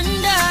pressure,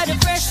 under the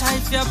pressure.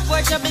 If your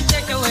boy job be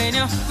take away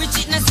now, we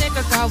cheat in a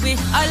second, cause we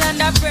all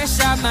under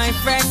pressure, my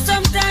friend.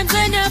 Sometimes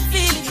when you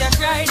feel it, you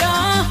cry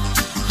down.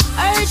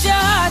 Hurt your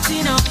heart,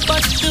 you know,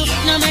 but do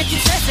not make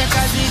it stress,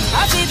 cause it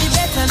happy be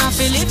better, not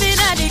feel living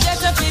at the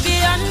ghetto, be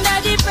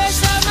under the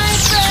pressure, my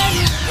friend,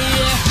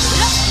 yeah.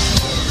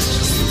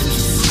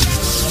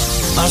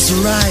 As we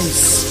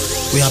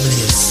rise, we are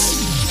blessed.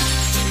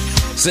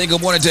 Say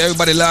good morning to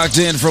everybody locked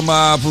in from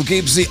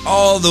Poughkeepsie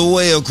all the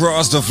way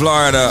across to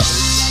Florida.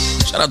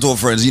 Shout out to our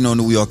friends, you know,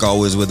 New York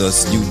always with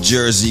us, New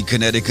Jersey,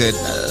 Connecticut,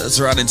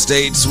 surrounding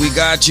states, we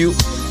got you.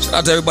 Shout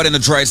out to everybody in the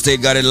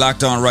tri-state, got it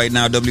locked on right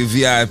now,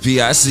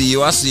 WVIP, I see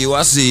you, I see you,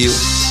 I see you.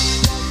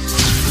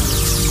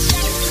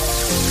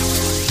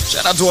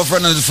 Shout out to our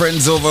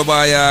friends over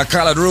by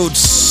Collard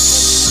Roots.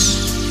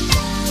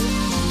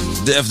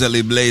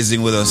 Definitely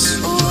blazing with us.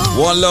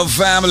 One Love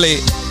family.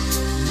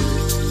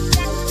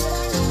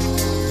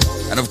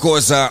 And of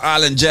course,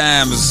 Island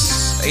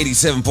Jams,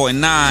 87.9.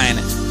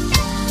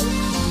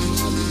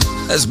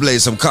 Let's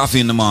blaze some coffee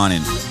in the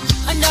morning.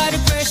 Under the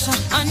pressure,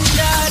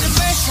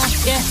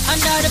 yeah,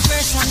 under the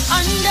pressure,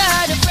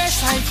 under the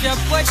pressure. If your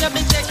boy job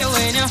be take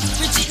away now,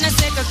 we cheat in a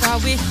second,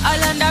 cause we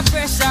all under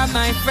pressure,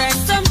 my friend.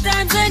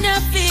 Sometimes when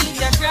you feel it,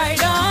 you cry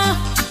down.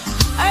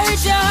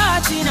 Hurt your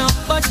heart, you know,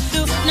 but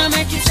do not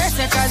make it stress,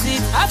 cause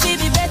it happy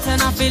be better,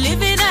 not feel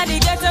living at the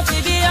ghetto,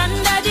 be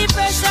under the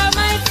pressure,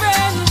 my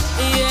friend.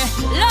 Yeah,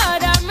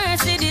 Lord have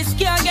mercy, this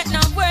can't get no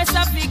worse.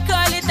 I feel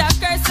call it a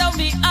curse, so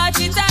me heart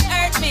it a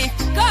hurt me.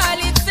 Call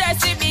it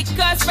thirsty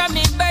because from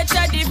me birth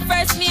to the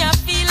first me, I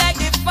feel like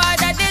the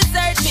father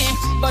desert me.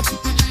 But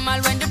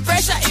when the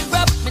pressure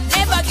erupt, me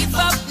never give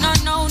up.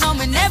 No,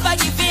 me never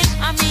give in.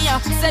 I mean,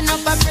 send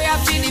up a prayer,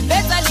 feel the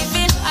better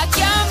living. I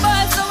can't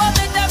ball, so I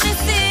better me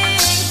sing.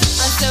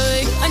 I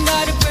say,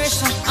 under the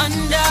pressure,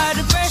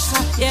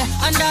 yeah,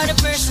 under the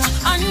pressure,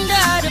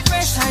 under the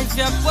pressure. If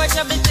your boy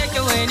job be take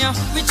away now,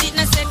 we cheat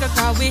in a second,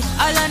 cause we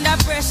all under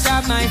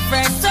pressure, my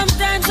friend.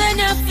 Sometimes when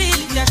you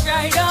feel it, you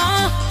cry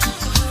down.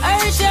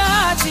 Hurt your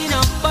heart, you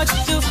know, but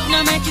do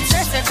not make it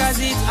stress, cause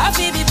it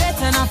happy be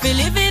better, not feel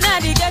living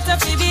at the ghetto,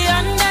 be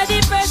under the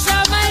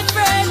pressure, my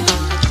friend.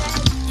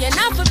 You're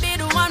not for be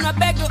the one who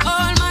beg the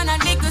old man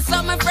and nigga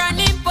summer from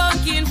him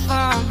pumpkin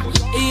farm.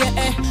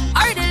 Yeah,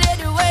 or the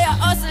lady way I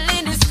hustle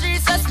in the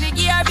streets, so speak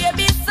here,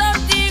 baby,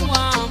 something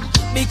warm.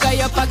 Because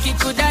your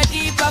pocket could have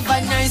deep, have a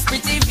nice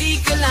pretty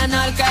vehicle and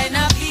all kind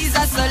of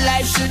visa, so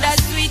life should have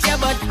sweet you,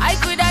 but I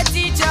could have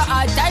teach you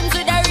all times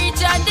would have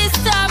reach you, and this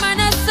time I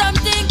know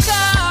something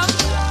come.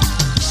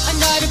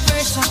 Under the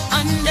pressure,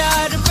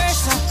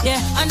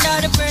 yeah,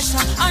 under the pressure,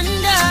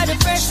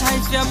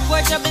 if your boy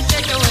job be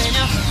take away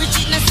now, we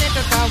cheat in a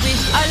second, cause we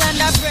all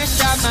under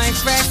pressure, my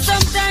friend.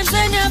 Sometimes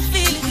when you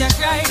feel it, you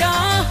cry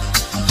down.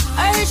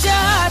 Hurt your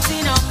heart,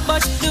 you know,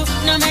 but do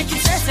not make it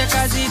stress,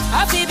 cause it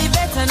happy be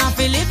better, not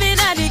feel living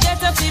at the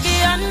ghetto, be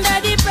under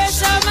the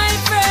pressure, my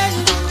friend.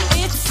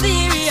 It's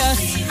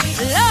serious,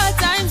 a lot of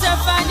times I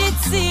find it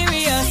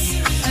serious.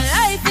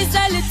 Life is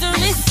a little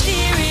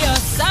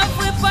mysterious. Some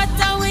we put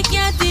and we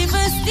can't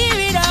even steer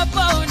it up,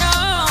 oh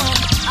no.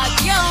 I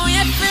can't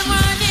wait for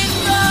morning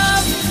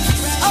come.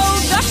 Oh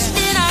gosh,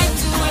 did I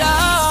too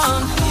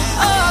long?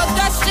 Oh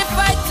gosh, if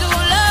I too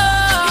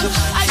long.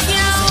 I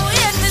can't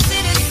wait to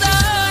see the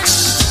sun.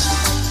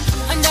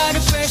 Under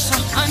the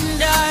pressure,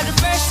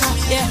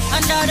 yeah,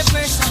 under the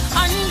pressure,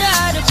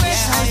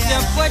 If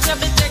your boy job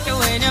be take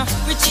away now,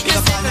 we cheat the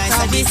second,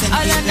 cause we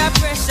all under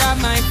pressure,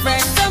 my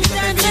friend.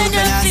 Sometimes when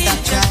you feel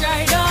you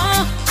cry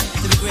down.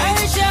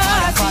 Hurt your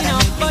heart, you know,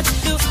 but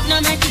do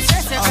not make it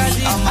stress, cause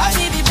it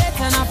happy be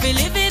better, not feel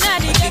living at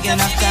the ghetto, be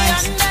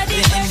under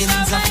the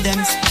endings of them.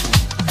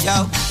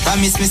 Yo,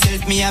 promise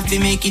myself me have to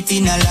make it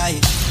in a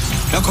life.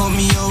 Look how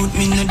me out,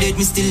 me no dead,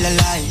 me still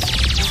alive.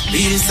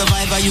 Real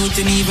survivor, you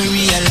don't even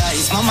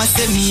realize. Mama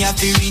said me have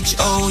to reach,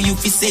 oh, you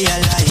fi stay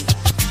alive.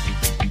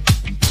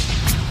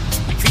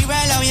 Free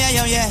well, oh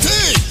yeah, yeah.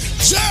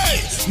 DJ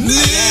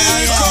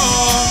Nico.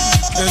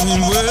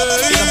 Anyway.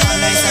 Big up all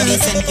nice and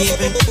decent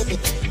people.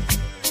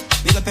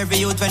 Big up every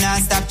youth when I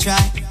stop try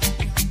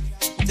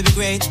to be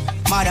great.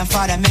 Mother and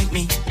father make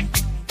me.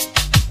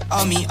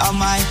 Oh me, oh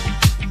my.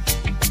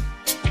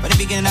 For the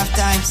beginning of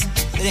times,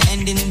 to the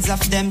endings of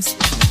them.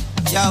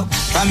 Yo,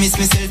 promise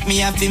myself me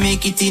have to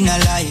make it in a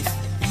life.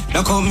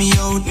 Look how me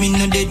out, me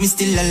no dead, me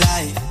still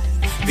alive.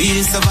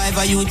 Real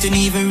survivor, you don't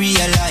even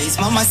realize.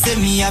 Mama said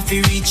me have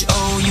to reach,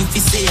 oh, you fi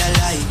stay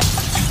alive.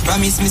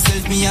 Promise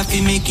myself me have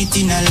to make it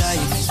in a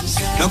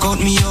life. Look out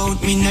me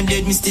out, me no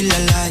dead, me still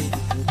alive.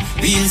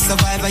 Real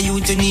survivor, you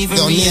don't even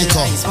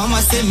realize.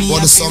 Mama said me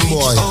have to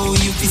reach, oh,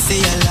 you fi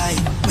stay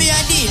alive. We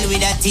are deal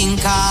with a thing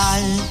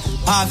called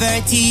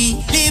poverty.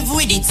 Live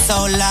with it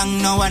so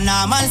long, no one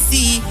normal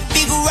see.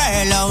 Big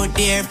world out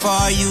there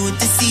for you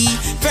to see.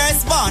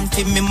 First born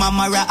for me,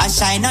 mama a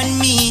shine on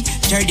me.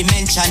 Third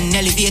dimension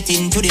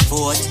elevating to the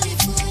fourth.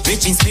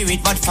 Rich in spirit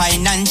but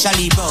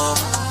financially broke.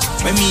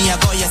 When me a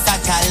go, your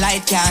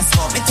satellite can't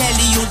scope. Me tell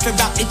the youth to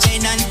rock the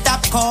chain and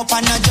top cup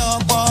and no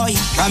joke, boy.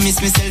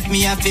 Promise myself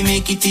me have to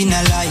make it in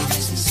a life.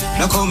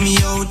 No cut me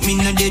out, me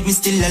no dead, me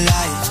still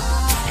alive.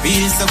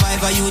 Real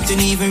survivor, you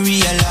don't even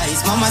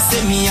realize. Mama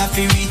say me have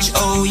to reach,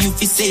 oh, you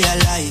fi stay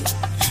alive.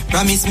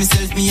 Promise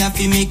myself me have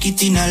to make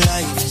it in a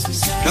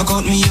life. No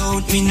cut me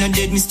out, me no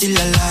dead, me still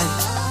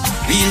alive.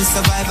 Real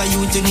survivor,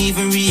 you don't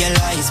even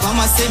realize.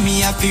 Mama say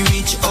me have to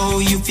reach, oh,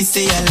 you fi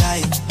stay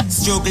alive.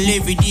 Struggle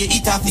every day,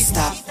 it have to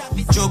stop.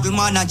 Juggle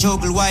man, I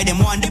juggle, why them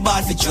want the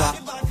ball fi drop.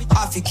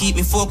 Have to keep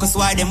me focused,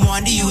 why them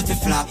want the youth to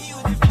flop.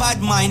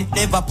 Bad mind,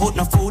 never put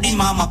no food in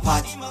mama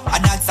pot.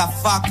 And that's a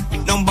fact,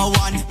 number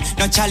one.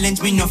 No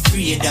challenge, me no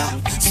afraid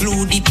of.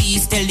 Slew the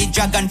beast, tell the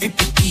dragon to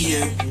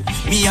prepare.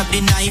 Me have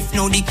the knife,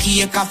 now the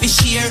cake off his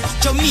share.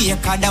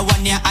 Jamaica, the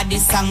one ya had the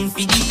song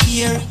for the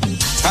year.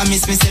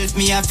 Promise myself,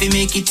 me have to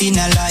make it in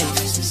a life.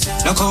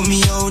 No cut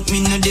me out,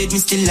 me no dead, me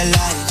still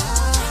alive.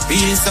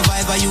 Real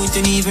survivor, you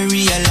don't even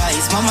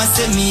realize. Mama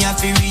said me have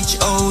to reach,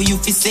 oh, you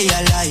fi stay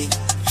alive.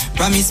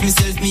 Promise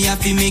myself, me have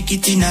to make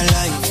it in a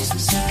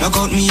life. No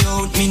cut me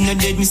out, me no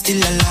dead, me still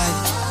alive.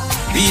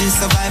 Real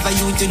survivor,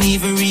 you don't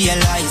even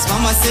realize.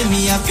 Mama said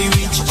me have to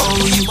reach, oh,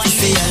 you fi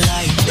stay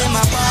alive. Them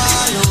a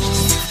ball,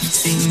 oh,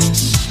 sing,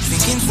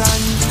 sinking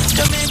sun.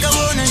 Jamaica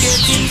wanna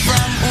get in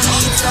from, who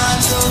needs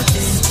time, so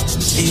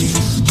hey,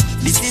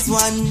 this is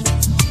one.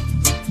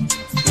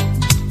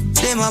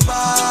 Them a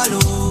ball,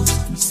 oh,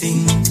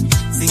 sing,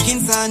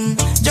 sinking sun.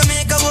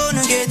 Jamaica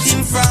wanna get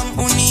him from,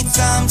 who needs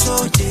some,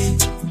 so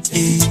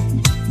hey,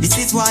 this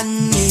is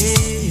one,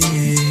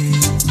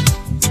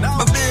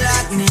 but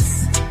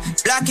blackness,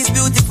 black is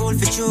beautiful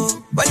for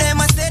true. But them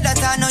a say that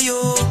I know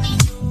you.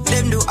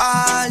 Them do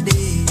all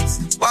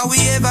this, what we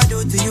ever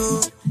do to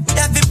you.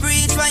 That be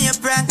preach when you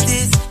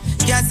practice.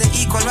 Can't say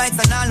equal rights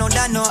and all know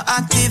that no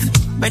active.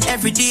 But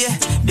every day,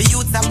 the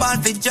youths are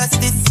born for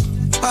justice.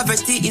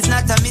 Poverty is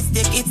not a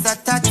mistake, it's a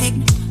tactic.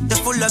 The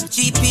full of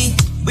GP,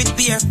 with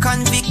beer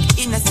convict.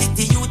 In a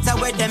city, youths are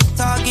where them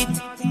target.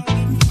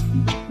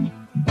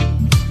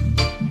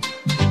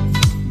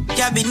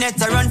 Cabinet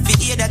a run for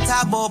ear that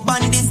turbo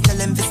bandits. Tell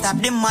them to stop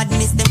the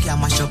madness. Them can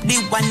mash up the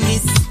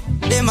oneness.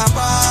 Them a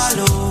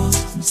follow,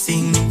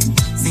 sing,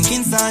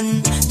 sinking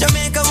sun.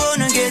 Jamaica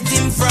wanna get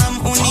him from,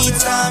 who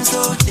needs some,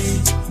 so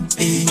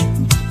hey,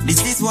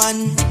 this is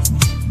one.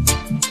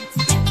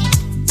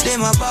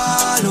 Them a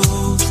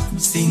follow,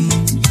 sing,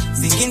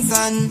 sinking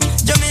sun.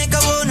 Jamaica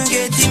wanna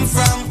get him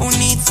from, who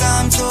needs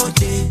some, so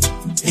hey,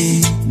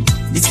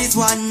 this is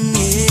one,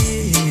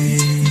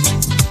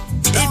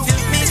 If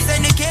you're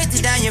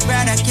miseducated and your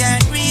brother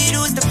can't read,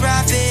 who's the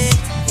prophet?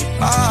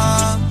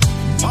 Oh,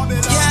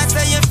 can't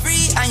say you're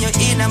free and you're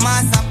in a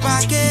master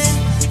pocket.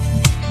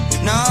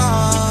 No,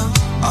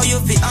 oh, you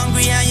feel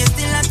hungry and you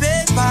still not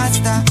pay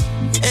pasta.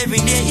 Every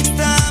day it's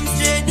time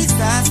straight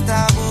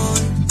disaster, boy.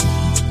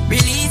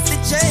 Release the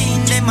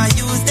chain, them a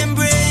use them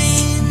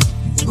brain.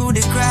 Who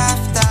the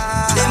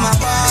crafter? Them a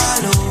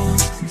follow,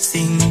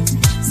 sing,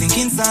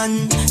 sinking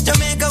sun.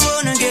 Jamaica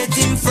wanna get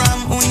him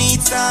from, who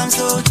needs some,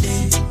 so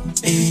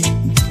hey,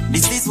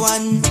 this is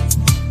one.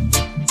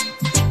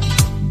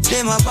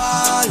 Them a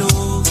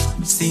follow,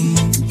 sing,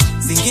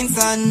 sinking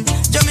sun.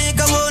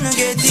 Jamaica wanna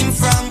get him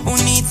from, who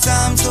needs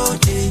some, so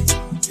hey,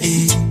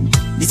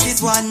 this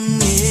is one,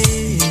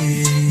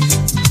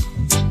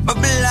 But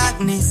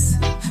blackness,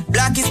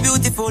 black is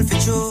beautiful for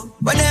true.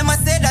 But them a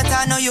say that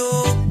I know you.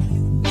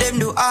 Them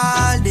do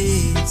all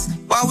this,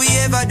 what we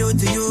ever do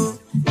to you.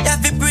 You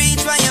have to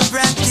preach when you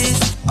practice.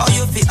 Or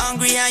you feel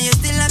hungry and you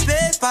still not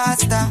pay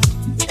pasta.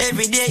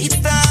 Every day it's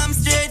time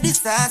straight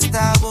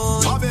disaster,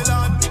 boy.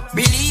 Babylon.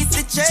 Release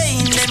the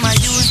chain, them a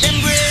use them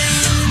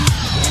brain.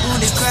 Who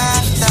the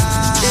crafter?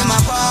 Them a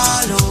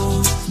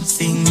follow,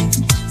 sing,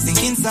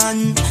 sinking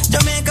sun.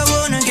 Jamaica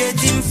wanna get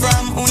him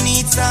from, who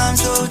needs some,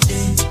 so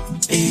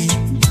hey,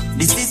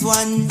 this is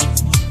one.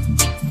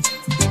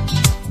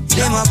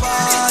 Them a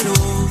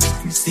follow,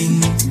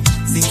 sing,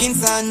 sinking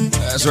sun.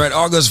 That's right,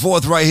 August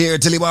 4th right here,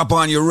 Tillibop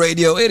on your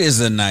radio. It is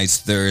a nice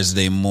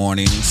Thursday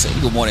morning. Say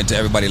good morning to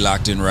everybody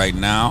locked in right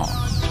now.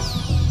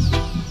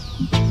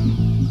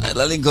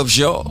 The Link Up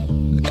Show.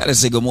 Gotta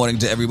say good morning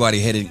to everybody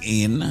heading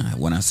in.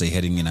 When I say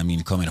heading in, I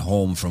mean coming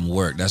home from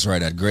work. That's right,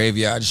 that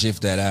graveyard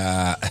shift that,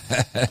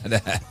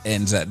 that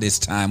ends at this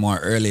time or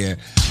earlier.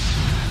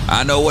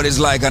 I know what it's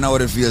like. I know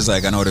what it feels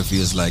like. I know what it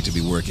feels like to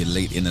be working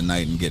late in the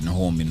night and getting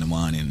home in the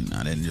morning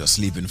and then you're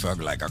sleeping for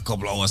like a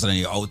couple hours and then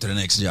you're out to the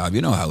next job.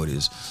 You know how it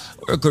is.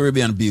 We're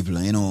Caribbean people,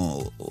 you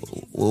know,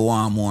 we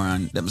want more.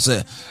 And them say,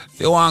 if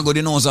you want to go,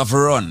 you know, so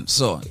for run.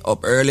 So,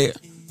 up early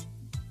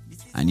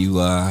and you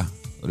go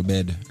to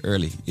bed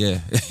early. Yeah.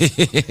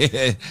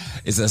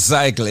 It's a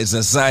cycle. It's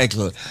a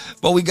cycle.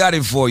 But we got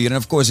it for you. And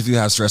of course, if you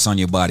have stress on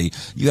your body,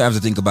 you have to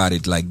think about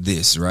it like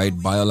this, right?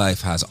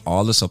 BioLife has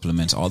all the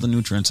supplements, all the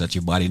nutrients that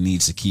your body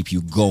needs to keep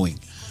you going.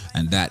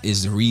 And that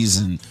is the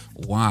reason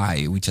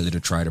why we tell you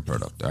to try the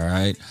product, all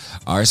right?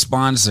 Our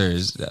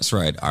sponsors, that's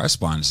right, our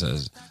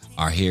sponsors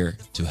are here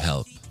to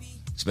help.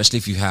 especially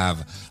if you have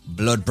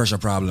blood pressure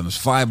problems,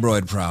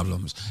 fibroid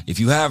problems, if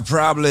you have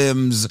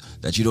problems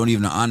that you don't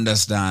even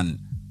understand,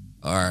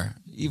 or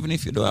even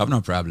if you don't have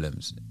no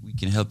problems, we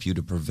can help you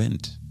to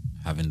prevent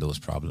having those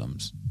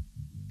problems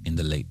in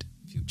the late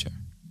future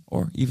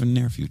or even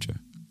near future.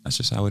 That's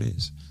just how it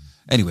is.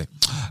 Anyway,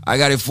 I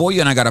got it for you,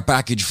 and I got a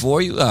package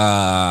for you.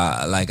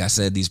 Like I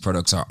said, these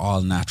products are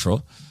all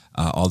natural.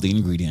 All the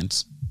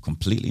ingredients,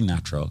 completely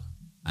natural,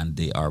 and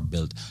they are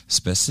built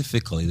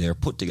specifically, they're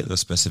put together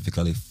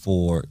specifically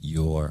for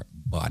your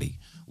body.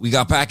 We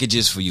got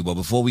packages for you, but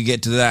before we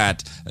get to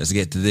that, let's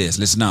get to this.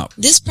 Listen up.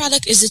 This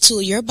product is a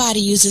tool your body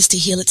uses to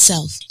heal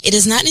itself. It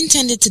is not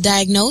intended to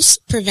diagnose,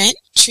 prevent,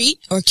 treat,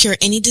 or cure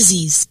any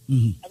disease.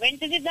 I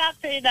went to the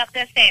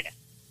doctor said,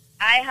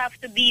 I have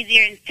to be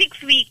there in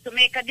 6 weeks to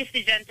make a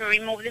decision to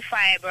remove the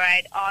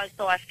fibroid,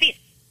 also a cyst.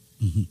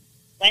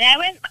 When I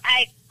went,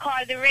 I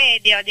called the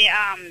radio,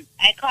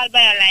 I called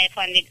BioLife,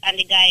 and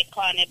the guy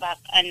called me back,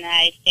 and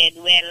I said,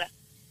 well,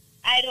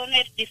 I don't know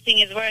if this thing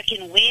is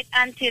working. Wait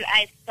until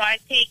I start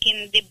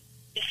taking the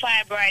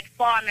fibroid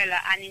formula,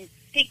 and in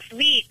 6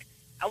 weeks,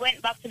 I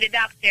went back to the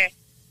doctor.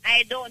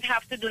 I don't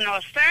have to do no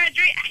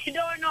surgery. I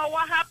don't know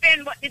what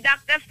happened, but the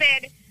doctor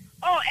said,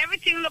 oh,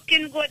 everything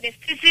looking good. The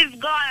cyst is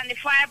gone and the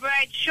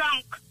fibroid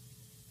shrunk.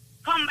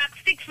 Come back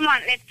 6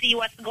 months. Let's see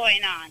what's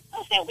going on.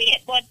 I said,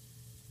 wait, but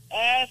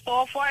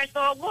so far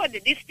so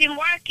good. This thing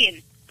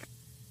working.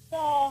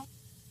 So,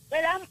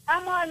 well,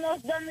 I'm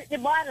almost done with the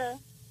bottle,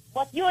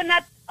 but you're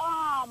not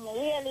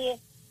really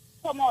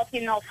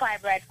promoting no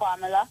fibroid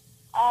formula.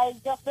 I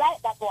just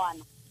like that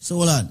one. So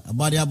hold on, a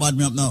body bad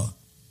me up now.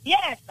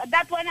 Yes,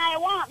 that one I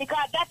want,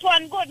 because that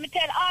one good. Me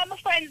tell all my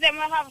friends them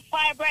will have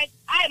fibroid.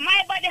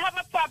 My body have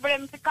a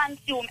problem to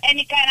consume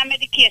any kind of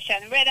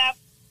medication, whether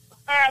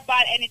herbal,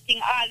 anything,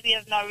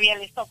 always not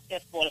really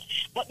successful.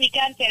 But we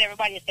can tell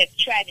everybody that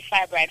try the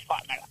fibroid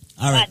formula.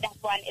 All right. That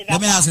one is Let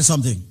me ask you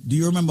something. Do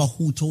you remember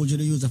who told you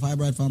to use the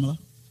fibroid formula?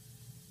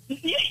 No,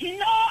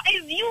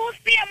 it's you,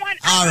 same one.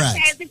 All right.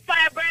 The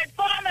fibroid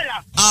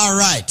formula. All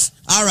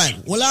right.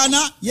 Well,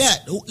 Anna, yeah,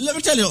 let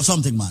me tell you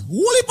something, man.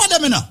 Woolly pa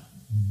them, you know.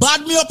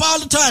 Bad me up all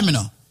the time, you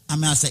know. I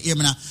mean, I say, here,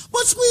 me now.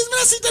 But squeeze me,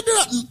 I see the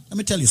rotten. Let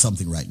me tell you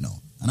something right now.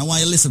 And I want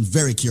you to listen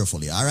very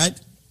carefully, all right?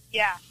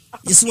 Yeah.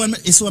 It's when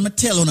I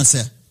tell you,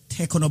 say,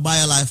 take on a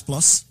BioLife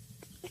Plus.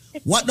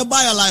 What the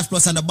BioLife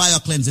Plus and the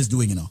BioCleanse is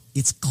doing, you know,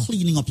 it's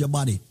cleaning up your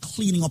body,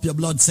 cleaning up your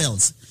blood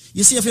cells.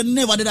 You see, if you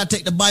never did I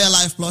take the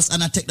BioLife Plus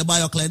and I take the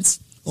BioCleanse,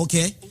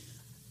 okay,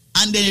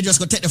 and then you just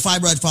go take the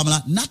fibroid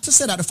formula, not to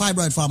say that the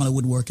fibroid formula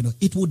would work, you know,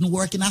 it wouldn't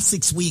work in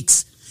 6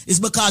 weeks. It's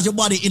because your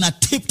body in a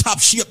tip-top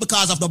shape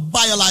because of the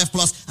BioLife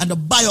Plus and the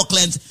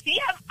BioCleanse.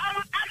 Yeah,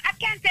 I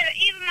can't tell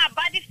you, even my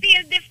body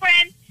feels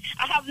different.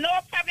 I have no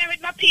problem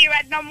with my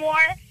period no more.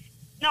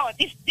 No,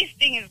 this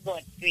thing is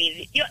good,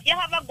 really. You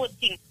have a good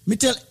thing. Me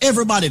tell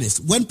everybody this.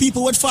 When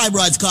people with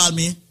fibroids call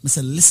me, I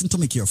say, listen to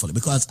me carefully,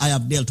 because I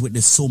have dealt with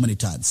this so many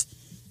times.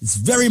 It's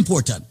very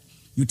important.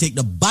 You take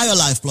the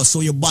BioLife Plus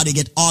so your body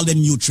get all the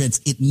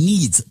nutrients it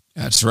needs.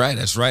 That's right.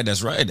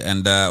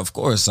 And of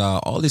course,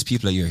 all these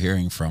people that you're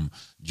hearing from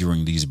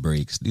during these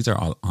breaks, these are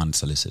all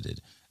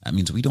unsolicited. That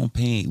means we don't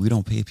pay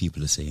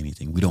people to say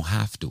anything. We don't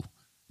have to.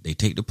 They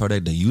take the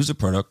product, they use the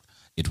product,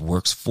 it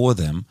works for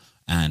them,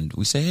 and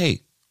we say,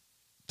 hey,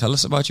 tell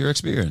us about your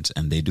experience,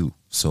 and they do.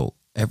 So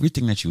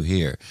everything that you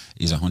hear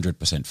is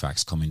 100%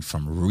 facts coming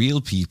from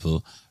real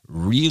people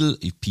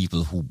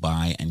who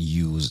buy and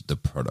use the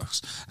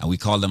products. And we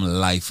call them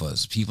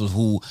lifers. People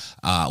who,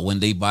 when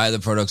they buy the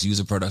products, use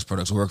the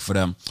products work for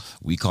them,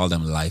 we call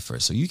them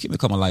lifers. So you can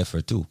become a lifer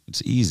too.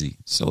 It's easy.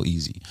 So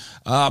easy.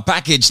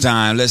 Package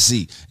time. Let's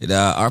see.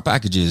 Our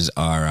packages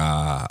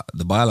are,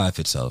 the BioLife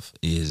itself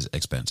is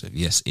expensive.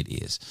 Yes, it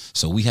is.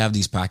 So we have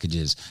these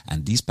packages,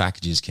 and these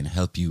packages can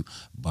help you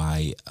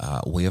by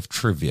way of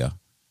trivia.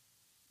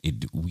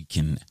 We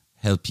can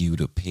help you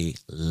to pay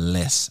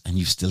less and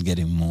you're still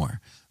getting more,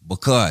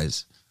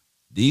 because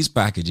these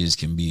packages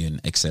can be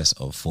in excess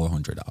of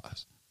 $400.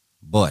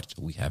 But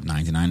we have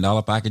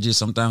 $99 packages.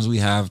 Sometimes we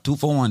have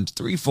 2-for-1s,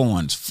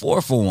 3-for-1s,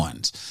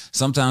 4-for-1s.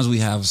 Sometimes we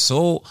have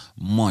so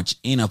much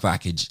in a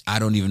package, I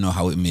don't even know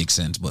how it makes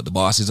sense. But the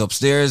boss is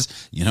upstairs,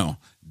 you know,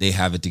 they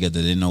have it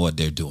together. They know what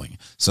they're doing.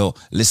 So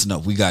listen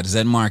up. We got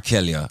Zenmar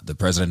Kelia, the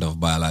president of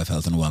BioLife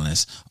Health and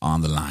Wellness,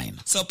 on the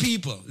line. So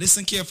people,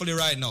 listen carefully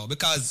right now,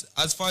 because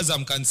as far as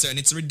I'm concerned,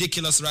 it's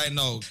ridiculous right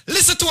now.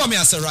 Listen to what me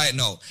I say right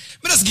now.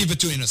 Me just give it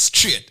to you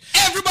straight.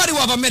 Everybody who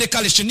have a medical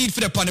issue need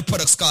for the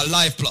products called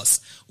Life Plus.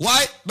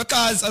 Why?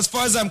 Because as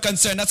far as I'm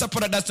concerned, that's a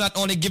product that's not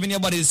only giving your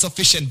body the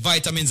sufficient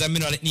vitamins and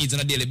minerals it needs on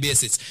a daily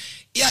basis.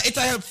 Yeah,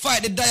 it'll help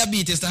fight the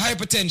diabetes, the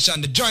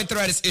hypertension, the joint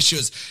arthritis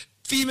issues,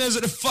 females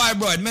with the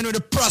fibroid, men with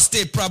the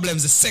prostate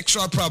problems, the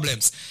sexual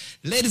problems.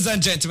 Ladies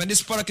and gentlemen,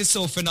 this product is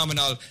so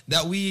phenomenal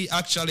that we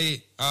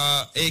actually,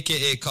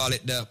 AKA call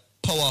it the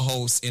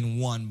powerhouse in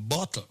one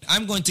bottle.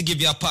 I'm going to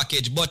give you a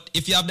package, but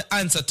if you have the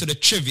answer to the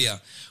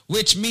trivia,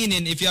 which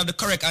meaning if you have the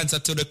correct answer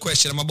to the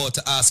question I'm about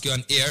to ask you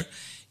on air,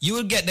 you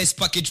will get this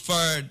package for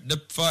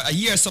a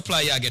year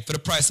supply you get for the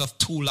price of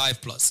 2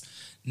 Life Plus.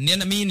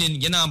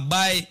 Meaning you're not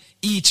buy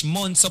each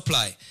month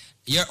supply.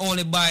 You're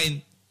only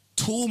buying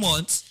 2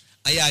 months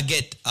and you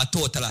get a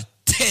total of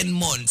 10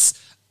 months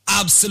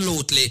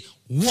absolutely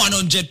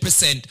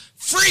 100%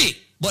 free.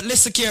 But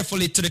listen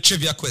carefully to the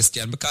trivia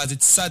question because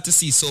it's sad to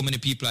see so many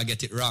people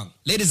get it wrong.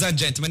 Ladies and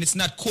gentlemen, it's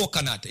not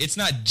coconut, it's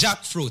not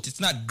jackfruit, it's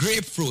not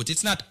grapefruit,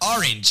 it's not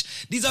orange.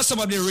 These are some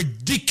of the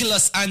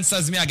ridiculous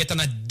answers me I get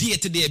on a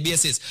day-to-day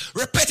basis.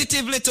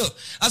 Repetitively too.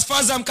 As far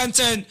as I'm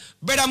concerned,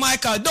 Brother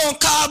Michael, don't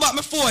call back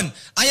my phone.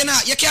 And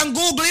you can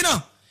Google, you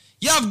know.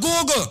 You have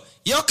Google.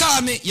 You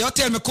call me, you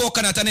tell me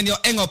coconut and then you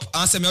hang up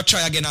and say me you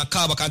try again and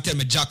call back and tell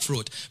me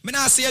jackfruit. Me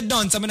not say you're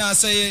done, so me not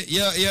say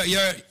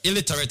you're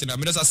illiterate, you know.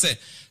 Me just say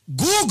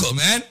Google,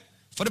 man.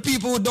 For the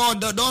people who don't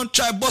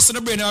try busting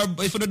the brain or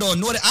if you don't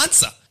know the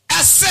answer.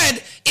 I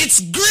said it's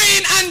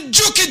green and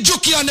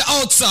juky on the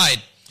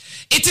outside.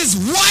 It is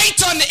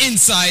white on the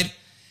inside.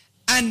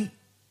 And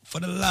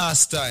for the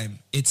last time,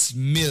 it's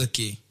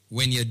milky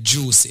when you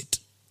juice it.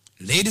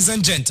 Ladies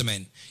and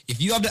gentlemen, if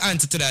you have the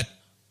answer to that,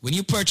 when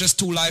you purchase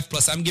 2 Life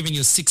Plus, I'm giving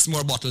you 6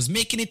 more bottles,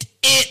 making it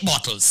 8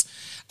 bottles.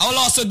 I will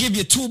also give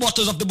you 2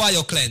 bottles of the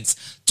Bio Cleanse,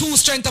 2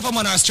 Strength of a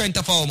Man or Strength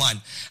of a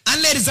Woman.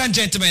 And ladies and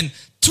gentlemen,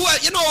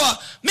 12, you know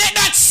what? Make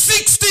that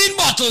 16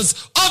 bottles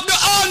of the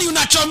all-new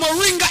natural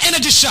Moringa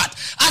Energy Shot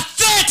at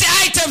 30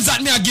 items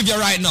that me I give you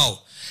right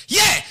now.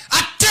 Yeah,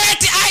 at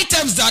 30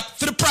 items that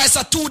for the price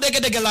of 2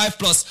 Dega Life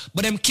Plus,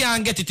 but them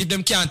can't get it if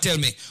them can't tell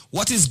me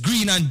what is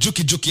green and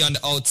juky on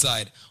the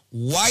outside,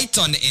 white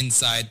on the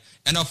inside,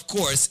 and of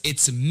course,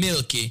 it's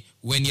milky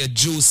when you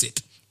juice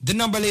it. The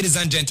number, ladies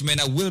and gentlemen,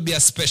 will be a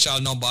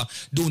special number.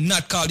 Do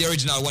not call the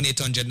original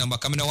 1-800 number,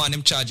 because I don't want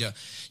them charge you.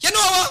 You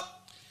know what?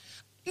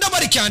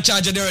 Nobody can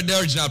charge you the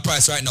original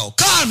price right now.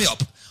 Call me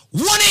up.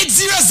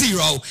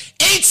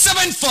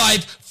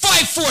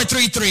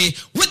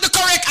 1-800-875-5433 with the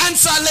correct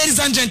answer, ladies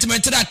and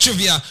gentlemen, to that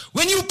trivia.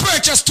 When you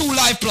purchase 2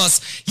 Life Plus,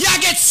 you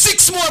get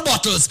 6 more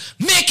bottles,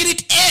 making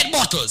it 8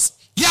 bottles.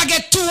 You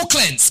get 2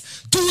 Cleanse,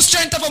 2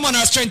 Strength of a Man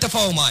or Strength of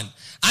a Woman.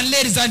 And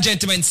ladies and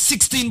gentlemen,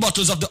 16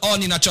 bottles of the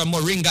all-new natural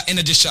Moringa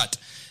Energy Shot.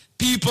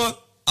 People,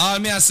 all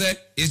me I say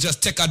is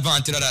just take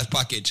advantage of that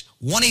package.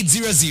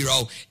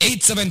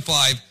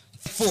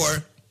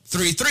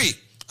 1-800-875-433.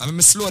 I'm going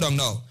to slow down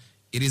now.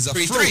 It is a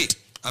fruit.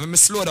 I'm going to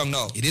slow down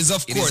now. It is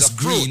of course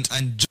green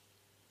and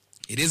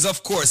it is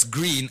of course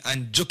green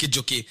and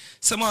juky.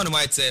 Someone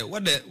might say,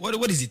 what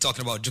is he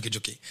talking about,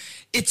 juky?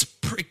 It's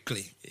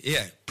prickly.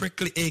 Yeah,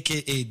 prickly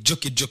aka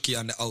juky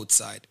on the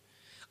outside.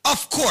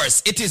 Of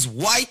course, it is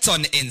white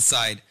on the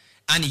inside.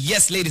 And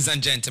yes, ladies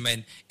and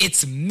gentlemen,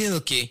 it's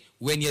milky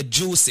when you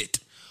juice it.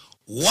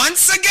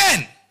 Once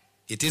again,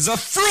 it is a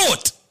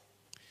fruit.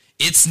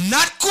 It's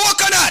not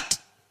coconut.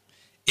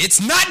 It's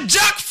not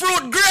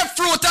jackfruit,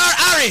 grapefruit, or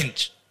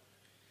orange.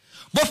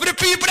 But for the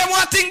people that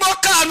want to think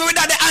about call me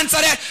without the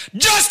answer there,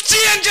 just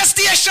change your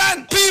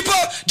station.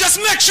 People, just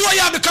make sure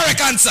you have the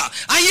correct answer.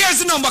 And here's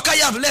the number, because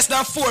you have less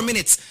than 4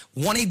 minutes.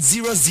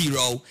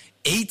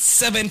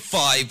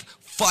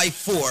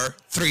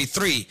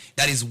 1-800-875-5433.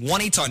 That is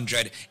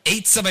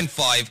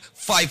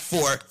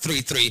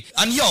 1-800-875-5433.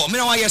 And yo, I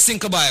don't want to hear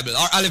Cinco Bible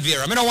or aloe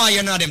vera. I don't want to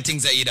hear none of them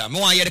things either. I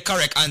want to hear the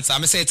correct answer.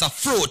 I'm say it's a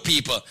fruit,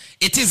 people.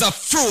 It is a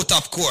fruit,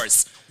 of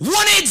course.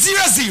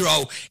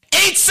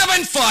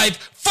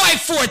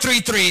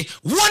 1-800-875-5433.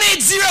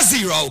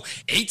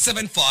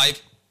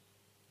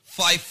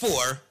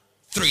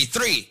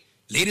 1-800-875-5433.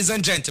 Ladies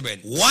and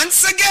gentlemen,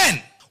 once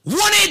again,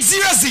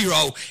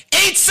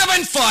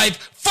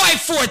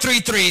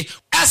 1-800-875-5433.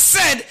 As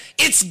said,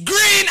 it's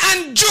green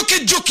and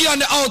juky on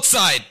the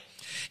outside.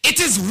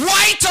 It is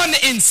white on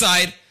the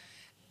inside.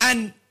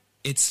 And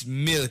it's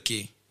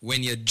milky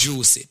when you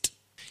juice it.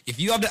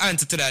 If you have the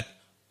answer to that,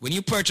 when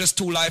you purchase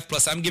 2 Life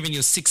Plus, I'm giving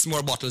you 6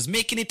 more bottles,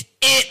 making it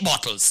 8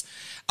 bottles.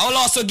 I will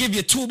also give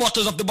you 2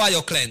 bottles of the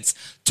Bio Cleanse,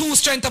 2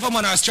 Strength of a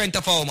Man or Strength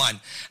of a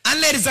Woman.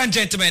 And ladies and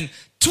gentlemen,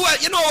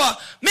 12, you know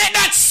what? Make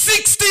that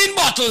 16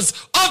 bottles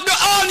of the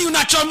all-new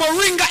natural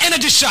Moringa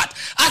Energy Shot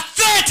at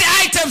 30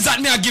 items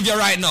that me I give you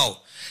right now.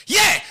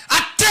 Yeah,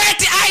 at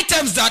 30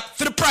 items that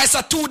for the price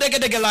of 2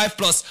 Dega Life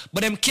Plus,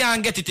 but them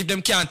can't get it if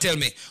them can't tell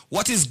me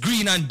what is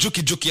green and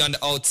juky on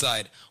the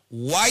outside,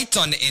 white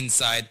on the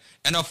inside,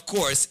 and of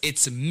course,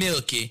 it's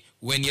milky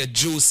when you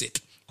juice it.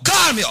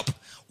 Call me up.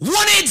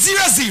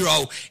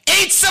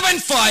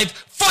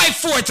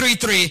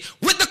 1-800-875-5433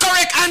 with the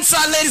correct answer,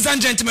 ladies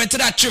and gentlemen, to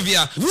that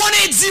trivia.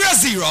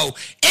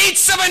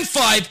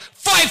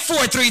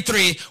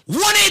 1-800-875-5433.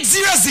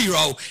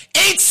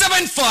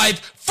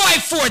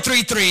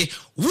 1-800-875-5433.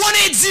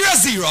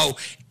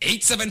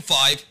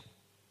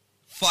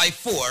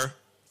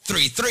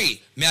 1-800-875-5433.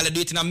 May I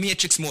do it in a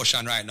matrix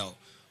motion right now?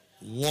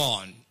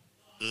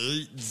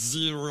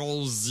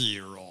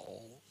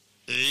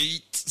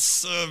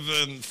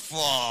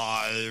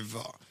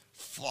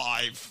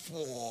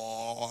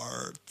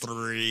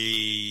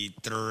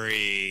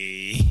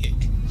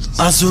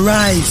 As we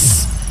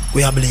rise,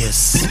 we are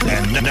blessed.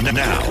 And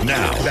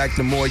now, back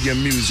to more your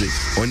music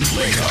on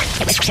Link Up.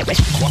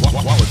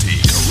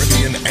 Quality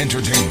Caribbean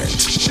Entertainment.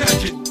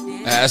 Check it.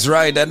 That's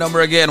right. That number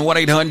again,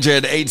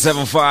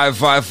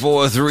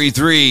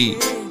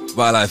 1-800-875-5433.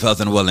 Wildlife Health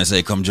and Wellness.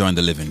 Hey, come join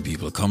the living,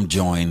 people. Come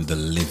join the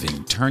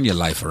living. Turn your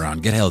life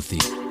around. Get healthy.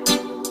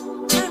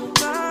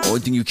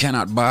 Only thing you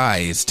cannot buy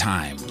is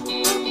time.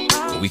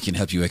 But we can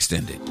help you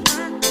extend it.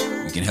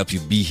 We can help you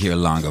be here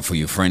longer for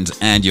your friends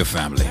and your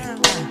family.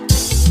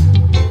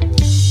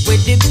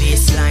 With the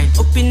baseline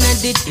up in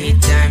the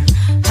daytime.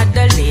 Had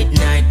a late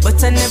night,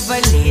 but I never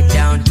lay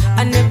down.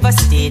 I never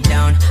stay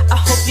down. I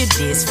hope your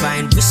day's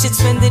fine. We should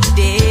spend the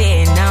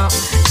day now.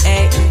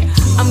 Hey,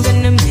 I'm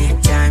gonna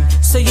make time,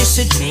 so you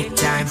should make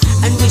time.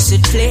 And we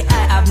should play.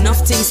 I have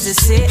enough things to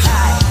say.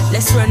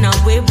 Let's run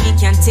away. We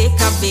can take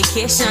a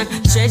vacation.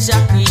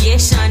 Treasure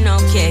creation,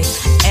 okay.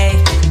 Hey,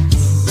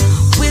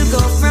 we'll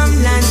go from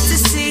land to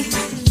sea.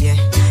 Yeah,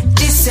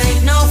 this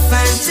ain't no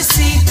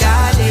fantasy,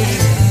 darling.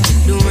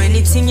 Do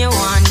anything you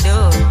want,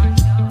 do.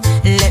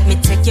 Let me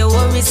take your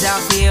worries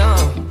off you.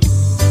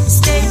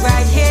 Stay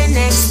right here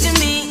next to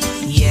me.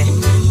 Yeah,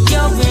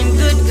 you're in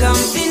good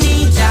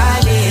company,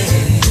 darling.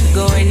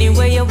 Go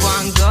anywhere you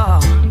want, go.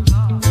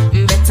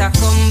 Better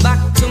come back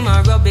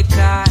tomorrow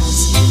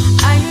because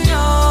I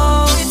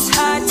know it's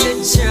hard to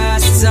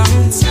trust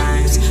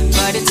sometimes,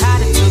 but it's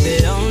harder to be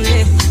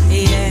lonely.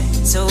 Yeah,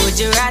 so would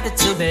you rather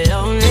to be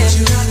lonely?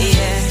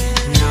 Yeah,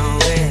 no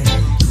way.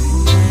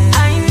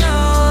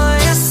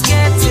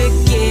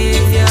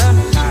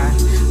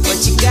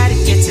 You gotta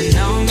get to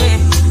know me,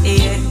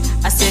 yeah.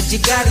 I said you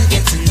gotta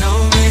get to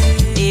know me,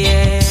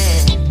 yeah.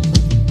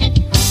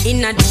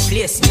 Inna the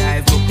place,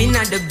 drive up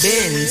inna the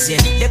Benz, yeah.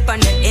 Dip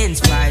on the ends,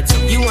 vibes up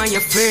you and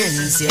your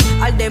friends, yeah.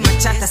 All them a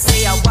chat, I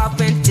say I walk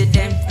went to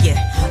them, yeah.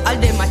 All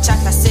them a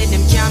chat, I say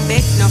them can't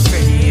make no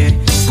friend, yeah.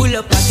 Pull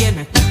up again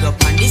and pick up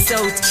on the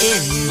south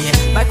end, yeah.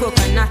 By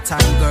coconut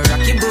and go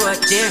rocky boat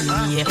them,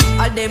 yeah.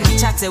 All them a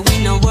chat, say we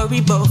no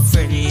worry about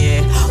friend,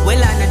 yeah. Well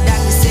on the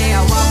dog, we say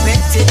I walk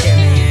went to them,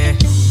 yeah.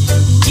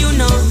 You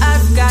know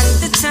I've got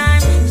the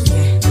time,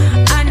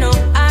 yeah. I know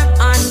I'm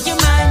on your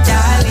mind,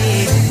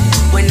 darling.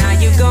 When are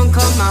you gon'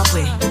 come my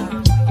way?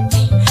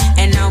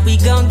 And now we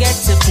gon' get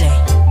to play.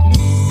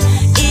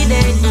 It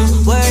ain't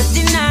worth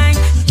denying,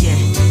 yeah.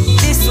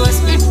 This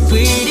was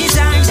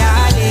pre-designed,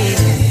 darling.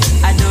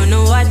 I don't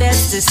know what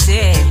else to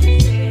say,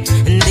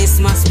 and this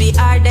must be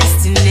our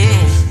destiny.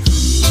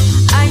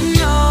 I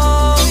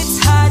know it's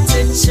hard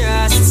to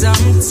trust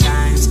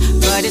sometimes,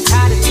 but it's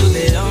harder to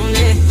be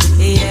lonely,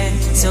 yeah.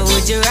 So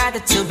would you rather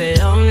to be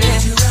lonely?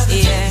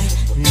 Yeah,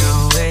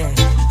 no way.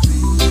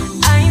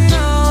 I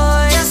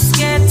know you're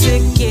scared to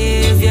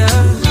give your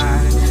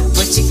heart,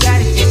 but you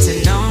gotta get to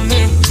know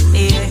me,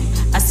 yeah.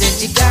 I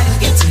said you gotta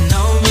get to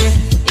know me,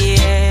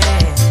 yeah.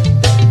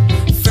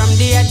 From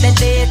the other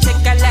day, you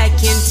take a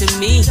liking to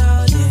me,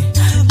 yeah.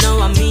 Now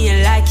I'm me a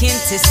liking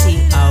to see.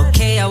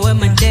 Okay, I wear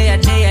my day a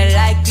day I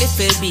like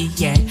Cliffy B,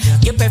 yeah.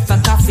 You prefer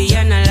coffee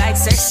and I like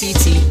sexy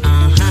tea,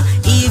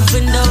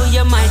 Even though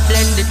you might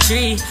blend the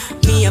tree,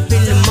 me up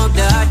in the mug,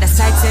 the other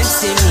side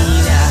sense to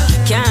me.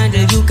 Can't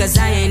handle you cause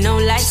I ain't no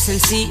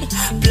licensee.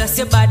 Plus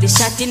your body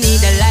shot, you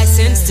need a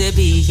license to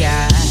be,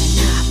 yeah.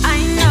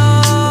 I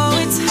know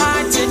it's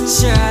hard to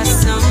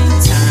trust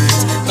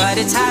sometimes, but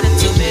it's harder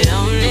to be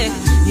lonely,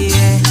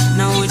 yeah.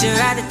 Now would you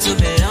rather to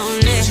be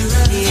lonely,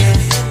 yeah,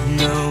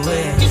 no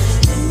way.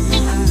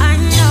 I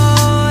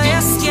know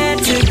you're scared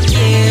to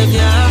give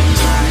your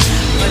heart,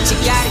 but you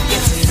gotta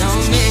get to know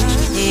me,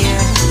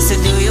 yeah. So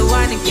do you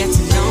wanna get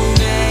to know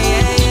me?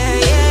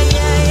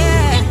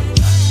 Yeah.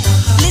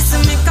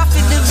 Listen, me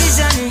coffee the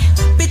visionary.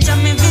 Picture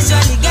me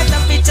visually, get a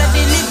picture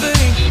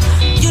delivery.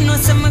 You know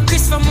some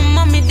Chris from my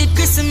mommy did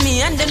Chris and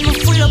me, and then me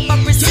full up a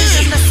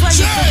precision. That's why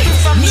you can do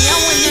for me.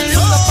 And when you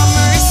look up on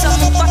my wrist,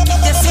 I'm pocket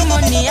get some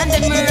money, and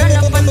then me run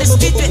up on the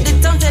street with the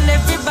tongue, tell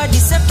everybody.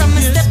 Step from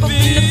me, step up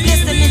in the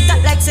place, then it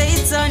talk like say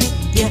it's sunny.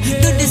 Yeah,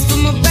 do this for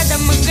my brother,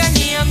 my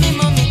granny, and me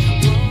mommy.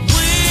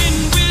 When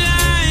will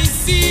I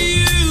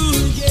see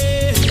you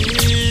again?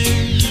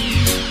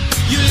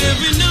 You'll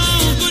never know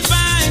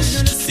goodbye,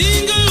 not a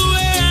single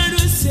word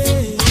will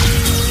say.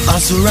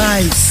 As we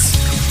rise,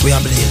 we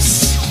are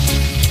blessed.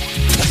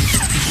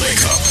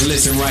 Wake up.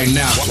 Listen right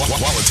now.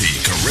 Quality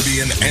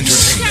Caribbean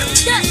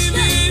entertainment.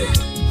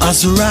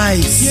 As we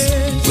rise,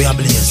 we are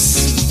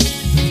blessed.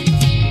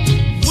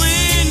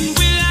 When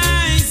will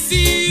I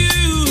see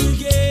you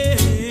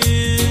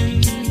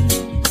again?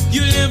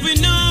 You'll never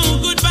know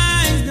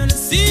goodbye, not a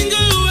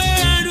single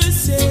word will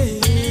say.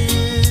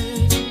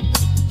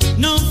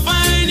 No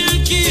final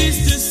kiss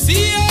to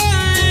see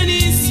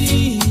any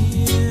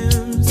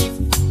seams.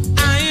 I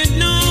had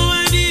no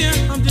idea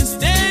of the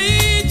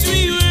state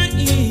we were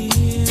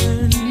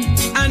in.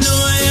 I know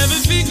I have a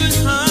fickle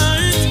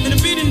heart and a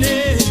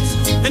bitterness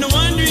and a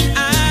wandering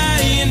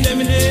eye and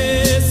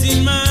emptiness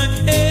in my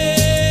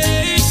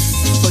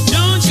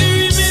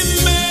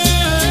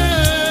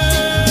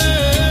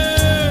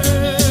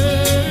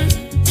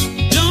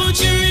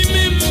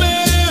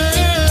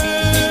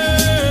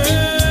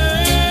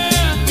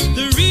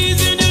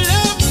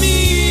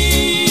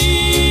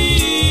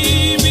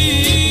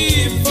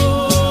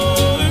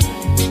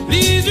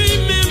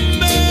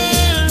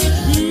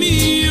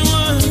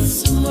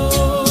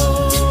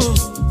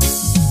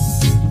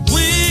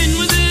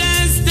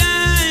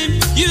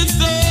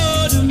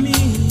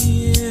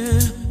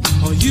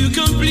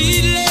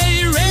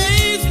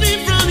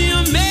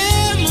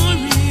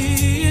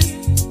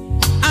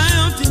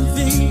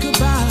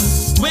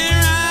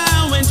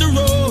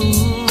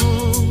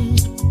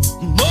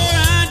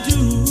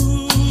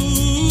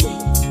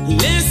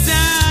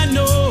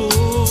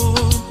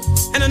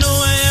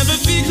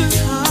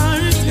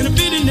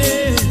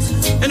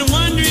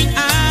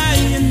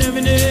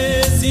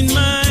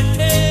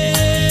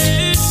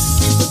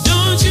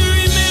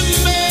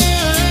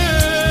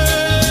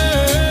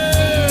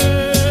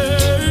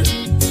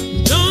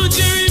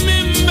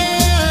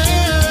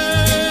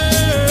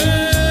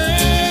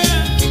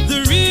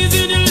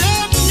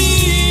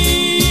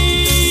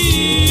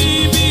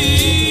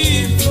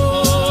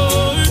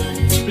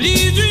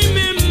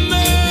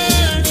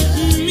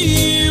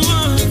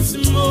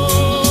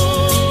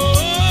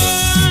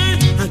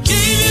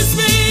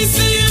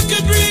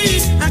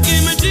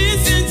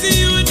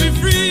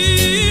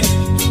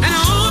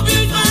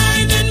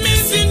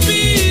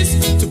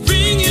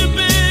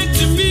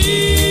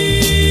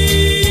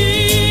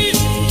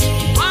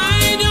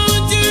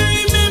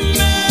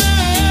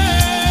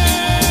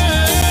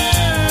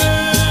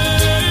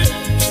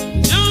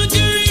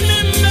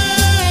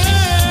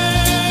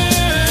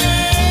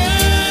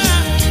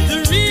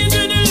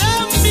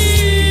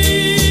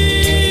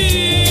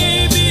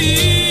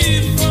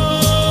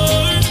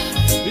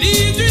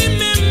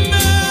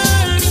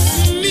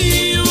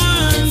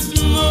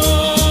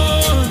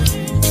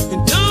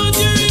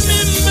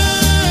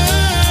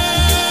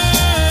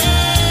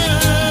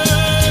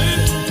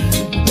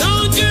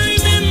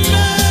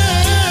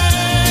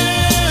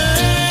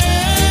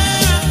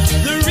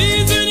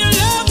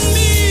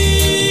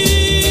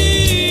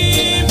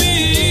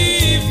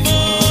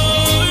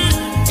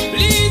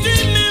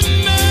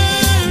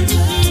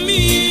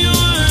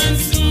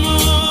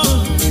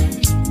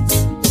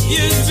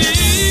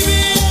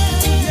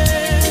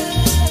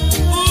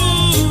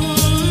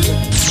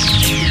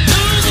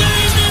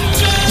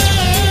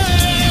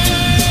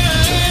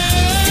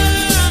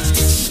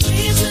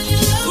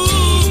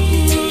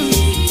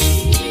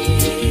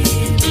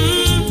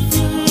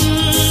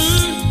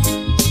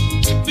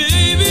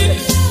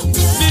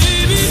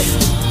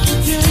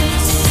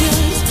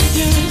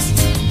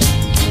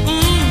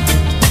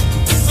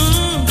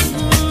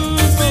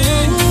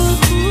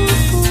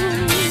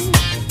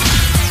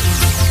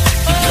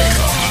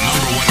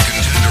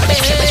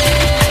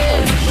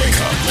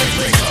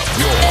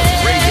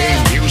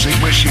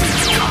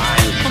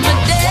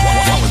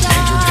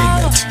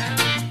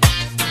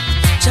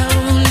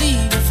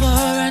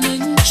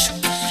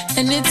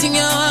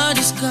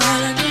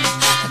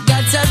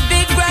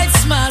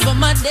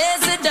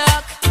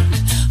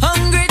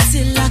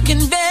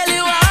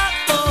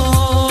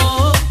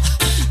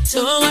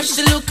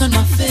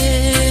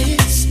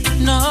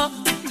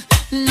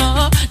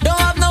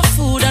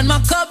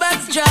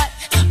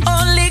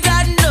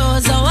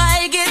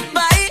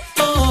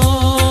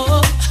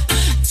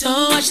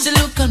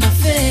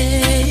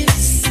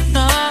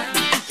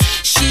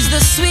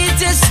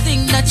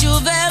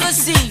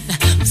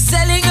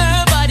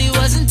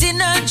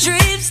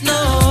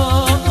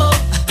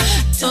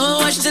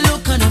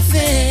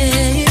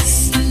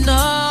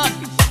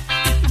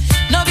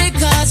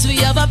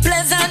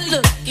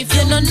If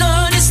you don't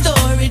know the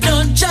story,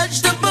 don't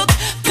judge the book.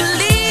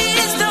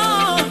 Please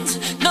don't.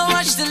 No,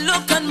 watch the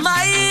look on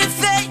my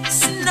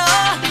face. No,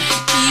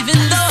 even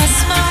though I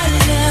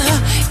smile,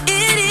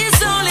 it is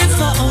only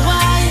for a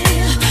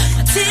while.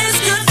 My tears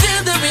could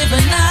fill the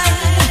river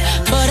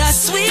Nile, but I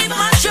sweep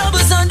my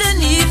troubles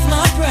underneath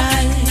my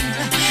pride.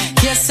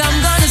 Yes, I'm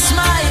gonna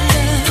smile,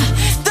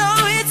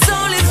 though it's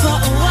only for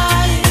a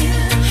while.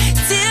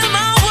 Till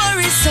my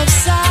worries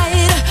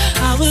subside,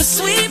 I will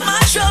sweep my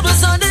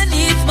troubles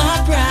underneath my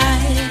pride.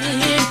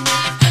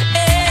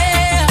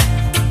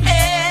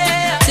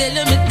 Tell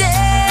them it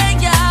there,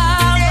 I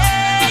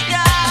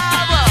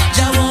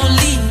won't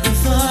leave you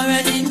for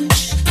an inch.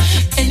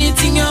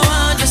 Anything you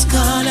want, just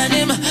call on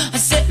him. I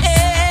say,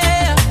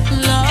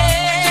 Lord.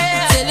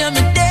 Tell them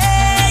it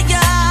there,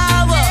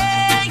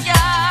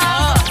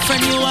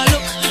 friend, you are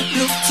look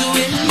to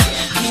him.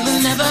 He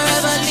will never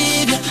ever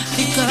leave you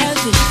because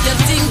you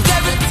think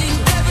everything.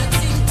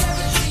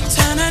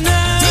 Ta-na-na.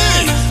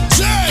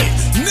 DJ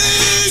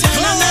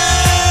Nico.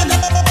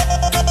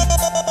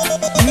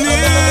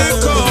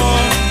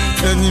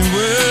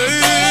 Anyway.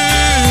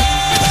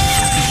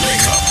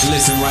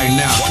 Listen right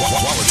now.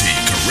 Quality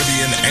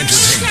Caribbean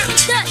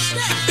entertainment.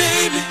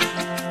 Baby,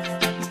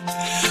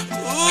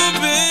 oh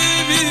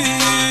baby,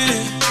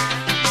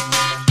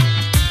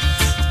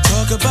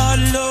 talk about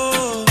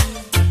love,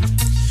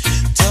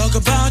 talk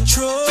about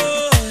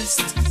trust,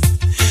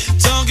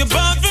 talk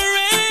about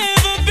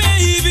forever,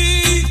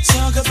 baby,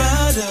 talk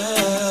about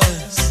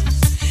us.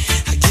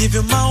 I give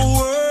you my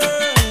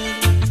word,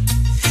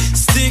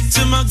 stick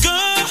to my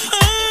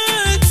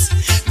guns,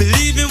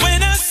 believe me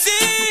when I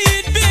say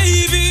it,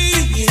 baby,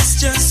 it's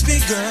just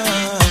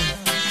begun.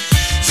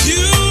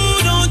 You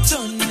don't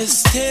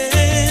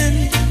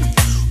understand,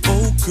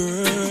 oh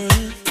girl,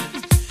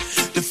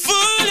 the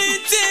full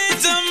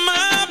intent of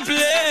my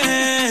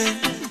plan.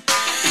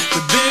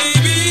 But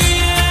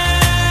baby,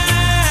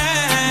 I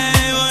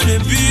wanna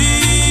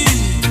be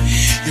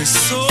your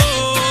sole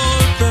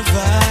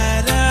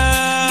provider.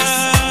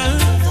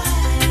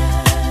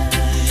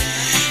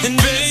 And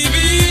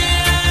baby,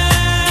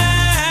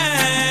 I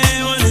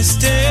wanna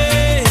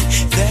stay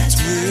that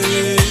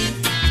way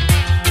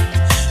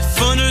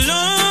for the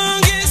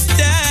longest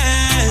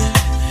time.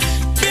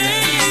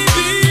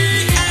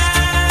 Baby, I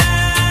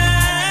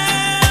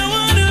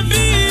wanna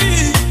be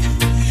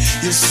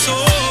your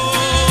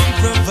sole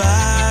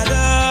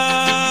provider.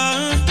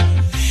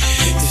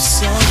 Your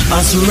sole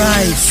As we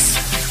rise,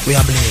 we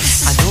are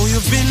blessed. I know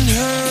you've been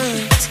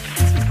hurt.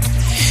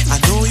 I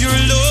know you're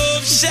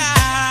love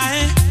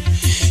shy.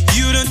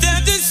 You don't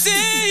have to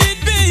say it,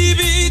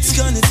 baby. It's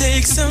gonna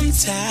take some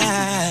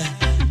time.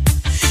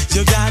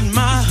 You got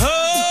my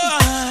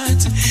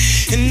heart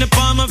in the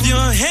palm of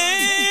your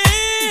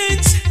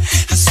hands.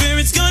 I swear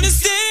it's gonna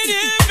stay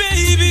there,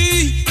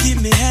 baby.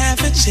 Give me half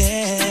a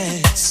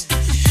chance.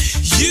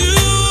 You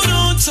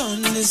don't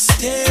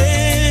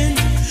understand,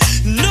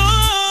 no,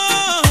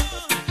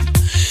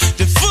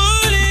 the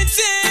full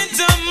intent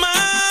of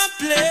my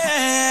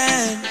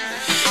plan.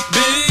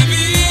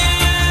 Baby,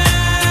 I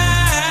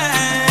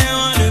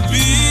wanna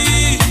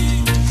be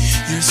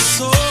your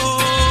sole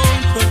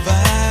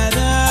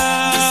provider.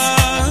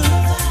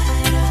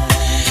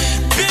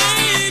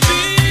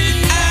 Baby,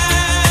 I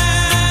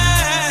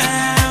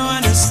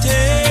wanna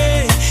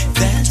stay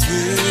that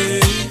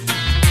way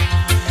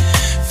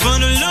for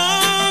the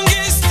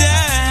longest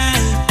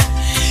time.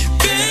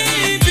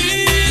 Baby,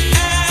 I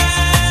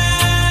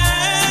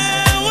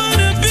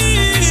wanna be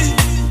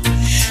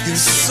your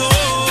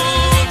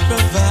sole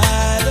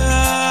provider.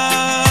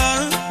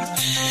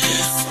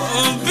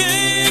 Oh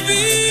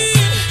baby,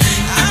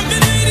 I've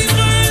been waiting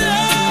for a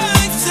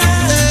long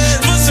time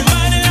for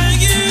somebody like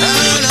you to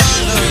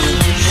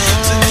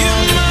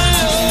give my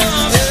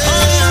love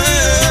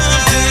all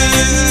day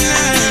and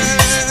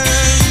night.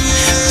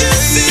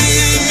 Just say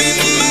you'll be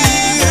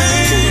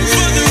mine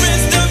for the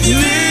rest of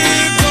your life.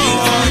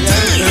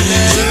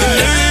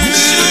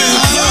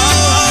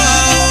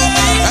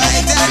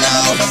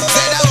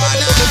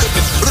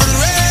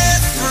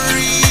 Break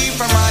free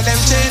from all them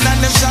chain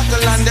and them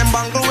shackle and them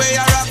bangle way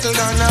I rockle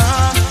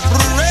gonna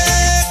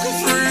break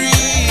free.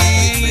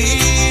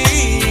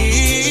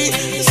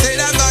 Say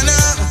that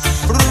gonna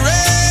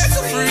break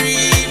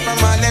free from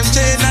all them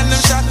chain and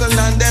them shackle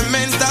and them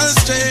mental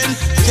strain.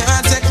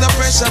 Can't take no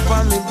pressure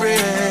on me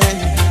brain.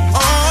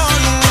 Oh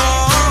no.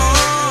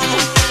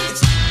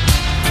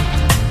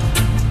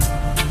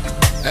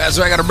 That's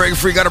right, gotta break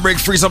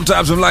free.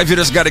 Sometimes in life you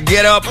just gotta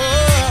get up,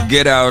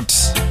 get out,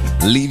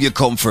 leave your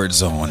comfort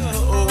zone,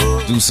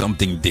 do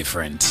something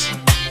different.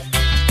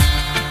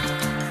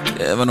 You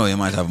never know, you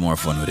might have more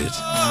fun with it.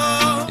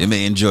 You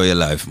may enjoy your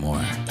life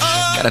more.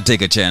 Gotta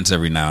take a chance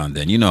every now and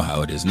then. You know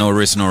how it is. No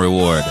risk, no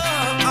reward.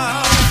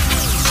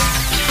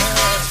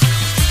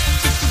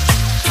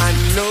 I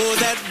know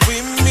that we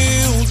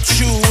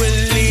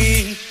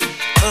mutually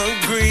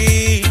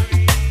agree,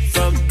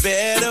 for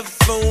better,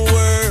 for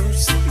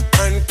worse,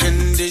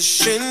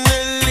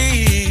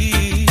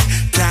 unconditionally.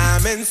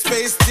 Time and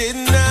space did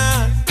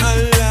not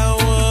allow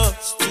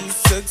us to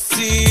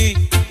succeed.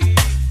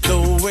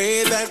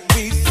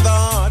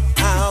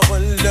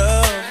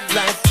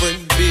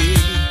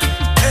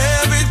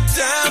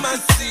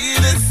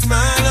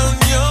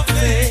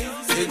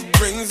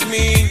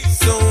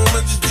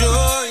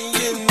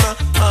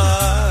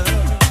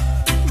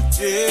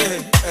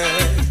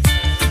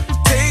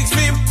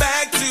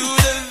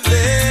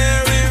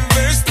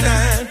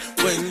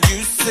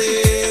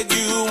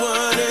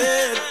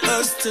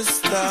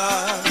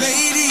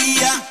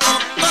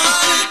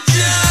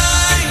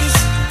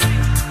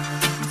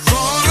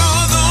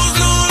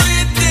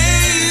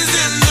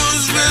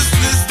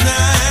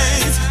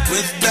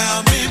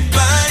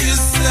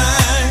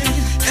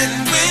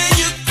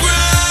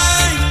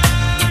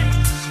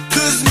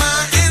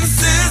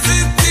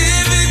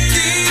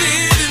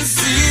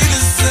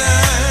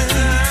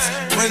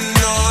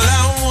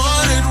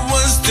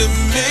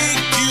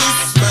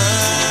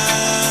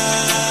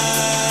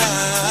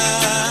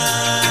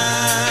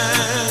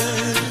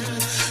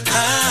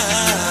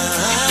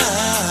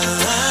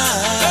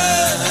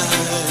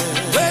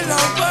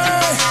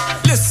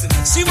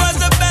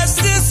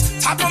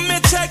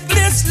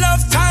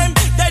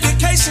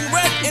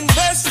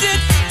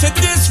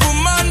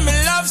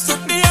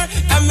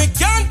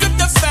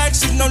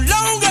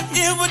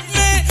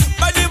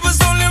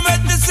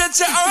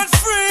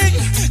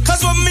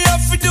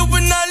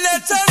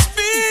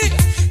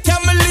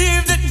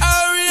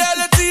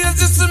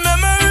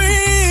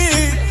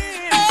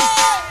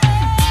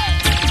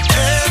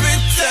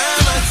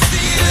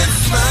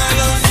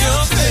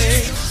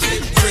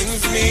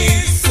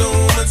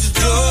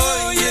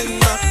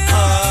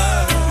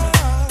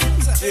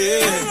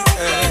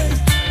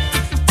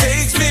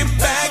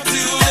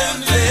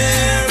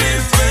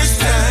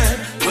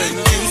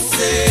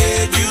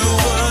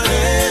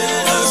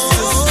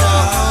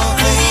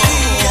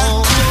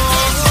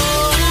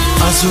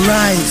 As we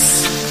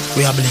rise,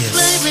 we are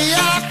blessed. Wake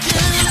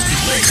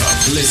up.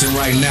 Listen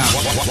right now.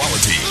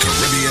 Quality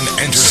Caribbean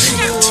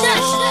entertainment.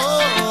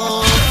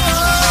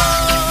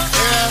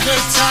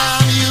 Every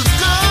time you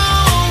go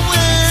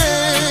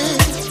away,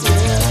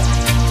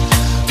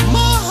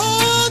 my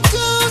heart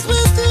goes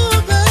with you,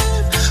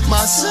 babe.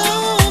 My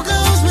soul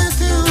goes with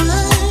you,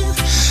 babe.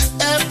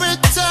 Every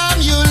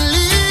time you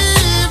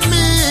leave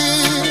me,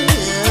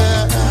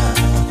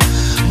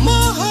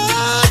 my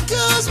heart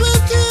goes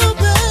with you,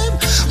 babe.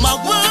 My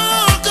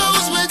world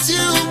goes with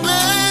you,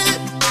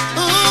 babe.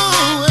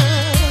 Ooh,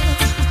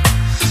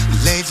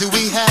 lately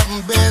we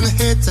haven't been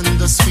hitting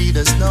the speed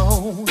as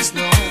snows,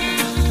 no.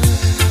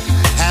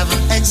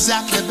 Haven't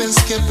exactly been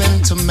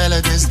skipping to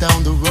melodies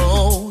down the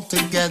road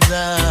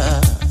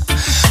together.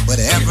 But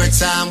every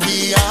time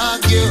we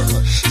argue,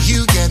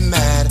 you get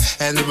mad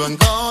and run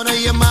go to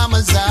your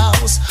mama's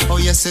house or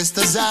your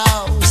sister's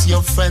house,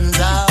 your friend's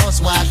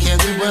house. Why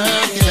can't we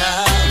work it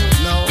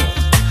out? No.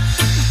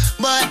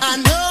 But I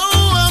know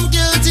I'm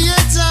guilty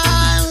at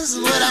times,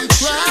 but I'm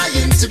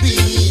trying to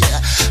be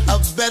a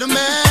better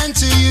man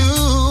to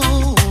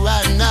you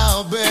right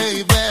now,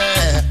 baby.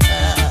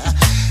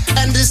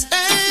 And this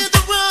ain't the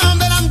rum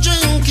that I'm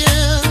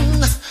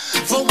drinking.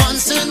 For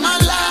once in my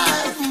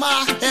life,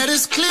 my head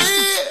is clear.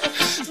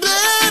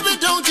 Baby,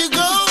 don't you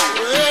go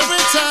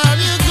every time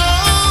you go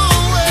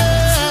away.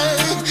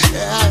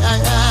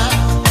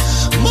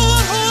 My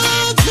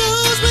heart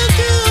goes with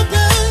you,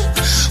 babe.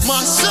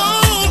 My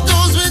soul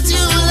goes with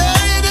you,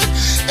 lady.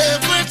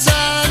 Every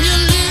time you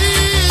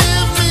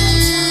leave me,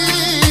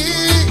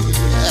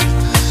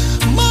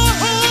 my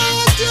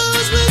heart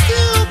goes with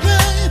you,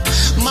 babe.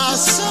 My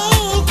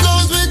soul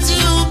goes with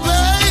you,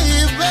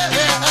 baby.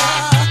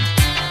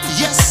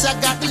 Yes, I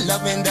got the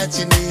loving that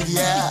you need,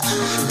 yeah.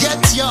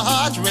 Get your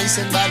heart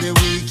racing by the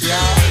week, yeah.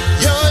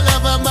 Your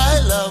lover, my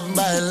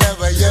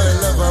lover, your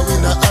lover. We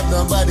not have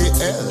nobody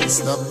else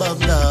above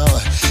now.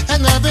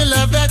 And every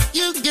love that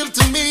you give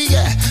to me,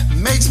 yeah,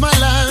 makes my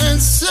life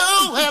so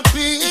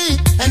happy.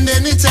 And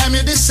anytime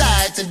you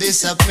decide to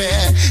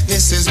disappear,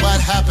 this is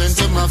what happened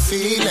to my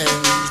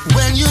feelings.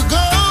 When you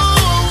go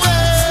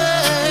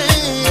away,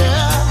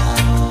 yeah,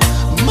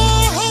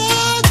 my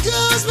heart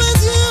goes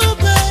with you,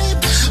 babe.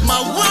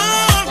 My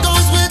world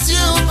goes with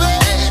you,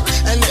 babe.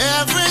 And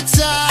every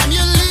time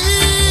you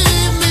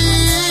leave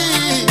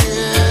me,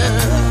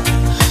 yeah,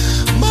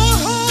 my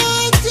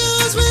heart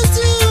goes with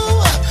you.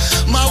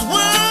 My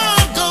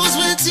world goes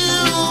with you,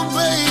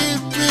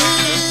 baby.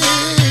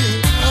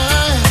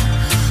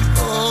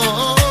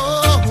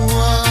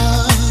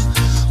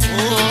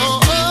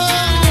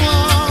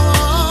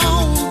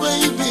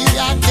 Baby,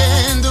 I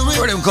can't do it.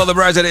 Rhythm called the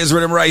Bride, that is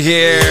rhythm right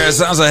here.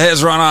 Sounds like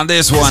heads run on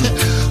this one.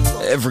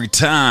 Every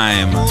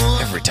time.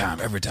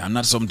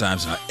 Not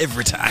sometimes, not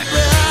every time.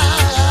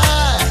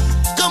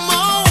 Come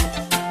on.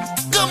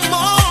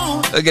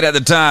 Looking at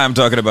the time,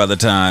 talking about the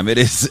time. It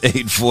is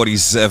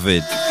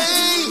 8:47.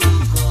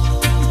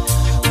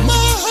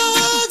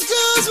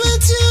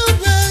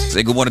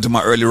 Say good morning to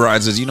my early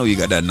risers. You know you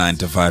got that 9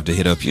 to 5 to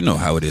hit up. You know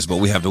how it is. But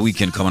we have the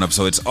weekend coming up,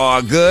 so it's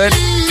all good.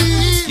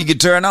 You can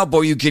turn up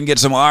or you can get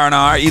some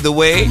R&R. Either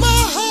way.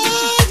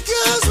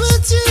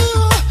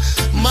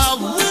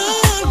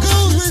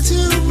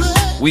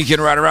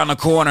 Weekend right around the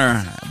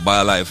corner.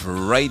 BioLife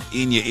right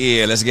in your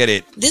ear. Let's get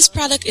it. This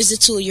product is a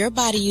tool your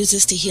body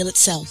uses to heal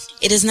itself.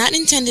 It is not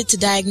intended to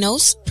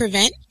diagnose,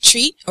 prevent,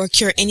 treat, or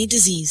cure any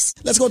disease.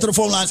 Let's go to the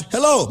phone lines.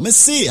 Hello, Miss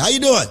C. How you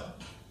doing?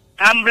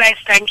 I'm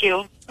blessed, thank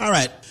you. All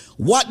right.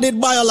 What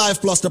did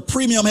BioLife Plus, the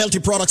premium healthy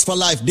products for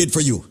life, did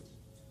for you?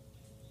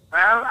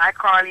 Well, I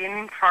called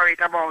in for it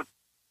about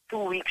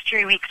 3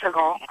 weeks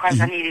ago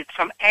because I needed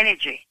some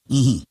energy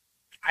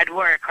at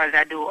work because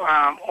I do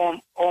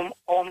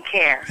home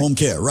care. Home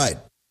care, right.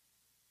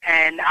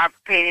 And I'm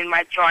pain in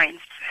my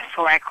joints.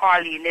 So I call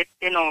in, they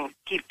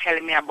keep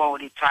telling me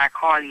about it. So I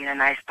call in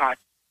and I start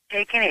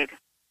taking it.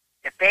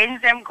 The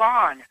pains them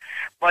gone.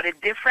 But the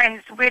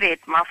difference with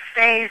it, my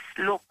face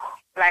look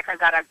like I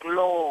got a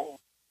glow.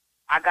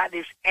 I got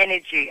this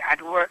energy.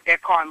 At work, they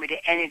call me the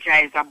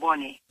Energizer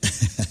Bunny.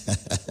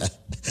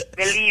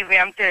 Believe me,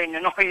 I'm telling you,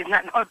 no, it's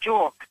not no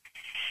joke.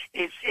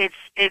 It's.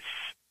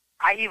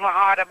 I even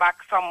ordered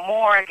back some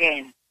more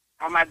again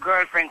from my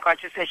girlfriend because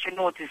she said she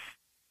noticed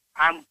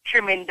I'm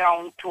trimming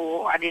down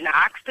too. I didn't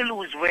ask to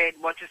lose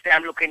weight, but she said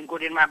I'm looking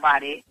good in my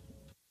body.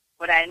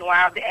 But I know I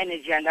have the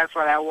energy, and that's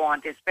what I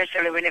want,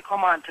 especially when they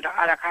come on to the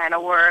other kind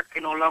of work,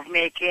 love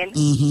making.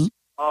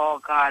 Oh,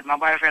 God, my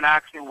boyfriend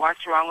asked me,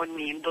 what's wrong with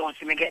me? You don't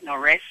see me get no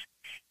rest.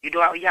 You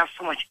have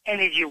so much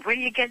energy. Where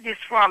do you get this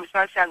from? So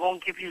I said, I'm going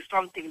to give you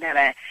something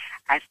that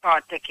I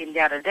started taking the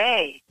other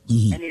day.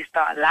 And he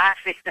started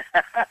laughing.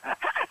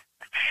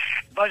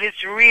 But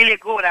it's really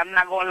good. I'm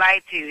not going to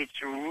lie to you.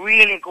 It's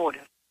really good.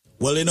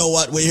 Well, you know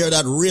what? We hear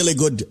that really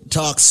good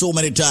talk so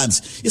many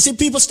times. You see,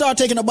 people start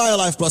taking a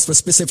BioLife Plus for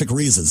specific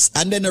reasons,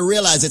 and then they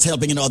realize it's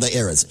helping in other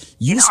areas.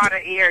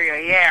 Other area,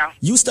 yeah.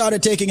 You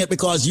started taking it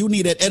because you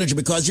needed energy,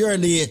 because you're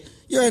in the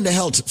you're in the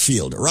health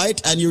field, right?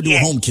 And you do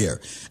home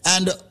care.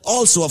 And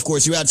also, of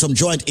course, you had some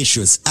joint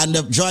issues. And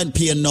the joint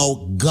pain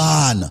now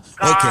gone.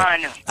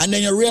 Okay. And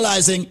then you're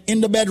realizing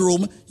in the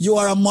bedroom,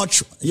 you're a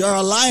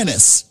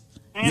lioness.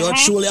 You're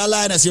truly a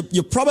lioness.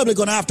 You're probably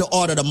going to have to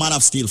order the Man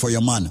of Steel for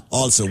your man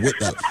also with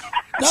that.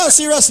 No,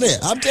 seriously,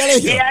 I'm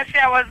telling you. Yes,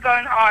 I was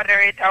going to order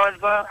it.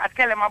 I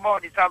tell him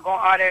about it, so I'm going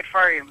to order it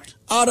for him.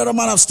 Order the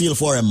Man of Steel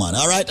for him, man.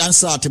 All right, and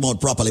sort him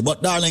out properly.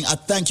 But darling, I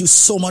thank you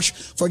so much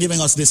for giving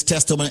us this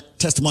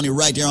testimony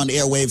right here on the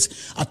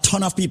airwaves. A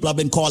ton of people have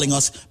been calling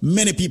us.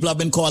 Many people have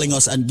been calling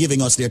us and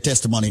giving us their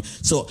testimony.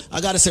 So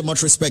I got to say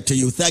much respect to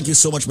you. Thank you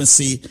so much, Miss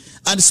C.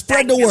 And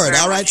spread the word,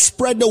 all right?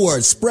 Spread the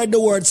word, spread the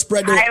word,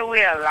 spread the word. I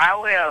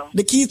will.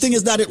 The key thing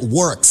is that it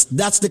works.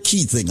 That's the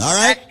key thing, all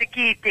right? That's the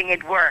key thing,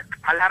 it works.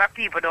 A lot of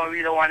people don't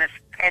really want to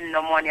spend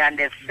no money on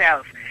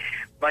themselves.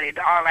 But it's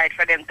all right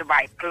for them to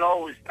buy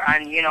clothes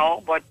and,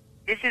 but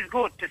this is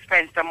good to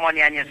spend some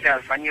money on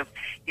yourself and you're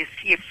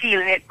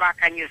feeling it back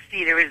and you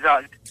see the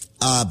result.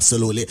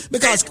 Absolutely.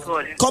 Because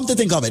come to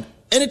think of it,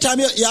 anytime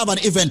you have an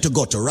event to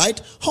go to, right?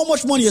 How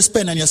much money you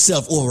spend on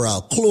yourself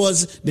overall?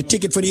 Clothes, the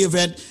ticket for the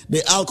event,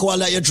 the alcohol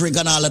that you drink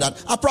and all of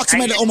that.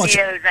 Approximately how much?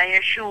 And your nails and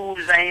your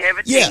shoes and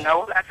everything. Yeah.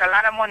 Oh, that's a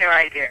lot of money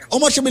right there. How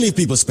much you believe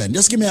people spend?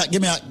 Just give me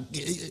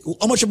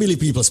how much you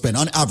believe people spend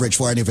on average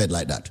for an event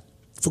like that?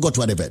 If you go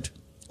to an event.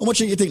 How much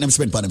do you think them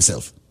spend for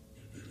themselves?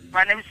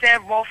 For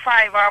themselves, about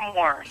 $5 or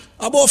more.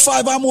 About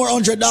 $5 or more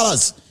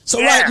 $100.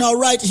 So right now,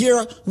 right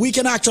here, we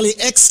can actually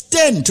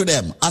extend to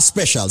them a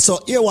special. So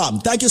here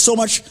one. Thank you so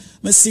much,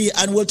 Miss C,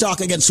 and we'll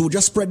talk again soon.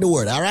 Just spread the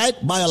word, all right?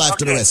 Buy a life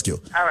to the rescue.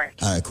 All right.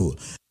 All right, cool.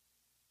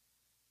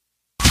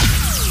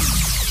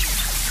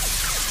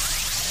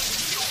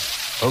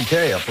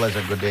 Okay, a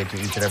pleasant good day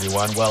to each and every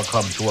one.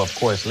 Welcome to, of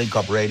course, Link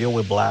Up Radio.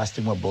 We're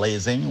blasting, we're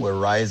blazing, we're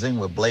rising,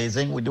 we're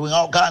blazing, we're doing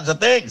all kinds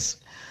of things.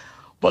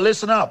 But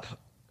listen up.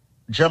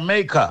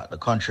 Jamaica, the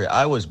country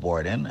I was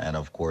born in, and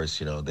of course,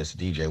 this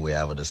DJ we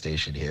have at the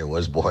station here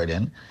was born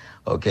in,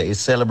 is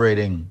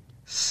celebrating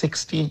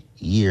 60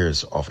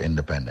 years of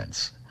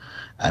independence.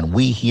 And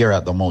we here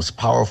at the most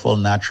powerful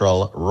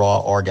natural,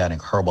 raw,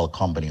 organic herbal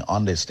company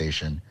on this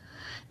station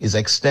is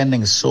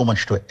extending so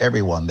much to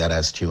everyone that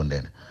has tuned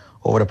in.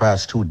 Over the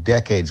past 2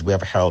 decades, we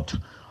have helped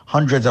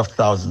hundreds of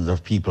thousands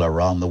of people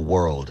around the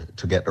world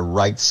to get the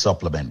right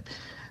supplements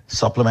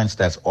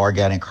that's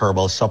organic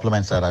herbal,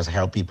 supplements that has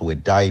helped people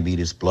with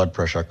diabetes, blood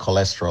pressure,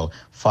 cholesterol,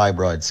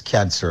 fibroids,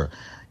 cancer,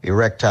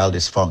 erectile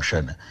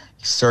dysfunction,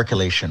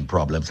 circulation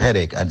problems,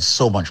 headache, and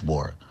so much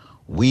more.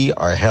 We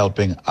are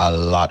helping a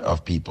lot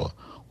of people.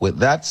 With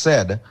that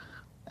said,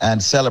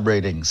 and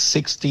celebrating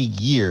 60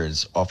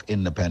 years of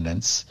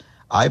independence,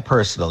 I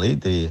personally,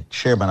 the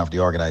chairman of the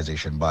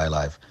organization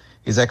BioLife,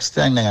 is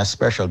extending a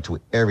special to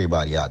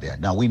everybody out there.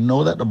 Now, we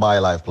know that the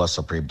BioLife Plus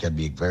Supreme can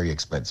be very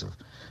expensive.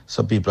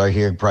 Some people are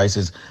hearing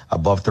prices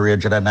above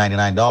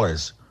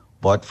 $399.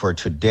 But for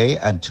today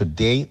and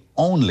today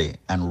only,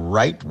 and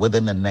right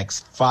within the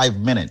next 5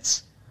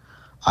 minutes,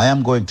 I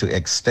am going to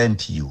extend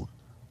to you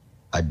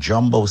a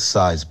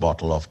jumbo-size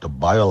bottle of the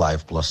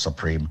BioLife Plus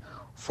Supreme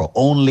for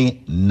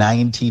only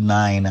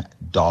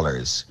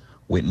 $99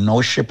 with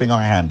no shipping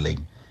or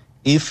handling.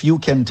 If you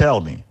can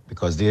tell me,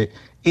 because there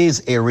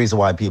is a reason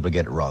why people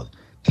get it wrong,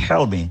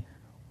 tell me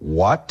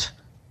what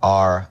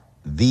are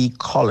the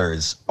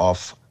colors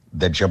of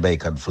the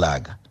Jamaican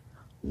flag.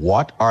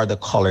 What are the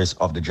colors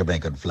of the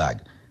Jamaican flag?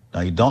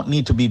 Now, you don't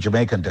need to be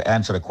Jamaican to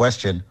answer the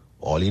question.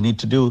 All you need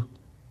to do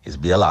is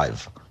be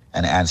alive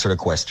and answer the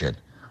question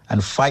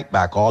and fight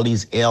back all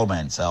these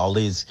ailments, all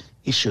these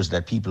issues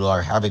that people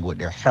are having with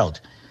their health.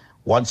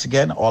 Once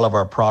again, all of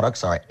our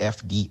products are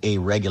FDA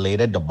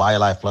regulated. The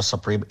BioLife Plus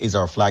Supreme is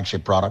our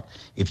flagship product.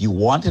 If you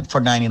want it for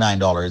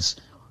 $99,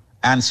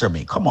 answer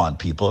me. Come on,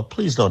 people.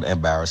 Please don't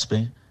embarrass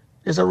me.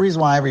 There's a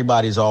reason why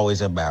everybody's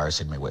always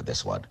embarrassing me with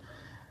this one.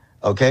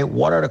 Okay,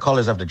 what are the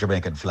colors of the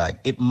Jamaican flag?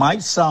 It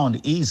might sound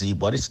easy,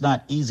 but it's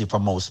not easy for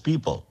most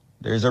people.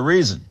 There's a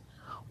reason.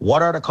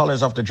 What are the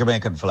colors of the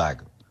Jamaican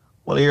flag?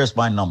 Well, here's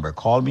my number.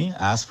 Call me,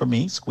 ask for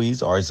me,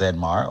 Squeeze or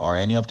Zedmar or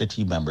any of the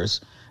team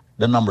members.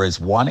 The number is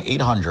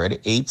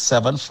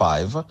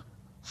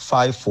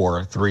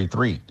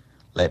 1-800-875-5433.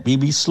 Let me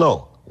be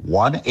slow.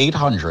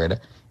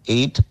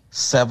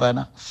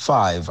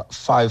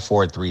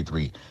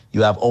 1-800-875-5433.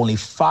 You have only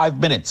 5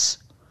 minutes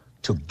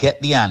to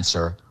get the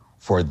answer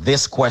for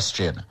this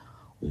question.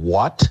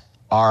 What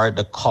are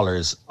the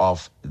colors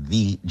of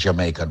the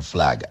Jamaican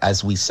flag?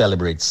 As we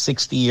celebrate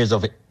 60 years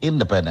of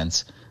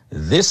independence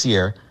this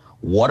year,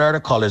 what are the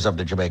colors of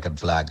the Jamaican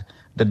flag?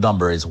 The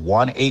number is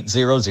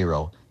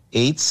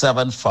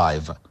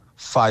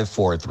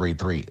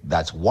 1-800-875-5433.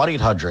 That's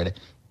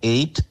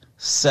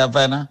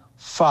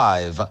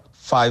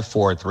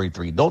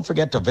 1-800-875-5433. Don't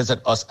forget to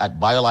visit us at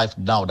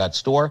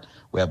BioLifeNow.store.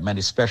 We have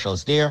many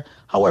specials there.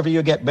 However,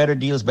 you get better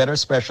deals, better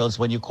specials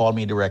when you call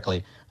me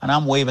directly. And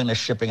I'm waiving the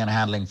shipping and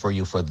handling for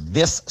you for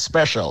this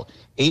special,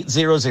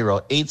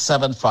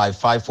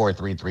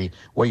 800-875-5433,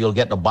 where you'll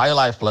get the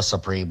BioLife Plus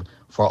Supreme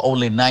for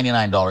only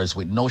 $99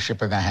 with no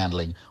shipping and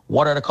handling.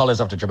 What are the colors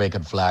of the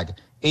Jamaican flag?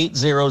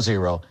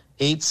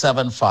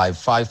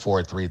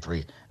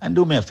 800-875-5433. And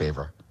do me a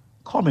favor,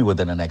 call me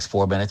within the next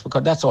 4 minutes,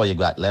 because that's all you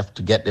got left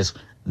to get this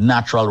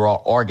natural,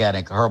 raw,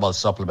 organic herbal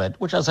supplement,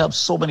 which has helped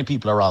so many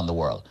people around the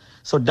world.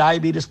 So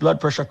diabetes, blood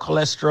pressure,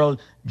 cholesterol,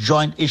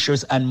 joint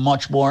issues, and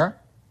much more,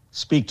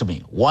 speak to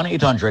me.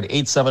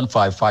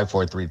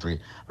 1-800-875-5433.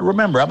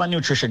 Remember, I'm a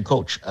nutrition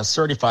coach, a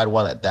certified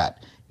one at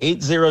that.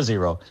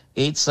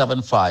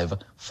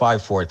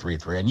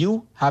 800-875-5433. And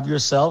you have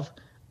yourself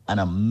an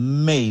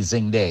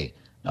amazing day.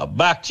 Now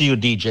back to you,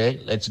 DJ.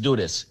 Let's do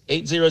this.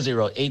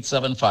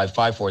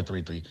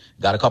 800-875-5433.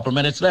 Got a couple of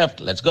minutes left.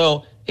 Let's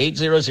go.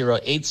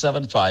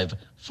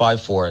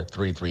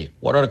 800-875-5433.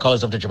 What are the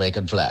colors of the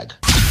Jamaican flag?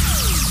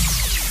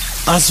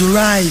 As we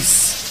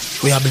rise,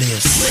 we are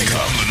blessed. Wake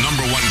up, the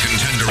number one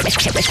contender.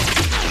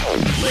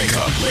 Wake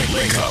up,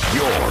 wake up.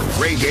 Your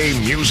reggae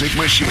music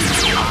machine.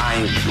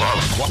 I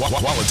love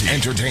quality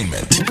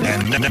entertainment.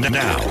 And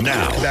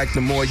now. Back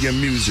to more your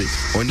music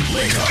on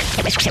Wake Up.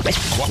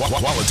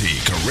 Quality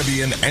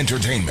Caribbean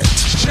entertainment.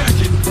 Check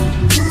it.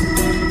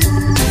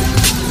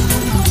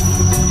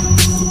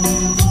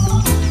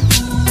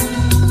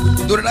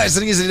 Doing it nice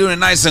and easy, doing it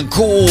nice and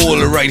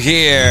cool right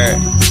here.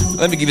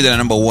 Let me give you the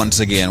number once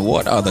again.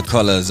 What are the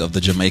colors of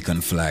the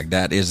Jamaican flag?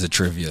 That is the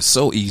trivia.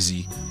 So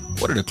easy.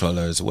 What are the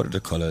colors? What are the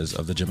colors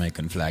of the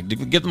Jamaican flag?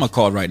 Give them a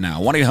call right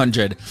now.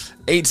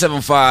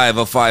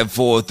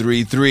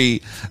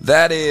 1-800-875-5433.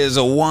 That is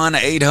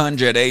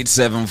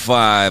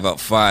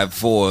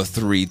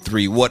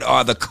 1-800-875-5433. What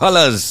are the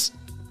colors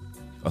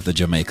of the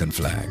Jamaican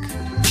flag?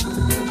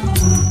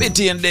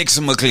 Bitty and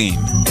Dixon McLean.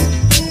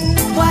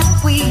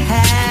 What we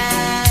have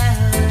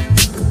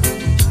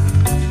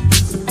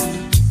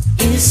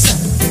is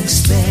something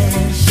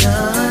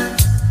special.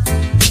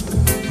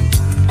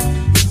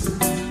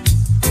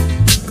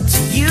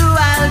 To you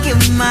I'll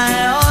give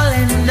my all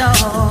and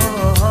all.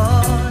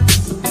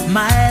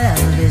 My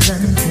love is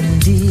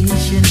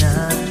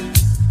unconditional.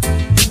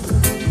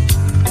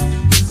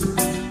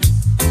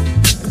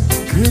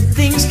 Good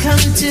things come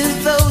to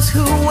those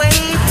who wait.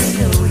 I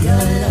know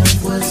your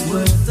love was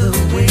worth the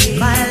wait.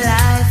 My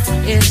life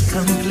is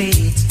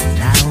complete.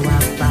 Now I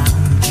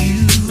found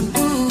you.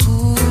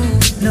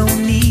 No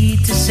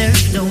need to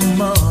search no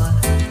more.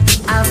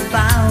 I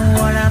found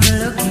what I'm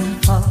looking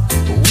for.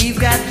 We've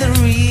got the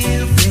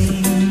real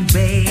thing,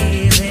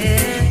 baby.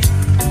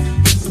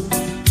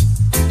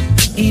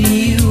 In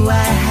you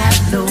I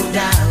have no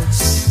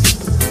doubts.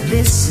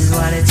 This is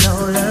what it's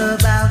all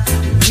about.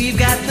 We've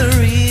got the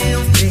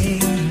real thing,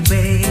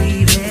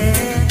 baby.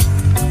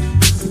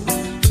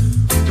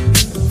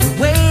 The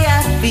way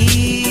I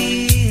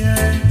feel,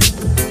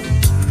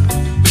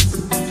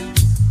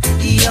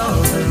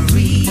 you're the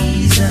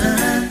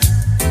reason.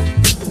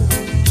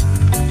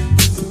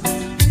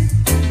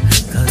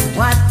 'Cause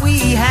what we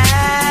have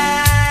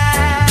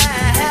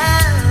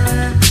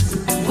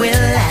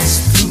will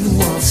last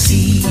through all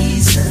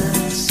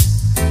seasons.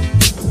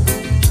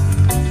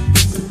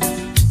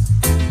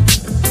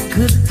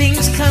 Good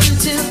things come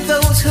to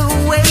those who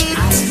wait. I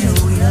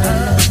know your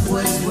love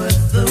was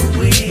worth the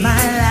wait.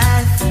 My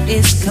life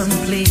is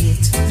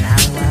complete.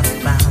 Now I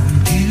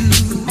found you.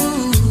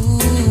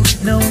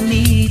 No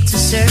need to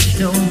search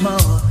no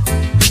more.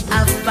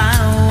 I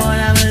found what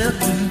I'm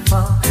looking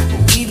for.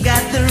 We've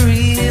got the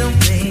real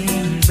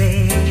thing,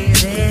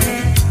 baby.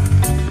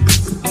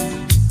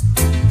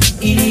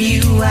 In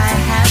you I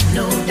have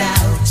no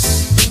doubts.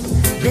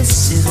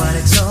 This is what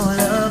it's all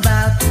about.